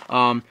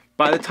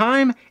 By the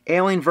time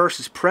Alien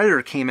vs.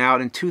 Predator came out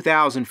in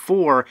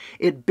 2004,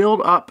 it built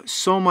up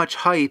so much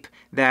hype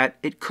that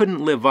it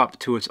couldn't live up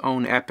to its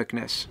own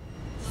epicness.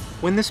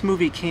 When this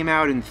movie came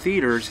out in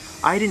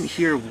theaters, I didn't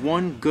hear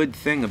one good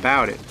thing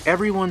about it.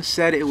 Everyone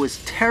said it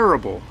was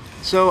terrible,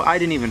 so I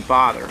didn't even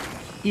bother.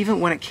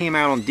 Even when it came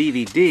out on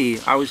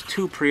DVD, I was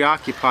too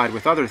preoccupied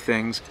with other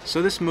things,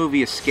 so this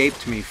movie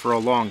escaped me for a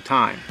long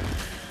time.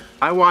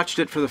 I watched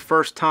it for the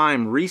first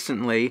time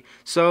recently,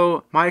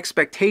 so my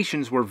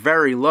expectations were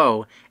very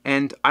low,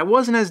 and I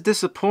wasn't as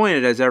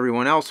disappointed as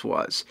everyone else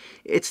was.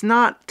 It's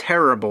not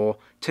terrible.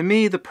 To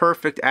me, the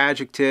perfect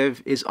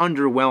adjective is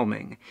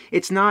underwhelming.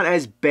 It's not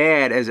as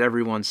bad as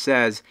everyone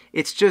says,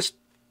 it's just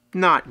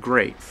not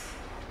great.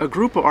 A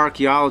group of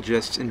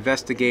archaeologists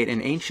investigate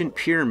an ancient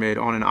pyramid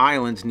on an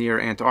island near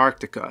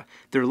Antarctica.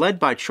 They're led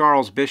by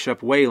Charles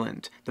Bishop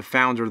Weyland, the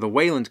founder of the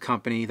Weyland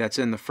Company that's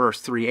in the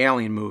first 3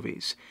 Alien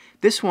movies.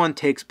 This one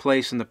takes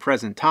place in the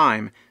present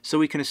time, so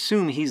we can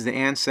assume he's the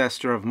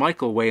ancestor of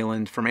Michael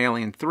Weyland from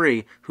Alien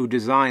 3, who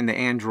designed the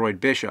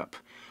android Bishop.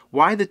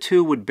 Why the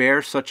two would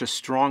bear such a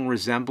strong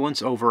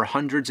resemblance over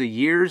hundreds of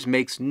years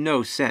makes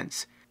no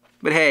sense.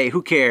 But hey,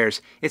 who cares?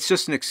 It's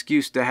just an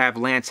excuse to have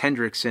Lance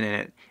Henriksen in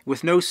it.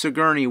 With no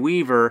Sigourney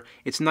Weaver,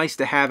 it's nice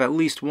to have at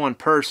least one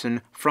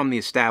person from the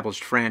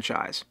established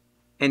franchise.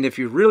 And if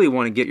you really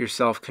want to get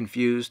yourself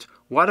confused,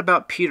 what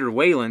about Peter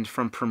Weyland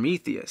from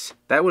Prometheus?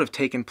 That would have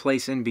taken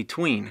place in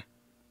between.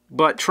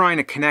 But trying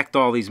to connect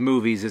all these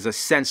movies is a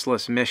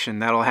senseless mission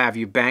that'll have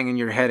you banging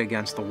your head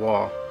against the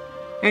wall.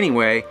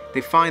 Anyway,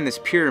 they find this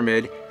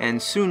pyramid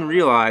and soon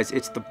realize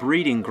it's the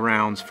breeding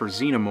grounds for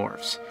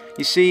xenomorphs.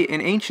 You see,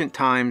 in ancient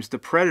times, the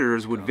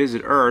predators would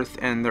visit Earth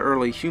and the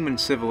early human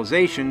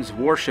civilizations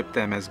worshipped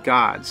them as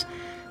gods.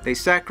 They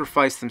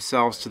sacrificed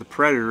themselves to the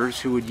predators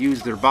who would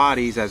use their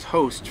bodies as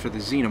hosts for the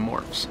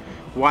xenomorphs.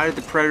 Why did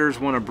the predators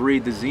want to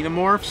breed the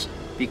xenomorphs?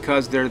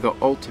 Because they're the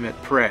ultimate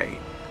prey.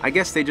 I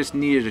guess they just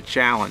needed a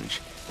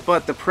challenge.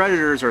 But the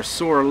predators are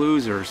sore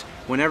losers.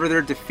 Whenever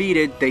they're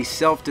defeated, they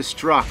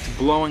self-destruct,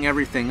 blowing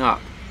everything up.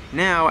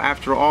 Now,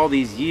 after all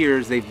these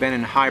years, they've been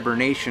in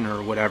hibernation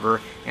or whatever,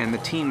 and the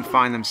team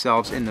find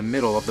themselves in the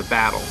middle of the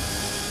battle.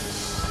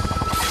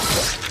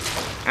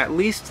 At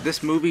least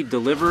this movie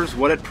delivers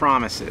what it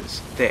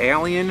promises. The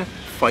alien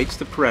fights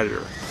the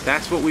predator.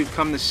 That's what we've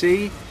come to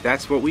see,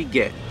 that's what we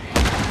get.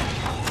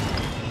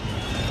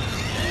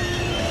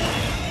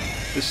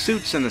 The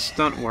suits and the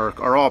stunt work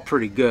are all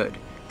pretty good.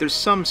 There's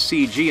some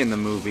CG in the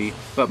movie,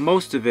 but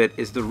most of it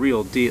is the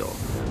real deal.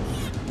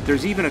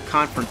 There's even a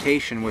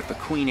confrontation with the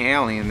Queen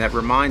Alien that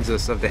reminds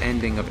us of the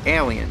ending of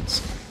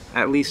Aliens.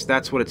 At least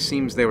that's what it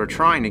seems they were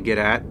trying to get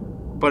at,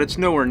 but it's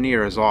nowhere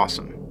near as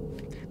awesome.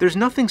 There's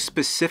nothing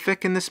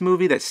specific in this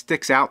movie that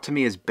sticks out to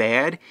me as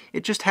bad,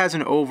 it just has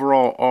an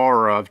overall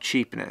aura of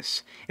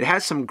cheapness. It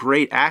has some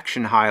great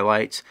action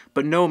highlights,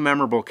 but no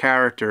memorable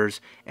characters,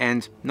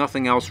 and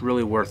nothing else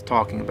really worth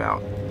talking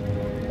about.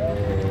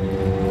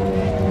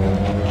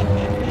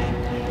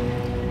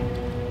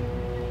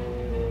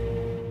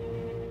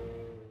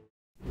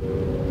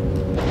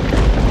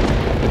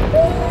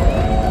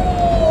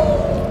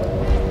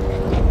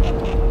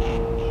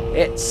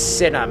 It's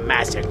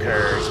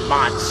Cinemassacre's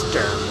Monster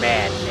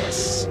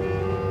Madness.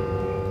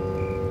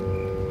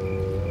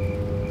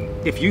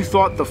 If you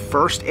thought the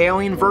first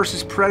Alien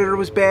vs. Predator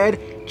was bad,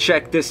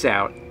 check this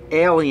out.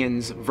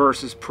 Aliens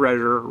vs.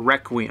 Predator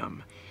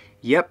Requiem.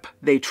 Yep,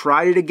 they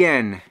tried it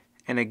again,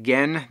 and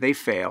again they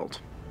failed.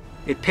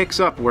 It picks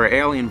up where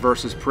Alien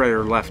vs.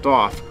 Predator left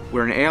off,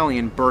 where an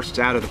alien bursts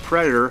out of the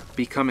Predator,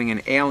 becoming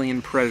an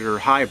Alien-Predator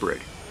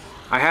hybrid.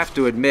 I have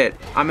to admit,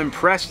 I'm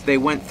impressed they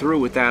went through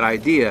with that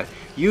idea.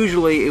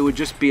 Usually it would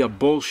just be a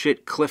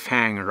bullshit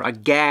cliffhanger, a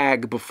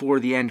gag before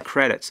the end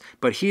credits,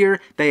 but here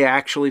they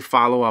actually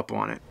follow up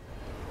on it.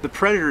 The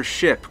Predator's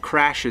ship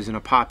crashes in a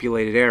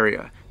populated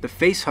area. The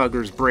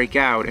facehuggers break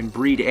out and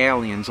breed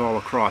aliens all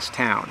across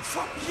town.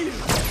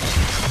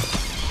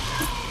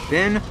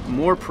 Then,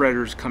 more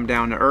Predators come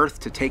down to Earth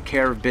to take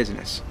care of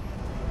business.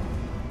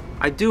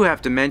 I do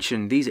have to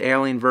mention, these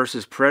Alien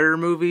vs. Predator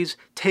movies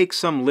take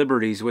some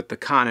liberties with the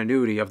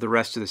continuity of the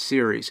rest of the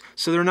series,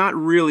 so they're not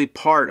really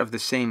part of the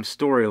same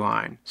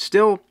storyline.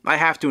 Still, I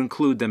have to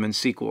include them in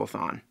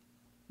Sequel-A-Thon.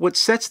 What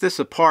sets this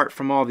apart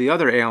from all the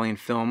other Alien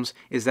films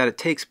is that it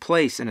takes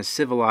place in a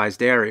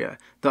civilized area.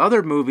 The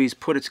other movies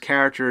put its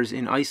characters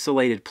in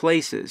isolated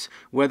places,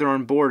 whether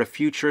on board a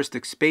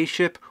futuristic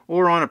spaceship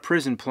or on a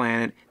prison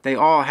planet, they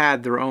all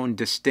had their own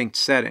distinct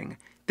setting.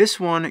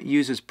 This one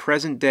uses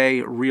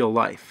present-day real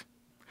life.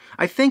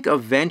 I think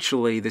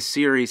eventually the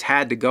series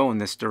had to go in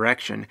this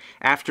direction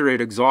after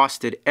it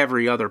exhausted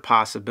every other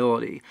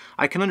possibility.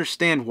 I can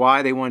understand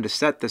why they wanted to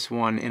set this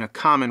one in a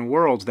common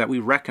world that we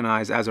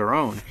recognize as our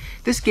own.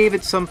 This gave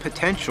it some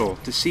potential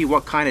to see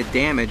what kind of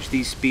damage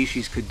these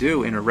species could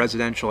do in a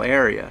residential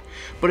area,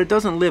 but it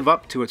doesn't live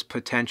up to its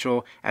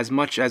potential as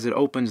much as it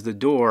opens the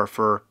door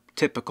for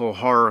typical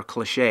horror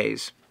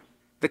cliches.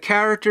 The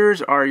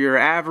characters are your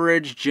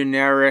average,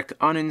 generic,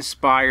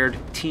 uninspired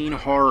teen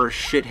horror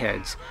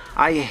shitheads.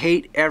 I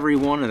hate every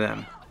one of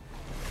them.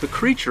 The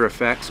creature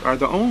effects are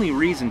the only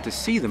reason to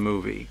see the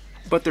movie,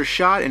 but they're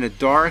shot in a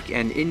dark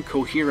and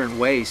incoherent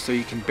way so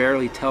you can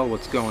barely tell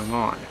what's going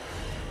on.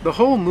 The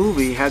whole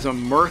movie has a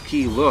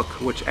murky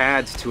look which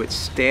adds to its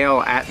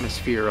stale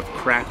atmosphere of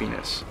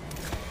crappiness.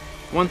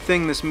 One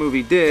thing this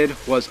movie did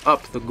was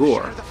up the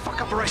gore. Shut the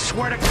fuck up or I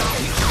swear to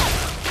God.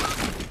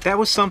 That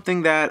was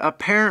something that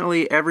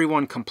apparently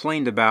everyone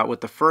complained about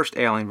with the first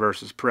Alien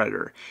vs.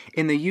 Predator.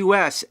 In the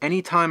US,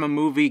 anytime a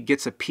movie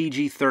gets a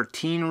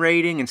PG-13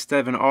 rating instead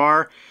of an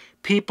R,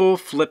 people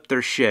flip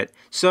their shit.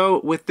 So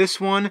with this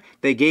one,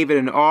 they gave it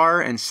an R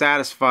and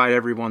satisfied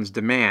everyone's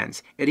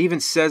demands. It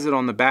even says it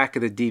on the back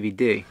of the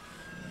DVD.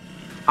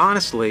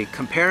 Honestly,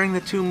 comparing the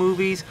two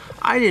movies,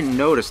 I didn't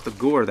notice the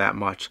gore that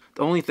much.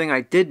 The only thing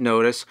I did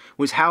notice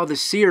was how the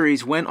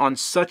series went on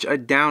such a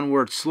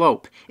downward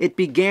slope. It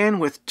began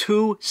with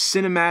two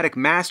cinematic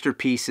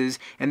masterpieces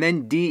and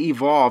then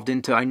de-evolved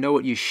into I Know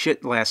What You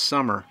Shit Last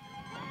Summer.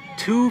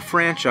 Two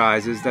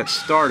franchises that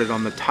started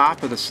on the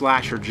top of the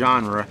slasher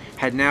genre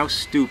had now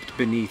stooped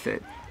beneath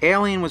it.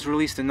 Alien was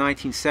released in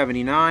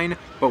 1979,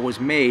 but was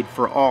made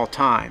for all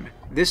time.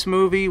 This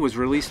movie was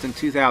released in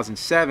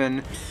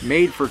 2007,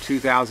 made for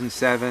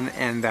 2007,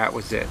 and that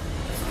was it.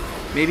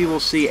 Maybe we'll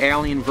see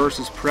Alien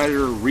vs.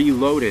 Predator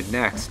Reloaded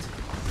next.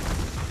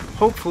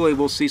 Hopefully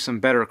we'll see some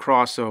better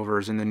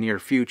crossovers in the near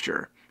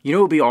future. You know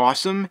what would be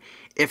awesome?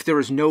 If there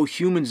was no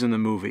humans in the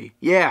movie.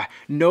 Yeah,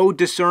 no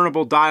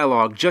discernible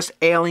dialogue, just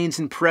aliens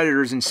and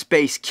predators in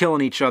space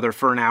killing each other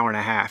for an hour and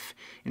a half,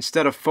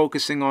 instead of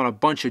focusing on a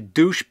bunch of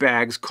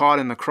douchebags caught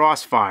in the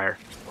crossfire.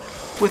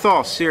 With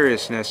all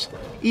seriousness,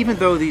 even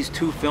though these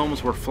two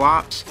films were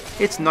flops,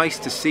 it's nice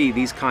to see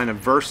these kind of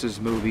versus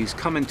movies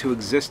come into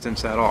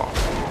existence at all.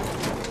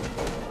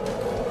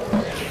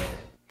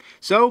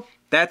 So,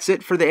 that's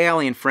it for the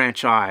Alien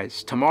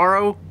franchise.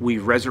 Tomorrow, we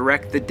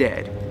resurrect the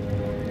dead.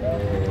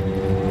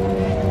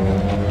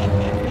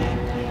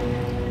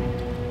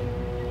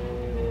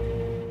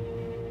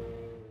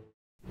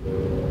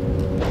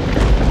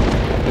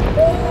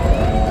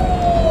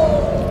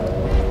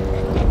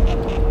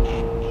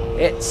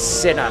 It's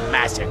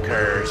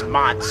Cinemassacre's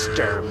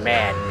Monster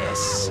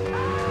Madness.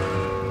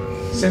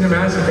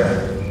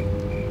 Cinemassacre.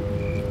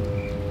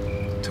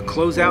 To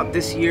close out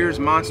this year's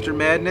Monster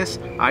Madness,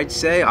 I'd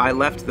say I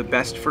left the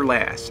best for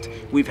last.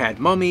 We've had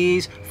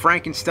mummies,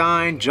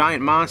 Frankenstein,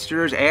 giant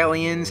monsters,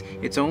 aliens.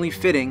 It's only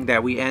fitting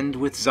that we end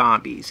with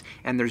zombies.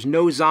 And there's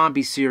no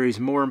zombie series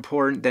more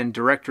important than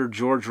director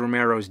George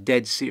Romero's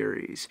Dead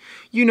series.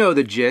 You know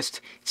the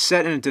gist. It's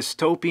set in a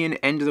dystopian,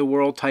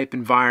 end-of-the-world type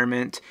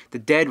environment. The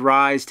dead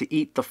rise to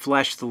eat the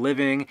flesh of the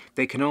living.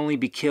 They can only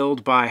be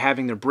killed by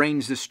having their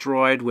brains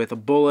destroyed with a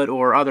bullet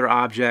or other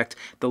object.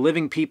 The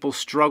living people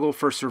struggle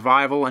for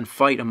survival and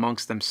fight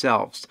amongst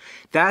themselves.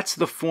 That's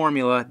the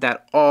formula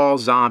that all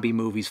zombie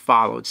movies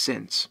followed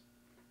since.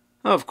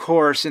 Of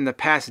course, in the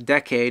past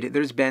decade,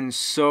 there's been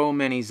so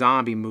many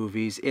zombie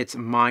movies, it's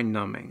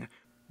mind-numbing.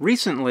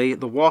 Recently,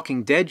 The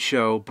Walking Dead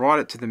show brought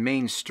it to the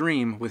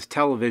mainstream with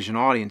television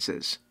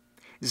audiences.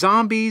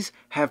 Zombies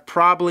have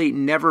probably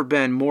never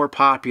been more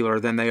popular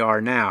than they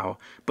are now,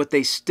 but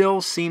they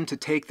still seem to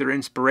take their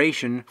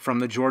inspiration from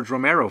the George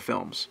Romero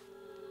films.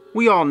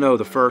 We all know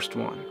the first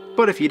one,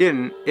 but if you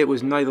didn't, it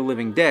was Night of the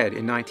Living Dead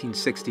in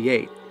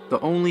 1968,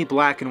 the only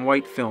black and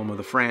white film of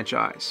the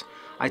franchise.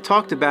 I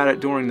talked about it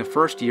during the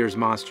first year's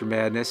Monster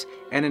Madness,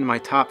 and in my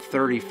top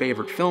 30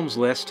 favorite films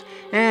list,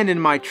 and in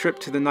my trip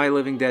to the Night of the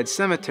Living Dead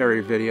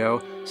cemetery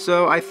video,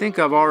 so I think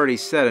I've already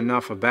said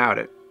enough about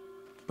it.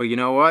 But you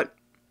know what?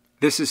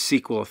 This is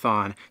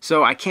Sequel-A-Thon,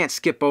 so I can't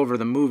skip over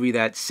the movie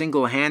that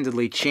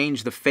single-handedly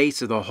changed the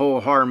face of the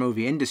whole horror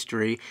movie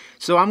industry,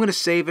 so I'm going to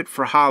save it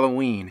for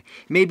Halloween.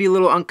 Maybe a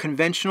little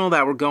unconventional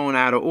that we're going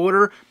out of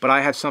order, but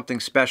I have something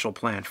special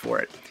planned for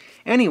it.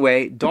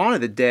 Anyway, Dawn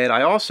of the Dead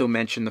I also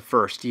mentioned the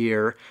first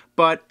year,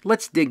 but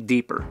let's dig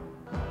deeper.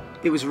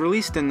 It was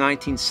released in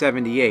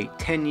 1978,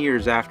 10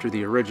 years after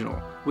the original.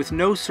 With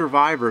no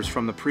survivors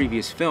from the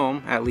previous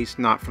film, at least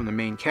not from the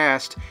main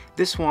cast,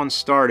 this one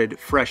started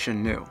fresh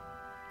and new.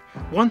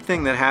 One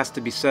thing that has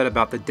to be said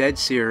about the Dead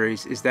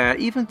series is that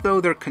even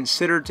though they're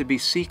considered to be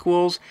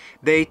sequels,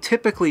 they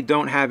typically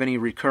don't have any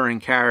recurring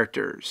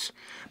characters.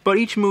 But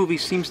each movie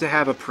seems to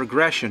have a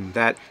progression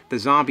that the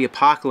zombie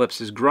apocalypse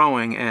is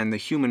growing and the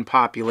human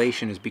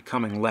population is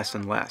becoming less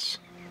and less.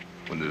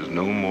 When there's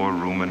no more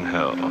room in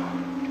hell,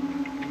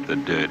 the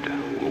dead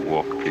will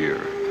walk the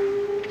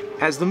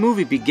earth. As the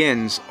movie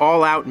begins,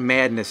 all-out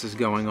madness is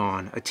going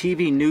on. A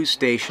TV news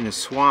station is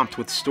swamped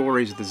with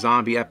stories of the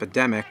zombie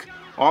epidemic.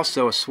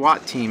 Also, a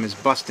SWAT team is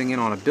busting in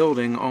on a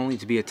building only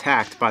to be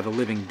attacked by the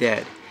living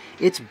dead.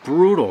 It's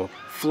brutal.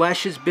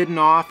 Flesh is bitten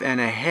off and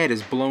a head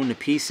is blown to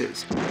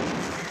pieces.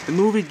 The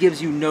movie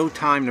gives you no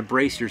time to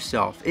brace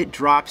yourself. It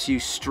drops you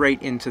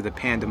straight into the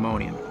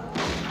pandemonium.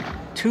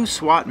 2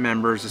 SWAT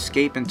members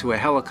escape into a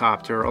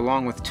helicopter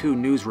along with 2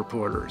 news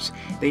reporters.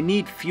 They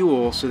need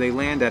fuel, so they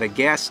land at a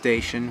gas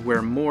station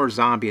where more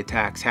zombie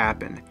attacks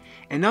happen.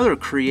 Another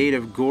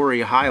creative,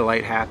 gory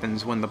highlight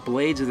happens when the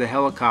blades of the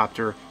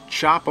helicopter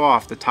chop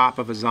off the top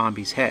of a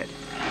zombie's head.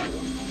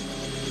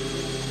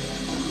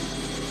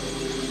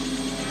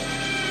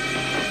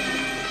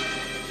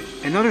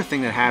 Another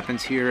thing that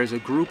happens here is a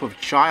group of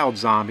child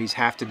zombies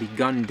have to be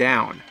gunned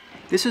down.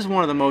 This is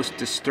one of the most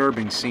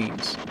disturbing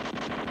scenes.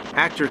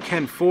 Actor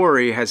Ken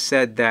Foree has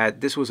said that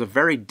this was a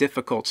very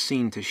difficult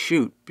scene to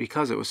shoot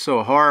because it was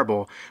so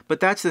horrible, but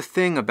that's the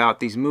thing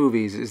about these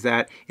movies, is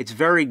that it's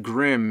very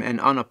grim and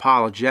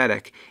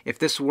unapologetic. If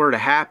this were to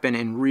happen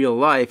in real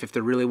life, if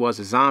there really was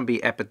a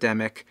zombie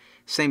epidemic,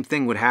 same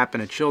thing would happen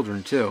to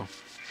children too.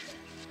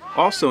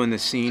 Also in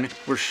this scene,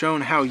 we're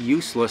shown how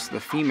useless the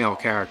female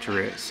character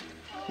is.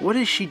 What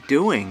is she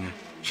doing?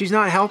 She's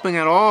not helping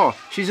at all.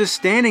 She's just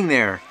standing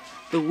there.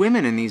 The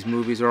women in these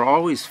movies are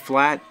always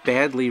flat,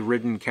 badly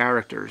written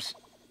characters.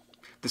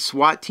 The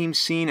SWAT team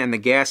scene and the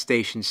gas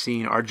station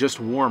scene are just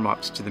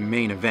warm-ups to the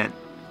main event.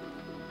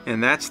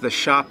 And that's the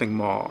shopping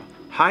mall.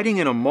 Hiding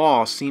in a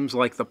mall seems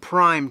like the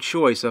prime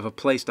choice of a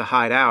place to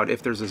hide out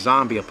if there's a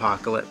zombie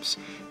apocalypse.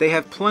 They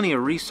have plenty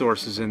of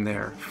resources in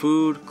there: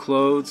 food,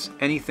 clothes,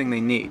 anything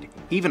they need.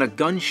 Even a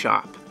gun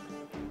shop.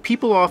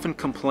 People often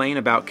complain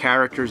about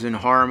characters in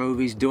horror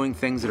movies doing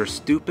things that are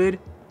stupid,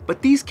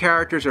 but these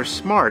characters are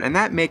smart, and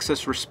that makes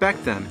us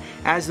respect them.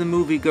 As the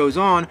movie goes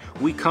on,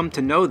 we come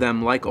to know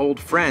them like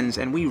old friends,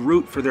 and we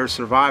root for their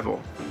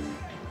survival.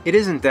 It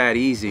isn't that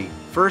easy.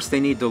 First, they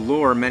need to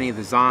lure many of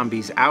the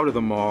zombies out of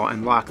the mall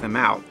and lock them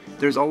out.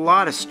 There's a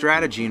lot of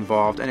strategy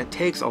involved, and it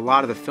takes a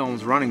lot of the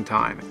film's running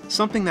time.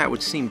 Something that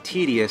would seem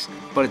tedious,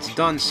 but it's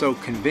done so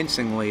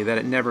convincingly that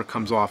it never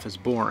comes off as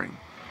boring.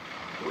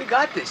 We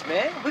got this,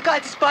 man. We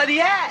got this by the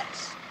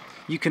ass.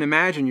 You can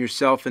imagine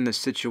yourself in this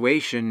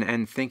situation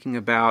and thinking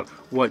about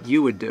what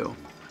you would do.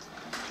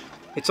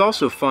 It's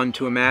also fun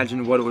to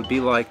imagine what it would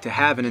be like to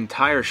have an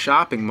entire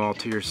shopping mall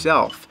to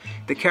yourself.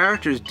 The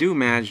characters do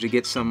manage to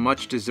get some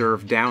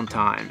much-deserved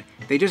downtime.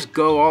 They just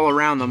go all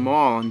around the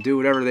mall and do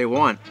whatever they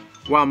want.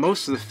 While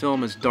most of the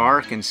film is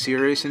dark and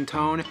serious in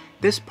tone,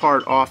 this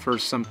part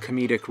offers some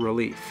comedic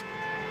relief.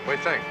 What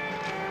do you think?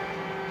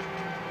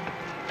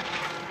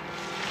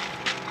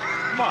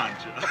 Come on,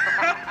 Joe.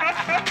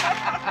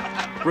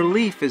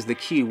 Relief is the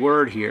key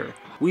word here.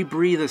 We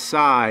breathe a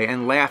sigh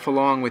and laugh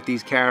along with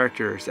these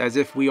characters as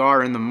if we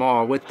are in the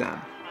mall with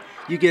them.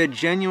 You get a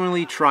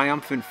genuinely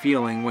triumphant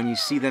feeling when you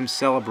see them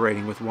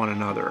celebrating with one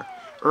another.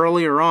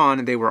 Earlier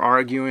on, they were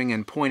arguing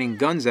and pointing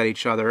guns at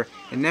each other,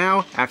 and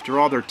now, after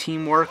all their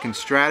teamwork and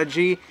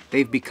strategy,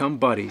 they've become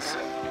buddies.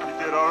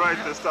 You did all right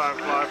this time,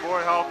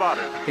 Flyboy. How about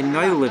it? In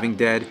Night of the Living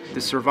Dead,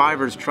 the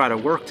survivors try to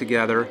work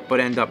together,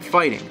 but end up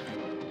fighting.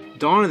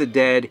 Dawn of the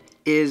Dead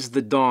is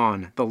the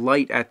dawn, the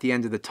light at the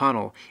end of the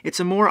tunnel. It's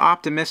a more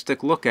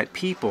optimistic look at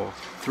people.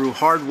 Through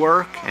hard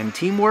work and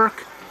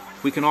teamwork,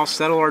 we can all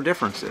settle our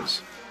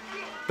differences.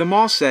 The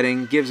mall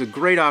setting gives a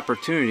great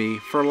opportunity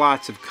for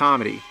lots of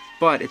comedy,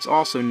 but it's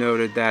also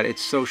noted that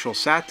it's social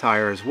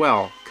satire as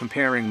well,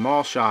 comparing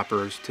mall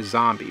shoppers to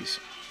zombies.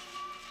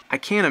 I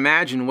can't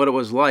imagine what it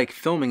was like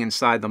filming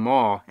inside the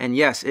mall, and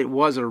yes, it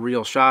was a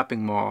real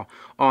shopping mall.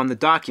 On the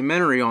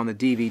documentary on the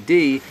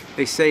DVD,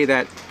 they say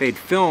that they'd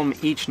film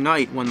each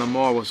night when the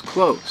mall was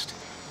closed.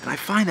 And I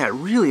find that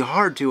really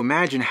hard to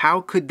imagine. How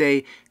could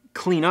they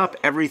clean up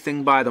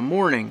everything by the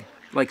morning?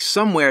 Like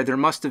somewhere there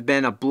must have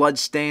been a blood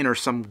stain or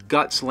some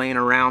guts laying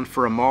around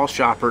for a mall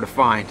shopper to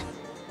find.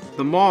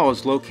 The mall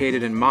is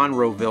located in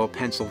Monroeville,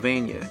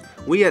 Pennsylvania.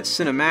 We at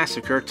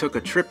Cinemassacre took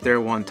a trip there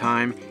one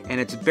time, and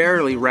it's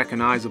barely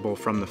recognizable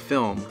from the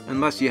film.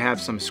 Unless you have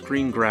some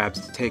screen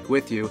grabs to take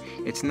with you,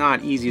 it's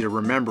not easy to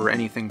remember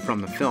anything from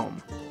the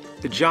film.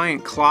 The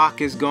giant clock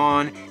is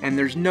gone, and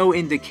there's no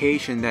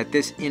indication that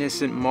this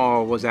innocent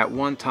mall was at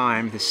one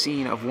time the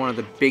scene of one of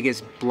the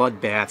biggest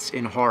bloodbaths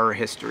in horror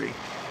history.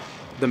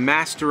 The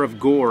master of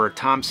gore,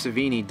 Tom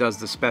Savini, does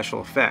the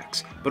special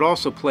effects, but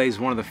also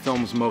plays one of the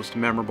film's most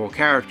memorable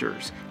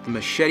characters, the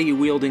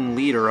machete-wielding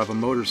leader of a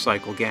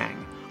motorcycle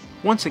gang.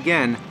 Once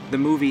again, the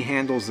movie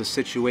handles the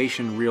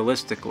situation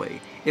realistically.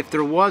 If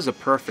there was a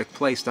perfect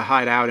place to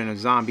hide out in a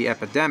zombie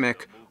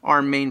epidemic,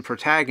 our main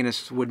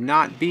protagonists would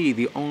not be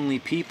the only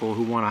people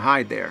who want to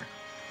hide there.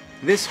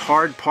 This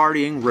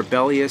hard-partying,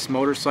 rebellious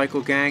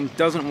motorcycle gang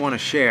doesn't want to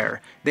share.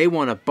 They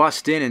want to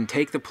bust in and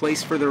take the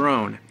place for their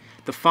own.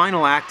 The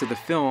final act of the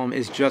film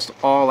is just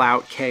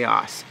all-out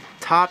chaos.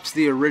 Tops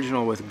the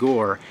original with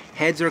gore.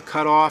 Heads are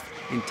cut off,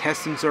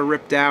 intestines are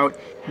ripped out.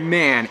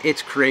 Man,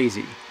 it's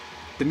crazy.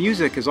 The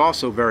music is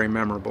also very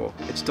memorable.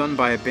 It's done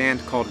by a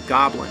band called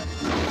Goblin.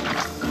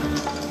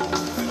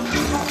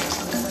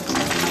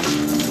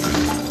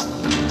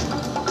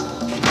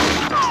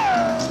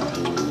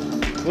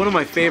 One of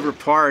my favorite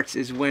parts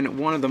is when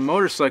one of the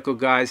motorcycle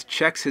guys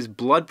checks his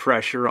blood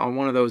pressure on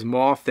one of those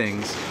mall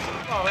things.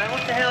 Oh man,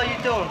 what the hell are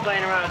you doing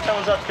playing around with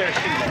someone's upstairs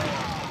shooting at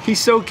you? He's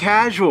so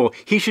casual.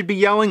 He should be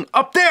yelling,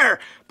 "Up there!"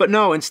 But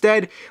no,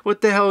 instead,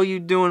 "What the hell are you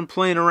doing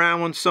playing around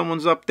when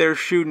someone's up there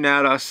shooting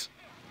at us?"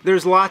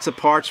 There's lots of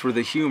parts where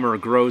the humor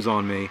grows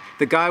on me.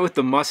 The guy with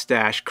the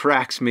mustache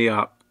cracks me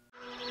up.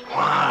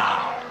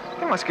 Wow.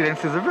 They must get in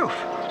through the roof.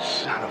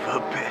 Son of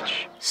a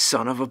bitch.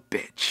 Son of a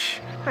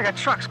bitch. They got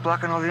trucks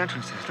blocking all the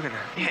entrances. Look at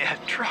that. Yeah,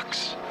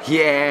 trucks.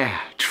 Yeah,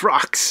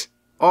 trucks.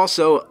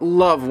 Also,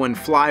 love when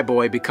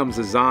Flyboy becomes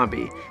a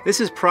zombie. This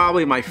is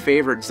probably my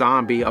favorite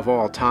zombie of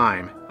all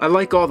time. I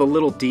like all the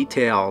little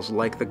details,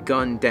 like the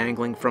gun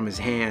dangling from his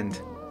hand.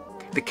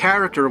 The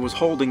character was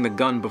holding the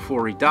gun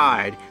before he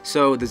died,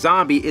 so the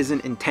zombie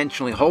isn't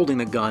intentionally holding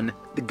the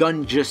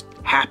gun just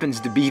happens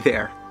to be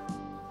there.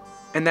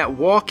 And that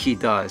walk he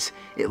does,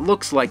 it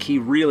looks like he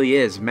really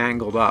is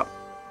mangled up.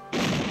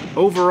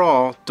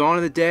 Overall, Dawn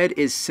of the Dead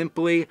is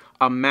simply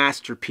a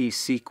masterpiece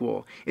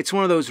sequel. It's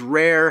one of those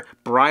rare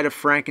Bride of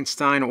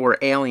Frankenstein or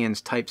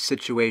Aliens type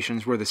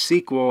situations where the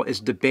sequel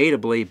is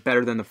debatably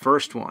better than the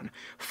first one.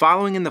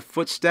 Following in the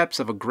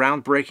footsteps of a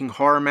groundbreaking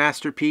horror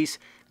masterpiece,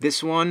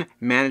 this one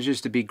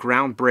manages to be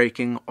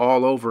groundbreaking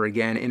all over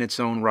again in its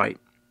own right.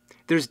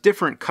 There's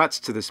different cuts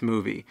to this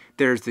movie.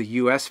 There's the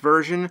US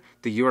version,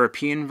 the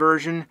European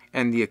version,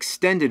 and the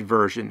extended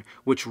version,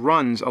 which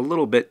runs a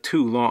little bit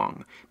too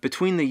long.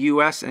 Between the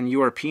US and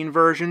European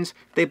versions,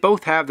 they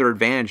both have their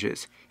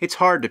advantages. It's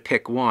hard to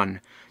pick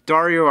one.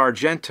 Dario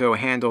Argento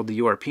handled the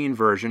European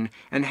version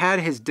and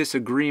had his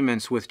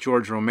disagreements with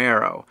George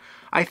Romero.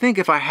 I think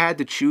if I had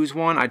to choose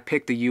one, I'd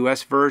pick the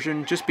US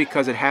version just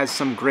because it has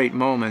some great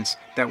moments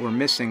that were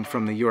missing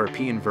from the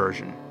European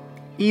version.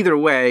 Either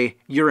way,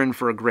 you're in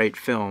for a great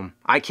film.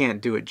 I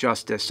can't do it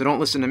justice, so don't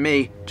listen to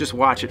me, just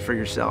watch it for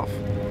yourself.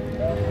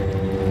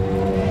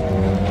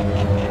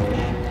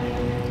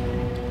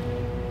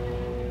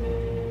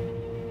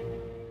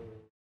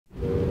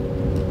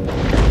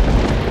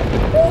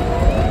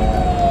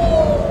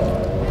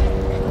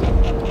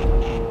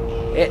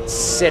 It's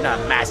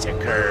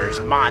Cinemassacre's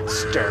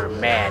Monster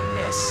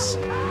Madness.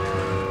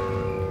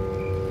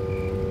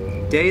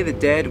 Day of the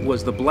Dead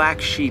was the black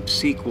sheep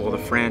sequel to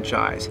the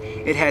franchise.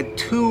 It had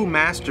two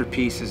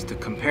masterpieces to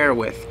compare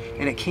with,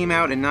 and it came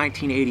out in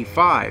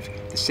 1985,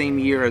 the same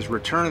year as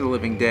Return of the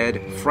Living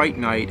Dead, Fright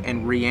Night,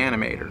 and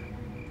Reanimator.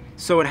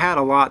 So it had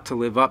a lot to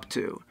live up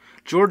to.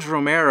 George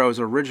Romero's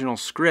original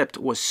script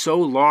was so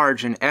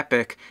large and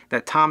epic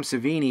that Tom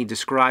Savini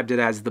described it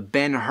as the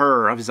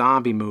Ben-Hur of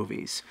zombie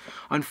movies.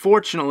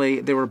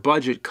 Unfortunately, there were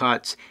budget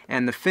cuts,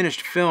 and the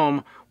finished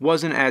film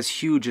wasn't as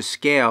huge a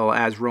scale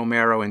as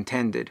Romero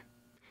intended.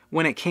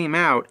 When it came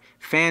out,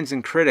 fans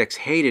and critics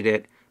hated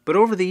it, but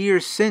over the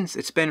years since,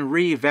 it's been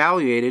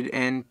reevaluated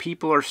and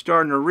people are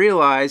starting to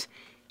realize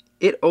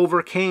it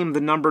overcame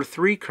the number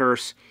 3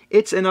 curse.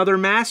 It's another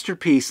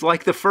masterpiece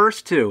like the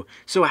first two.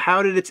 So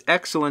how did its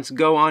excellence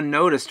go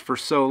unnoticed for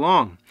so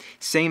long?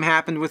 Same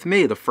happened with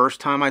me. The first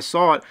time I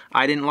saw it,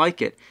 I didn't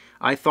like it.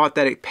 I thought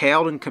that it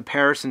paled in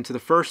comparison to the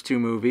first two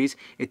movies.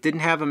 It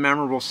didn't have a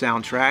memorable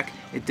soundtrack.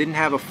 It didn't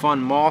have a fun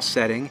mall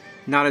setting.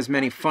 Not as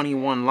many funny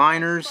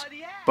one-liners.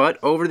 But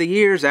over the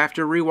years,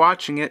 after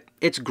rewatching it,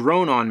 it's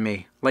grown on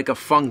me like a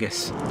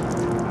fungus.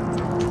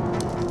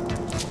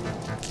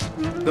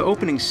 The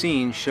opening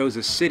scene shows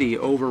a city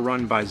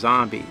overrun by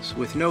zombies,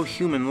 with no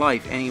human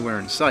life anywhere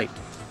in sight.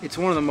 It's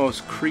one of the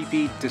most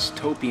creepy,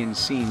 dystopian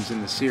scenes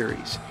in the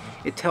series.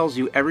 It tells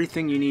you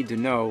everything you need to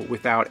know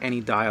without any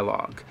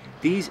dialogue.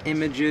 These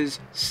images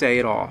say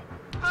it all.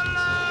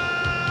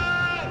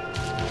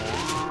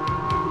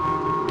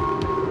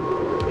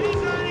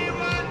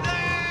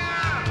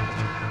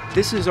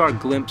 This is our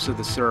glimpse of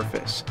the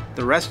surface.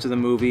 The rest of the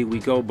movie, we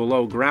go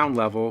below ground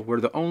level, where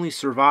the only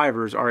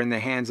survivors are in the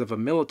hands of a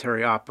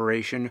military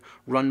operation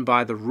run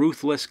by the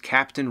ruthless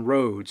Captain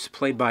Rhodes,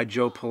 played by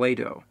Joe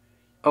Pilato.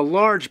 A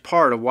large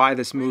part of why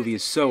this movie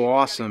is so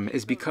awesome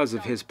is because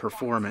of his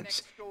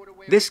performance.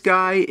 This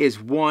guy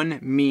is one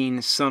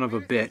mean son of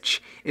a bitch.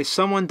 If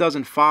someone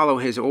doesn't follow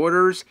his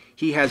orders,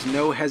 he has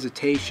no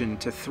hesitation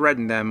to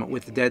threaten them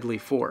with deadly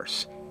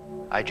force.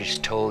 I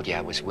just told you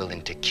I was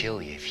willing to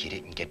kill you if you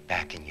didn't get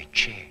back in your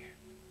chair.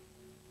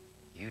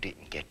 You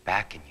didn't get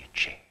back in your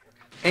chair.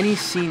 Any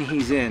scene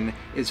he's in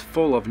is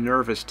full of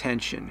nervous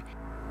tension.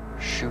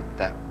 Shoot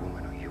that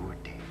woman or you're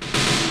dead.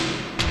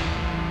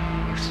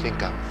 You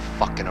think I'm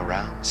fucking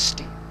around,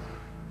 Steve?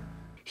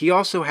 He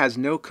also has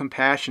no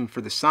compassion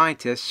for the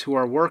scientists who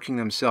are working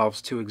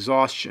themselves to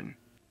exhaustion.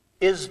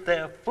 Is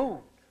there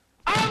food?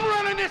 I'm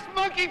running this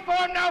monkey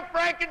farm now,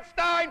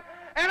 Frankenstein,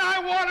 and I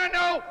want to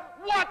know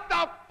what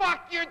the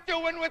fuck you're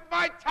doing with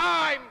my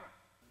time!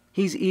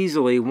 He's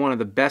easily one of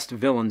the best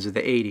villains of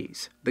the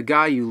 80s, the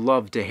guy you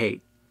love to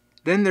hate.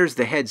 Then there's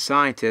the head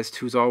scientist,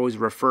 who's always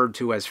referred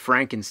to as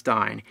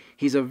Frankenstein.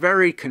 He's a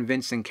very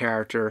convincing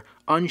character,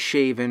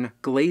 unshaven,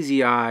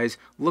 glazy eyes,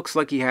 looks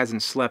like he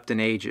hasn't slept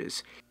in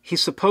ages.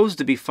 He's supposed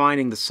to be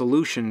finding the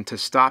solution to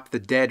stop the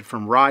dead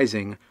from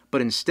rising, but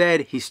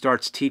instead he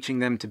starts teaching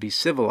them to be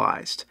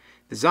civilized.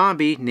 The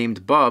zombie,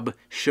 named Bub,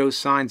 shows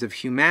signs of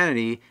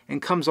humanity and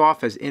comes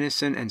off as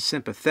innocent and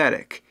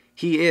sympathetic.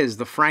 He is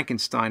the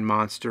Frankenstein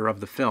monster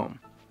of the film.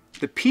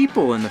 The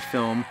people in the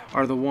film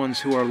are the ones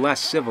who are less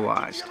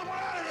civilized.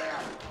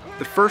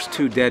 The first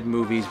two Dead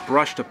movies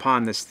brushed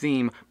upon this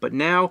theme, but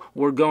now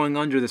we're going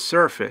under the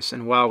surface,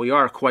 and while we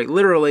are quite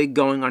literally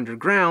going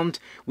underground,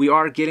 we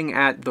are getting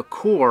at the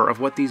core of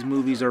what these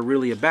movies are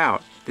really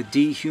about, the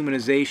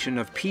dehumanization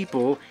of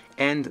people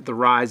and the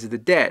rise of the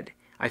dead.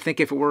 I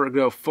think if it were to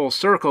go full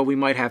circle, we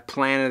might have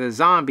Planet of the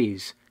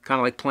Zombies, kind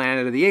of like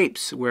Planet of the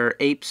Apes, where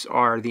apes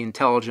are the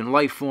intelligent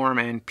life form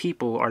and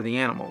people are the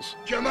animals.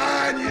 Come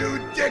on, you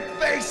dick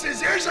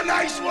faces! Here's a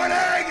nice one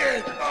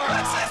hanging! What's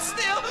that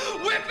still?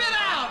 Whip it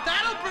out!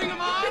 That'll bring them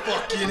on!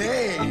 Fucking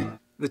A!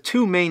 The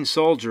two main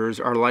soldiers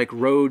are like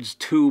Rhodes'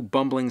 two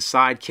bumbling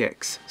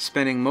sidekicks,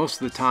 spending most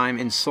of the time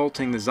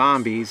insulting the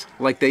zombies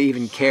like they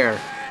even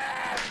care.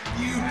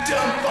 You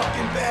dumb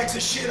fucking bags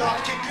of shit, I'll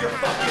kick your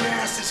fucking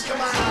asses,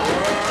 come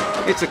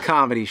on! It's a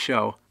comedy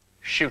show.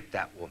 Shoot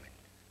that woman.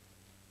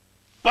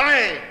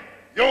 Bang!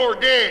 You're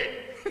dead!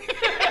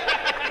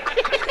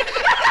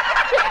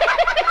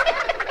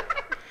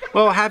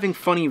 Well, having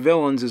funny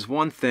villains is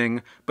one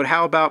thing, but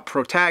how about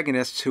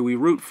protagonists who we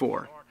root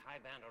for?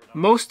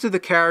 Most of the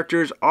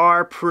characters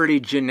are pretty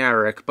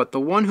generic, but the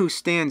one who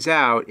stands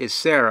out is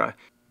Sarah.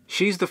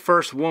 She's the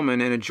first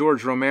woman in a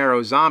George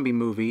Romero zombie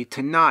movie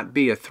to not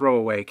be a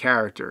throwaway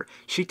character.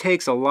 She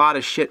takes a lot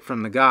of shit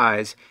from the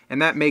guys,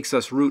 and that makes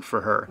us root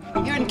for her.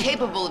 You're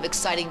incapable of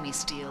exciting me,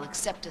 Steele,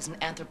 except as an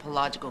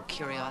anthropological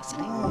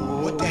curiosity.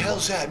 What the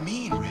hell's that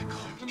mean, Rick?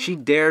 She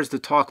dares to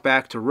talk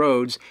back to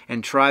Rhodes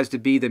and tries to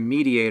be the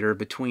mediator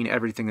between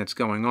everything that's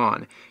going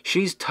on.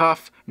 She's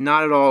tough,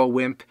 not at all a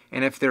wimp,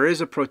 and if there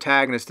is a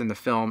protagonist in the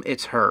film,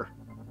 it's her.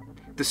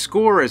 The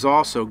score is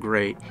also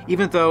great,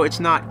 even though it's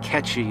not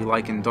catchy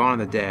like in Dawn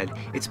of the Dead.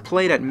 It's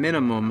played at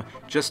minimum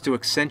just to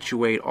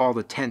accentuate all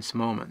the tense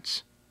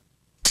moments.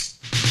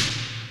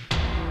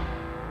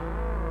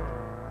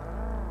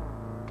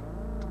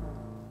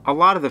 A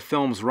lot of the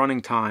film's running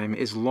time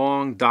is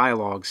long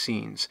dialogue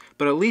scenes,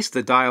 but at least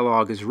the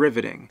dialogue is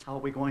riveting. How are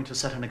we going to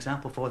set an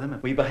example for them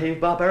if we behave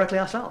barbarically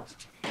ourselves?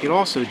 It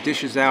also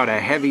dishes out a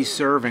heavy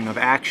serving of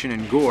action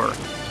and gore.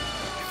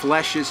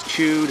 Flesh is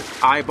chewed,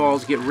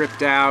 eyeballs get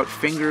ripped out,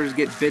 fingers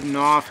get bitten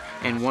off,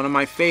 and one of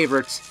my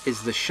favorites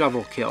is the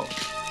shovel kill.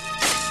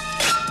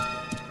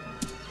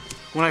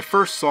 When I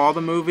first saw the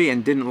movie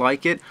and didn't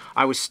like it,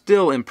 I was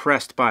still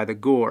impressed by the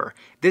gore.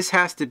 This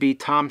has to be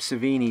Tom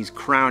Savini's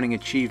crowning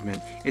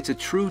achievement. It's a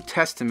true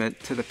testament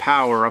to the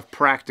power of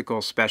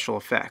practical special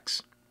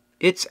effects.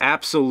 It's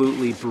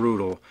absolutely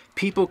brutal.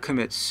 People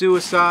commit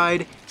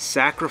suicide,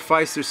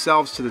 sacrifice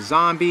themselves to the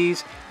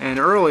zombies, and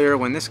earlier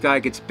when this guy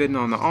gets bitten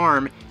on the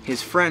arm,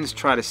 his friends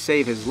try to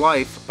save his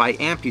life by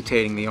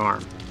amputating the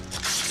arm.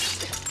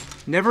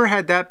 Never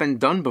had that been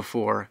done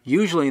before.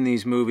 Usually in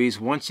these movies,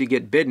 once you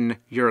get bitten,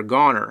 you're a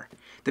goner.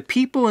 The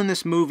people in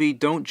this movie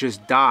don't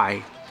just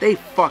die, they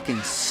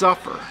fucking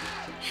suffer.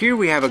 Here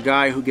we have a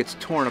guy who gets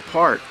torn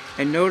apart,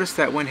 and notice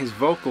that when his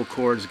vocal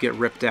cords get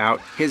ripped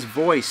out, his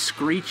voice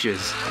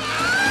screeches.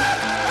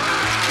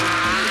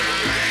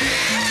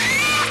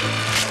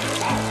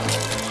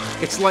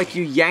 It's like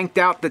you yanked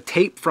out the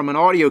tape from an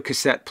audio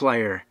cassette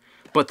player.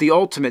 But the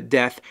ultimate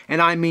death,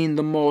 and I mean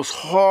the most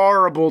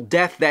horrible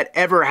death that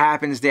ever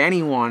happens to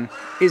anyone,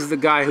 is the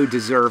guy who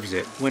deserves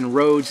it, when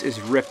Rhodes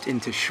is ripped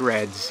into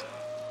shreds.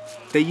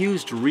 They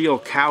used real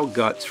cow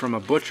guts from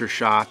a butcher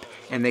shop,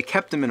 and they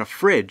kept them in a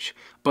fridge,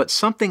 but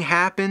something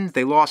happened,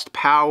 they lost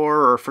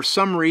power, or for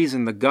some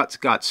reason the guts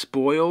got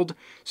spoiled,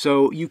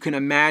 so you can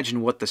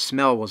imagine what the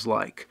smell was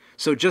like.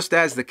 So just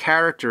as the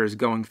character is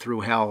going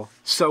through hell,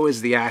 so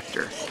is the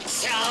actor.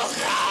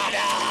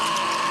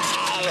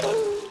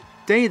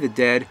 Day of the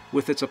Dead,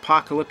 with its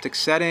apocalyptic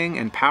setting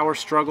and power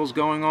struggles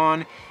going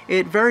on,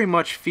 it very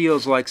much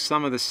feels like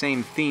some of the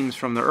same themes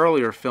from the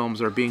earlier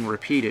films are being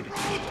repeated.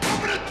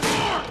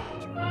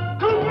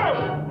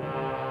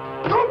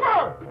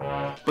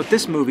 But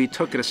this movie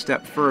took it a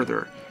step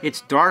further.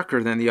 It's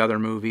darker than the other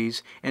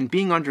movies, and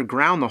being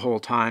underground the whole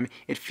time,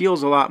 it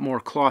feels a lot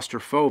more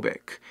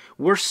claustrophobic.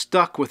 We're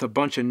stuck with a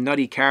bunch of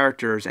nutty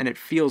characters, and it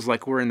feels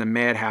like we're in the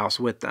madhouse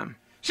with them.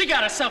 She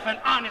got herself an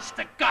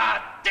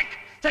honest-to-God dick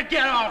to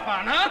get off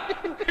on, huh?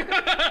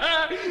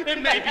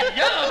 It may be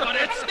yellow, but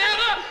it's still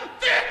a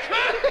dick!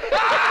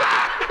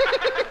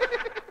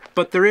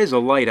 But there is a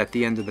light at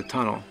the end of the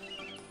tunnel.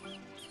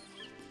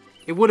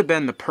 It would have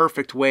been the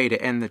perfect way to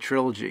end the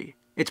trilogy.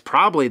 It's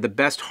probably the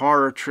best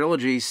horror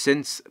trilogy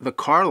since the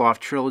Karloff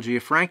trilogy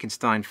of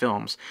Frankenstein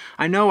films.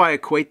 I know I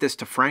equate this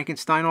to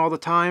Frankenstein all the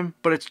time,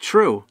 but it's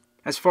true.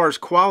 As far as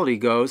quality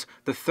goes,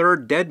 the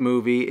third Dead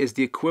movie is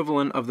the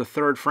equivalent of the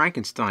third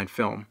Frankenstein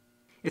film.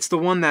 It's the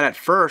one that at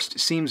first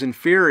seems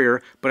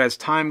inferior, but as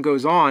time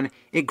goes on,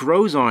 it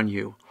grows on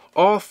you.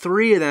 All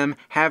three of them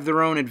have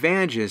their own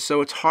advantages,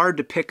 so it's hard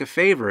to pick a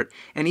favorite,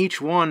 and each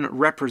one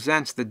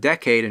represents the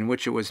decade in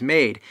which it was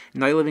made.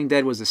 Night of the Living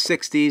Dead was the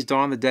 60s,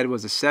 Dawn of the Dead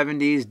was the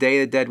 70s, Day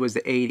of the Dead was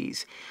the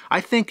 80s. I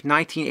think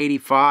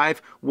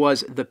 1985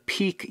 was the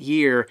peak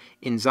year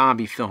in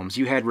zombie films.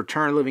 You had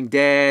Return of the Living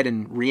Dead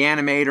and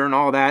Reanimator and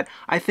all that.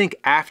 I think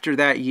after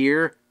that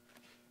year,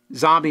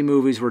 zombie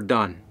movies were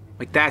done.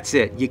 Like, that's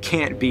it. You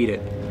can't beat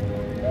it.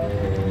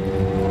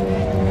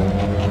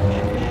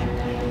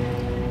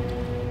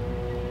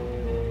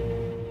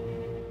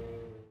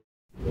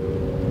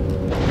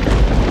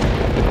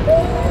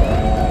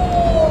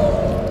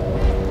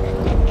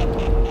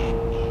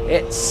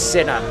 It's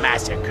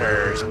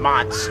Cinemassacre's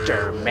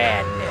Monster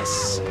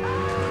Madness.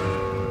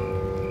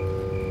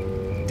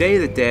 Day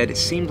of the Dead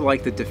seemed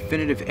like the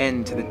definitive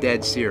end to the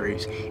Dead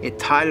series. It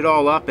tied it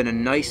all up in a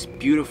nice,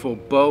 beautiful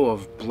bow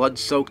of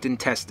blood-soaked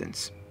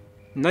intestines.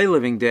 Night of the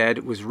Living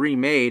Dead was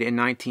remade in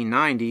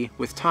 1990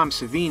 with Tom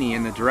Savini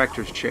in the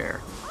director's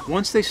chair.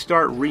 Once they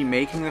start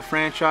remaking the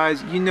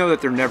franchise, you know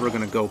that they're never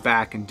going to go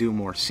back and do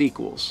more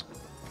sequels.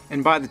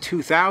 And by the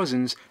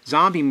 2000s,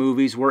 zombie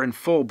movies were in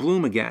full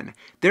bloom again.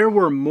 There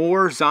were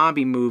more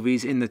zombie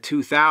movies in the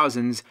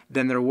 2000s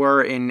than there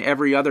were in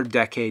every other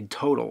decade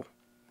total,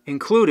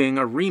 including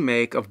a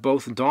remake of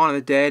both Dawn of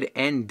the Dead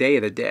and Day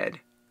of the Dead.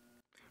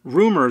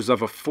 Rumors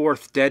of a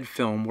fourth Dead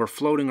film were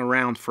floating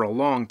around for a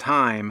long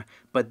time,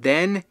 but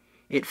then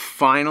it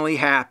finally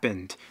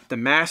happened. The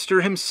master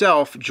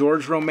himself,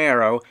 George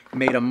Romero,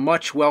 made a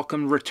much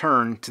welcomed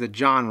return to the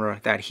genre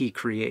that he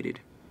created.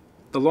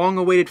 The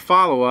long-awaited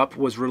follow-up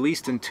was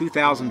released in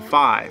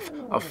 2005,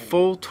 a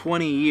full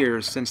 20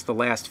 years since the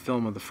last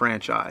film of the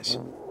franchise.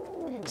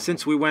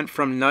 Since we went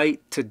from night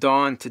to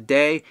dawn to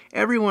day,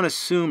 everyone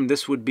assumed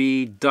this would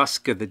be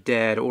Dusk of the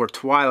Dead or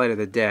Twilight of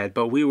the Dead,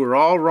 but we were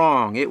all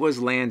wrong. It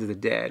was Land of the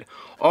Dead.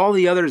 All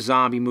the other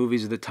zombie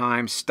movies of the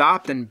time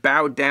stopped and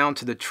bowed down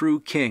to the true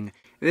king.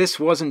 This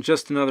wasn't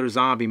just another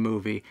zombie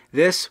movie.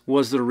 This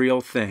was the real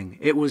thing.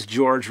 It was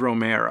George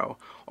Romero.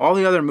 All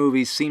the other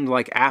movies seemed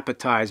like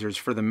appetizers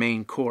for the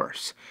main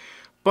course.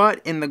 But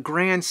in the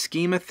grand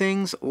scheme of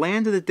things,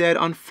 Land of the Dead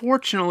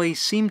unfortunately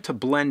seemed to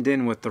blend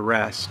in with the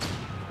rest.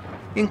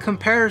 In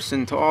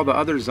comparison to all the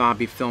other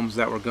zombie films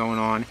that were going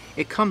on,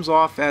 it comes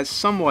off as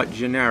somewhat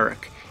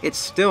generic. It's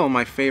still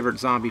my favorite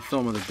zombie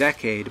film of the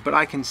decade, but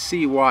I can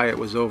see why it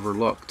was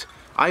overlooked.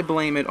 I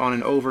blame it on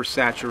an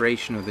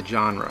oversaturation of the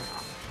genre.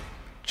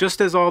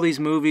 Just as all these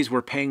movies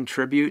were paying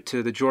tribute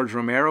to the George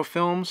Romero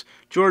films,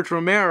 George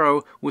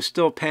Romero was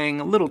still paying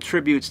little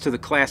tributes to the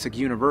classic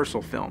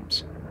Universal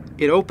films.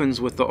 It opens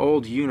with the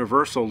old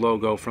Universal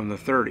logo from the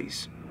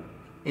 30s.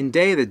 In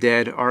Day of the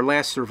Dead, our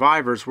last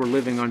survivors were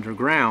living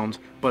underground,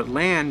 but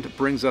Land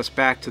brings us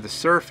back to the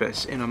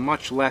surface in a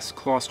much less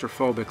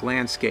claustrophobic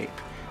landscape.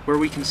 where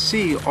we can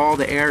see all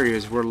the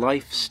areas where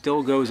life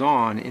still goes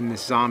on in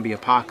this zombie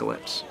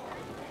apocalypse.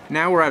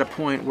 Now we're at a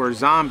point where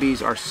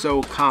zombies are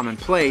so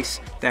commonplace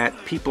that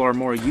people are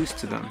more used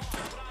to them.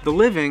 The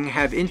living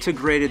have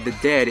integrated the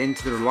dead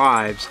into their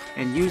lives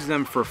and use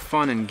them for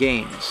fun and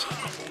games.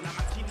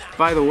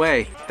 By the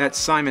way, that's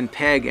Simon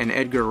Pegg and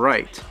Edgar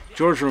Wright.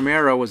 George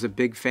Romero was a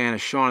big fan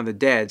of Shaun of the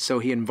Dead, so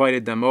he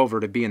invited them over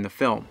to be in the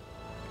film.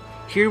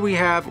 Here we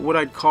have what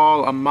I'd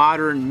call a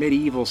modern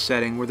medieval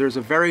setting where there's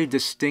a very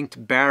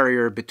distinct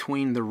barrier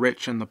between the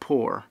rich and the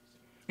poor.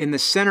 In the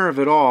center of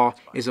it all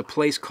is a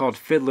place called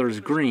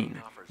Fiddler's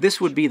Green. This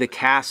would be the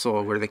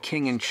castle where the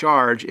king in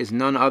charge is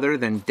none other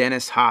than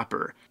Dennis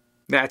Hopper.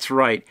 That's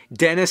right,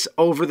 Dennis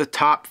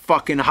over-the-top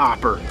fucking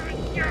Hopper.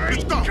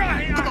 Let's go.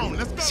 Come on,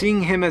 let's go.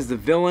 Seeing him as the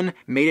villain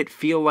made it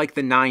feel like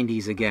the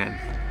 90s again.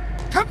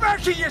 Come back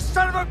here, you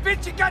son of a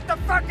bitch! You got the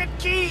fucking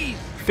keys!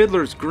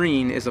 Fiddler's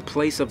Green is a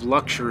place of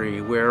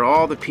luxury where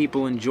all the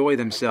people enjoy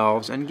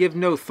themselves and give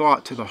no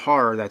thought to the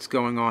horror that's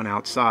going on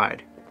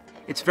outside.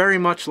 It's very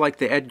much like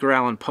the Edgar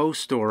Allan Poe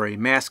story,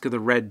 Mask of the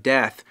Red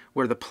Death,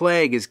 where the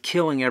plague is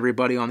killing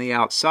everybody on the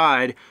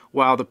outside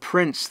while the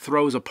prince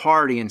throws a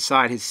party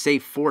inside his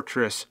safe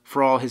fortress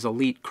for all his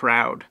elite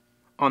crowd.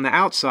 On the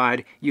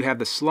outside, you have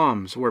the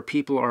slums, where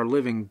people are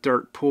living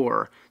dirt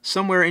poor.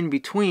 Somewhere in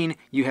between,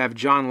 you have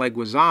John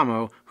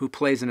Leguizamo, who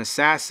plays an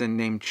assassin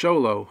named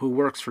Cholo, who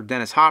works for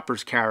Dennis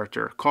Hopper's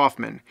character,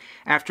 Kaufman.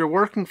 After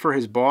working for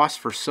his boss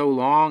for so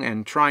long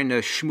and trying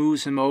to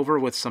schmooze him over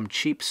with some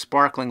cheap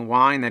sparkling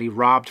wine that he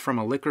robbed from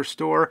a liquor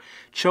store,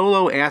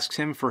 Cholo asks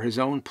him for his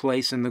own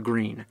place in the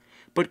green.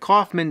 But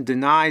Kaufman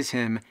denies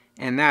him,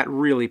 and that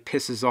really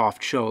pisses off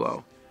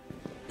Cholo.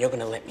 You're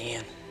gonna let me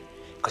in,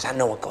 because I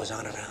know what goes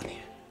on around here.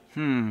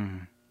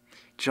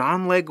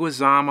 John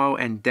Leguizamo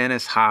and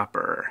Dennis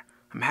Hopper.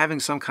 I'm having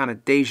some kind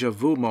of deja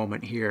vu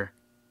moment here.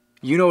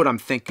 You know what I'm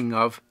thinking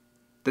of.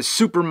 The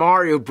Super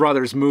Mario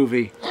Brothers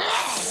movie. You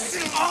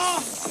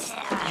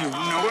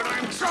know what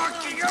I'm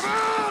talking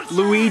about!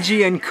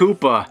 Luigi and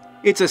Koopa.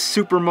 It's a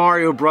Super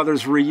Mario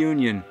Brothers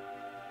reunion.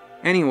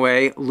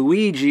 Anyway,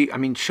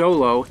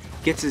 Cholo,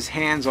 gets his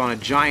hands on a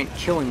giant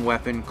killing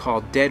weapon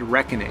called Dead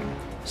Reckoning.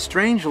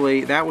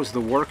 Strangely, that was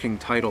the working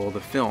title of the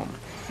film.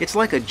 It's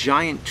like a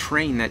giant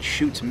train that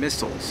shoots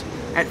missiles.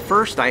 At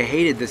first I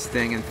hated this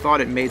thing and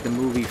thought it made the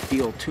movie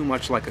feel too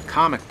much like a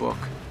comic book,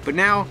 but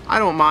now I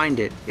don't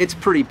mind it. It's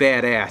pretty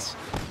badass.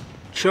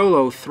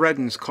 Cholo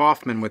threatens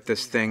Kaufman with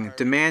this thing,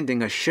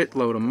 demanding a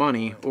shitload of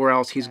money, or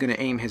else he's gonna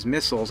aim his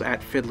missiles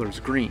at Fiddler's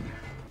Green.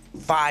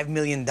 $5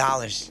 million.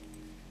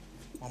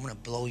 I'm gonna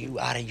blow you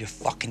out of your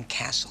fucking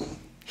castle.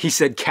 He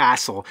said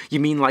castle. You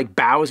mean like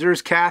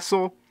Bowser's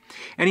castle?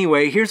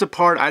 Anyway, here's a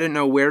part I didn't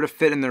know where to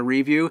fit in the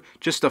review,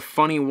 just a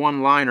funny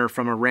one-liner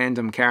from a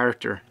random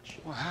character.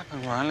 What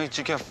happened, Riley? Did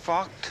you get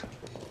fucked?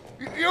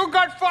 You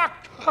got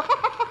fucked!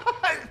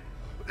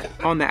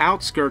 On the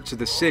outskirts of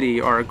the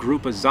city are a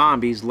group of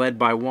zombies led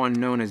by one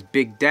known as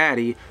Big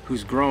Daddy,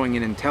 who's growing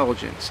in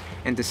intelligence,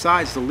 and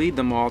decides to lead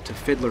them all to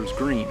Fiddler's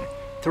Green.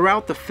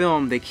 Throughout the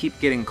film, they keep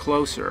getting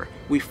closer.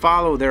 We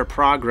follow their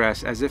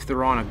progress as if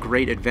they're on a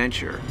great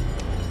adventure.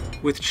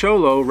 With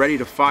Cholo ready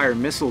to fire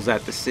missiles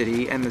at the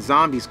city and the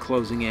zombies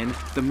closing in,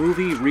 the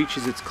movie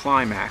reaches its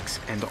climax,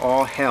 and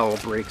all hell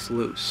breaks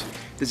loose.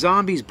 The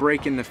zombies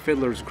break into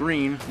Fiddler's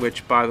Green,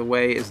 which, by the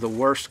way, is the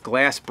worst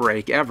glass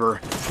break ever.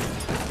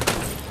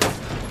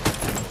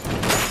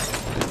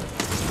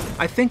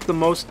 I think the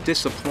most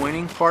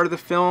disappointing part of the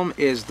film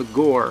is the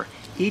gore.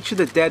 Each of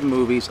the Dead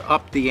movies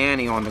upped the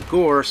ante on the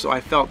gore, so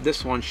I felt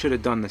this one should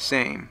have done the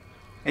same.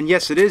 And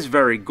yes, it is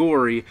very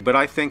gory, but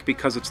I think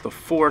because it's the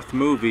fourth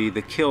movie,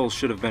 the kills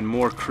should have been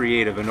more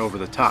creative and over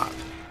the top.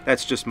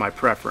 That's just my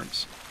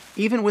preference.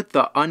 Even with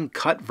the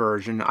uncut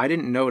version, I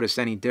didn't notice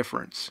any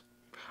difference.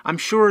 I'm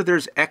sure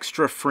there's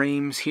extra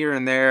frames here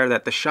and there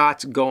that the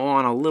shots go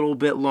on a little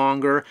bit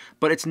longer,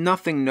 but it's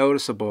nothing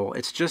noticeable.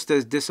 It's just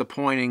as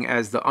disappointing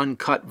as the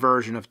uncut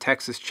version of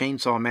Texas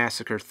Chainsaw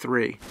Massacre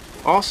 3.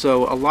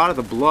 Also, a lot of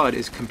the blood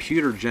is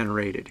computer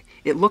generated.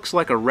 It looks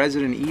like a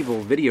Resident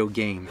Evil video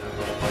game.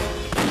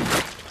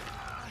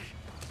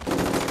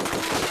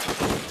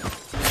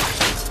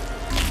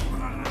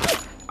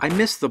 I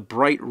miss the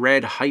bright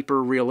red,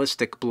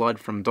 hyper-realistic blood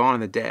from Dawn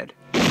of the Dead.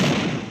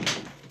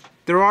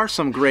 There are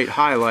some great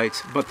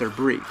highlights, but they're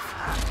brief.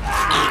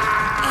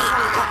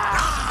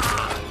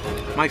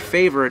 My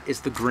favorite is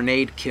the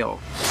grenade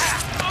kill.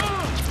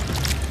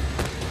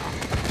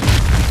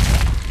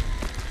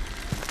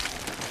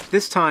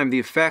 This time, the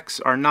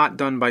effects are not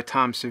done by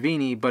Tom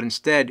Savini, but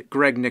instead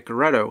Greg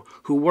Nicoretto,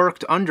 who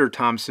worked under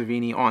Tom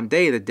Savini on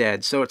Day of the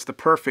Dead, so it's the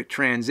perfect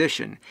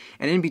transition.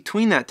 And in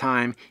between that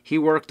time, he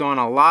worked on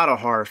a lot of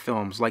horror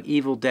films like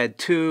Evil Dead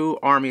 2,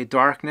 Army of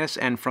Darkness,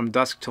 and From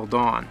Dusk Till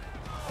Dawn.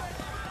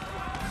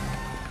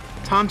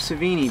 Tom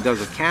Savini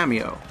does a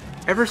cameo.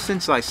 Ever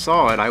since I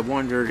saw it, I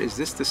wondered, is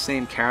this the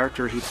same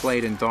character he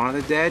played in Dawn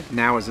of the Dead,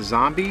 now as a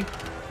zombie?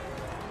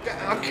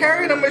 I'm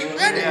carrying a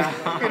machete.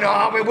 You know,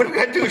 I mean, what are we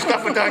gonna do?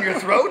 Stuff it down your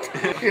throat?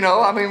 You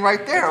know, I mean,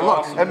 right there.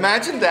 Look,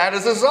 imagine that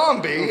as a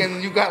zombie,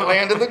 and you got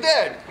Land of the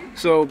Dead.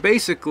 So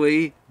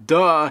basically,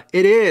 duh,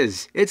 it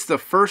is. It's the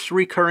first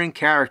recurring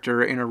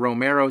character in a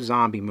Romero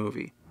zombie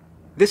movie.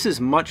 This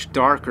is much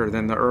darker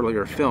than the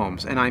earlier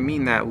films, and I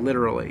mean that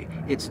literally.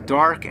 It's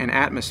dark and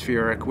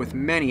atmospheric with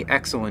many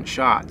excellent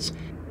shots.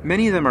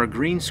 Many of them are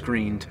green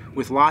screened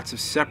with lots of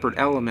separate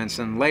elements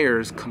and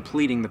layers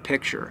completing the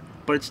picture,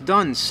 but it's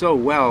done so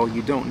well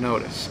you don't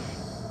notice.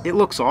 It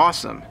looks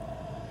awesome.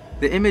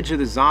 The image of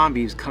the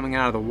zombies coming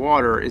out of the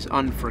water is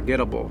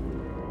unforgettable,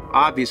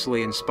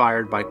 obviously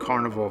inspired by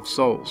Carnival of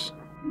Souls.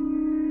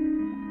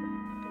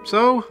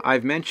 So,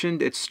 I've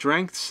mentioned its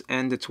strengths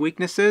and its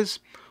weaknesses.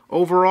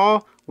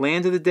 Overall,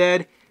 Land of the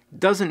Dead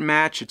doesn't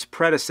match its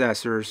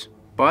predecessors,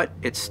 but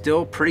it's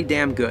still pretty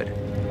damn good.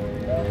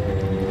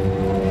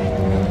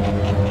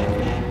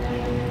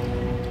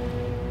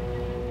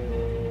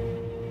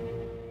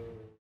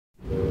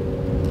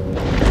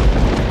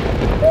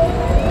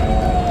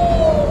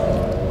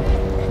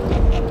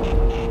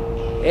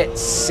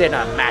 It's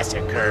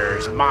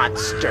Cinemassacre's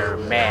Monster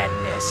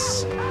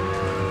Madness.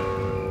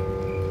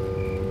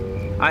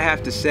 I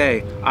have to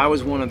say, I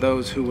was one of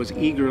those who was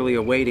eagerly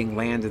awaiting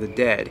Land of the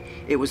Dead.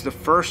 It was the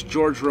first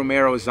George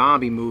Romero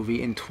zombie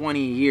movie in 20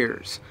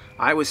 years.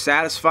 I was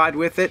satisfied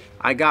with it,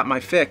 I got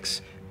my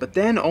fix. But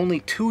then,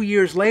 only 2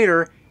 years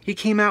later, he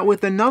came out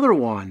with another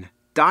one,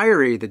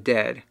 Diary of the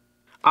Dead.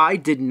 I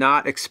did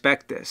not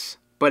expect this.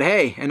 But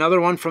hey, another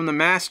one from the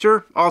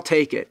master, I'll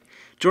take it.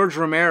 George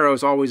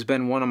Romero's always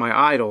been one of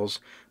my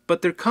idols,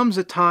 but there comes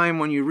a time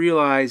when you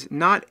realize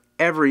not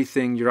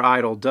everything your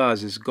idol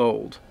does is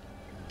gold.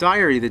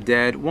 Diary of the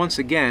Dead, once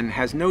again,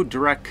 has no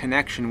direct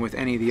connection with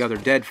any of the other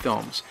Dead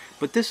films,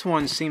 but this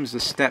one seems to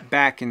step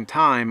back in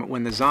time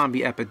when the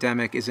zombie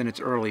epidemic is in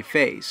its early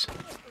phase.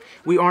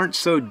 We aren't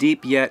so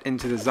deep yet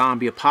into the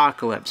zombie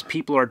apocalypse,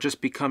 people are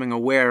just becoming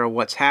aware of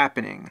what's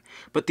happening.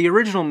 But the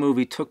original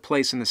movie took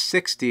place in the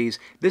 60s,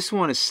 this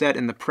one is set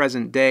in the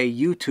present day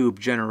YouTube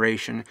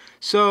generation,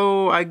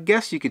 so I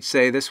guess you could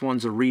say this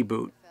one's a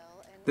reboot.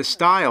 The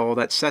style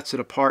that sets it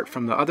apart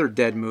from the other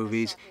Dead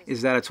movies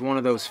is that it's one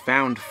of those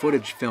found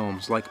footage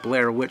films like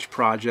Blair Witch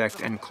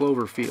Project and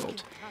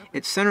Cloverfield.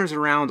 It centers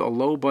around a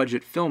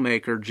low-budget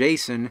filmmaker,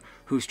 Jason,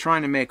 who's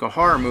trying to make a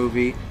horror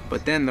movie,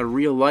 but then the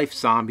real-life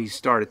zombies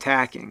start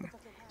attacking.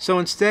 So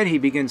instead he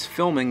begins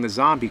filming the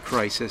zombie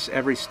crisis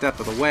every step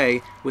of the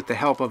way with the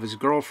help of his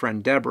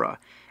girlfriend, Deborah.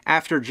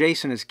 After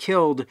Jason is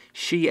killed,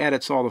 she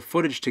edits all the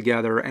footage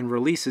together and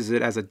releases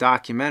it as a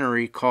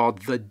documentary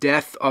called The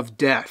Death of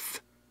Death.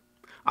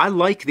 I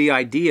like the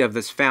idea of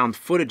this found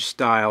footage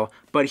style,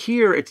 but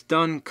here it's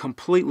done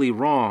completely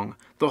wrong.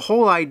 The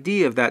whole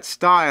idea of that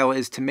style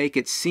is to make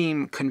it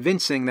seem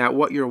convincing that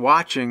what you're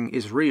watching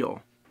is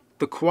real.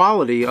 The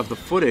quality of the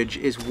footage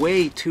is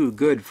way too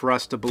good for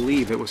us to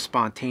believe it was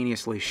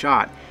spontaneously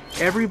shot.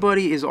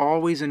 Everybody is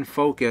always in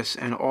focus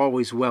and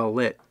always well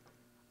lit.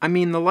 I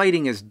mean, the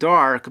lighting is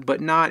dark,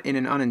 but not in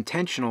an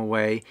unintentional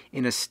way,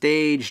 in a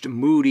staged,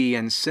 moody,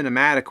 and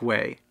cinematic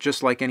way,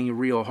 just like any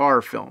real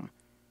horror film.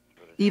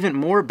 Even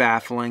more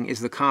baffling is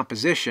the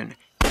composition.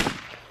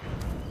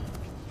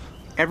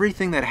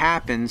 Everything that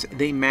happens,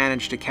 they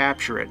manage to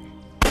capture it.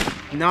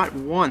 Not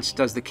once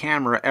does the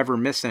camera ever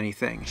miss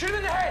anything. Shoot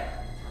in the head!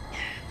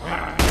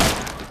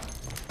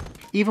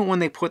 Even when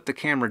they put the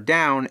camera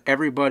down,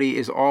 everybody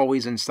is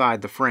always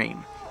inside the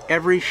frame.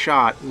 Every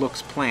shot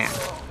looks planned.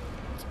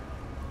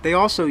 They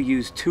also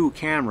use 2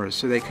 cameras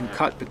so they can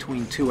cut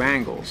between 2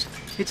 angles.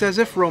 It's as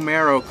if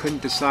Romero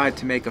couldn't decide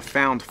to make a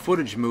found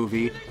footage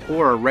movie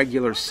or a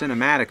regular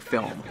cinematic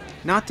film.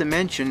 Not to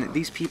mention,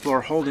 these people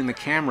are holding the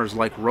cameras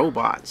like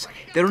robots.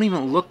 They don't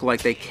even look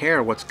like they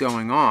care what's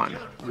going on.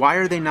 Why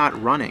are they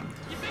not running?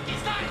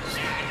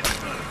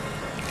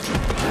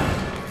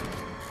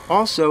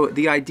 Also,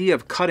 the idea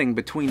of cutting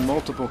between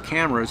multiple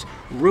cameras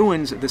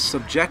ruins the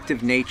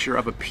subjective nature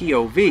of a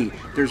POV.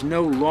 There's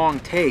no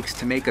long takes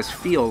to make us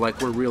feel like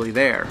we're really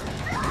there.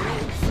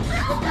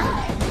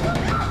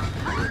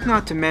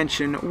 Not to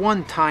mention,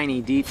 one tiny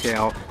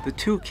detail, the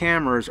 2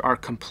 cameras are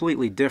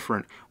completely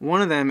different.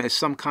 One of them is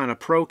some kind of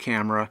pro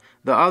camera,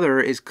 the other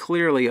is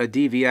clearly a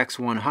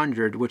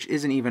DVX-100, which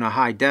isn't even a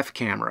high-def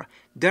camera.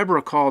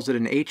 Deborah calls it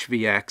an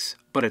HVX,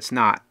 but it's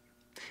not.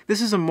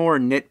 This is a more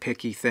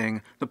nitpicky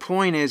thing. The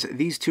point is,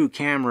 these 2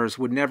 cameras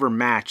would never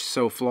match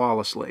so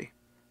flawlessly.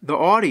 The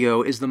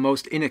audio is the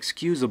most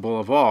inexcusable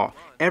of all.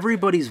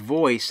 Everybody's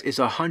voice is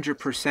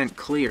 100%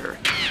 clear.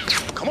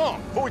 Come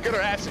on, before we get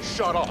our asses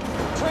shut off.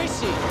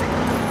 Tracy!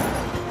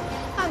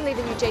 I'm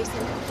leaving you, Jason.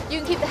 You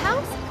can keep the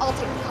house, I'll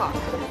take the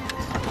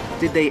car.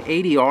 Did they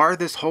ADR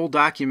this whole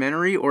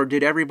documentary, or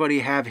did everybody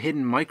have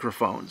hidden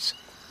microphones?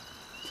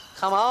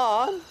 Come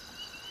on!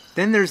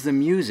 Then there's the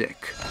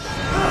music.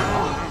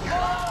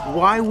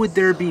 Why would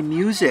there be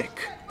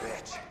music?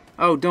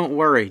 Oh, don't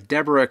worry,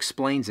 Deborah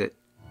explains it.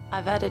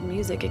 I've added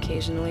music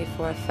occasionally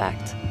for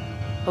effect,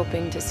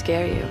 hoping to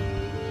scare you.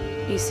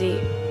 You see,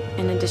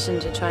 in addition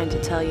to trying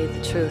to tell you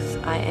the truth,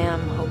 I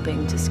am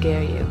hoping to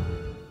scare you.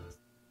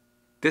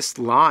 This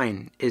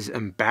line is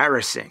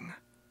embarrassing.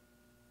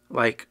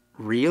 Like,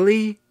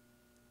 really?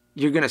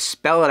 You're gonna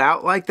spell it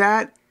out like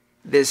that?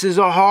 This is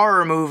a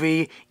horror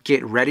movie.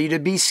 Get ready to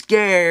be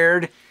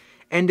scared.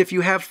 And if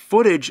you have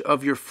footage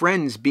of your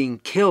friends being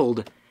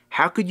killed,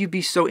 how could you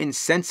be so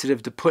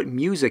insensitive to put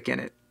music in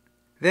it?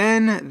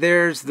 Then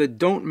there's the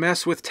Don't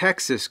Mess with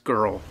Texas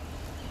girl.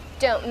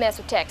 Don't mess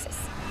with Texas.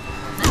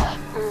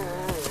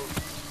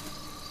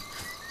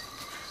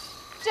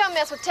 Don't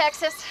mess with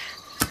Texas.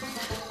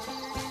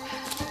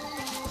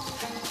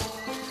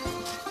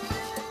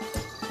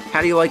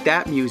 How do you like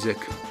that music?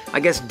 I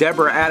guess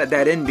Deborah added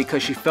that in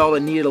because she felt it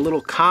needed a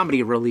little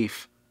comedy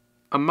relief.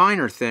 A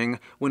minor thing,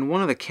 when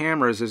one of the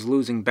cameras is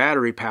losing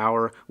battery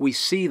power, we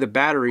see the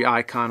battery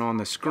icon on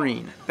the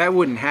screen. That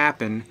wouldn't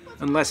happen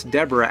unless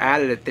Deborah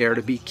added it there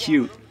to be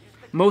cute.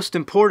 Most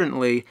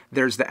importantly,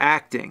 there's the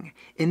acting.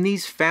 In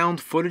these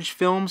found footage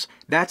films,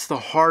 that's the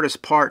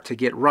hardest part to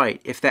get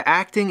right. If the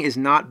acting is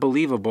not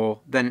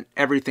believable, then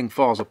everything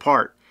falls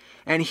apart.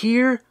 And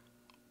here,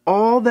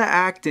 all the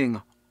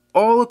acting,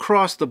 all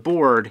across the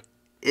board,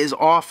 is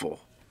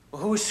awful.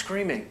 Well, who was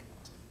screaming?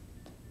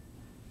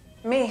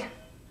 Me.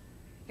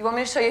 You want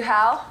me to show you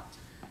how?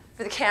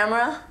 For the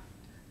camera?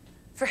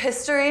 For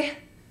history?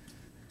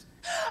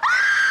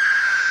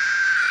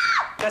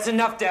 That's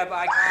enough, Deb.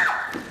 I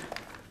got it.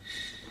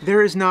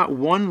 There is not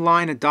one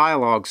line of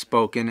dialogue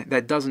spoken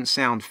that doesn't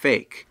sound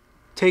fake.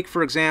 Take,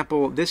 for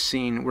example, this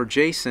scene where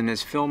Jason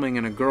is filming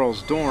in a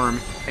girl's dorm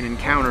and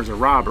encounters a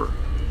robber.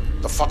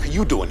 The fuck are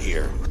you doing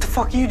here? What the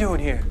fuck are you doing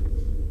here?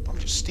 I'm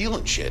just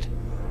stealing shit.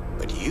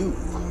 But you...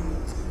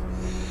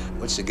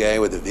 What's the guy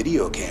with the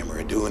video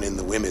camera doing in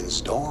the women's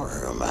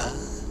dorm, huh?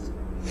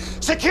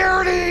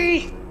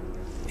 Security!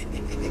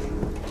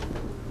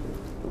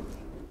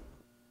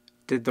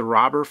 Did the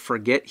robber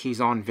forget he's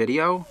on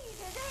video?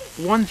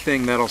 One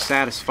thing that'll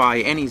satisfy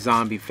any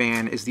zombie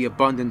fan is the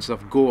abundance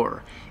of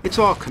gore. It's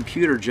all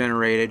computer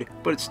generated,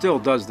 but it still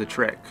does the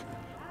trick.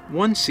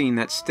 One scene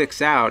that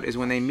sticks out is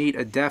when they meet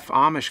a deaf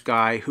Amish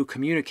guy who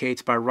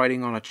communicates by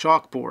writing on a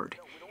chalkboard.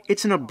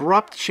 It's an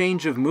abrupt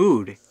change of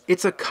mood.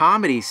 It's a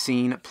comedy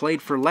scene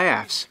played for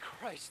laughs.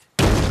 Christ.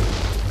 I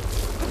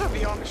thought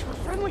the Amish were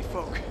friendly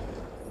folk.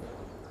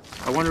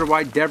 I wonder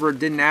why Deborah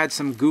didn't add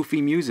some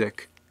goofy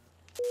music.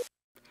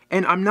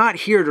 And I'm not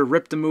here to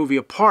rip the movie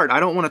apart. I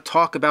don't want to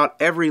talk about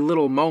every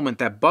little moment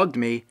that bugged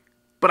me,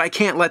 but I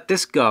can't let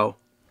this go.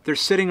 They're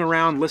sitting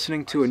around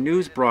listening to a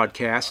news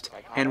broadcast,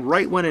 and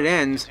right when it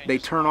ends, they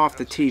turn off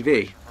the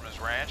TV. From his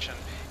ranch, and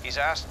he's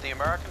asked the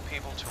American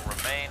people to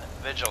remain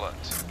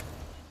vigilant.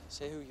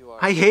 Say who you are.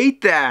 I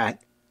hate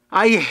that.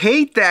 I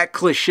hate that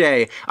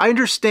cliche. I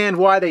understand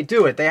why they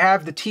do it. They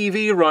have the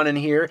TV running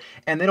here,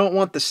 and they don't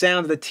want the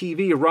sound of the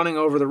TV running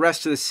over the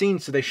rest of the scene,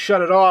 so they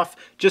shut it off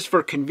just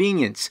for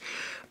convenience.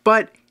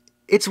 But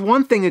it's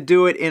one thing to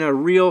do it in a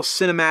real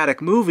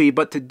cinematic movie,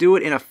 but to do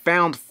it in a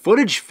found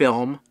footage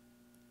film,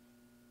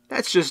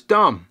 that's just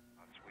dumb.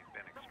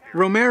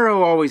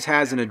 Romero always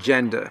has an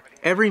agenda.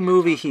 Every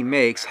movie he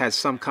makes has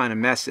some kind of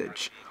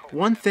message.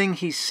 One thing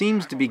he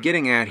seems to be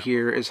getting at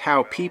here is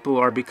how people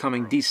are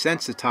becoming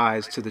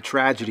desensitized to the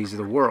tragedies of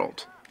the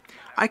world.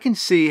 I can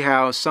see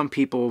how some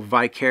people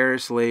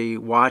vicariously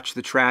watch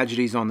the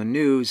tragedies on the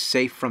news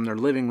safe from their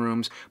living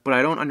rooms, but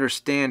I don't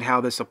understand how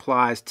this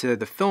applies to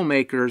the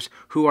filmmakers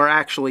who are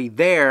actually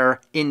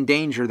there in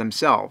danger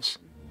themselves.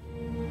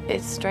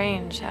 It's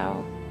strange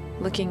how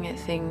looking at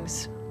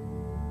things,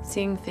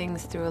 seeing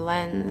things through a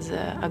lens,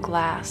 a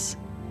glass,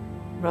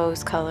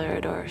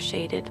 rose-colored or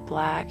shaded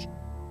black,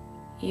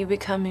 you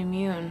become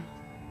immune.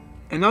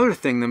 Another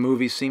thing the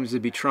movie seems to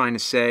be trying to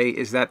say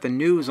is that the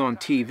news on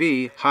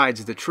TV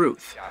hides the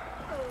truth.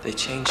 They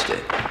changed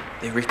it.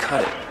 They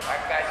recut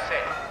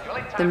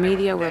it. The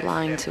media were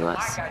lying to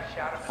us,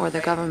 or the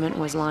government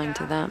was lying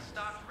to them.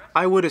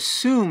 I would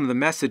assume the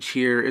message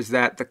here is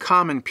that the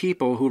common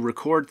people who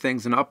record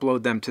things and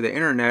upload them to the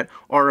internet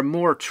are a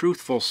more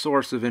truthful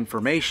source of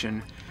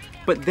information.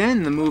 But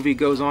then the movie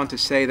goes on to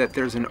say that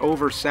there's an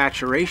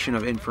oversaturation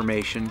of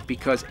information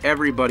because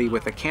everybody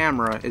with a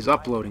camera is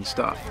uploading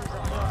stuff.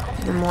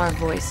 The more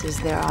voices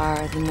there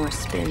are, the more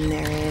spin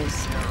there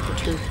is. The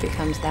truth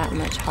becomes that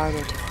much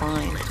harder to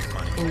find.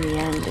 In the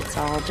end, it's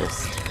all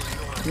just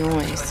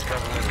noise.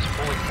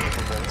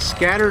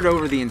 Scattered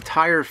over the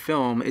entire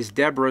film is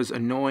Deborah's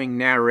annoying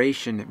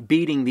narration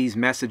beating these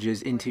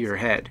messages into your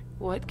head.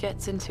 What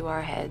gets into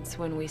our heads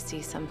when we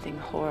see something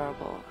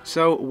horrible?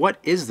 So what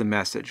is the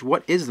message?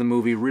 What is the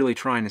movie really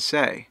trying to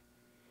say?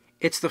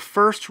 It's the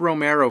first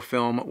Romero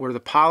film where the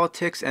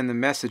politics and the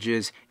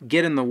messages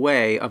get in the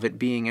way of it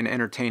being an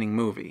entertaining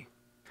movie.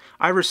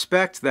 I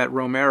respect that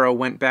Romero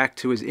went back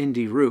to his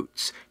indie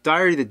roots.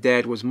 Diary of the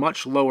Dead was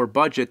much lower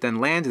budget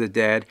than Land of the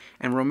Dead,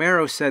 and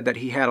Romero said that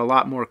he had a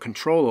lot more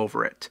control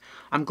over it.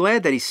 I'm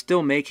glad that he's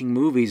still making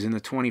movies in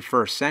the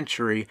 21st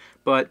century,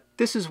 but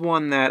this is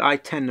one that I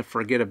tend to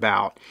forget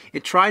about.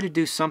 It tried to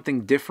do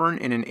something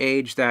different in an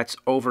age that's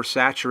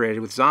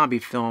oversaturated with zombie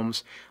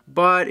films,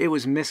 but it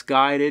was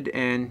misguided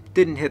and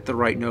didn't hit the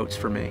right notes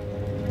for me.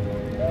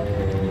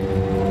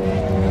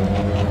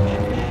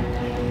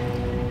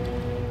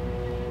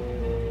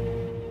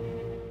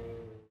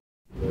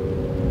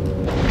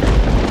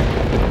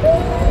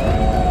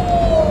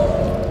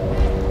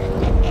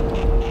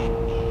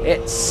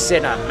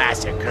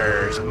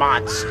 Cinemassacre's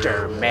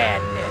Monster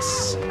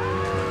Madness.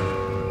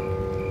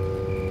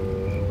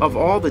 Of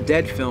all the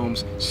Dead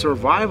films,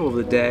 Survival of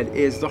the Dead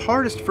is the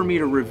hardest for me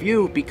to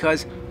review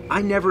because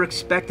I never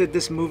expected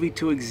this movie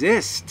to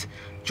exist.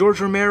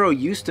 George Romero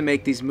used to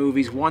make these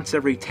movies once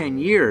every 10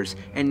 years,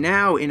 and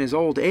now, in his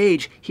old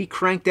age, he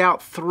cranked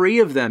out 3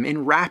 of them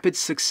in rapid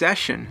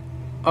succession.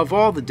 Of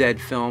all the Dead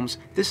films,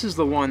 this is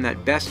the one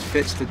that best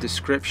fits the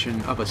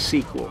description of a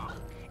sequel.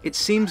 It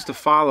seems to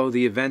follow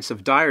the events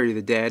of Diary of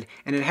the Dead,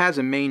 and it has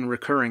a main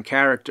recurring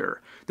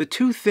character. The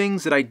 2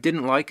 things that I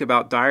didn't like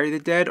about Diary of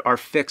the Dead are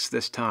fixed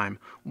this time.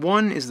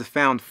 One is the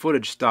found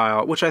footage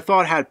style, which I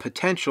thought had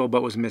potential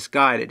but was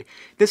misguided.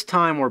 This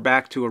time we're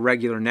back to a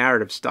regular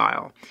narrative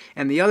style.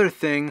 And the other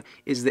thing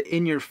is the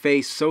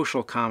in-your-face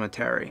social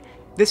commentary.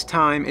 This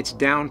time it's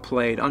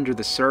downplayed under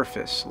the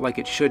surface, like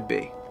it should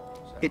be.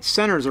 It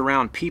centers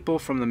around people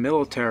from the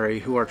military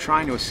who are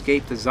trying to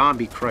escape the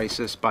zombie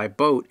crisis by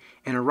boat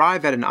and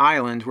arrive at an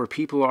island where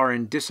people are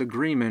in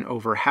disagreement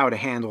over how to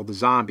handle the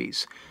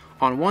zombies.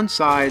 On one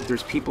side,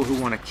 there's people who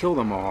want to kill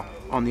them all.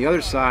 On the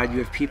other side, you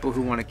have people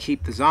who want to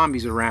keep the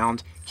zombies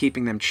around,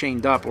 keeping them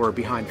chained up or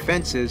behind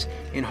fences,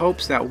 in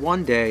hopes that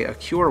one day a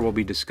cure will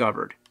be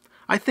discovered.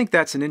 I think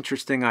that's an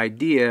interesting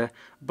idea,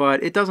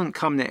 but it doesn't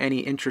come to any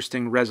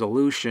interesting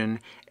resolution,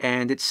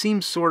 and it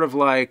seems sort of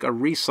like a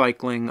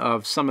recycling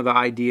of some of the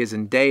ideas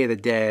in Day of the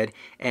Dead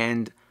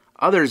and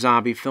other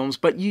zombie films,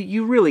 but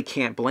you really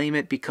can't blame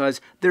it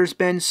because there's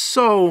been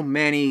so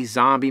many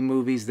zombie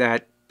movies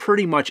that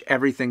pretty much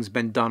everything's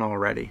been done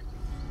already.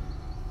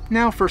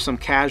 Now for some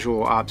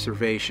casual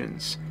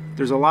observations.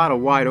 There's a lot of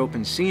wide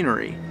open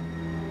scenery.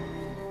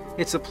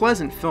 It's a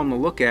pleasant film to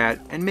look at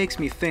and makes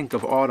me think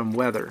of autumn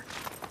weather.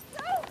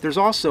 There's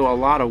also a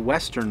lot of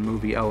Western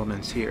movie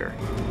elements here.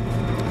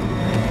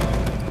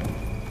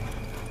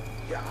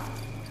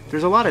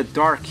 There's a lot of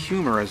dark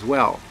humor as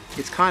well.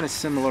 It's kind of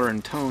similar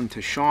in tone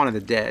to Shaun of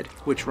the Dead,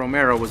 which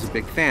Romero was a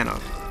big fan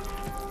of.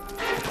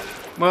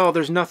 Well,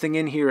 there's nothing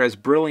in here as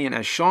brilliant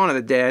as Shaun of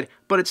the Dead,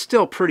 but it's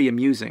still pretty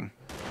amusing.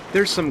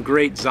 There's some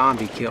great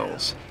zombie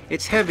kills.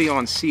 It's heavy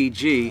on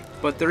CG,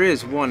 but there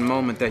is one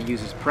moment that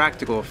uses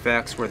practical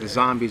effects where the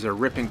zombies are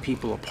ripping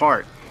people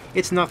apart.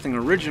 It's nothing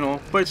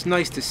original, but it's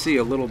nice to see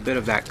a little bit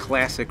of that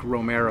classic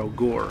Romero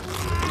gore.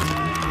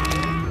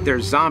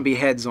 There's zombie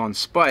heads on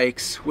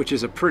spikes, which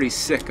is a pretty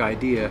sick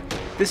idea.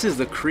 This is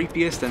the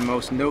creepiest and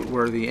most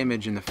noteworthy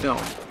image in the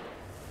film.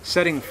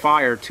 Setting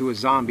fire to a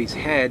zombie's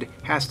head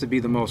has to be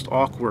the most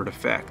awkward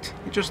effect.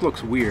 It just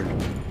looks weird.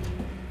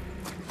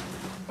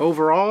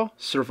 Overall,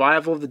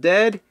 Survival of the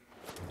Dead?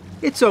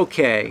 It's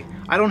okay.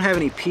 I don't have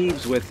any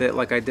peeves with it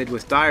like I did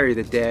with Diary of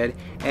the Dead,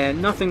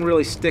 and nothing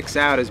really sticks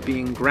out as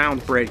being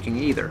groundbreaking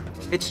either.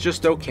 It's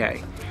just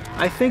okay.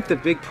 I think the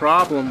big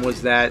problem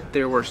was that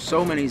there were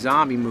so many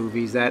zombie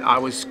movies that I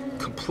was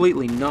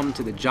completely numb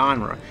to the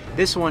genre.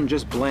 This one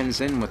just blends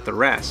in with the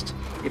rest.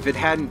 If it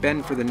hadn't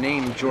been for the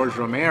name George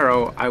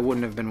Romero, I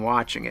wouldn't have been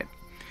watching it.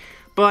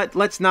 But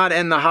let's not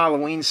end the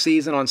Halloween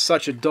season on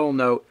such a dull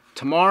note.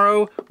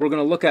 Tomorrow, we're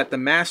going to look at the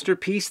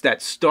masterpiece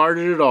that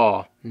started it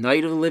all,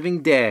 Night of the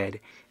Living Dead.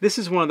 This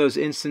is one of those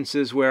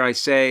instances where I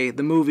say,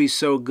 the movie's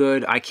so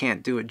good, I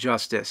can't do it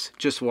justice.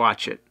 Just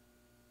watch it.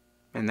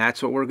 And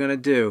that's what we're going to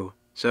do.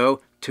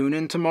 So, tune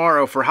in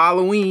tomorrow for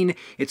Halloween.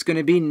 It's going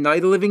to be Night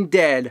of the Living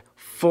Dead,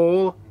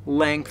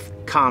 full-length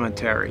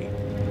commentary.